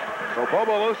provided. So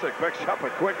Bobo Lusick picks up a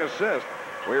quick assist.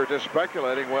 We were just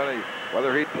speculating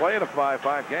whether he'd play in a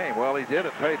 5-5 game. Well, he did.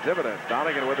 It paid dividends.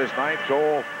 Donegan with his 9th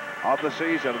goal of the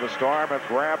season. The Storm have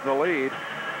grabbed the lead.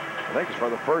 I think it's for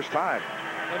the first time.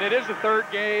 And it is the third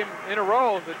game in a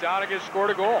row that Donegan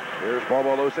scored a goal. Here's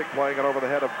Bobo Lusick playing it over the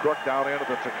head of Crook down into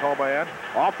the Tacoma end.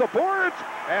 Off the boards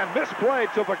and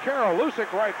misplayed to Vaquero.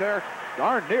 Lusick right there.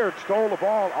 Darn near stole the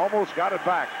ball, almost got it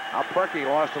back. Now Preki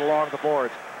lost it along the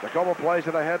boards. Tacoma plays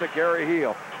it ahead to Gary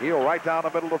Heel. Heel right down the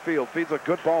middle of the field. Feeds a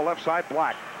good ball left side,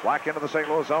 Black. Black into the St.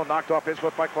 Louis zone, knocked off his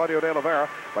foot by Claudio De Oliveira.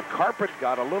 But Carpet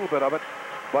got a little bit of it,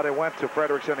 but it went to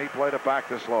Frederickson. He played it back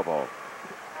to Slobo.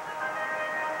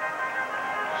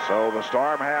 So the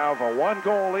Storm have a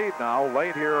 1-goal lead now,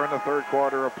 late here in the third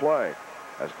quarter of play.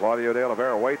 As Claudio De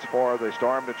Oliveira waits for the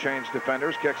Storm to change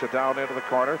defenders, kicks it down into the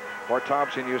corner for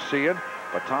Thompson, you see it.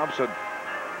 But Thompson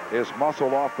is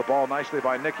muscled off the ball nicely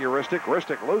by Nicky Ristic.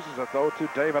 Ristic loses it, though, to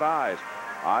David Eyes.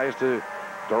 Eyes to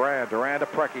Duran. Duran to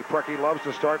Preki. Preki loves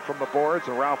to start from the boards,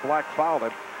 and Ralph Black fouled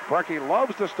him. Preki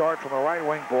loves to start from the right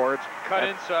wing boards. Cut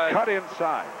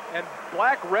inside. And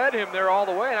Black read him there all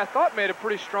the way, and I thought made a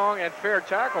pretty strong and fair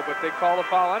tackle, but they called a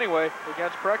foul anyway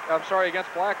against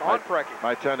against Black on Preki.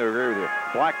 I tend to agree with you.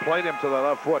 Black played him to the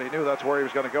left foot. He knew that's where he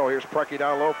was going to go. Here's Preki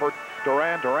down low for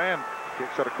Duran. Duran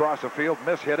Kicks it across the field,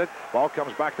 mishit it. Ball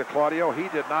comes back to Claudio. He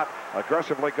did not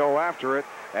aggressively go after it.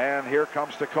 And here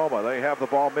comes Tacoma. They have the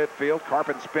ball midfield.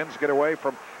 Carpin spins, get away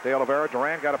from De Oliveira.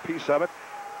 Duran got a piece of it.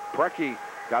 Preki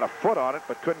got a foot on it,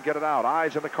 but couldn't get it out.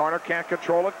 Eyes in the corner, can't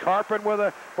control it. Carpin with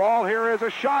a ball. Here is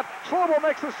a shot. Slobo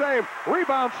makes the save.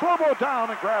 Rebound. Slobo down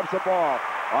and grabs the ball.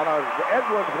 On a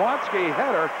Edwin Wansky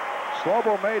header,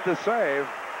 Slobo made the save.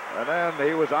 And then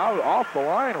he was out off the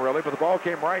line, really, but the ball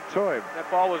came right to him.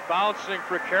 That ball was bouncing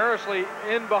precariously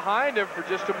in behind him for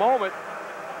just a moment.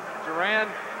 Duran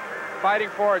fighting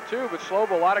for it, too, but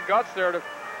Slobo, a lot of guts there to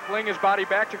fling his body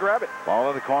back to grab it. Ball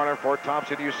in the corner for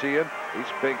Thompson, you see it. He's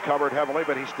being covered heavily,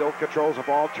 but he still controls the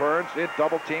ball, turns, in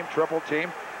double team, triple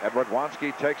team, and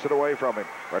Radwanski takes it away from him.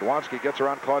 Radwanski gets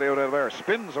around Claudio De Oliveira,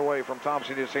 spins away from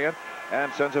Thompson, you see it,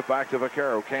 and sends it back to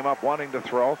Vaquero, who came up wanting to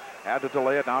throw, had to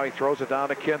delay it. Now he throws it down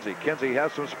to Kinsey. Kinsey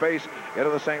has some space into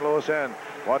the St. Louis end.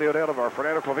 Claudio De Oliveira,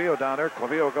 Fernando Clavillo down there.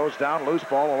 Clavillo goes down, loose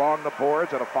ball along the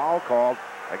boards, and a foul called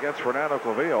against Fernando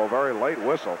Clavillo. Very late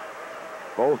whistle.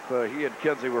 Both he and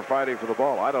Kinsey were fighting for the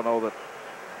ball. I don't know that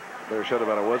there should have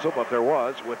been a whistle, but there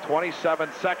was with 27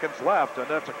 seconds left, and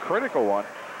that's a critical one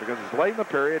because it's late in the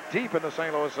period, deep in the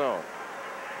St. Louis zone.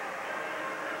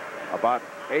 About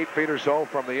 8 feet or so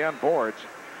from the end boards.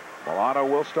 Milano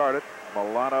will start it.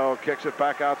 Milano kicks it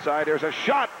back outside. There's a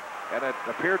shot, and it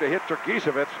appeared to hit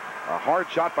Dragicevic. A hard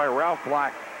shot by Ralph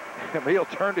Black. Emil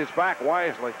turned his back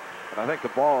wisely, and I think the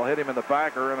ball hit him in the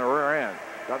back or in the rear end.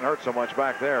 Doesn't hurt so much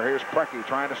back there. Here's Preki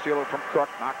trying to steal it from Cook.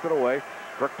 Knocked it away.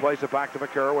 Cook plays it back to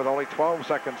Vaquero with only 12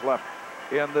 seconds left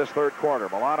in this third quarter.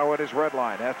 Milano at his red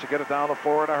line. Has to get it down the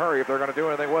floor in a hurry if they're going to do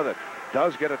anything with it.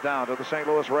 Does get it down to the St.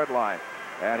 Louis red line.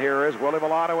 And here is Willie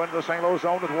Milano into the St. Louis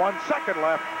zone with 1 second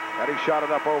left. And he shot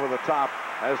it up over the top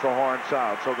as the horn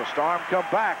sounds. So the Storm come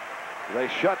back. They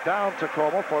shut down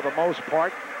Tacoma for the most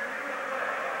part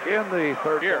in the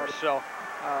third quarter. So,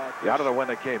 I don't know when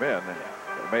they came in.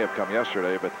 It may have come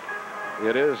yesterday, but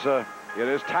it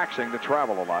is taxing to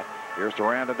travel a lot. Here's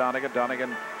Duran to Donegan.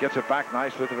 Donegan gets it back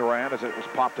nicely to Duran as it was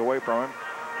popped away from him.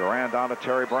 Duran down to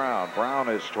Terry Brown. Brown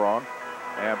is strong,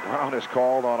 and Brown is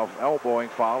called on an elbowing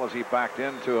foul as he backed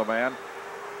into a man,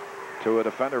 to a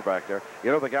defender back there.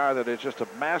 You know, the guy that is just a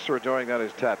master of doing that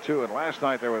is Tattoo, and last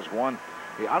night there was one.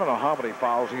 I don't know how many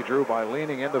fouls he drew by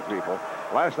leaning into people.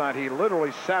 Last night he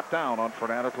literally sat down on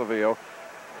Fernando Clavillo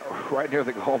right near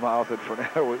the goal mouth, and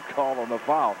Fernando was called on the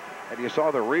foul. And you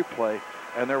saw the replay,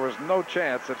 and there was no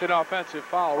chance. It's an offensive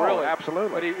foul, really.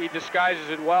 Absolutely. But he disguises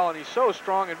it well, and he's so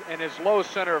strong in his low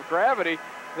center of gravity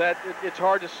that it's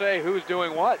hard to say who's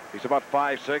doing what. He's about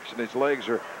 5'6", and his legs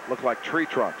look like tree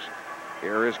trunks.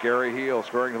 Here is Gary Heel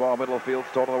spurring the ball middle of the field,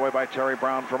 stolen away by Terry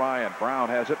Brown from Ian. Brown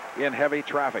has it in heavy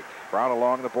traffic. Brown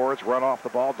along the boards, run off the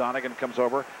ball. Donegan comes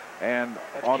over, and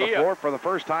that's on Kia. The board for the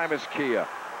first time is Kia.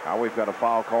 Now we've got a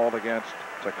foul called against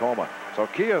Tacoma. So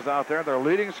Kia's out there, their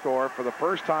leading scorer for the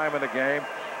first time in the game.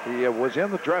 He was in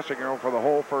the dressing room for the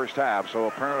whole first half, so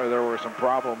apparently there were some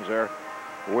problems there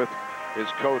with his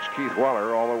coach, Keith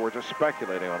Weller, although we're just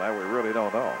speculating on that. We really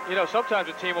don't know. You know, sometimes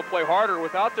a team will play harder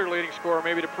without their leading scorer,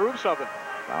 maybe to prove something.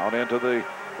 Down into the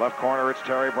left corner, it's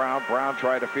Terry Brown. Brown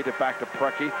tried to feed it back to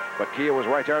Preki, but Kia was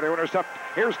right there to intercept.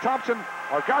 Here's Thompson,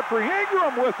 or Godfrey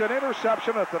Ingram with an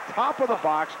interception at the top of the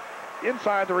box,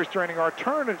 inside the restraining arc,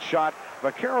 turned and shot.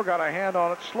 Vaquero got a hand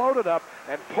on it, slowed it up,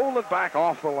 and pulled it back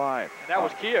off the line. And that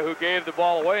was Kia who gave the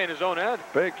ball away in his own end.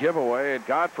 Big giveaway, and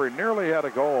Godfrey nearly had a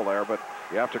goal there, but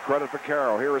you have to credit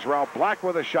Vaquero. Here is Ralph Black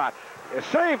with a shot. A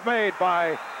save made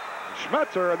by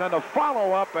Schmetzer, and then a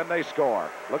follow-up, and they score.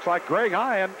 Looks like Greg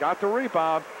Ian got the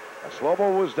rebound.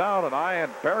 Slobo was down, and Ian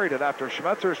buried it after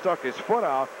Schmetzer stuck his foot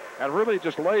out and really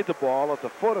just laid the ball at the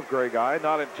foot of Greg Ian,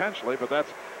 not intentionally, but that's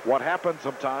what happens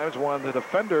sometimes when the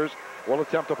defenders will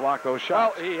attempt to block those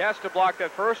shots. Well, he has to block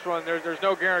that first one. There's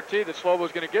no guarantee that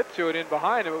Slobo's going to get to it in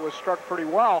behind him. It was struck pretty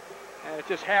well, and it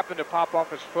just happened to pop off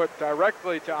his foot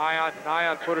directly to Ion, and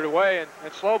Ion put it away,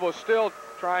 and Slobo's still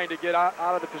trying to get out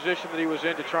of the position that he was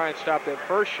in to try and stop that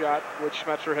first shot, which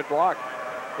Schmetzer had blocked.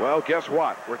 Well, guess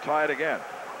what? We're tied again.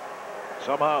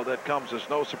 Somehow that comes as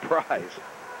no surprise.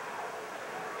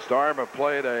 Storm have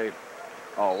played a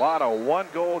lot of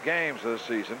one-goal games this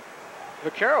season.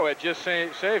 Vaquero had just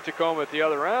saved Tacoma at the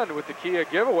other end with the Kia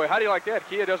giveaway. How do you like that?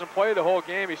 Kia doesn't play the whole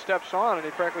game. He steps on, and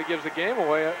he practically gives the game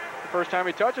away the first time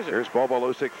he touches it. Here's Bobo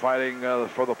Lucic fighting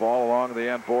for the ball along the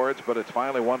end boards, but it's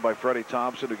finally won by Freddie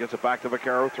Thompson, who gets it back to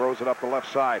Vaquero, throws it up the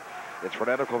left side. It's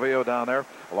Fernando Clavillo down there,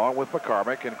 along with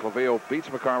McCormick, and Clavillo beats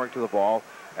McCormick to the ball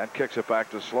and kicks it back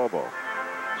to Slobo.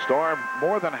 Storm,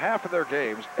 more than half of their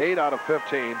games, 8 out of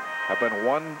 15, have been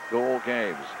one-goal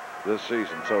games this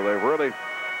season. So they've really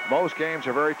Most games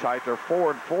are very tight. They're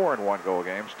 4-4 in one-goal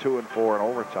games, 2-4 in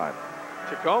overtime.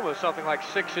 Tacoma is something like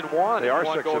 6-1. They are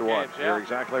one-goal 6-1. games. Yeah. You're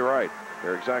exactly right.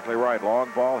 You're exactly right.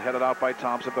 Long ball headed out by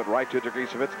Thompson, but right to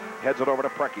Dragicevic. Heads it over to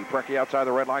Preki. Preki outside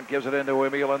the red line, gives it into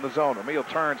Emil in the zone. Emil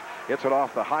turns, hits it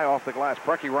off the glass.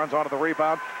 Preki runs onto the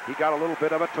rebound. He got a little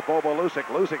bit of it to Bobo Lusic.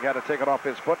 Lusic had to take it off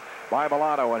his foot by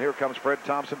Milano, and here comes Fred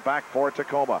Thompson back for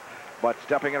Tacoma. But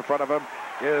stepping in front of him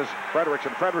is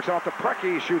Fredrickson. Fredrickson off to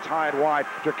Preki, shoots high and wide.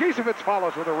 Dragicevic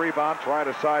follows with a rebound, tried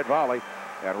a side volley,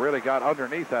 and really got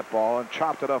underneath that ball and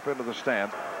chopped it up into the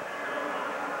stands.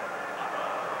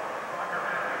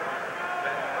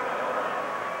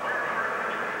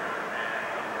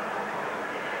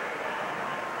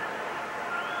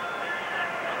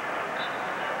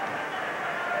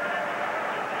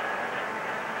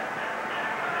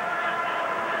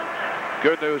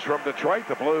 Good news from Detroit.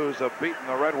 The Blues have beaten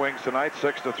the Red Wings tonight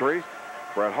 6-3.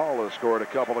 Brett Hall has scored a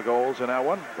couple of goals in that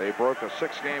one. They broke a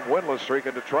 6-game winless streak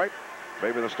in Detroit.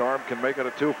 Maybe the Storm can make it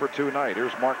a 2-for-2 night.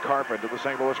 Here's Mark Carpin to the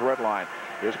St. Louis red line.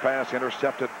 His pass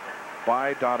intercepted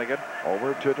by Donegan.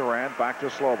 Over to Duran, back to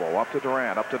Slobo. Up to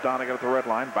Duran, up to Donegan at the red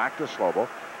line, back to Slobo.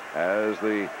 As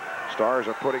the Stars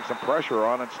are putting some pressure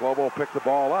on, and Slobo picked the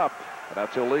ball up. And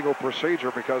that's illegal procedure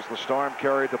because the Storm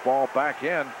carried the ball back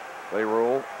in. They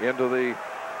roll into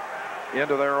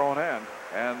their own end.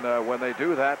 And when they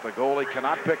do that, the goalie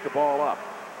cannot pick the ball up.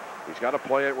 He's got to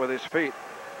play it with his feet.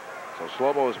 So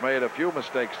Slobo has made a few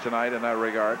mistakes tonight in that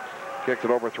regard. Kicked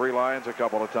it over 3 lines a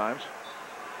couple of times.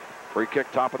 Free kick,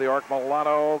 top of the arc.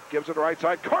 Milano gives it right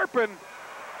side. Carpin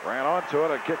ran onto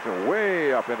it and kicked it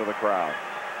way up into the crowd.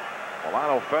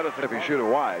 Milano fed it. If you shoot it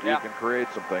wide, you can create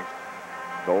some things.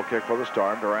 Goal kick for the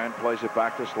Storm. Duran plays it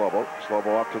back to Slobo.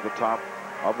 Slobo up to the top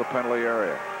of the penalty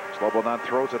area. Slobo then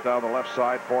throws it down the left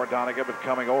side for Donegan, but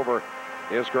coming over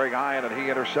is Greg Ian, and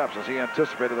he intercepts as he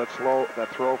anticipated that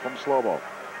throw from Slobo.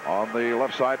 On the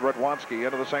left side, Radwanski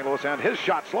into the St. Louis end. His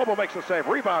shot. Slobo makes the save.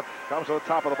 Rebound comes to the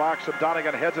top of the box, and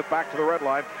Donegan heads it back to the red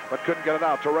line, but couldn't get it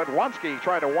out. To Radwanski,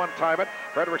 trying to one-time it.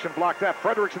 Fredrickson blocked that.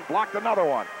 Fredrickson blocked another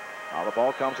one. Now the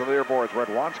ball comes to the near boards.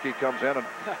 Radwanski comes in and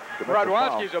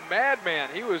Radwanski's a madman.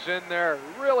 He was in there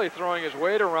really throwing his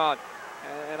weight around,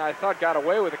 and I thought got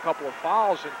away with a couple of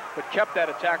fouls, but kept that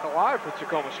attack alive for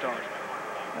Tacoma Stars.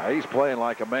 Now he's playing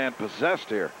like a man possessed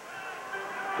here.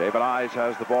 David Eyes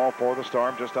has the ball for the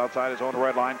Storm just outside his own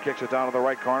red line. Kicks it down to the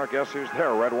right corner. Guess who's there?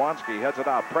 Radwanski heads it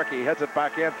out. Preki heads it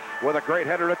back in with a great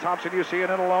header to Thompson. You see it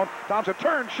in alone. Thompson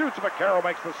turns, shoots, but Carroll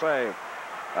makes the save.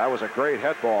 That was a great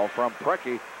head ball from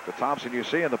Preki to Thompson. You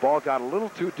see, and the ball got a little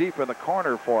too deep in the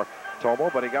corner for Tomo,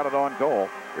 but he got it on goal.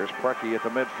 Here's Preki at the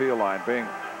midfield line, being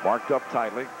marked up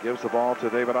tightly. Gives the ball to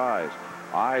David Eyes.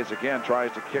 Eyes again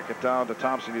tries to kick it down to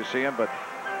Thompson. You see him, but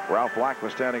Ralph Black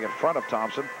was standing in front of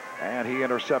Thompson, and he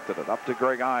intercepted it. Up to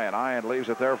Greg Ian. Ian leaves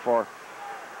it there for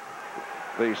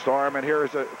the Storm, and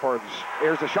here's a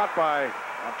shot by,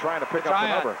 I'm trying to pick up the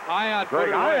number. Ian. Greg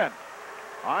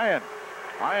Ian.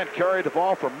 Ian carried the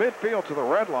ball from midfield to the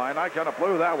red line. I kind of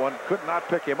blew that one, could not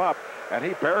pick him up, and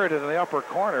he buried it in the upper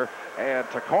corner. And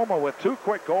Tacoma with 2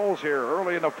 quick goals here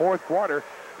early in the fourth quarter.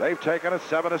 They've taken a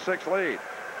 7-6 lead.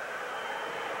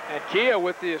 And Kia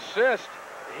with the assist.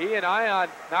 He and Ion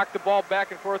knocked the ball back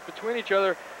and forth between each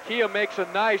other. Kia makes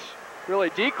a nice,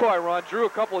 really decoy run, drew a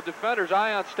couple of defenders.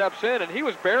 Ion steps in, and he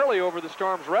was barely over the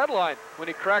Storm's red line when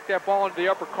he cracked that ball into the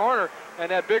upper corner,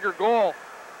 and that bigger goal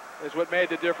is what made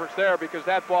the difference there, because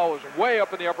that ball was way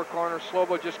up in the upper corner.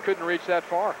 Slobo just couldn't reach that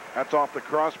far. That's off the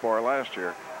crossbar last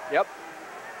year. Yep.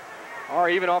 Or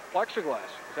even off plexiglass.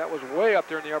 That was way up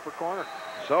there in the upper corner.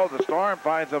 So the Storm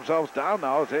finds themselves down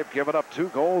now as they've given up 2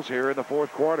 goals here in the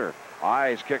fourth quarter.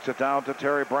 Eyes kicks it down to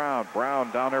Terry Brown.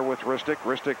 Brown down there with Ristic.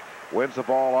 Ristic wins the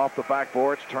ball off the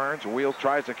backboards, turns, wheels,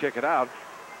 tries to kick it out,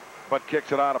 but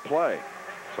kicks it out of play.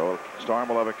 So Storm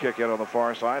will have a kick in on the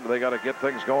far side. They got to get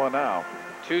things going now.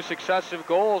 2 successive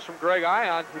goals from Greg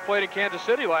Ion, who played in Kansas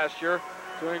City last year.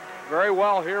 Doing very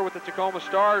well here with the Tacoma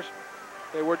Stars.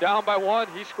 They were down by 1.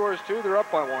 He scores 2. They're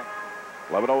up by 1.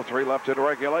 11:03 left in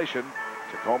regulation.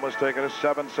 Tacoma's taken a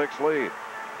 7-6 lead.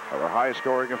 Another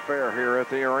high-scoring affair here at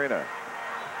the arena.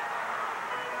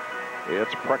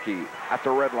 It's Preki at the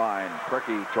red line.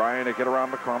 Preki trying to get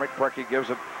around McCormick. Preki gives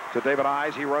it to David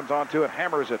Eyes. He runs onto it,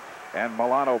 hammers it, and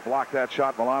Milano blocked that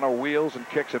shot. Milano wheels and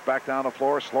kicks it back down the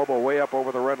floor. Slobo way up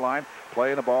over the red line,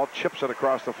 playing the ball, chips it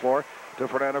across the floor to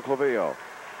Fernando Clavillo.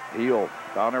 Heel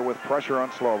down there with pressure on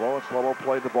Slobo, and Slobo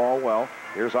played the ball well.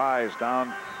 Here's Eyes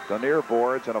down the near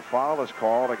boards, and a foul is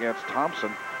called against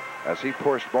Thompson as he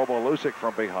pushed Bobo Lusic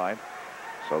from behind.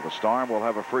 So the Storm will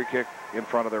have a free kick in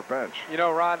front of their bench. You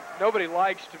know, Ron, nobody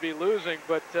likes to be losing,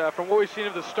 but from what we've seen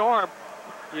of the Storm,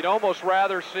 you'd almost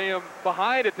rather see them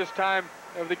behind at this time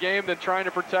of the game than trying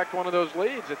to protect one of those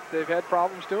leads that they've had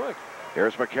problems doing.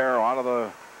 Here's McCarroll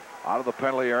out of the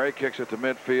penalty area, kicks it to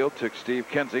midfield to Steve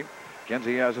Kinsey.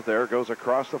 Kinsey has it there, goes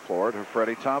across the floor to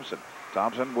Freddie Thompson.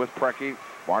 Thompson with Preki,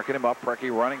 marking him up.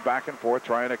 Preki running back and forth,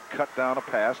 trying to cut down a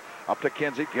pass. Up to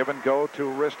Kinsey, give and go to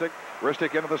Ristic.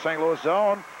 Ristic into the St. Louis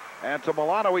zone. And to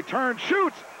Milano, he turns,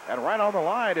 shoots. And right on the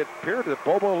line, it appeared that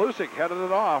Bobo Lucic headed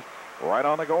it off right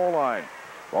on the goal line.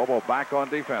 Bobo back on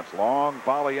defense. Long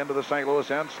volley into the St. Louis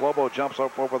end. Slobo jumps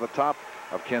up over the top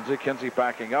of Kinsey. Kinsey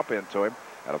backing up into him.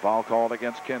 And a foul called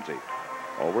against Kinsey.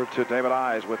 Over to David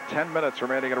Eyes with 10 minutes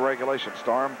remaining in regulation.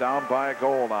 Storm down by a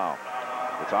goal now.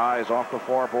 It's Eyes off the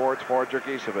floorboards for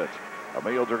Dragicevic.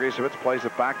 Emil Dragicevic plays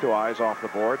it back to Eyes off the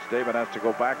boards. David has to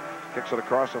go back, kicks it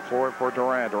across the floor for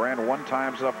Duran. Duran one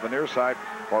times up the near side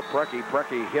for Preki.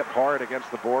 Preki hit hard against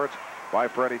the boards by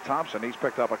Freddie Thompson. He's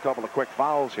picked up a couple of quick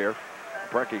fouls here.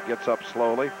 Preki gets up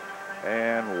slowly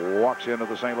and walks into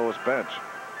the St. Louis bench.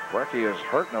 Preki is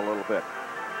hurting a little bit.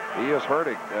 He is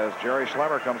hurting as Jerry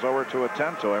Schlemmer comes over to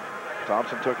attend to him.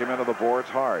 Thompson took him into the boards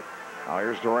hard. Now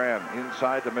here's Duran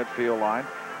inside the midfield line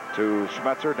to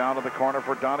Schmetzer down to the corner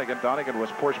for Donegan. Donegan was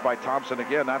pushed by Thompson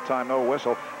again. That time no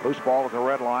whistle. Loose ball at the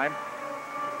red line.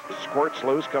 Squirts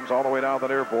loose, comes all the way down the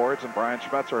near boards, and Brian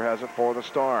Schmetzer has it for the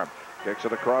Storm. Kicks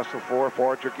it across the floor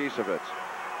for Dragicevic.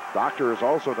 Doctor is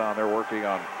also down there working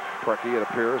on Preki, it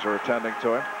appears, or attending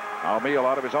to him. Now Emil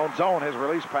out of his own zone. His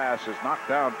release pass is knocked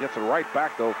down. Gets it right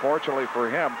back, though. Fortunately for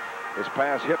him, his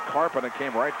pass hit Carpin and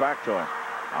came right back to him.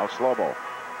 Now Slobo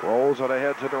rolls it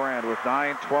ahead to Durand with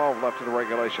 9:12 left in the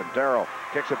regulation. Darrell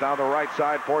kicks it down the right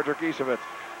side for Dragicevic.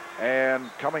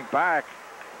 And coming back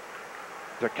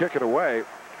to kick it away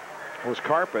was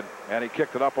Carpin, and he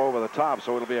kicked it up over the top,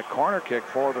 so it'll be a corner kick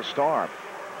for the Storm.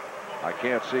 I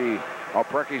can't see. Oh,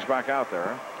 Preki's back out there.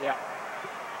 Huh? Yeah.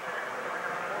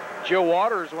 Joe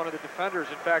Waters, one of the defenders,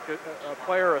 in fact, a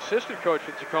player assistant coach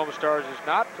for the Tacoma Stars, has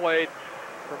not played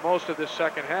for most of this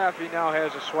second half. He now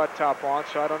has a sweat top on,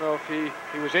 so I don't know if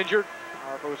he was injured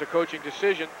or if it was a coaching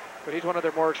decision, but he's one of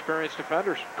their more experienced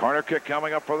defenders. Corner kick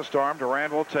coming up for the Storm.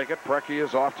 Durand will take it. Preki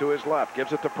is off to his left.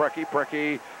 Gives it to Preki.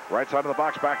 Preki right side of the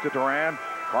box back to Durand.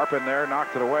 Carpin there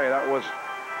knocked it away. That was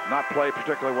not played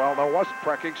particularly well. No, it wasn't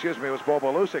Preki. Excuse me. It was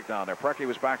Bobo Lucic down there. Preki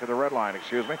was back at the red line.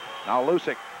 Excuse me. Now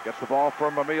Lucic gets the ball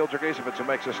from Emil Dragicevic who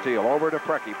makes a steal. Over to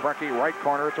Preki. Preki right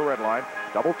corner at the red line.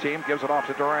 Double team. Gives it off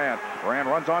to Durand. Durand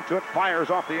runs onto it. Fires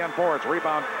off the end boards.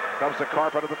 Rebound comes to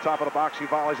Carpin at the top of the box. He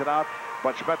volleys it out.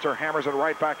 But Schmetzer hammers it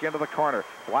right back into the corner.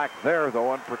 Black there,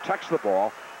 though, and protects the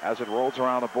ball as it rolls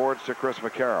around the boards to Chris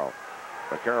McCarroll.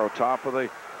 McCarroll top of the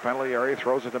penalty area,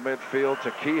 throws it to midfield to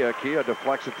Kia. Kia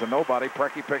deflects it to nobody.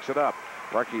 Preki picks it up.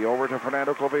 Preki over to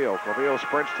Fernando Clavillo. Clavillo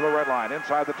sprints to the red line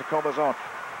inside the Tacoma zone.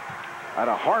 And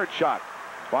a hard shot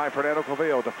by Fernando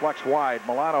Clavillo. Deflects wide.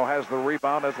 Milano has the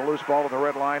rebound as the loose ball at the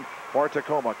red line for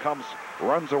Tacoma.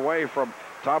 Runs away from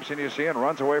Thompson, you see, and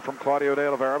runs away from Claudio De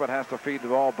Oliveira, but has to feed the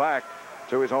ball back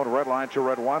to his own red line to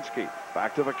Radwanski.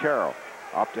 Back to McCarroll.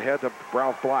 Up to head to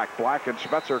Ralph Black. Black and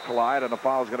Schmetzer collide, and a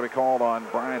foul is going to be called on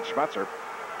Brian Schmetzer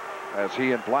as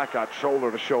he and Black got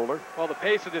shoulder to shoulder. Well, the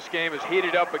pace of this game is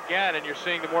heated up again, and you're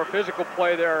seeing the more physical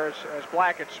play there as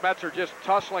Black and Schmetzer just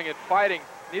tussling and fighting.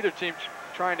 Neither team's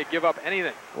trying to give up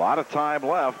anything. A lot of time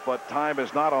left, but time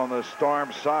is not on the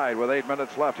Storm side with 8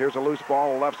 minutes left. Here's a loose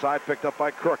ball left side picked up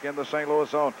by Crook in the St. Louis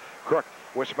zone. Crook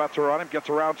with Schmetzer on him, gets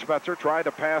around Schmetzer, tried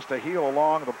to pass to Heel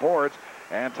along the boards,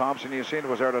 and Thompson, you seen,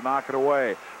 was there to knock it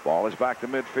away. Ball is back to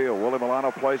midfield. Willie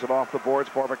Milano plays it off the boards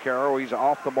for Vaccaro. He's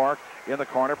off the mark in the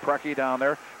corner. Preki down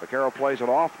there. Vaccaro plays it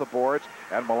off the boards,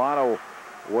 and Milano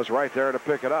was right there to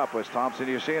pick it up as Thompson,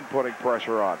 you seen, putting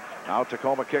pressure on. Now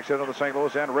Tacoma kicks into the St.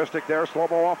 Louis end. Ristic there.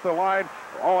 Slobo off the line.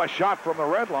 Oh, a shot from the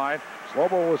red line.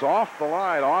 Slobo was off the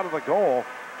line, onto the goal,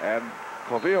 and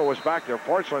Clavillo was back there.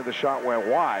 Fortunately, the shot went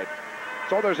wide.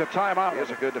 So there's a timeout. It's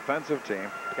a good defensive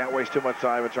team. Can't waste too much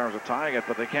time in terms of tying it,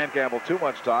 but they can't gamble too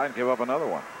much time and give up another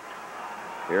one.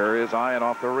 Here is Ian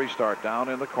off the restart. Down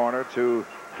in the corner to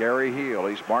Gary Heel.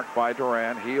 He's marked by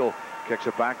Duran. Heel kicks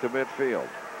it back to midfield.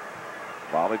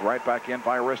 Volleyed right back in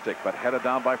by Ristic, but headed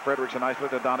down by Frederickson. Nicely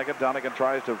to Donegan. Donegan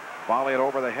tries to volley it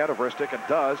over the head of Ristic and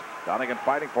does. Donegan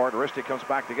fighting for it. Ristic comes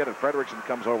back to get it. Frederickson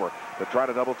comes over to try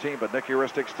to double team, but Nicky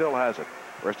Ristic still has it.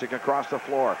 Ristic across the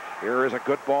floor. Here is a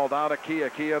good ball down to Kia.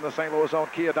 Kia in the St. Louis zone.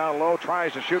 Kia down low,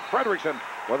 tries to shoot. Frederickson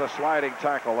with a sliding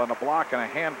tackle and a block and a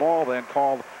handball then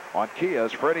called on Kia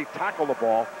as Freddie tackled the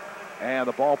ball, and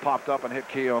the ball popped up and hit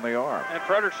Kia on the arm. And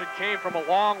Frederickson came from a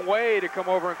long way to come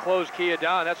over and close Kia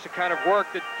down. That's the kind of work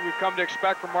that we've come to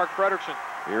expect from Mark Frederickson.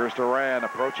 Here's Duran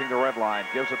approaching the red line.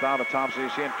 Gives it down to Thompson. You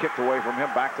see him kicked away from him.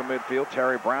 Back to midfield.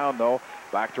 Terry Brown, though,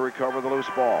 back to recover the loose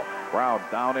ball. Brown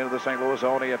down into the St. Louis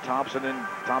zone. He had Thompson in.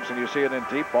 Thompson, you see it in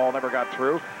deep. Ball never got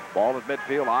through. Ball at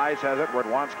midfield. Eyes has it.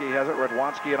 Radwanski has it.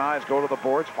 Radwanski and Eyes go to the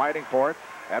boards, fighting for it.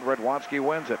 And Radwanski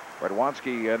wins it.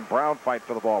 Radwanski and Brown fight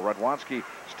for the ball. Radwanski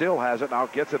still has it. Now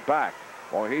gets it back.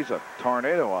 Boy, he's a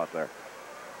tornado out there.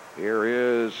 Here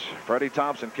is Freddie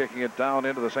Thompson kicking it down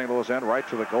into the St. Louis end, right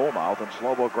to the goal mouth, and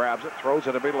Slobo grabs it, throws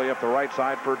it immediately up the right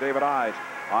side for David Eyes.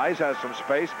 Eyes has some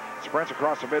space, sprints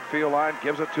across the midfield line,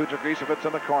 gives it to Dragisevich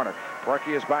in the corner.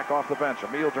 Brecky is back off the bench.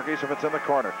 Emil Dragisevich in the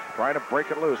corner, trying to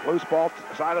break it loose. Loose ball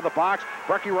side of the box.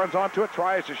 Brecky runs onto it,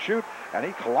 tries to shoot, and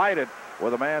he collided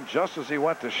with a man just as he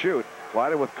went to shoot.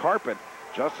 Collided with Carpet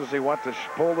just as he went to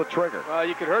pull the trigger. Well,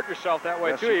 you could hurt yourself that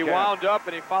way, Yes, too. He wound up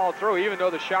and he followed through, even though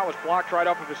the shot was blocked right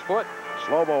off of his foot.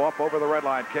 Slobo up over the red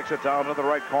line, kicks it down to the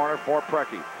right corner for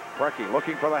Brecky. Brecky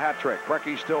looking for the hat trick.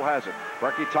 Brecky still has it.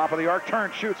 Brecky top of the arc,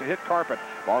 turn, shoots, a hit Carpet.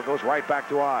 Ball goes right back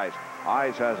to Eyes.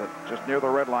 Eyes has it just near the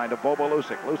red line to Bobo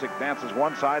Lusick. Lusick dances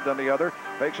one side, then the other.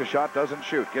 Fakes a shot, doesn't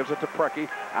shoot. Gives it to Brecky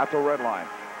at the red line.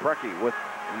 Brecky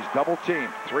he's double teamed.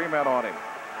 3 men on him.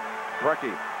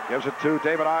 Brecky gives it to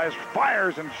David Eyes,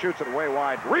 fires and shoots it way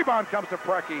wide. Rebound comes to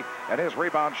Brecky, and his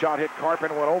rebound shot hit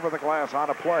Carpin, went over the glass on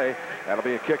a play. That'll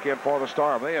be a kick in for the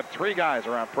Storm. They have 3 guys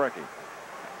around Brecky.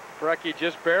 Brecky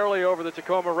just barely over the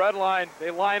Tacoma red line.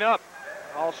 They line up,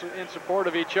 also in support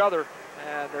of each other.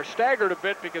 And they're staggered a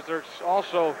bit because they're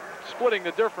also splitting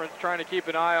the difference, trying to keep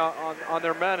an eye on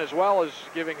their men as well as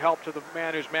giving help to the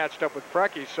man who's matched up with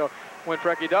Brecky. So when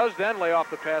Brecky does then lay off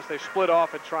the pass, they split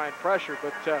off and try and pressure.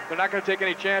 But they're not going to take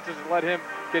any chances and let him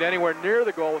get anywhere near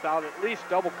the goal without at least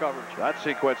double coverage. That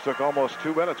sequence took almost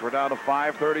 2 minutes. We're down to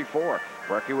 5:34.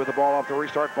 Brecky with the ball off the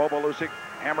restart. Bobo Lusick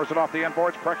hammers it off the end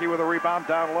boards. Brecky with a rebound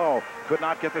down low. Could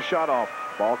not get the shot off.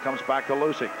 Ball comes back to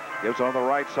Lusick. Gives on the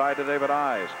right side to David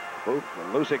Eyes.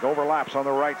 Lusick overlaps on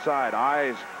the right side.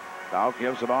 Eyes now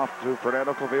gives it off to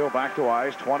Fernando Claville. Back to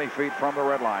Eyes, 20 feet from the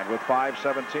red line with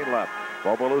 5:17 left.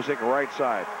 Bobo Lusick right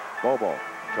side. Bobo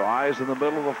to Eyes in the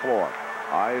middle of the floor.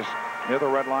 Eyes near the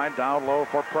red line, down low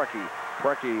for Brecky.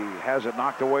 Brecky has it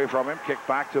knocked away from him, kicked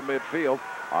back to midfield.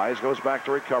 Eyes goes back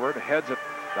to recover, heads it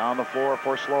down the floor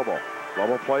for Slobo.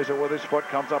 Slobo plays it with his foot,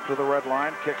 comes up to the red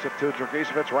line, kicks it to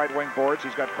Dragisevich, right wing boards.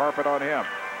 He's got Carpet on him.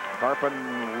 Carpet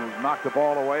knocked the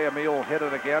ball away. Emil hit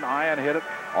it again. Ian hit it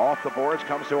off the boards,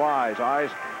 comes to Eyes.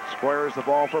 Eyes squares the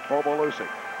ball for Bobo Lusick.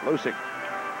 Lusick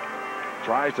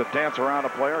tries to dance around a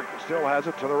player, still has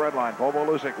it to the red line. Bobo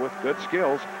Lusick with good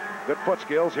skills, good foot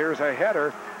skills. Here's a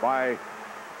header by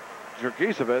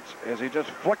Dragisevich as he just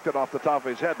flicked it off the top of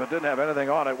his head, but didn't have anything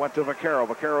on it. Went to Vaquero.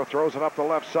 Vaquero throws it up the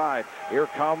left side. Here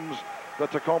comes the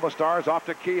Tacoma Stars off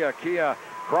to Kia. Kia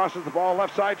crosses the ball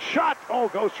left side. Shot! Oh,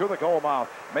 goes through the goal mouth.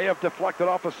 May have deflected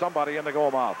off of somebody in the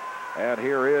goal mouth. And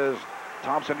here is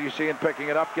Thompson. You see him picking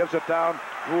it up. Gives it down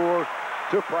to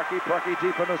Brecky. Brecky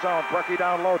deep in the zone. Brecky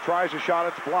down low. Tries a shot.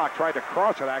 It's blocked. Tried to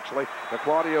cross it, actually, to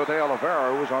Claudio de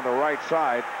Oliveira, who was on the right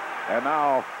side. And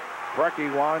now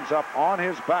Brecky winds up on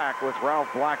his back with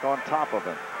Ralph Black on top of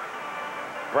him.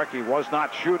 Brecky was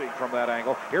not shooting from that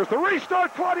angle. Here's the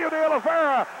restart. Claudio de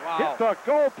Oliveira hit the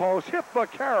goalpost, hit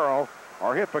Vaquero,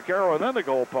 and then the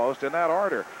goalpost in that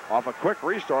order. Off a quick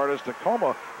restart as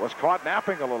Tacoma was caught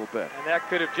napping a little bit. And that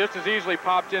could have just as easily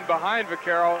popped in behind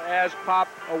Vaquero as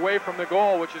popped away from the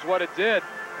goal, which is what it did.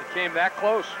 It came that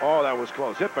close. Oh, that was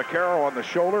close. Hit Vaquero on the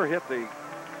shoulder, hit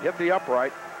the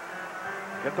upright,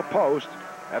 hit the post,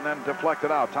 and then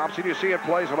deflected out. Thompson, you see it,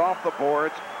 plays it off the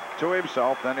boards to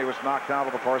himself. Then he was knocked down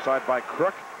to the far side by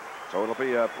Crook. So it'll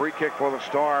be a free kick for the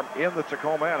Storm in the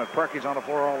Tacoma end, and Brecky's on the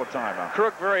floor all the time now.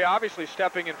 Crook very obviously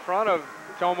stepping in front of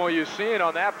Tomo Usein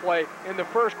on that play. In the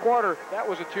first quarter, that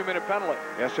was a 2-minute penalty.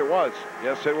 Yes, it was.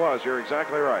 Yes, it was. You're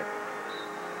exactly right.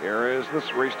 Here is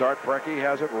this restart. Brecky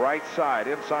has it right side,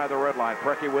 inside the red line.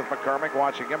 Brecky with McCormick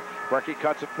watching him. Brecky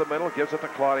cuts it to the middle, gives it to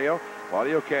Claudio.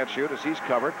 Claudio can't shoot as he's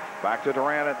covered. Back to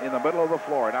Duran in the middle of the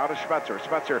floor. Now to Schmetzer.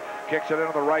 Schmetzer kicks it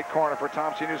into the right corner for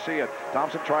Thompson. You see it.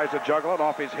 Thompson tries to juggle it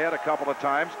off his head a couple of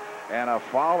times, and a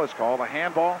foul is called, a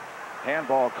handball.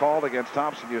 Handball called against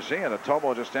Thompson. You see it.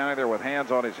 Tomo just standing there with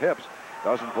hands on his hips.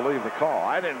 Doesn't believe the call.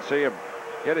 I didn't see him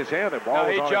hit his hand. The ball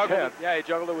was on his head. Yeah, he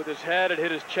juggled it with his head. It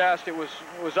hit his chest. It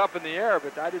was up in the air,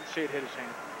 but I didn't see it hit his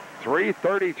hand.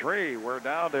 3:33. We're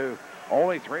down to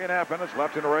only 3.5 minutes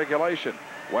left in regulation.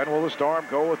 When will the Storm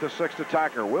go with the sixth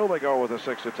attacker? Will they go with the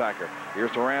sixth attacker?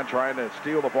 Here's Duran trying to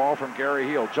steal the ball from Gary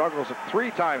Heel. Juggles it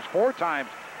 4 times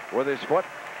with his foot,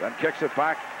 then kicks it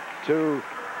back to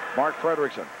Mark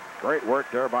Fredrickson. Great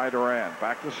work there by Duran.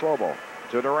 Back to Slobo.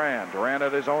 to Durand. Durand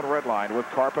at his own red line with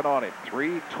Carpin on him.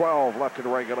 3:12 left in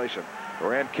regulation.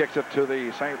 Durand kicks it to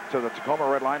the Tacoma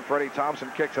red line. Freddie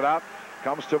Thompson kicks it out.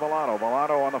 Comes to Milano.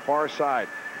 Milano on the far side.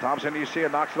 Thompson, you see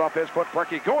it, knocks it off his foot.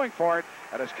 Brecky going for it,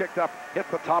 and it's kicked up, hit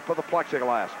the top of the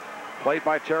plexiglass. Played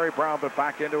by Terry Brown, but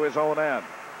back into his own end.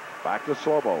 Back to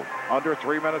Slobo. Under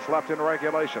 3 minutes left in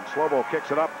regulation. Slobo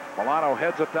kicks it up. Milano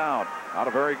heads it down. Not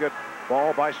a very good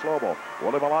ball by Slobo.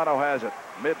 Willie Milano has it.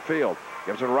 Midfield.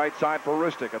 Gives it right side for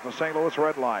Ristic at the St. Louis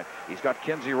red line. He's got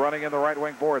Kinsey running in the right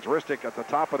wing boards. Ristic at the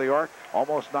top of the arc.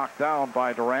 Almost knocked down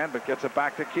by Durand, but gets it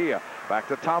back to Kia. Back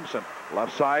to Thompson.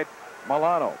 Left side,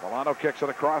 Milano. Milano kicks it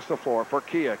across the floor for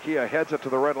Kia. Kia heads it to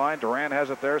the red line. Durand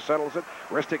has it there, settles it.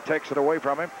 Ristic takes it away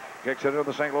from him. Kicks it into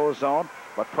the St. Louis zone,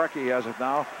 but Brecky has it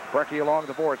now. Brecky along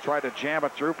the boards, tried to jam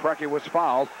it through. Brecky was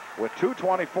fouled with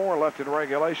 2:24 left in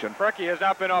regulation. Brecky has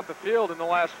not been off the field in the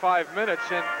last 5 minutes,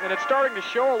 and it's starting to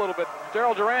show a little bit.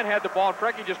 Daryl Durand had the ball, and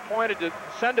Brecky just pointed to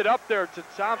send it up there to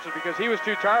Thompson because he was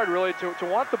too tired, really, to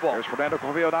want the ball. There's Fernando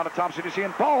Clavillo down to Thompson. You see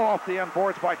him ball off the end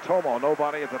boards by Tomo.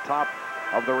 Nobody at the top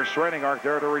of the restraining arc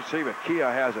there to receive it.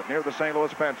 Kia has it near the St.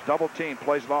 Louis bench. Double team,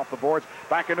 plays it off the boards.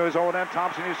 Back into his own end.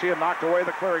 Thompson, you see him knocked away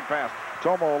the clearing pass.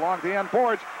 Tomo along the end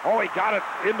boards. Oh, he got it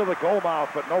into the goal mouth,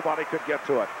 but nobody could get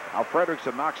to it. Now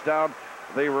Fredrickson knocks down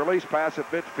the release pass at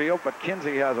midfield, but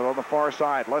Kinsey has it on the far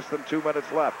side. Less than 2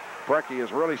 minutes left. Brecky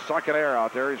is really sucking air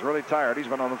out there. He's really tired. He's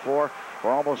been on the floor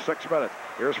for almost 6 minutes.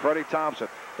 Here's Freddie Thompson.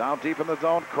 Down deep in the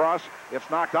zone, cross. It's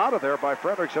knocked out of there by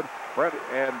Fredrickson.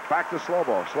 And back to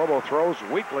Slobo. Slobo throws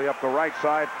weakly up the right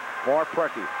side for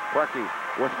Brecky. Brecky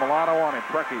with Milano on him.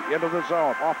 Brecky into the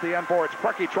zone, off the end boards.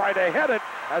 Brecky tried to head it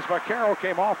as Vaquero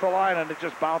came off the line, and it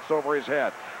just bounced over his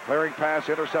head. Clearing pass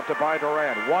intercepted by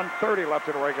Durand. 1:30 left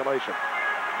in regulation.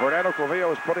 Fernando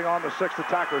Clavillo is putting on the sixth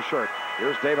attacker shirt.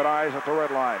 Here's David Eyes at the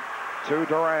red line to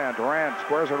Durand. Durand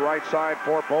squares it right side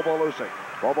for Bobo Lusic.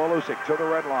 Bobo Lusic to the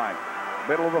red line.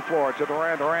 Middle of the floor to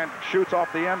Durand. Durand shoots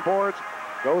off the end boards,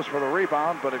 goes for the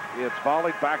rebound, but it's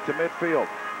volleyed back to midfield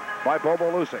by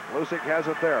Bobo Lusic. Lusic has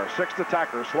it there. Sixth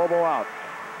attacker, Slobo out.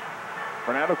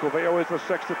 Fernando Clavillo is the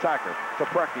sixth attacker. To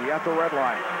Brecky at the red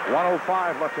line.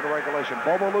 1:05 left in regulation.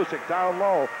 Bobo Lusic down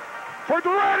low for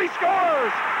Durand. He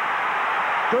scores!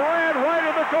 Durand right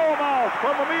in the goal mouth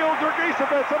from Emil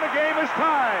Dragisevich, and the game is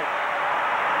tied.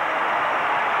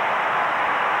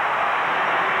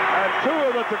 And two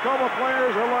of the Tacoma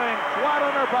players are laying flat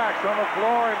on their backs on the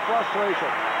floor in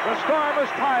frustration. The Storm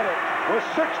has tied it with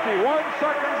 61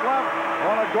 seconds left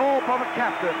on a goal from the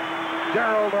captain,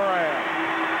 Daryl Durand.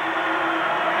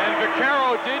 And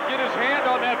Vaquero did get his hand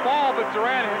on that ball, but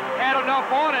Durand had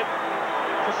enough on it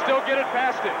to still get it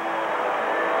past it.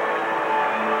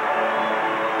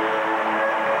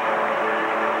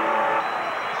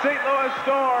 St. Louis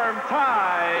Storm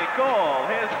tie goal,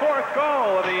 his fourth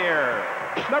goal of the year.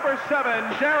 Number 7,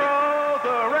 Daryl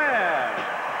Durand.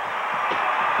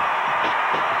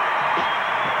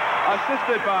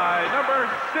 Assisted by number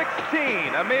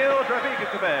 16, Emil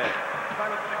Dragisevich.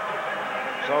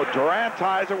 So Durand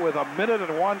ties it with 1 minute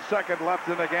and 1 second left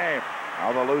in the game.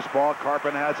 Now the loose ball,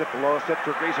 Carpin has it, blows it,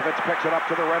 Dragisevich picks it up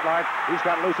to the red line. He's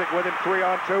got Lusic with him,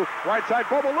 3-on-2. Right side,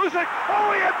 Bobo Lusic.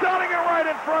 Oh, he had Donegan right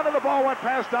in front of the ball, went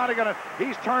past Donegan, and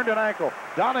he's turned an ankle.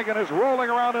 Donegan is rolling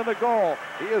around in the goal.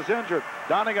 He is injured.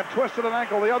 Donegan twisted an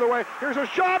ankle the other way. Here's a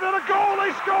shot and a goal.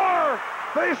 They score!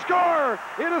 They score!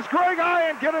 It is Greg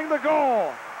Ian getting the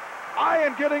goal.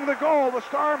 Ian getting the goal. The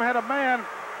Storm had a man,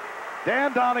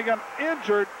 Dan Donegan,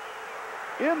 injured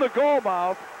in the goal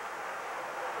mouth.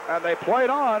 And they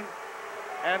played on,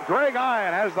 and Greg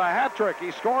Ian has the hat trick. He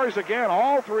scores again.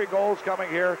 All 3 goals coming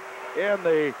here in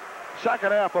the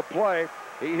second half of play.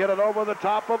 He hit it over the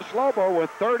top of Slobo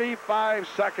with 35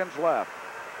 seconds left.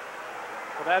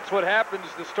 Well, that's what happens.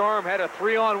 The Storm had a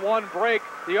 3-on-1 break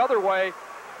the other way.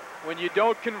 When you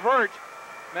don't convert,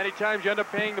 many times you end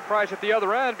up paying the price at the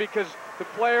other end because the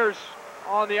players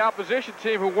on the opposition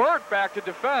team who weren't back to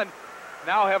defend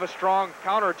now have a strong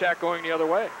counterattack going the other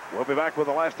way. We'll be back with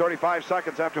the last 35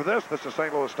 seconds after this. This is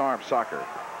St. Louis Storm Soccer.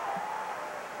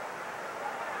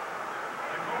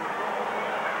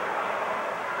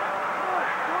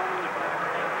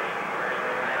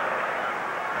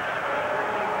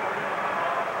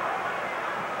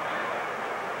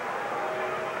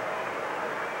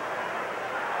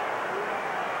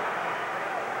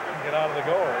 Get out of the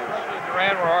goal.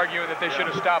 Durand were arguing that they should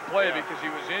have stopped play because he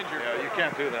was injured. Yeah, you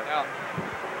can't do that. Yeah.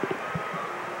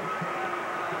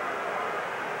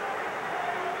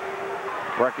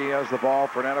 Brecky has the ball.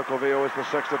 Fernando Clavillo is the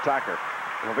sixth attacker.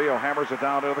 Clavillo hammers it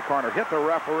down into the corner. Hit the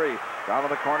referee. Down to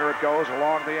the corner it goes.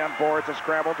 Along the end boards. A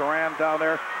scramble. Duran down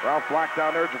there. Ralph Black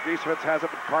down there. Dragicevic has it.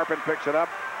 Carpin picks it up.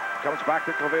 Comes back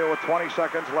to Clavillo with 20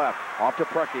 seconds left. Off to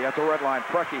Preki at the red line.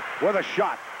 Preki with a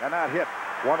shot. And that hit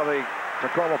one of the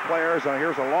Tacoma players. And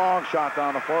here's a long shot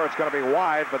down the floor. It's going to be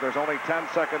wide, but there's only 10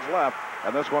 seconds left.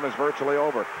 And this one is virtually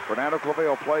over. Fernando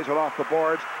Clavillo plays it off the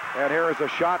boards. And here is a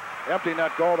shot. Empty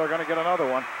net goal. They're going to get another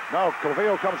one. No,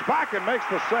 Clavillo comes back and makes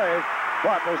the save.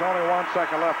 But there's only 1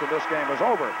 second left and this game is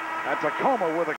over. And Tacoma with a